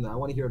 Start from that. I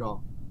want to hear it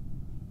all.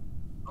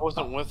 I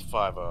wasn't with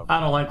 5UP. I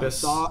don't like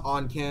this. I saw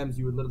on cams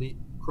you were literally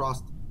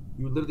crossed.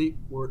 You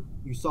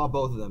saw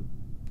both of them.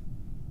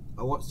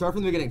 Start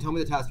from the beginning. Tell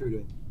me the task you were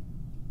doing.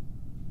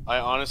 I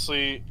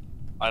honestly,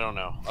 I don't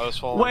know. I was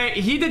following. Wait,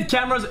 he did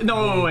cameras.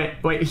 No,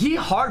 wait. He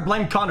hard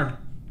blamed Connor.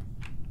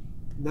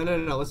 No.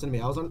 Listen to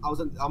me. I'm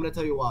gonna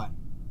tell you why.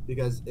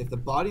 Because if the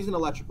body's in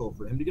electrical,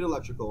 for him to get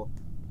electrical,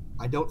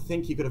 I don't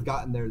think he could have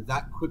gotten there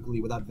that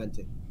quickly without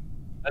venting.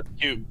 That's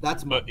cute.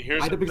 That's but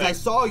here's because the I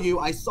saw you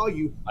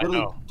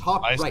literally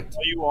top right. I saw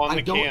you on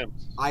the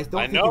cams. I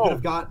don't think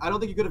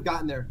you could have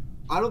gotten there.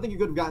 I don't think you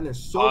could have gotten there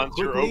so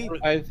quickly.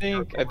 I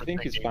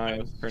think he's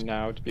fine for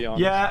now, to be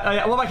honest.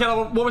 Yeah. What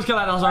was kill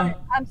at?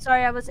 I'm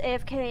sorry, I was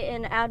AFK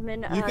in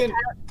admin.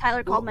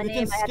 Tyler called my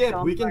name.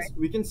 We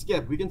can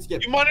skip.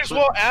 You might as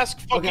well ask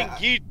fucking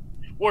Geet.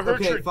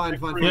 Okay, fine.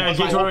 Yeah,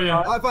 Geet, where are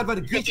you? Fine.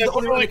 Geet is the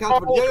only one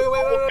accountable.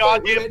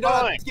 Wait.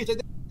 No.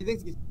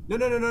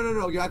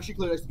 You're actually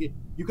clear.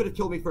 You could have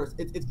killed me first.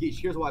 It's Geet.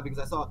 Here's why.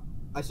 Because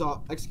I saw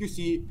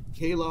xQc,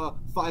 Kayla,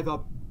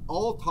 5UP,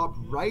 all top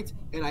right,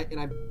 and I.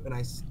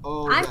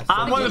 Oh yes.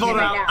 I'm one of the vote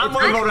out.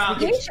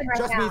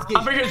 Trust me, it's Geet.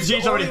 I'm pretty sure it's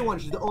Geet already.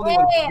 She's the only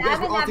one. You guys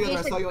were all together.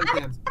 I saw you on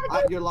cams.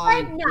 You're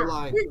lying.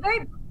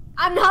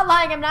 I'm not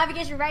lying. I'm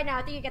navigation right now.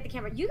 I think you get the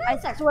camera. You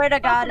guys. I swear to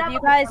God, if you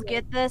guys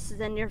get this,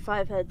 then you're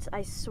 5 heads.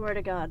 I swear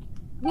to God.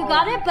 You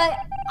got it, but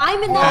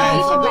I'm in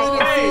navigation right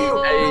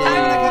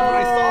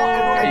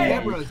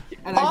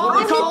now. All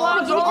the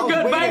call-outs are all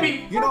good,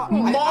 baby.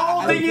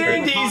 Molding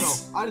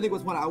indies. I didn't think it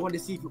was fun. I wanted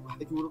to see if you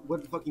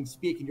would fucking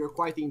speak, and you're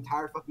quiet the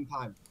entire fucking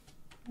time.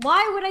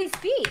 Why would I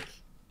speak?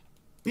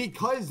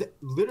 Because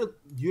literally,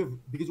 you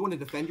want to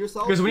defend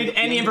yourself. Because we need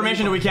any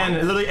information that we can,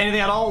 literally anything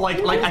at all. Like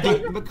I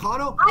think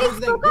McConnell. Here's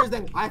the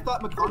thing. I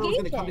thought McConnell was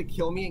gonna come to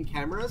kill me in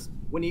cameras,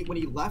 when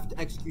he left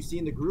XQC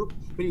in the group,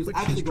 but he was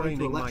actually going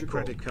to electrical.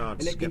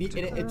 And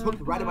it took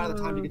the right amount of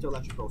time to get to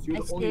electrical. So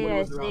you're the only one who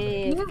was around.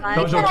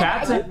 Dojo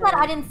Cat?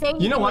 I didn't say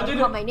anything. You know what, dude?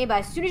 Call my name, but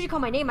as soon as you call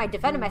my name, I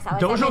defended myself.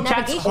 Dojo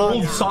Cat's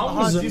old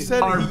songs you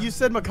said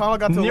McConnell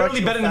got to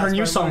nearly better than her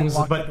new songs,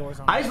 but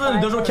I used to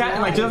listen to Dojo Cat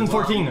in like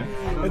 2014.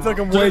 It took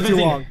him way too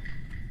long.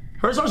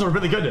 Her songs were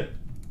really good.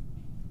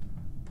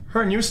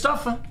 Her new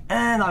stuff, not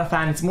a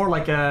fan. It's more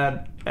like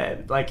a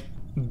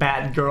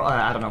bad girl.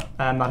 I don't know.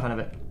 I'm not a fan of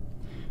it.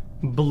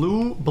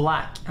 Blue,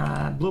 black,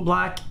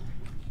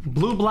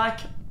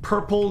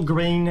 purple,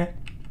 green,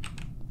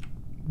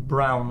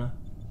 brown.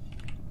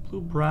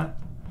 Blue,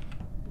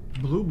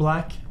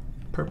 black,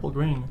 purple,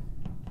 green.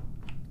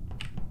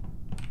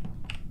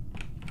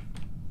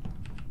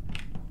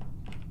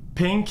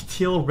 Pink,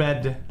 teal,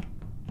 red.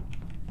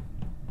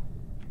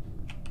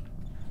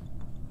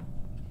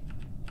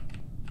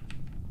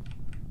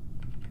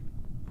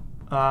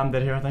 I'm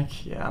dead here, I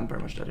think. Yeah, I'm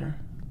pretty much dead here.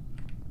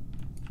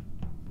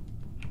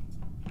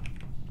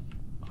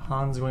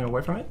 Han's going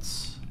away from it.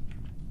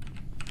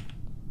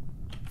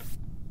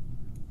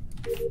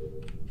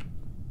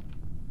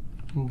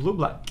 Blue,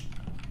 black.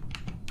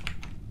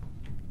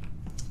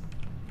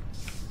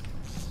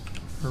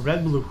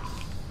 Red, blue.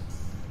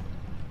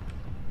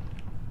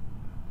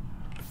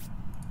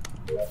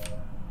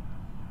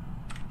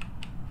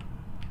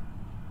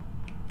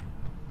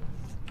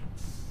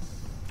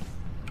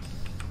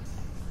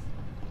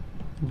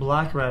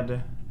 Black,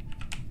 red.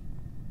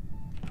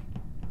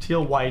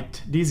 Teal,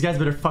 white. These guys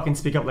better fucking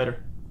speak up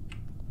later.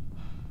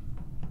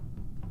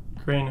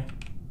 Green.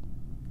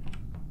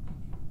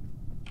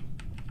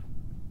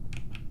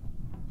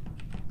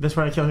 That's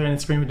where I killed her and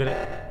Scream did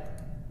it.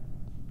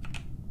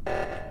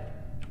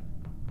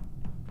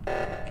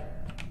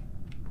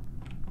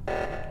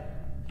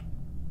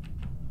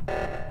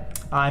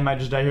 I might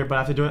just die here, but I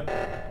have to do it.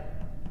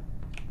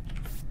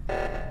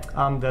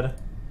 I'm dead.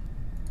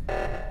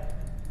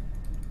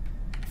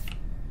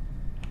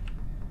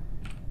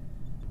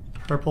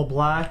 Purple,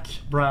 black,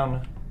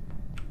 brown.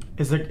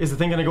 Is the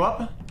thing gonna go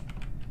up?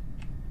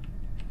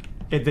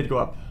 It did go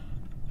up.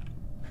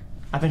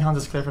 I think Hans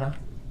is clear for now.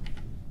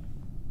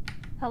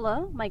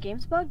 Hello? My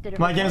game's bugged? Did it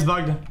My game's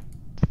bugged.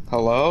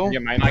 Hello? Yeah,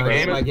 my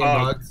game is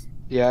bugged.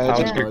 Yeah, it's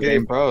just your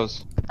game pros.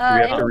 Do we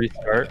have to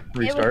restart?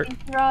 Restart? It was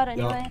easy rod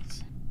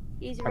anyways.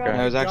 Easy rod.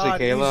 No, it was actually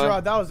Kayla.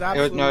 Rod, that was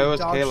absolutely no, it was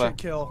dog Kayla. shit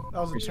kill.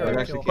 That was a It was terrible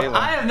actually kill. Kayla.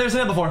 I have never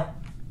seen it before.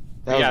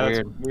 That was that's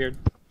weird. weird.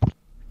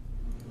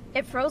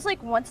 It froze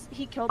like once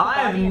he killed the body.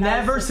 I have and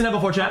never was, seen it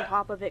before, on chat.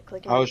 top of it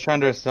clicking. I was trying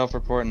to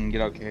self-report and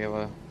get out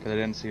Kayla because I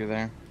didn't see you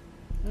there.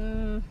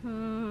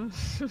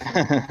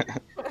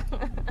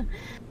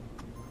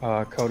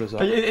 Code is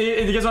up.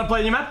 You guys want to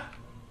play a new map?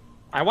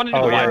 I wanted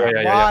to go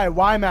Y.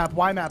 Why map?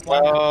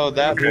 Oh,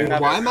 that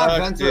Y map sucks,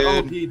 vents are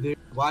OP, dude.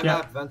 Y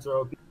map vents are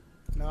OP.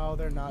 No,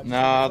 they're not.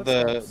 Nah,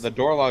 the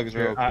door logs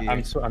are OP.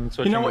 I'm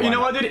switching. You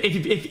know what, dude?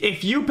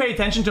 If you pay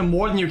attention to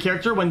more than your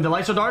character when the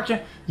lights are dark,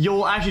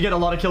 you'll actually get a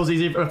lot of kills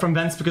easy from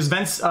vents because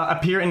vents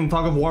appear in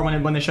Fog of War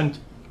when they shouldn't.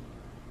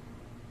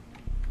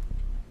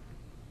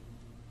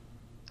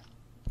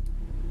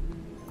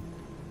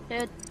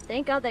 Dude,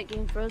 thank God that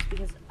game froze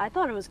because I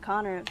thought it was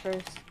Connor at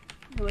first.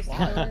 It was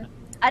Tyler.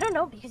 I don't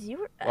know because you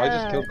were. Well, I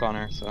just killed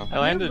Connor, so. I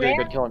landed a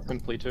good kill on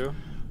Simply too.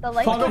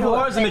 Fog of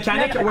War is a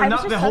mechanic where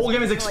not the whole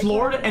game is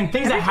explored and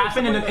things that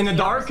happen in the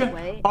dark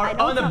are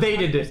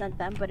unupdated.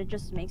 Them, but it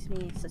just makes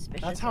me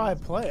suspicious. That's how I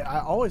play.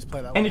 I always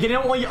play that way. And you can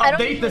only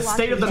update the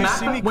state of the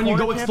map when you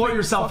go explore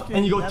yourself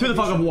and you go to the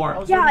Fog of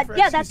War.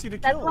 Yeah, that's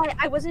why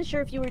I wasn't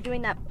sure if you were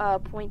doing that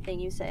point thing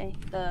you say,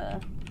 the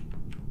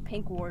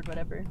pink ward,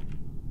 whatever.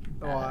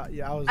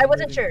 Yeah, I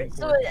wasn't sure.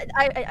 So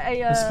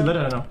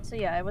So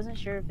yeah, I wasn't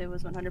sure if it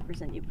was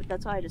 100% you, but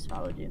that's why I just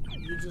followed you.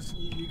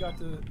 You got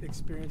to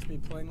experience me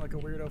playing like a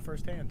weirdo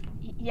firsthand.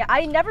 Yeah,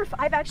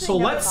 I've actually. So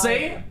let's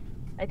say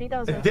I think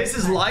that was this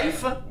is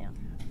life,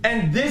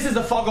 and this is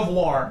the Fog of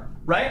War,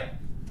 right?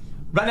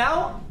 Right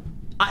now,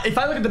 if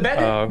I look at the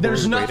bed,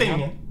 there's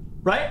nothing,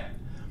 right?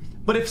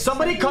 But if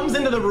somebody comes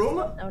into the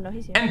room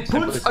and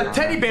puts a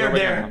teddy bear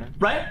there,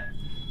 right?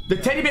 The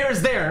teddy bear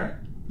is there,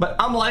 but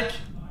I'm like.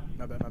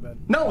 My bad.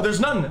 No, there's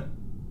none.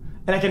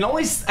 And I can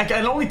only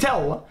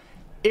tell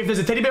if there's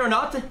a teddy bear or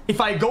not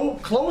if I go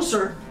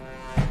closer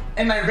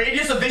and my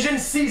radius of vision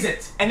sees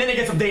it, and then it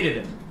gets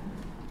updated.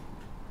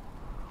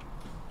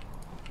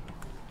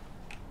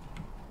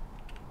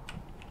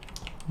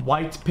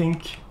 White,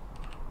 pink.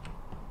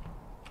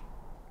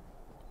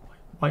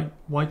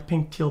 White,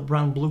 pink, teal,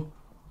 brown, blue.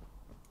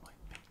 White,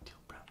 pink, teal,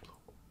 brown, blue.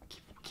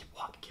 Keep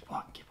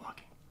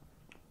walking.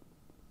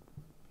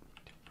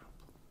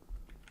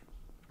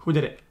 Who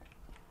did it?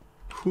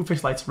 Who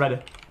fixed lights?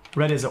 Red.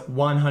 Red is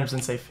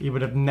 100% safe. He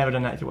would have never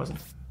done that if he wasn't.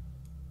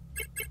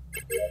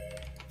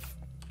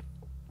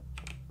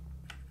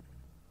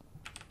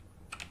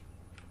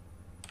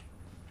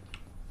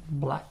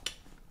 Black.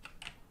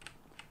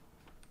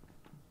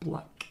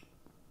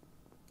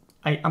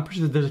 I'm pretty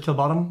sure there's a kill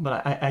bottom,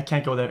 but I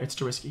can't go there. It's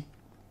too risky.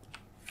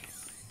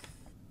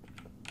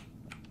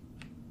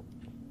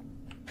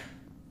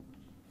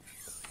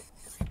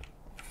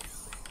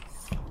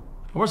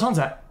 Where's Hans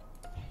at?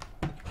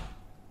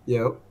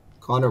 Yo,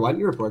 Connor, why didn't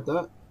you report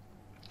that?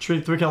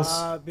 3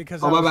 kills.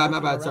 Because oh, my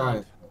bad.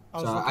 Sorry.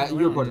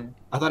 You reported.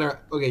 I thought.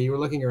 Okay, you were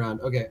looking around.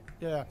 Okay.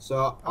 Yeah.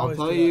 So I'll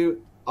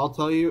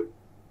tell you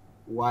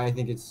why I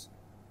think it's.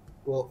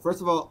 Well, first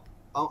of all,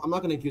 I'm not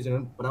going to accuse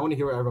anyone, but I want to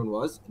hear where everyone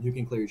was, and you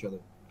can clear each other.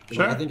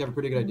 Sure. I think I have a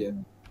pretty good idea.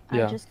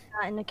 I just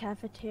got in the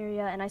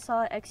cafeteria and I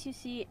saw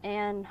xQc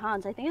and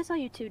Hans. I think I saw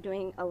you two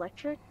doing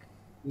electric.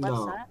 Left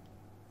side.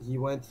 He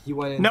went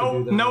in.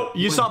 No,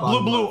 you saw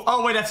blue.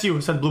 Oh wait, that's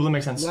you. Said blue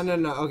makes sense.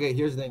 No. Okay,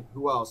 here's the thing.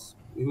 Who else?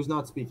 Who's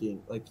not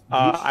speaking? Like.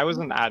 I was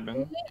an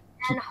admin.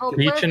 And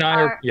Hopeless Peach and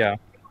I are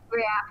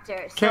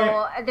reactor.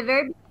 So at the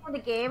very beginning of the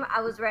game,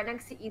 I was right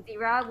next to Easy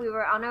Rob. We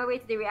were on our way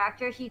to the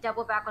reactor. He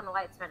doubled back when the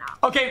lights went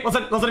out. Okay,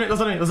 listen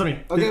to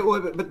me. Okay,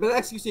 well, but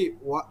xQc,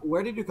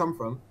 where did you come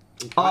from?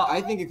 I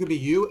think it could be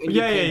you. And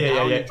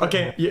yeah.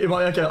 Okay,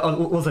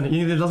 listen, you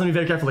need to listen to me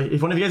very carefully.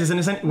 If one of you guys is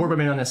innocent, work with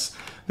me on this.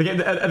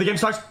 The game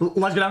starts,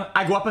 lights go down,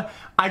 I go up,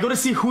 I go to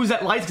see who's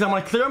at lights because I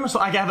want to clear them so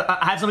I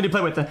have somebody to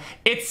play with.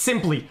 It's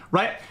simply,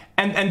 right?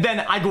 And then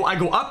I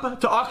go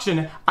up to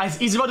auction, I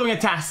see Easy Rob doing a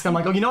task. I'm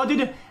like, oh, you know what,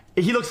 dude?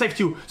 He looks safe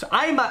too. So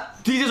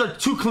these are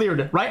two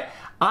cleared, right?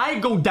 I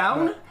go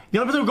down. The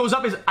only person who goes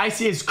up I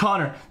see is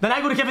Connor. Then I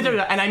go to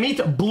cafeteria and I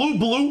meet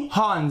blue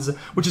Hans,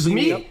 which is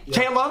me,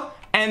 Kayla,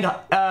 and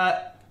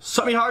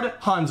Something Hard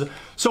Hans.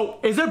 So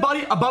is there a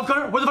body above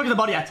Connor? Where the fuck is the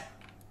body at?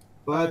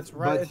 But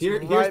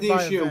here's the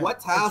issue. What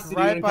task did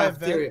you do in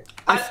cafeteria?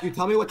 You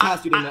tell me what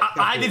task you did in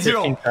cafeteria. I did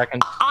 0.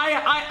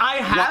 I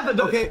have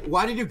the... Okay,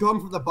 why did you come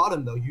from the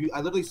bottom though?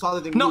 I literally saw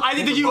the thing. No, I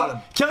think you...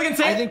 Kayla can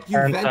say I think you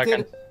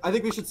vented. I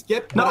think we should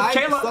skip. No,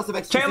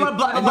 Kayla,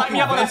 black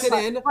me up on this.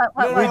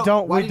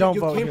 We don't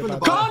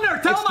vote. Connor,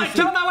 tell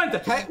him I went.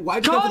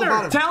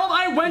 Connor, tell him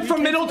I went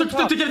from middle to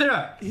get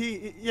there.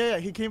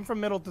 He came from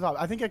middle to top.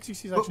 I think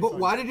xQc is actually. But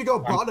why did you go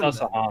bottom?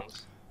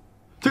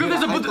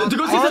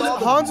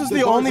 Hans is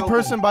the only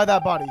person by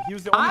that body. He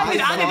was the only.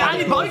 I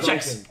did body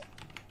checks.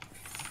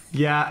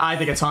 Yeah, I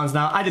think it's Hans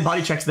now. I did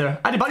body checks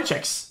there.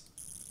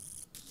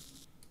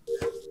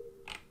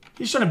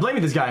 He's trying to blame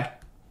me, this guy.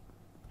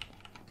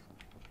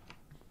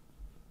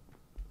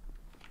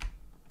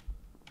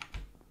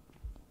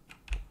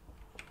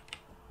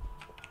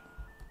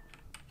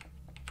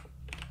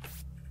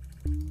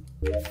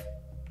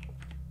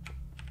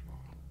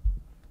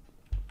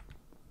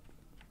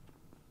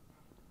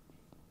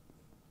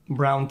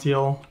 Brown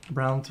teal.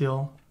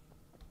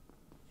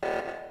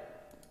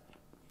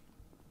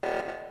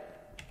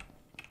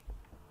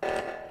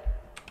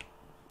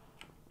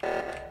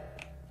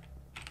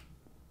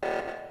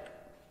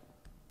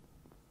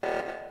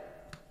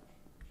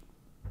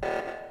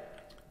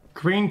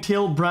 Green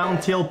teal,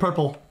 brown teal,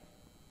 purple.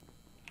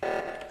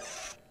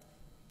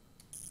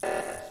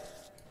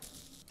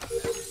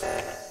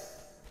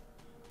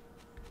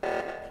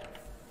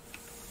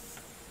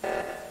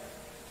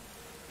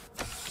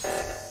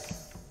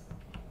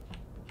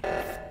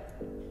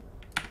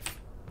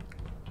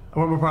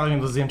 We're probably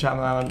gonna lose the game chat.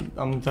 I'm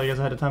gonna tell you guys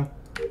ahead of time.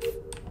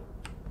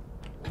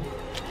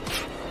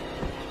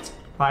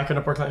 I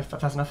couldn't work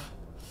fast enough.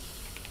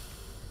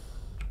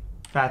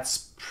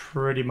 That's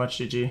pretty much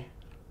GG.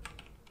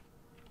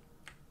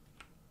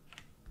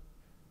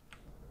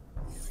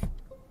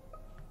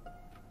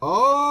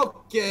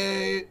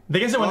 Okay. They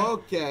can still win.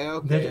 Okay.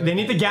 They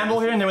need to gamble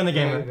here and they win the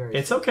game.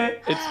 It's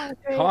okay. It's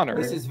Connor.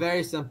 This is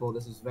very simple.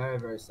 This is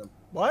very simple.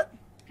 What?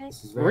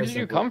 Where did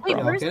you come from?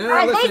 Okay, no,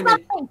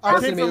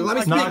 listen to me. Let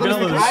me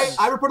speak.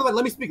 I reported that.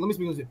 Let me speak.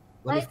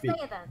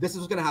 This is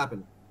what's gonna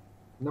happen.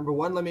 Number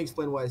one, let me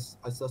explain why I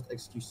sussed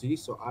xQc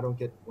so I don't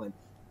get blamed.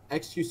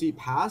 xQc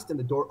passed and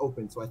the door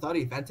opened, so I thought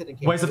he vented and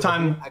came. Waste of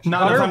time.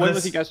 Number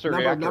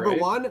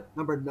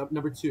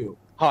two.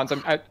 Hans,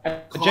 a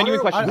genuine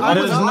question. Not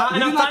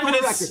enough time for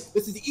this.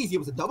 This is easy. It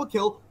was a double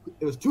kill.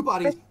 It was 2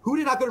 bodies. Who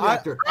did not go to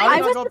reactor?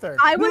 I was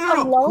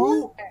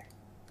alone.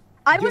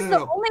 I was the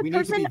only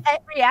person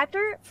at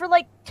reactor for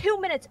like 2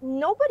 minutes.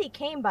 Nobody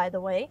came, by the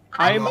way.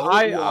 I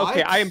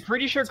am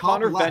pretty sure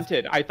Connor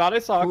vented. I thought I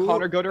saw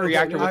Connor go to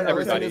reactor with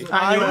everybody.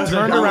 I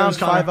turned around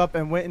 5 up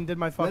and went and did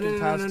my fucking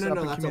tasks up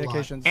in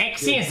communications.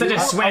 XC instead of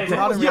sweat.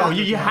 Yo,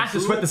 you have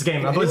to sweat this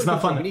game. Otherwise it's not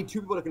fun. We need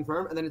 2 people to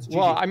confirm, and then it's GG.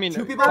 Well, I mean,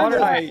 2 people Connor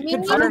and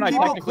I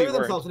technically clear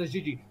themselves, and it's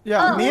GG.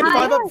 Yeah, me and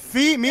 5 up.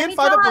 Me and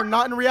 5 up were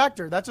not in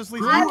reactor. That just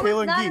leaves you, Kayla,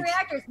 and not in Geach.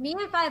 reactors. Me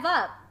and 5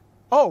 up.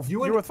 Oh, you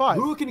were with 5.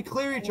 Who can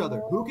clear each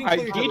other? Who can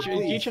clear each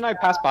other? Geach and I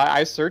passed by.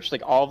 I searched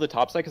like all of the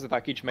top side because I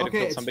thought Geach might have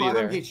killed somebody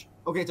there.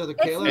 Okay, it's either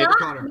Kayla or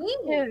Connor.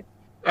 Dude.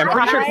 I'm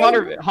pretty sure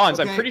Connor, Hans.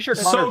 I'm pretty sure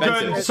Connor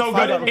vented. So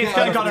good. It's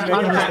gonna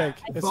Connor.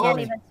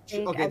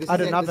 Okay, this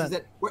is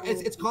it.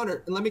 It's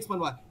Connor, and let me explain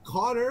why.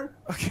 Connor,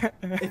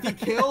 if he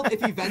killed,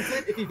 if he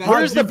vented.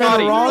 Where's the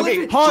body?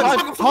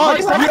 Hans,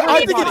 I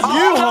think it's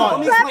you,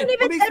 Hans.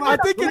 I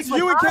think it's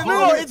you and Kayla.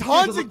 No, it's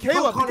Hans and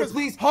Kayla because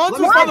Hans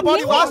was by the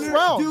body last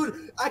round.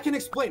 Dude, I can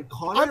explain.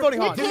 Connor I'm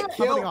voting Hans. didn't I'm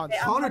kill. voting Hans.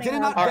 Connor did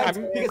not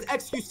vent because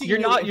XQC. You're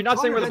not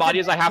saying where the body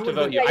is. I have to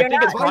vote you. I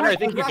think it's Connor. I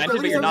think you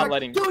vented, but you're not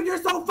letting. Dude,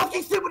 you're so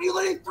fucking stupid. You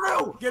let him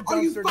through.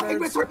 Are you fucking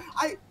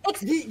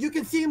retarded? You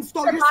can see him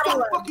stall. You're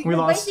so fucking.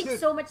 We're wasting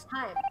so much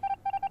time.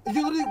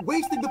 You're literally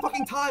wasting the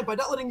fucking time by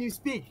not letting you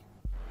speak.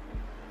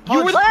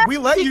 We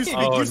let you speak.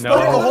 You spoke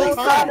the whole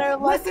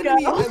time. Listen to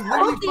me. I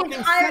literally the fucking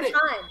entire said it.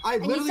 time. I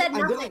And you said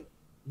literally.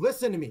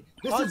 Listen to me.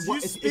 This Hans, is what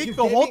you if speak you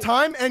the gave whole me-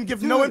 time and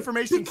give no Dude,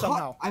 information because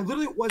somehow. I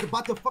literally was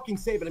about to fucking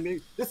save it. I mean,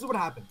 this is what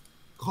happened.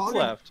 Connor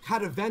Left.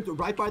 had a vent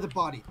right by the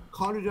body.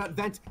 Connor did not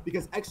vent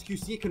because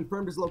XQC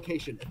confirmed his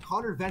location. If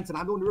Connor vents and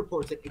I'm the one who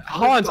reports it.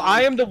 Hans,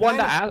 I am the one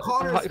to ask.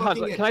 Hans,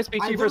 Can I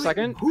speak to you for a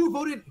second? Who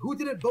voted? Who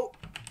didn't vote?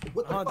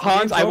 What the fuck?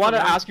 Hans, I want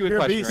to ask you a You're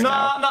a question beast.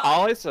 right now.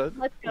 All I said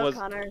Let's go, was,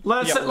 Connor.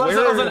 Listen, where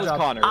listen. was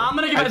Connor? I'm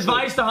gonna give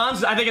advice to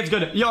Hans. I think it's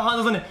good. Yo,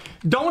 Hans, listen.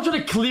 Don't try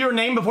to clear your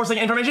name before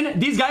saying information.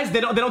 These guys,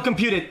 they don't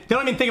compute it. They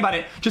don't even think about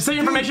it. Just say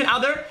your information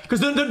out there, because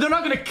they're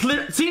not gonna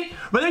clear. See,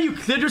 whether you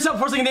cleared yourself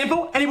before saying the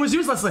info and it was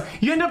useless,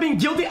 you end up being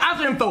guilty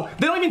after info.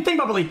 They don't even think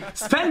properly.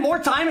 Spend more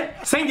time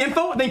saying the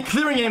info than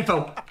clearing the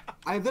info.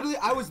 I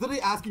was literally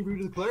asking for you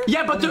to declare.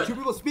 Yeah, but and then two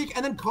people speak,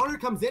 and then Connor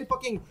comes in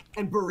fucking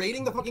and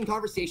berating the fucking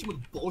conversation with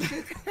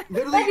bullshit,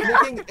 literally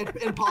making it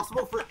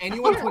impossible for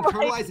anyone to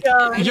internalize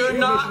it. You're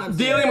not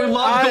dealing with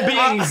logical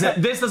beings.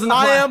 This doesn't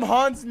apply. I am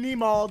Hans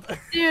Niemald.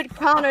 Dude,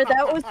 Connor,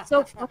 that was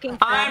so fucking.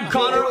 I'm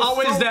Connor,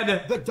 always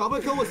dead. The double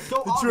kill was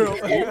so True.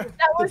 obvious. The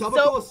double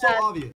kill was so obvious.